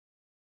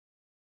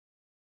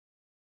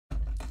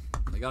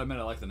 I gotta admit,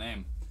 I like the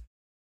name.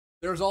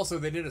 There's also,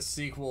 they did a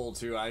sequel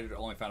to, I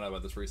only found out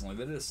about this recently,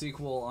 they did a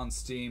sequel on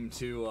Steam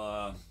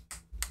to,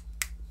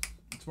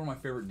 it's one of my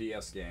favorite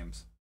DS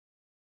games.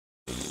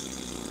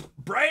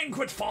 Brain,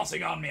 quit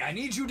forcing on me! I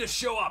need you to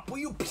show up! Will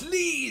you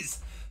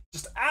please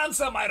just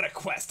answer my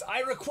request?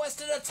 I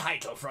requested a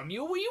title from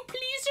you. Will you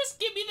please just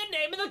give me the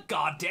name of the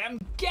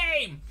goddamn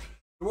game?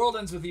 The World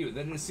Ends With You.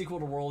 They did a sequel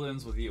to World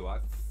Ends With You.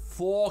 I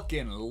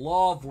fucking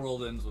love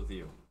World Ends With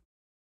You.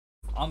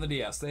 On the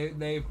DS.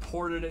 They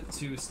ported it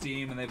to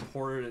Steam and they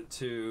ported it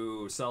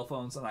to cell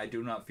phones, and I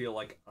do not feel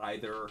like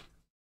either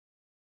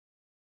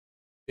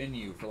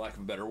venue, for lack of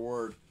a better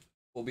word,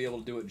 will be able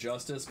to do it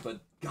justice, but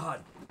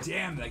god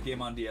damn, that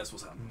game on DS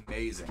was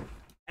amazing.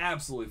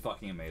 Absolutely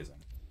fucking amazing.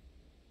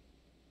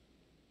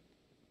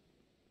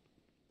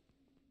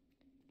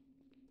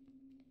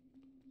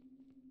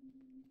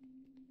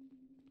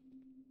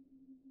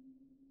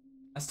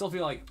 I still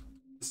feel like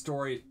the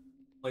story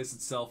plays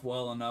itself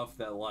well enough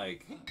that,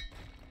 like,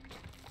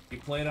 if you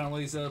play it on one of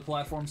these other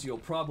platforms, you'll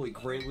probably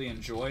greatly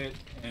enjoy it,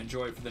 and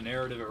enjoy it for the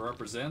narrative it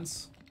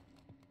represents.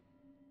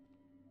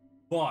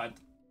 But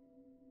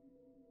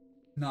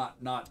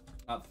not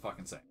the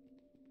fucking same.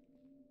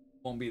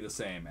 Won't be the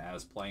same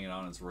as playing it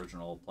on its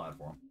original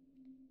platform.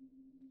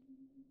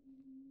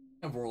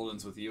 Have World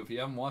Ends With You. If you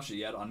haven't watched it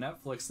yet, on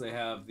Netflix they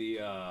have the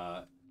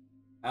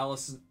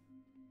Alice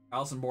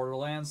in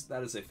Borderlands.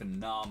 That is a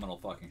phenomenal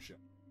fucking show.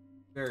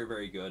 Very,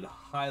 very good.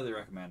 Highly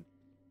recommend.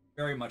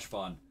 Very much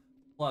fun.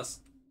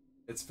 Plus,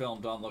 it's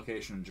filmed on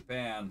location in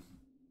Japan,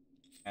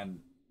 and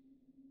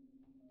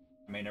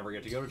I may never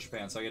get to go to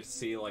Japan, so I get to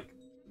see, like,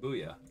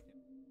 Booyah.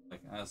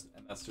 Like, and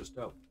that's just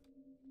dope.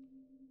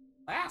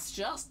 That's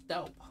just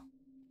dope.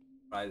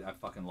 I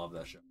fucking love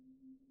that show.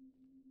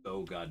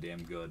 So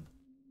goddamn good.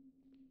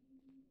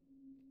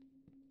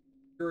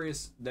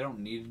 Curious, they don't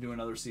need to do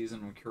another season.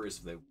 I'm curious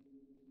if they...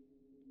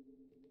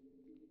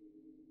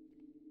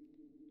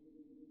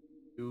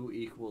 U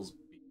equals B.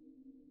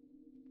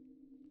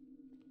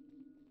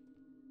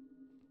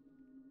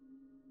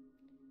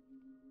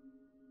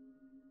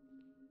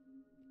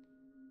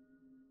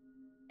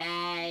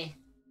 Hey.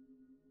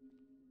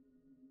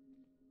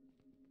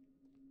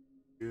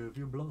 Give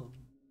your blood.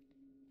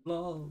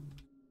 Blood.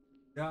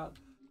 God.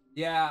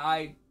 Yeah,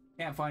 I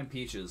can't find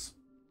Peaches.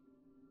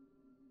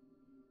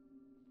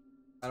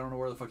 I don't know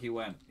where the fuck he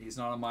went. He's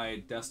not on my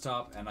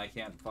desktop, and I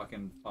can't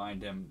fucking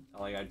find him.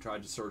 Like, I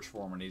tried to search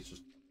for him, and he's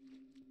just...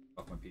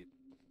 Fuck my Peach.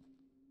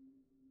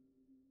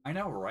 I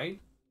know,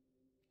 right?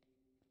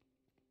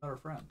 Not our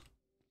friend.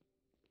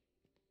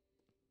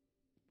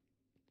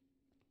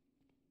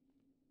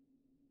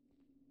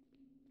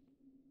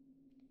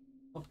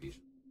 Love Peach.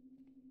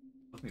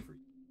 Love me for you.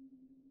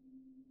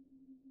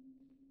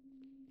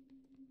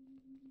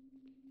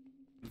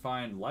 You can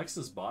find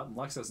Lex's bot, and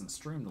Lex hasn't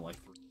streamed in like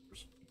 3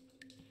 years.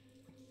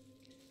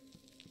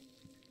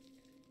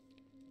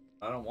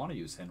 I don't want to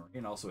use Henry,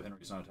 and also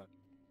Henry's not attached.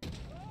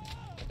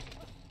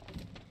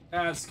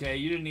 That's okay,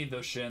 you didn't need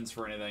those shins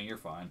for anything, you're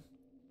fine.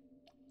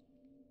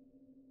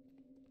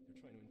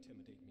 You're trying to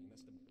intimidate me, and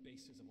that's the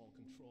basis of all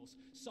controls.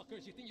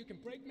 Suckers, you think you can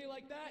break me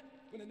like that?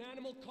 With an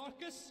animal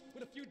carcass?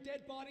 With a few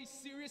dead bodies?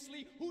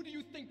 Seriously? Who do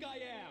you think I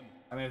am?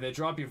 I mean, if they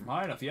drop you from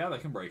high enough, yeah, they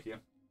can break you.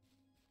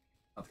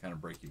 Not the kind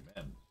of break you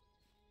in.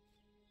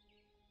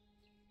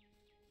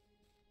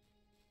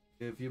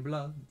 Give you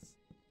bloods.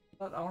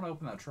 But I want to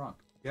open that trunk.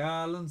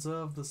 Gallons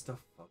of the stuff.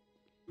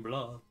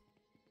 Blood.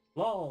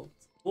 Blood.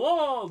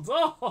 Blood!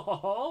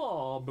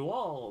 Oh,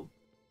 blood!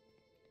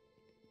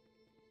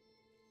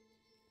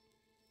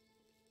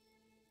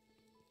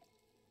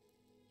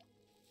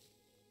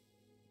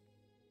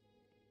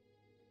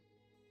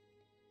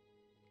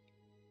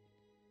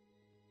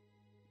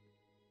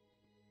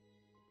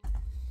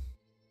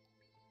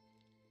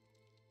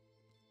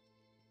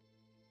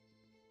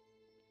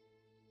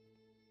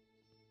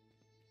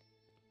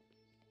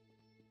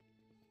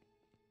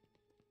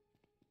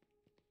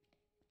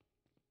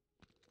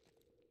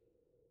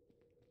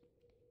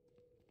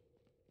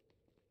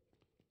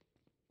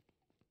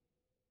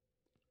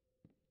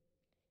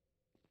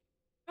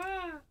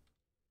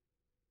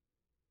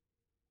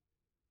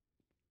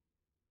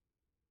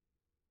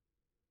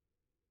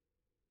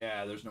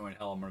 Yeah, there's no way in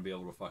hell I'm gonna be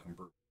able to fucking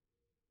prove.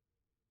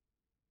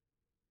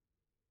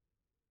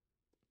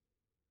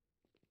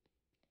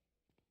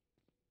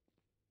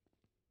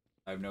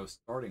 I have no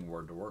starting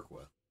word to work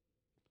with.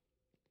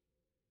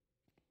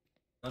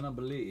 I don't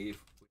believe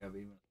we have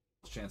even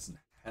a chance in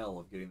hell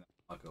of getting that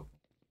lock open.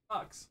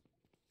 Sucks.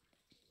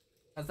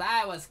 Cause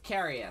I was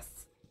curious.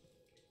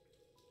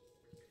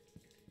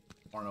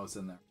 I don't know what's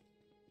in there.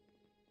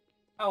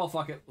 Oh well,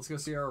 fuck it. Let's go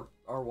see our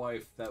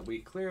wife that we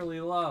clearly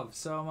love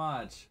so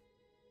much.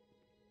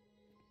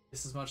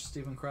 Just as much as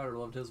Steven Crowder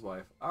loved his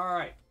wife.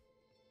 Alright.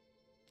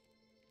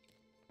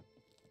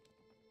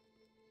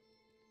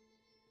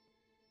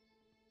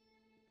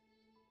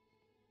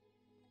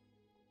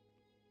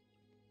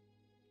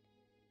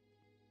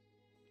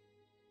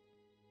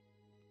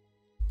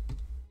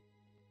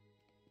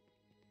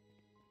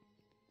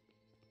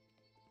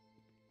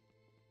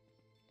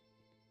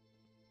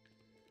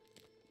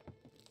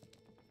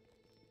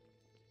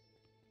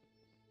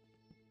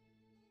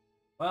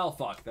 Well,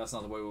 fuck. That's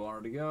not the way we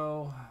wanted to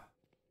go.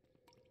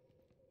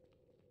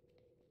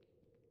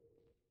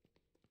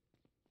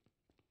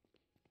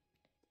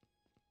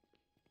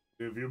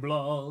 Give your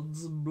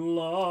bloods,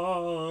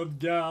 blood,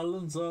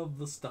 gallons of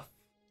the stuff.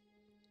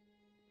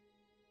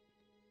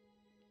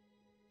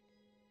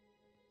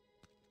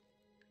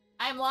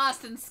 I'm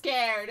lost and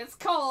scared. It's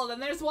cold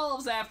and there's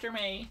wolves after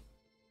me.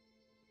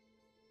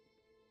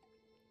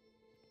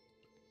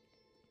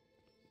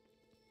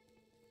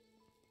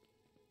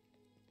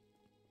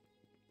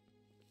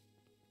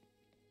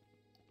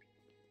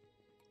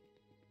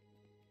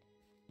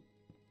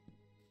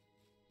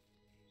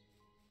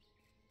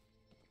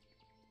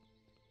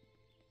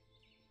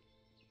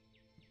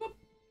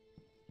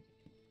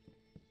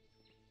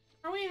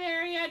 Are we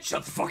there yet?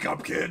 Shut the fuck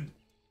up, kid!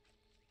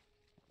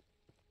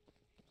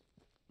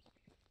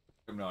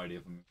 I have no idea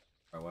if I'm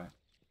far away.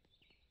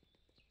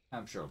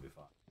 I'm sure it'll be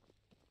fine.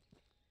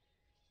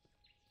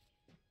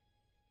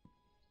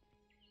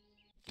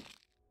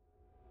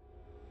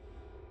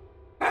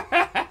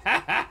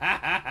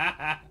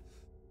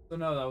 So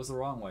no, that was the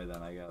wrong way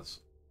then, I guess.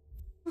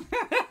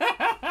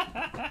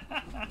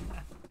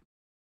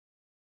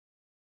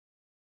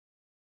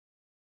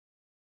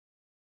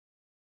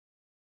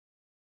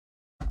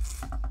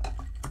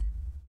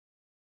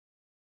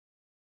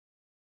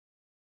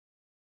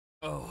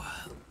 Oh.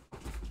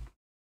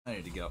 I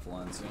need to get off the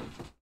line soon.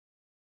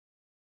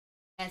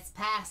 It's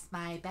past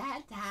my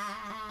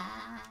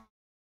bedtime.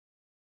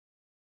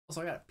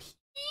 Also, I gotta pee.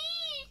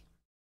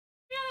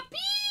 I gotta pee.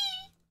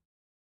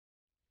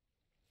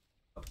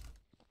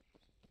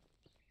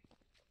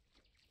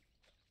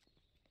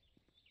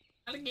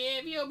 I'll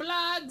give you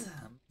blood.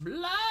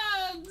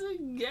 Blood.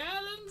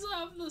 Gallons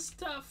of the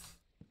stuff.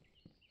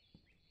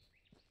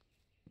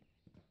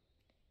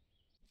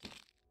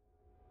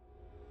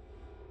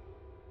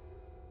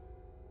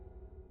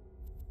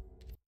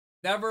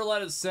 Never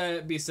let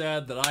it be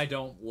said that I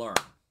don't learn.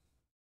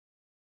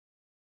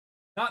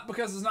 Not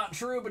because it's not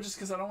true, but just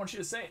because I don't want you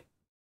to say it.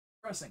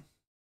 Pressing.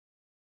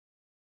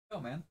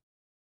 Oh, man.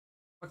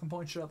 Fucking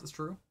point shit out that's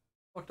true.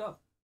 Fucked up.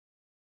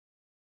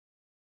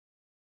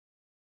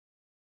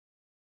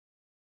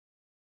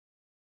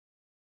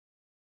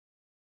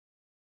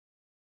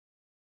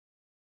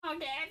 I'll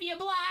give you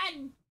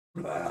blood.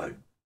 Blood.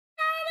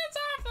 Gallons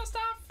of the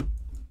stuff.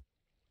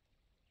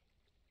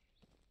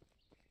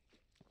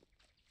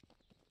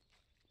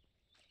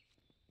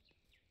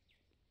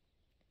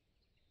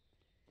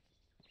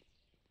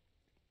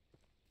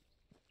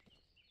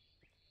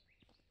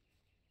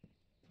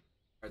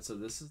 Alright, so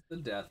this is the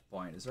death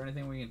point. Is there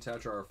anything we can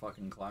touch our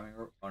fucking climbing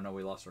rope? Oh no,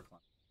 we lost our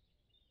climb.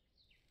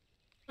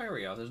 Oh, here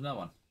we go. There's no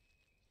one.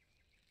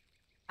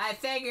 I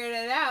figured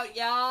it out,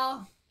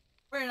 y'all.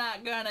 We're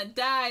not gonna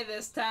die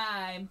this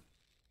time.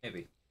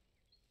 Maybe.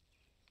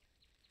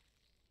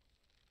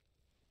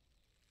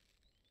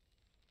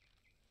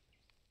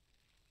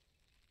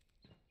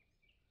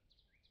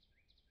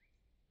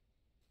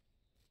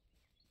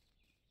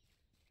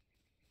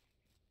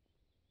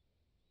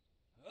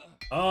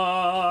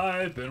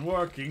 I've been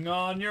working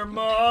on your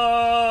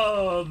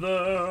mother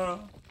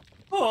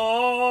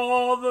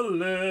all the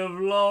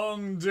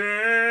livelong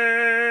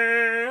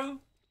day.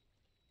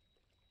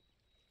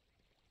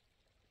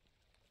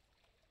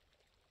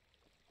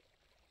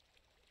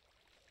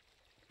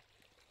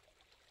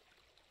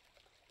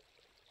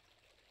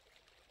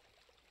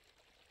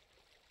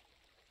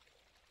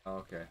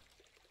 Okay.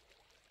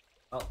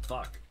 Oh,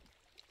 fuck.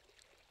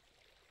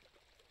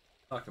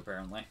 Fuck,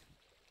 apparently.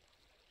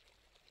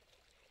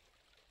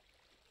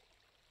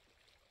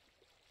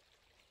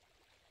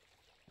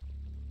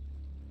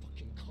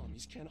 Fucking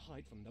commies can't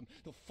hide from them.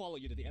 They'll follow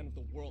you to the end of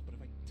the world, but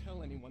if I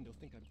tell anyone, they'll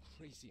think I'm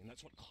crazy, and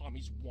that's what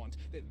commies want.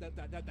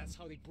 That's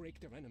how they break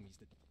their enemies,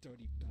 the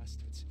dirty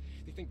bastards.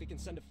 They think they can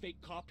send a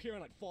fake cop here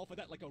and I'd fall for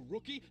that like a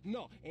rookie?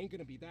 No, ain't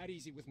gonna be that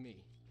easy with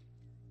me.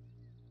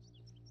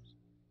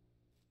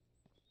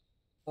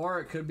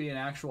 Or it could be an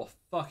actual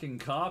fucking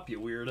cop,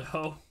 you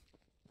weirdo.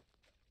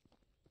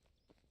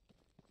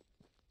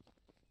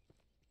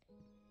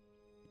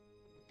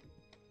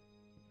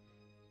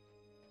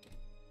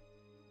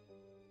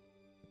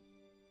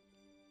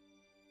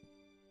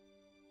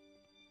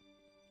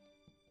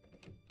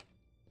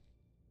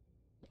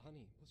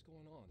 Honey, what's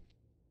going on?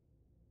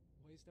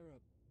 Why is there a...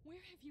 Where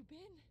have you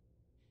been?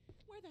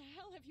 Where the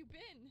hell have you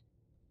been?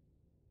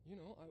 You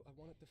know, I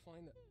wanted to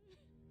find the...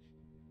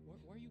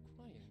 Why are you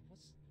crying?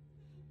 What's...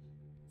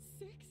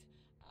 6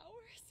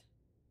 hours?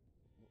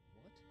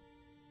 What?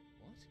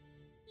 What?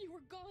 You were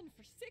gone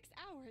for 6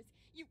 hours.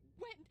 You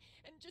went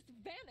and just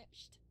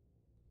vanished.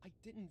 I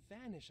didn't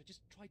vanish. I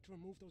just tried to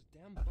remove those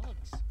damn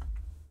bugs.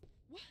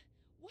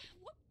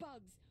 What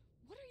bugs?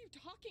 What are you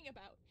talking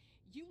about?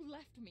 You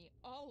left me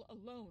all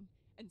alone,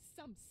 and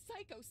some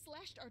psycho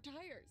slashed our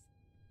tires.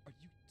 Are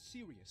you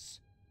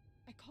serious?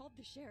 I called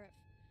the sheriff,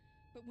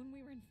 but when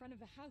we were in front of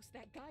the house,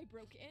 that guy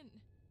broke in.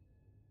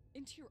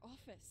 Into your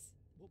office.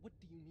 What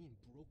do you mean,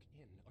 broke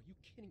in? Are you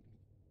kidding me?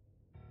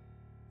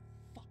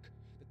 Fuck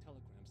the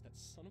telegrams. That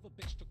son of a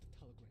bitch took the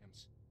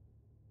telegrams.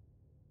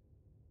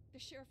 The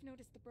sheriff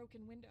noticed the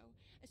broken window.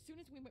 As soon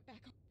as we went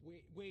back up...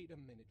 Wait a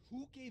minute.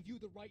 Who gave you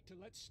the right to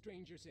let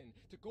strangers in,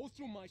 to go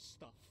through my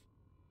stuff?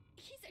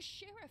 He's a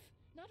sheriff,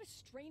 not a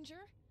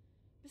stranger.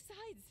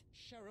 Besides...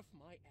 Sheriff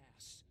my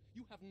ass.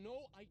 You have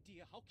no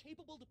idea how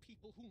capable the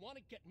people who want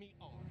to get me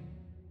are.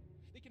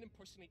 They can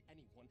impersonate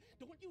anyone.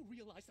 Don't you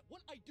realize that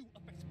what I do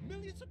affects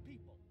millions of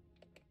people?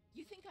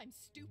 You think I'm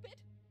stupid?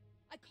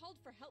 I called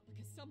for help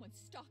because someone's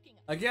stalking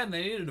us. Again,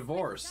 they need a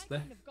divorce. The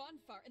guy couldn't have gone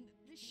far, and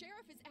the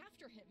sheriff is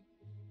after him.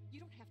 You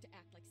don't have to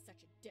act like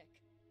such a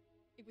dick.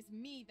 It was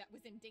me that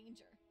was in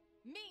danger.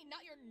 Me,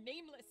 not your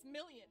nameless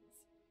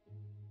millions.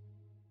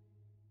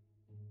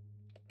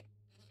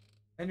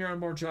 And your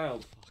unborn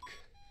child. Fuck.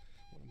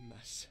 What a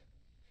mess.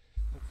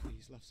 Hopefully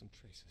he's left some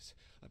traces.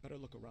 I better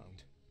look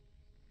around.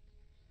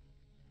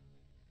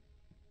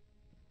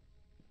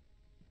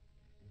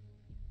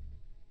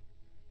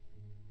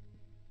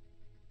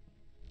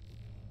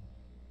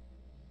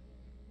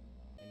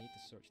 I need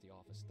to search the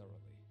office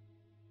thoroughly.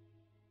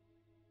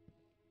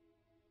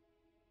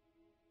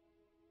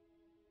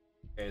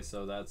 Okay,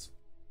 so that's...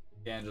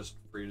 Yeah, just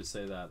free to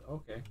say that.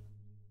 Okay.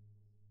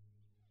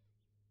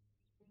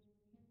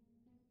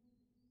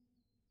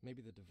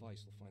 Maybe the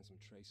device will find some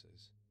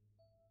traces.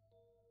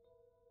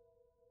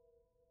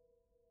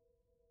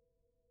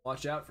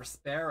 Watch out for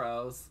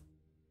sparrows.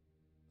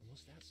 And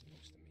what's that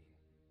supposed to mean?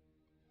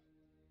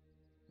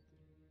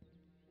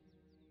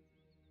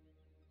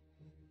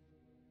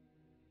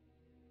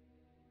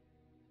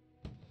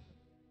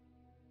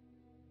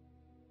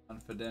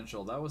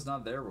 Confidential. That was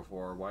not there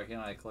before. Why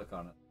can't I click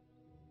on it?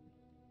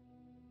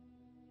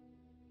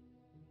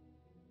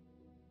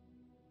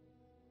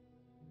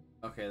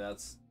 Okay,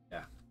 that's...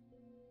 yeah.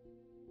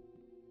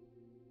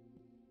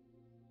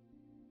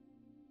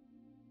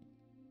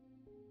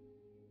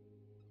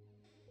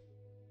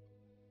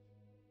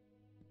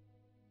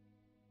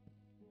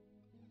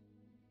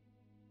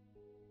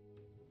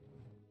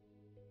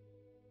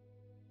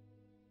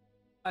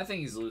 I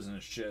think he's losing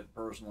his shit,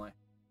 personally.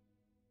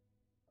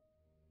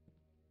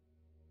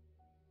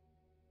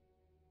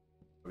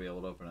 I'll be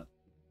able to open it.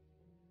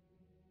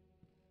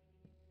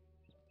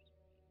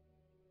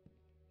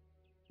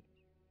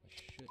 I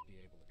should be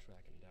able to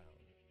track him down.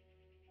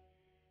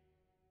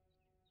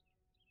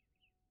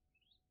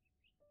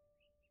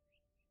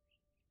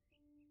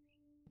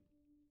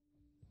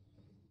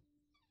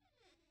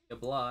 Your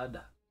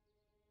blood.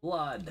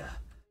 Blood.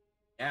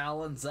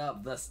 Gallons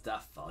of the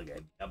stuff I'll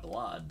give you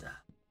blood.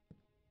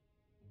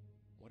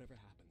 Whatever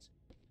happens,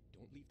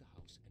 don't leave the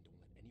house and don't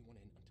let anyone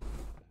in until I get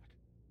back.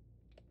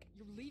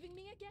 You're leaving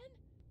me again?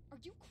 Are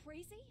you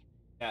crazy?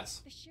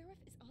 Yes. The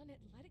sheriff is on it.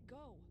 Let it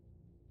go.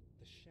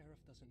 The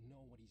sheriff doesn't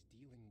know what he's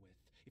dealing with.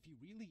 If he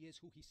really is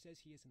who he says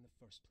he is in the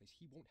first place,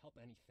 he won't help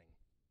anything.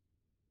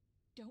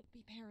 Don't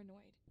be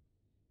paranoid.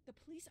 The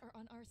police are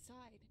on our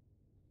side.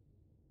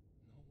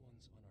 No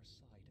one's on our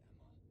side,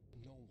 Emma.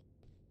 No one.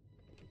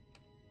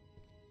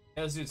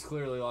 Yeah, this dude's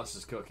clearly lost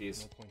his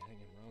cookies. No point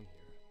hanging around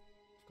here.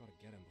 I've got to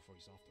get him before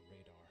he's off the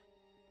radar.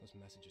 Those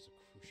messages are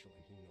crucial,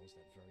 and he knows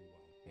that very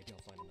well. Maybe I'll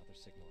find another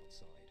signal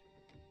outside.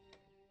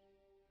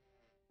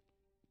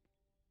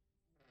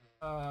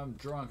 I'm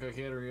drunk. I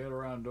can't get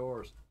around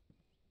doors.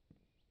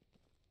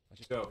 I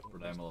just Go, don't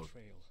for lose damn the load.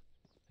 trail.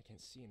 I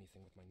can't see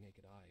anything with my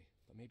naked eye,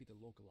 but maybe the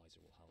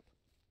localizer will help.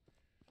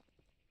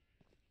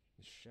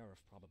 The sheriff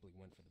probably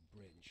went for the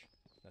bridge.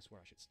 That's where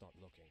I should start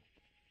looking.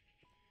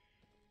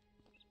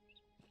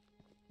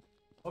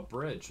 What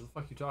bridge? What the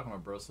fuck are you talking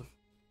about, Broseph?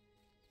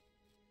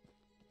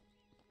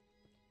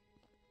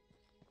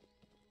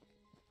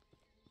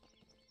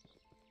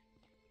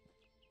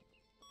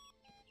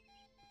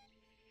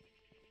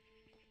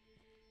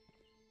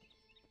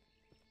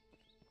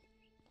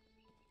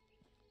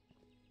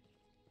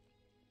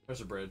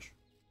 There's a bridge.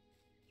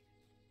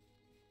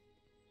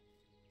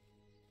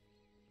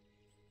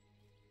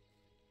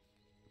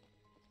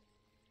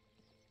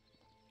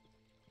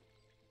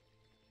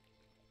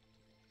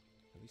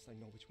 At least I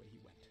know which way he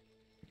went.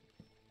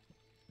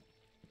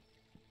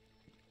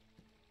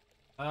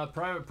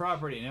 Private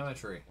property, no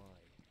entry. Why?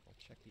 I'll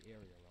check the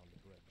area around the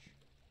bridge.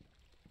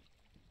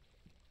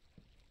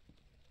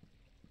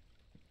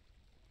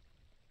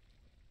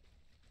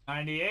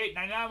 $98,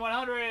 $99,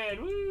 $100!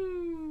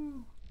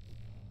 Woo!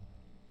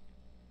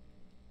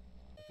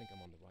 I think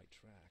I'm on the right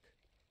track.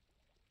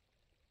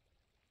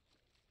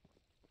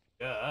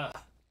 Yeah.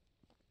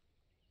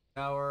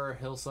 Tower,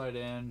 Hillside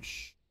Inn.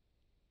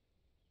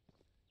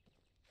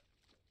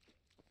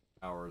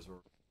 Towers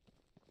were.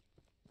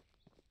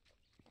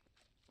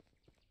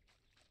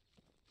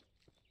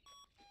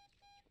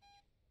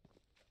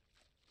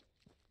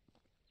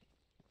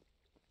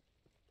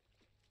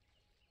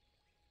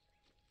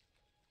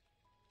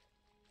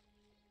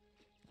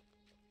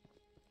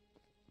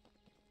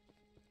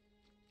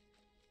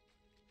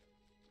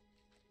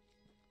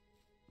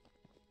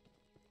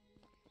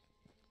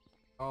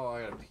 Oh,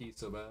 I gotta pee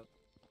so bad.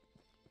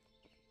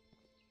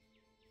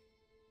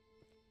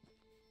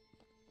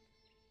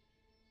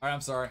 Alright,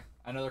 I'm sorry.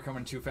 I know they're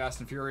coming too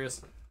fast and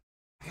furious.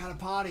 I got a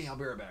potty. I'll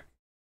be right back.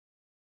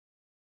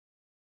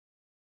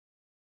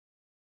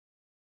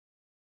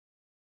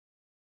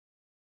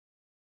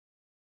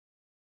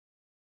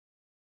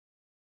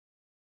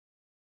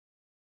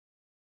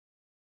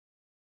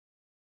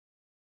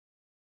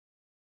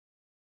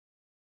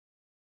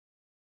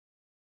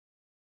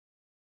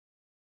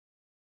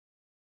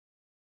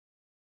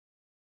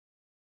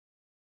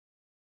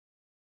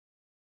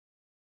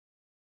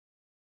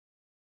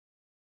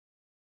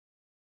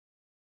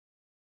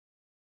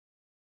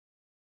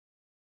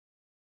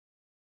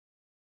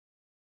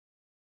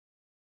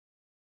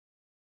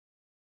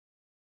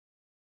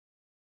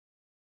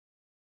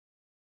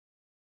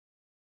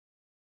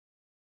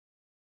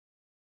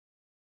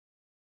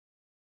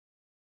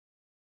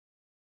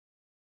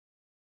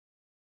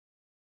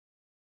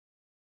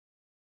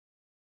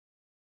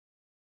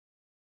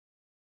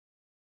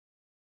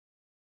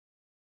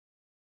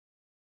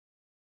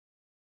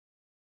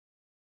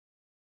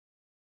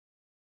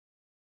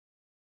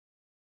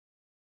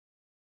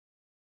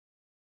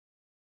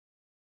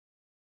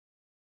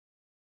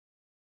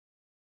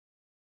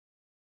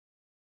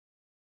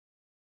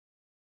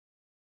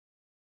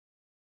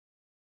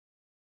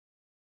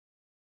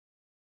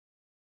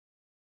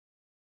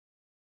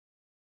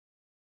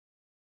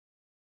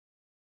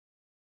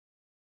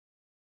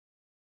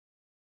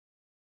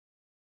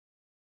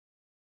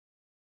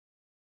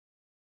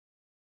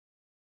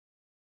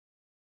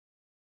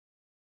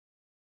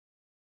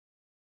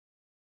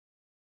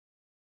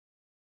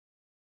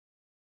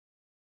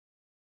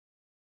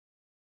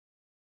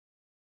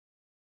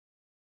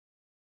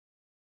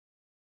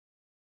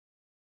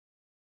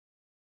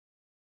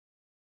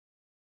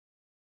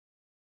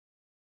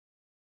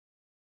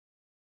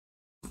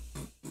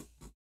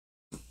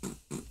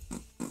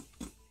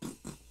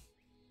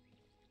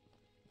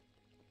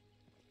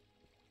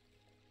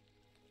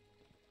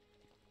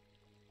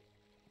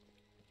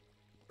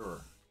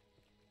 Sure.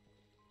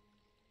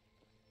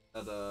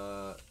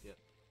 Yeah.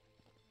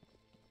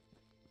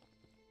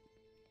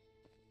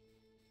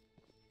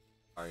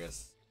 I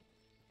guess.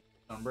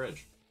 On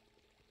bridge.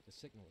 The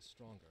signal is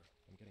stronger.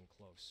 I'm getting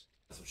close.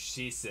 That's what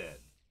she said.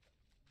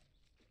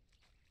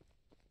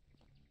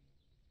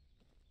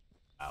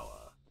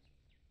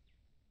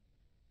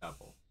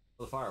 Apple.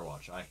 For the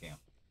Firewatch, I can.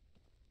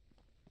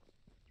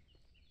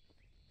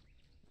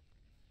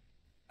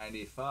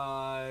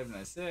 95,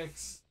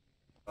 96,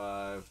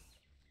 5.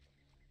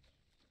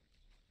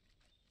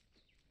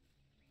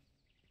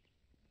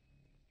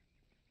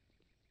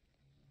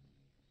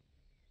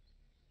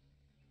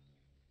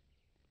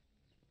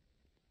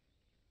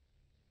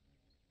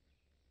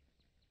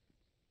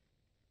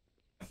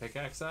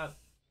 Pickaxe that?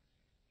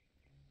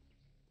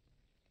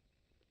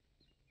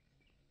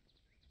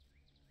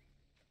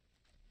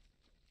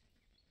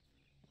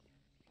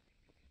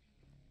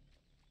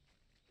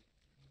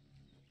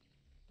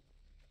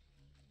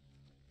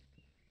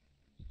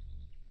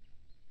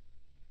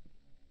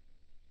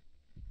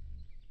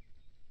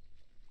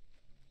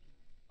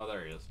 Oh,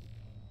 there he is.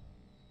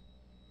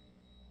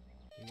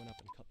 He went up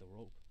and cut the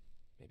rope.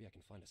 Maybe I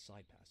can find a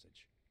side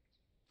passage.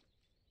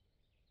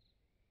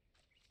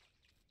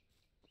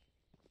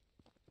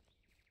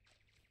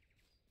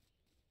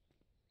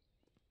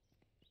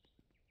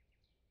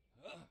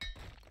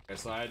 Okay,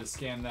 so I had to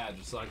scan that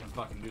just so I can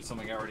fucking do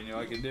something I already knew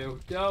I could do.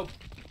 Dope!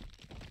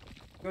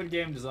 Good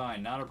game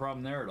design, not a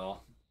problem there at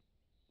all.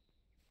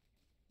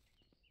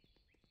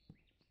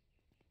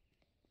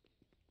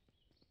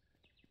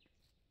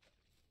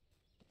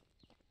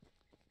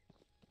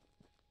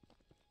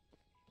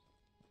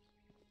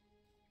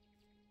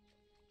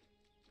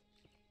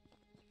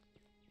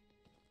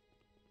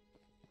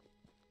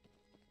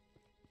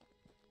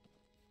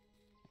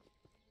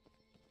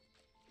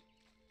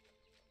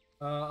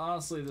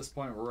 Honestly, at this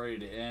point, we're ready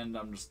to end.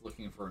 I'm just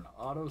looking for an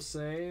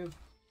autosave.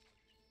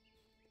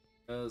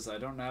 Because I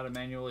don't know how to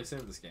manually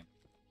save this game.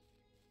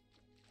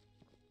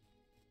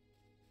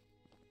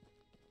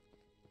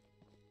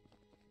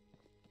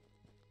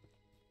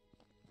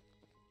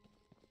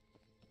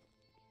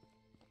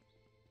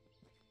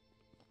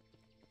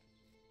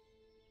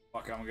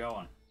 Fuck, I'm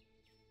going.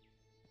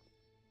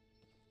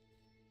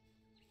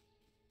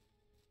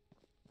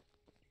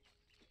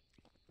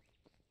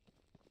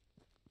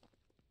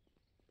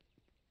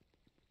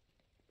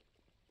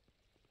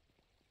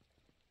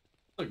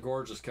 A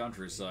gorgeous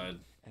countryside.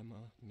 Emma,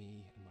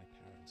 me, and my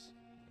parents,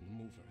 and the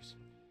movers.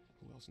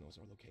 Who else knows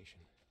our location?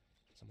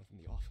 Someone from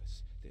the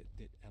office.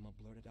 Did Emma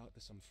blurt it out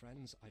to some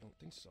friends? I don't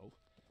think so.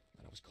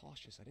 And I was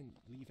cautious. I didn't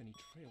leave any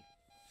trail.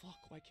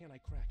 Fuck, why can't I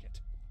crack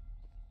it?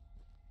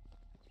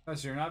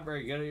 Because you're not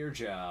very good at your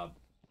job.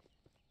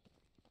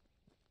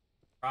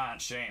 Ron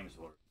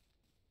Shamesworth.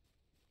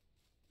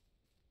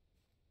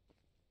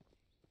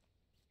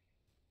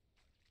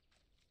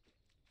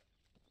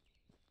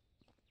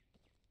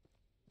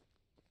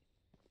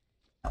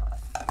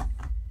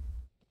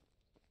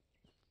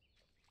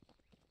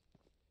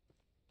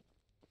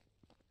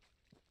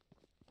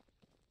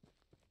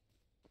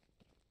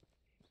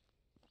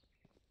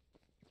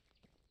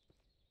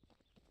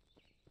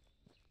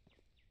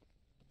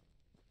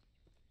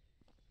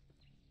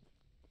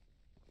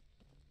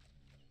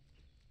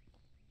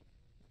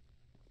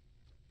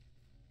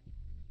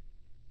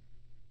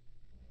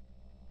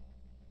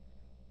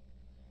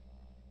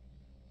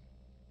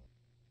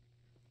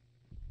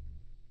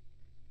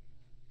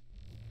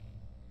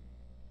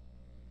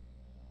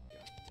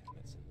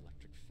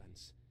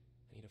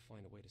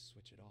 find a way to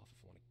switch it off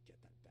if I want to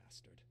get that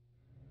bastard.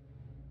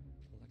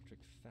 Electric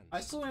fence.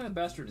 I still think the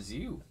bastard is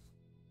you.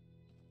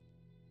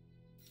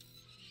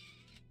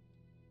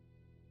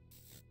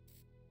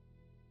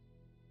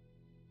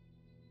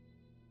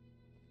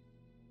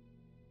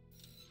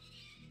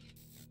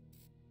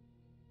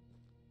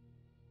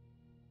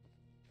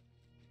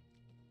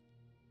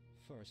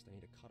 First, I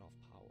need to cut off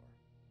power.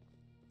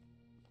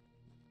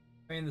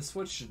 I mean, the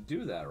switch should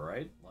do that,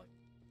 right? Like,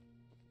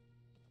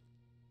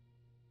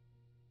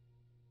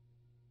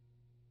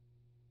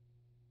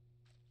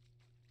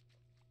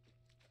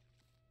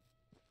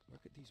 Where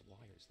could these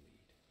wires lead?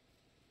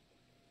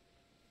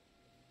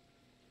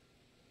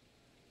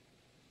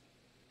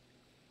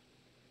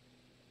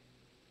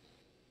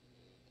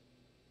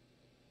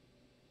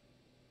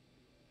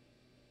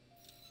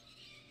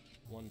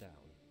 One down.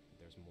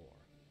 There's more.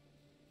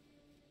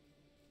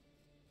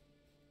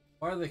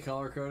 why are they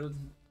color coded?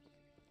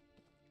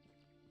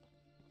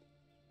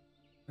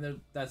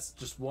 That's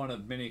just one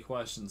of many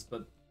questions,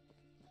 but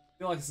I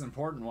feel like it's an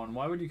important one.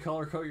 Why would you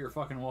color code your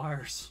fucking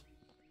wires?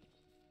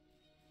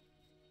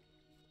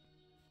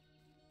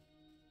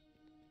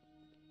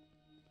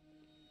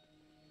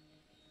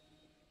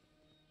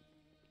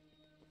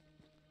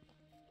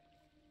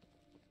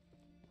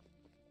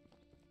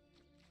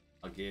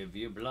 I'll give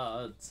you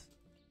blood,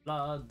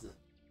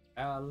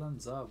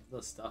 gallons of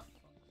the stuff,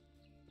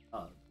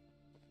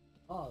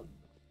 blood,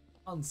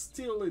 and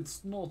still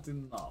it's not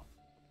enough.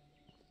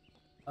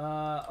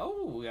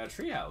 Oh, we got a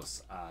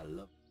treehouse. I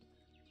love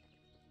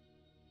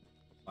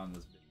on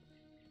this bit.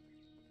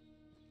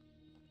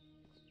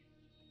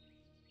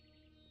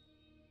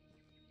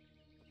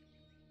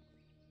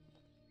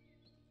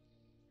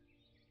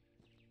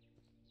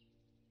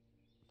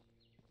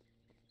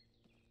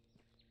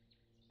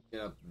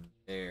 Get up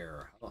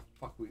there. How the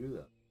fuck we do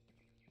that?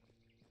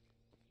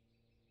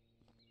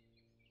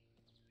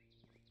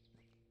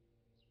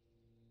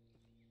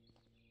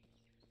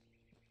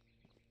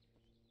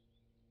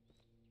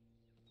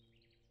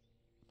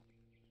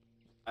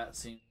 That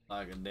seems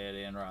like a dead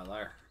end right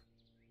there.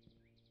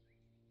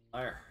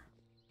 There.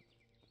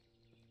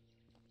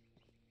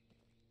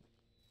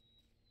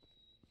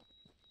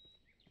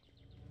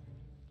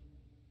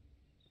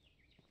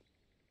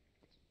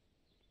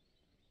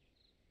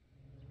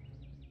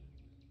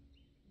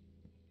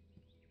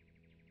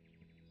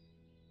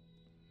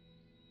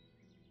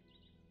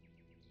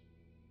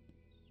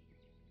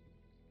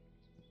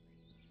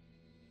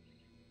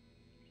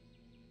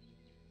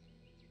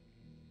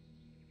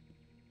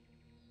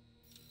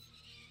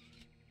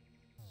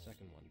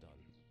 Second one done.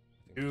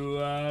 I think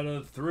 2 out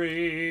of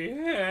 3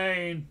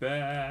 ain't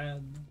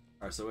bad.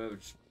 Alright, so we have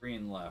just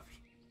green left.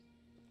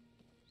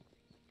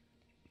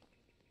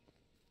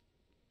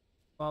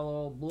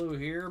 Follow blue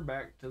here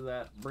back to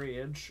that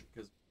bridge,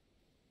 because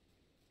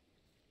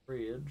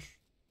bridge.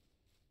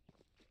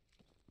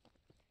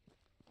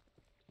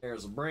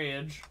 There's a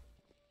bridge.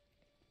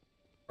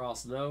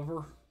 Cross it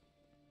over.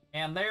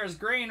 And there's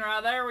green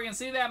right there. We can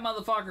see that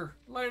motherfucker.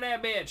 Look at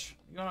that bitch.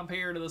 Going up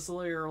here to this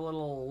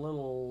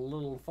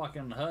little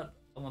fucking hut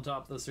on the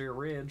top of this here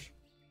ridge.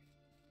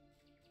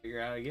 Figure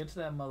out how to get to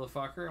that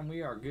motherfucker, and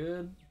we are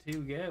good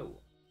to go.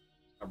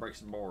 I'll break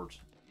some boards.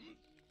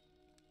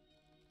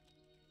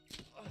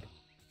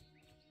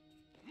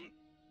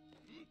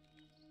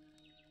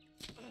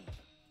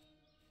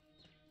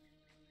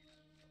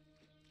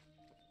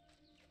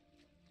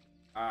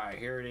 Alright,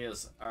 here it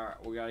is.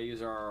 Alright, we gotta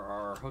use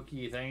our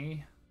hooky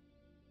thingy.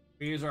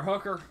 We use our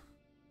hooker.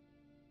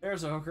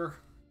 There's a hooker.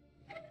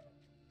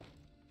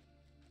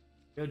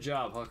 Good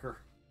job, hooker.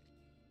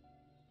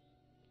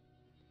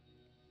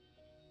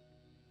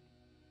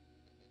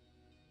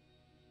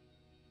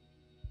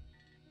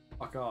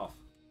 Fuck off.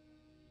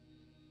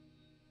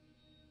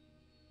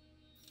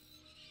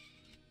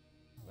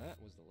 that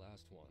was the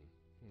last one.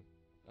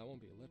 I won't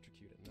be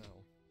electrocuted now.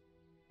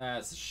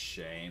 That's a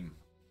shame.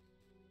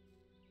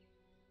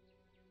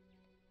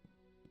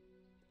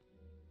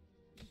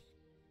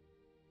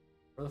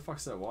 Where the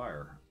fuck's that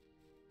wire?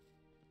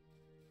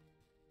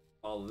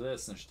 All of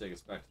this and it should take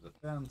us back to the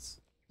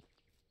fence.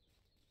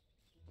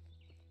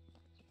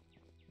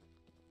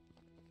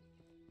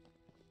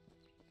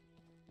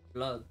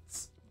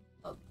 Bloods.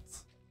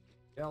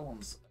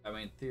 Gallons. I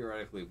mean,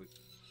 theoretically, we...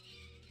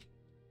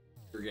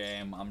 Your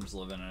game, I'm just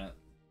living in it.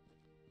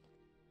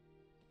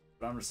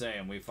 But I'm just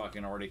saying, we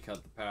fucking already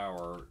cut the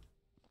power. No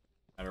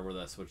matter where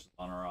that switch is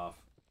on or off.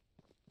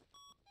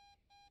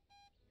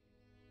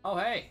 Oh,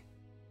 hey!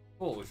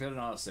 Cool, we've hit an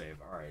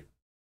autosave. Alright.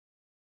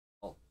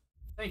 Well,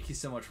 thank you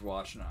so much for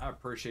watching. I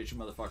appreciate you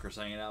motherfuckers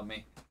hanging out with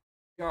me.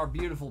 You are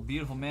beautiful,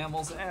 beautiful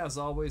mammals. As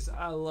always,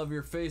 I love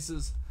your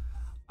faces.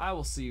 I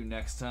will see you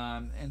next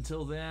time.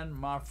 Until then,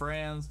 my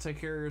friends,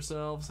 take care of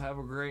yourselves. Have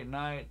a great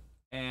night.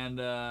 And,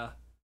 no.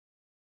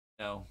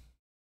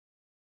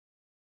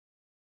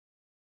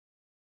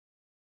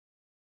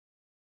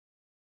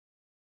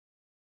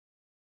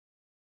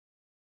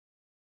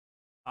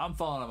 I'm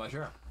falling on my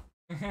chair.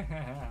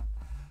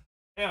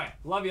 Anyway,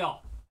 love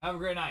y'all. Have a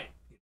great night.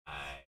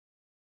 Bye.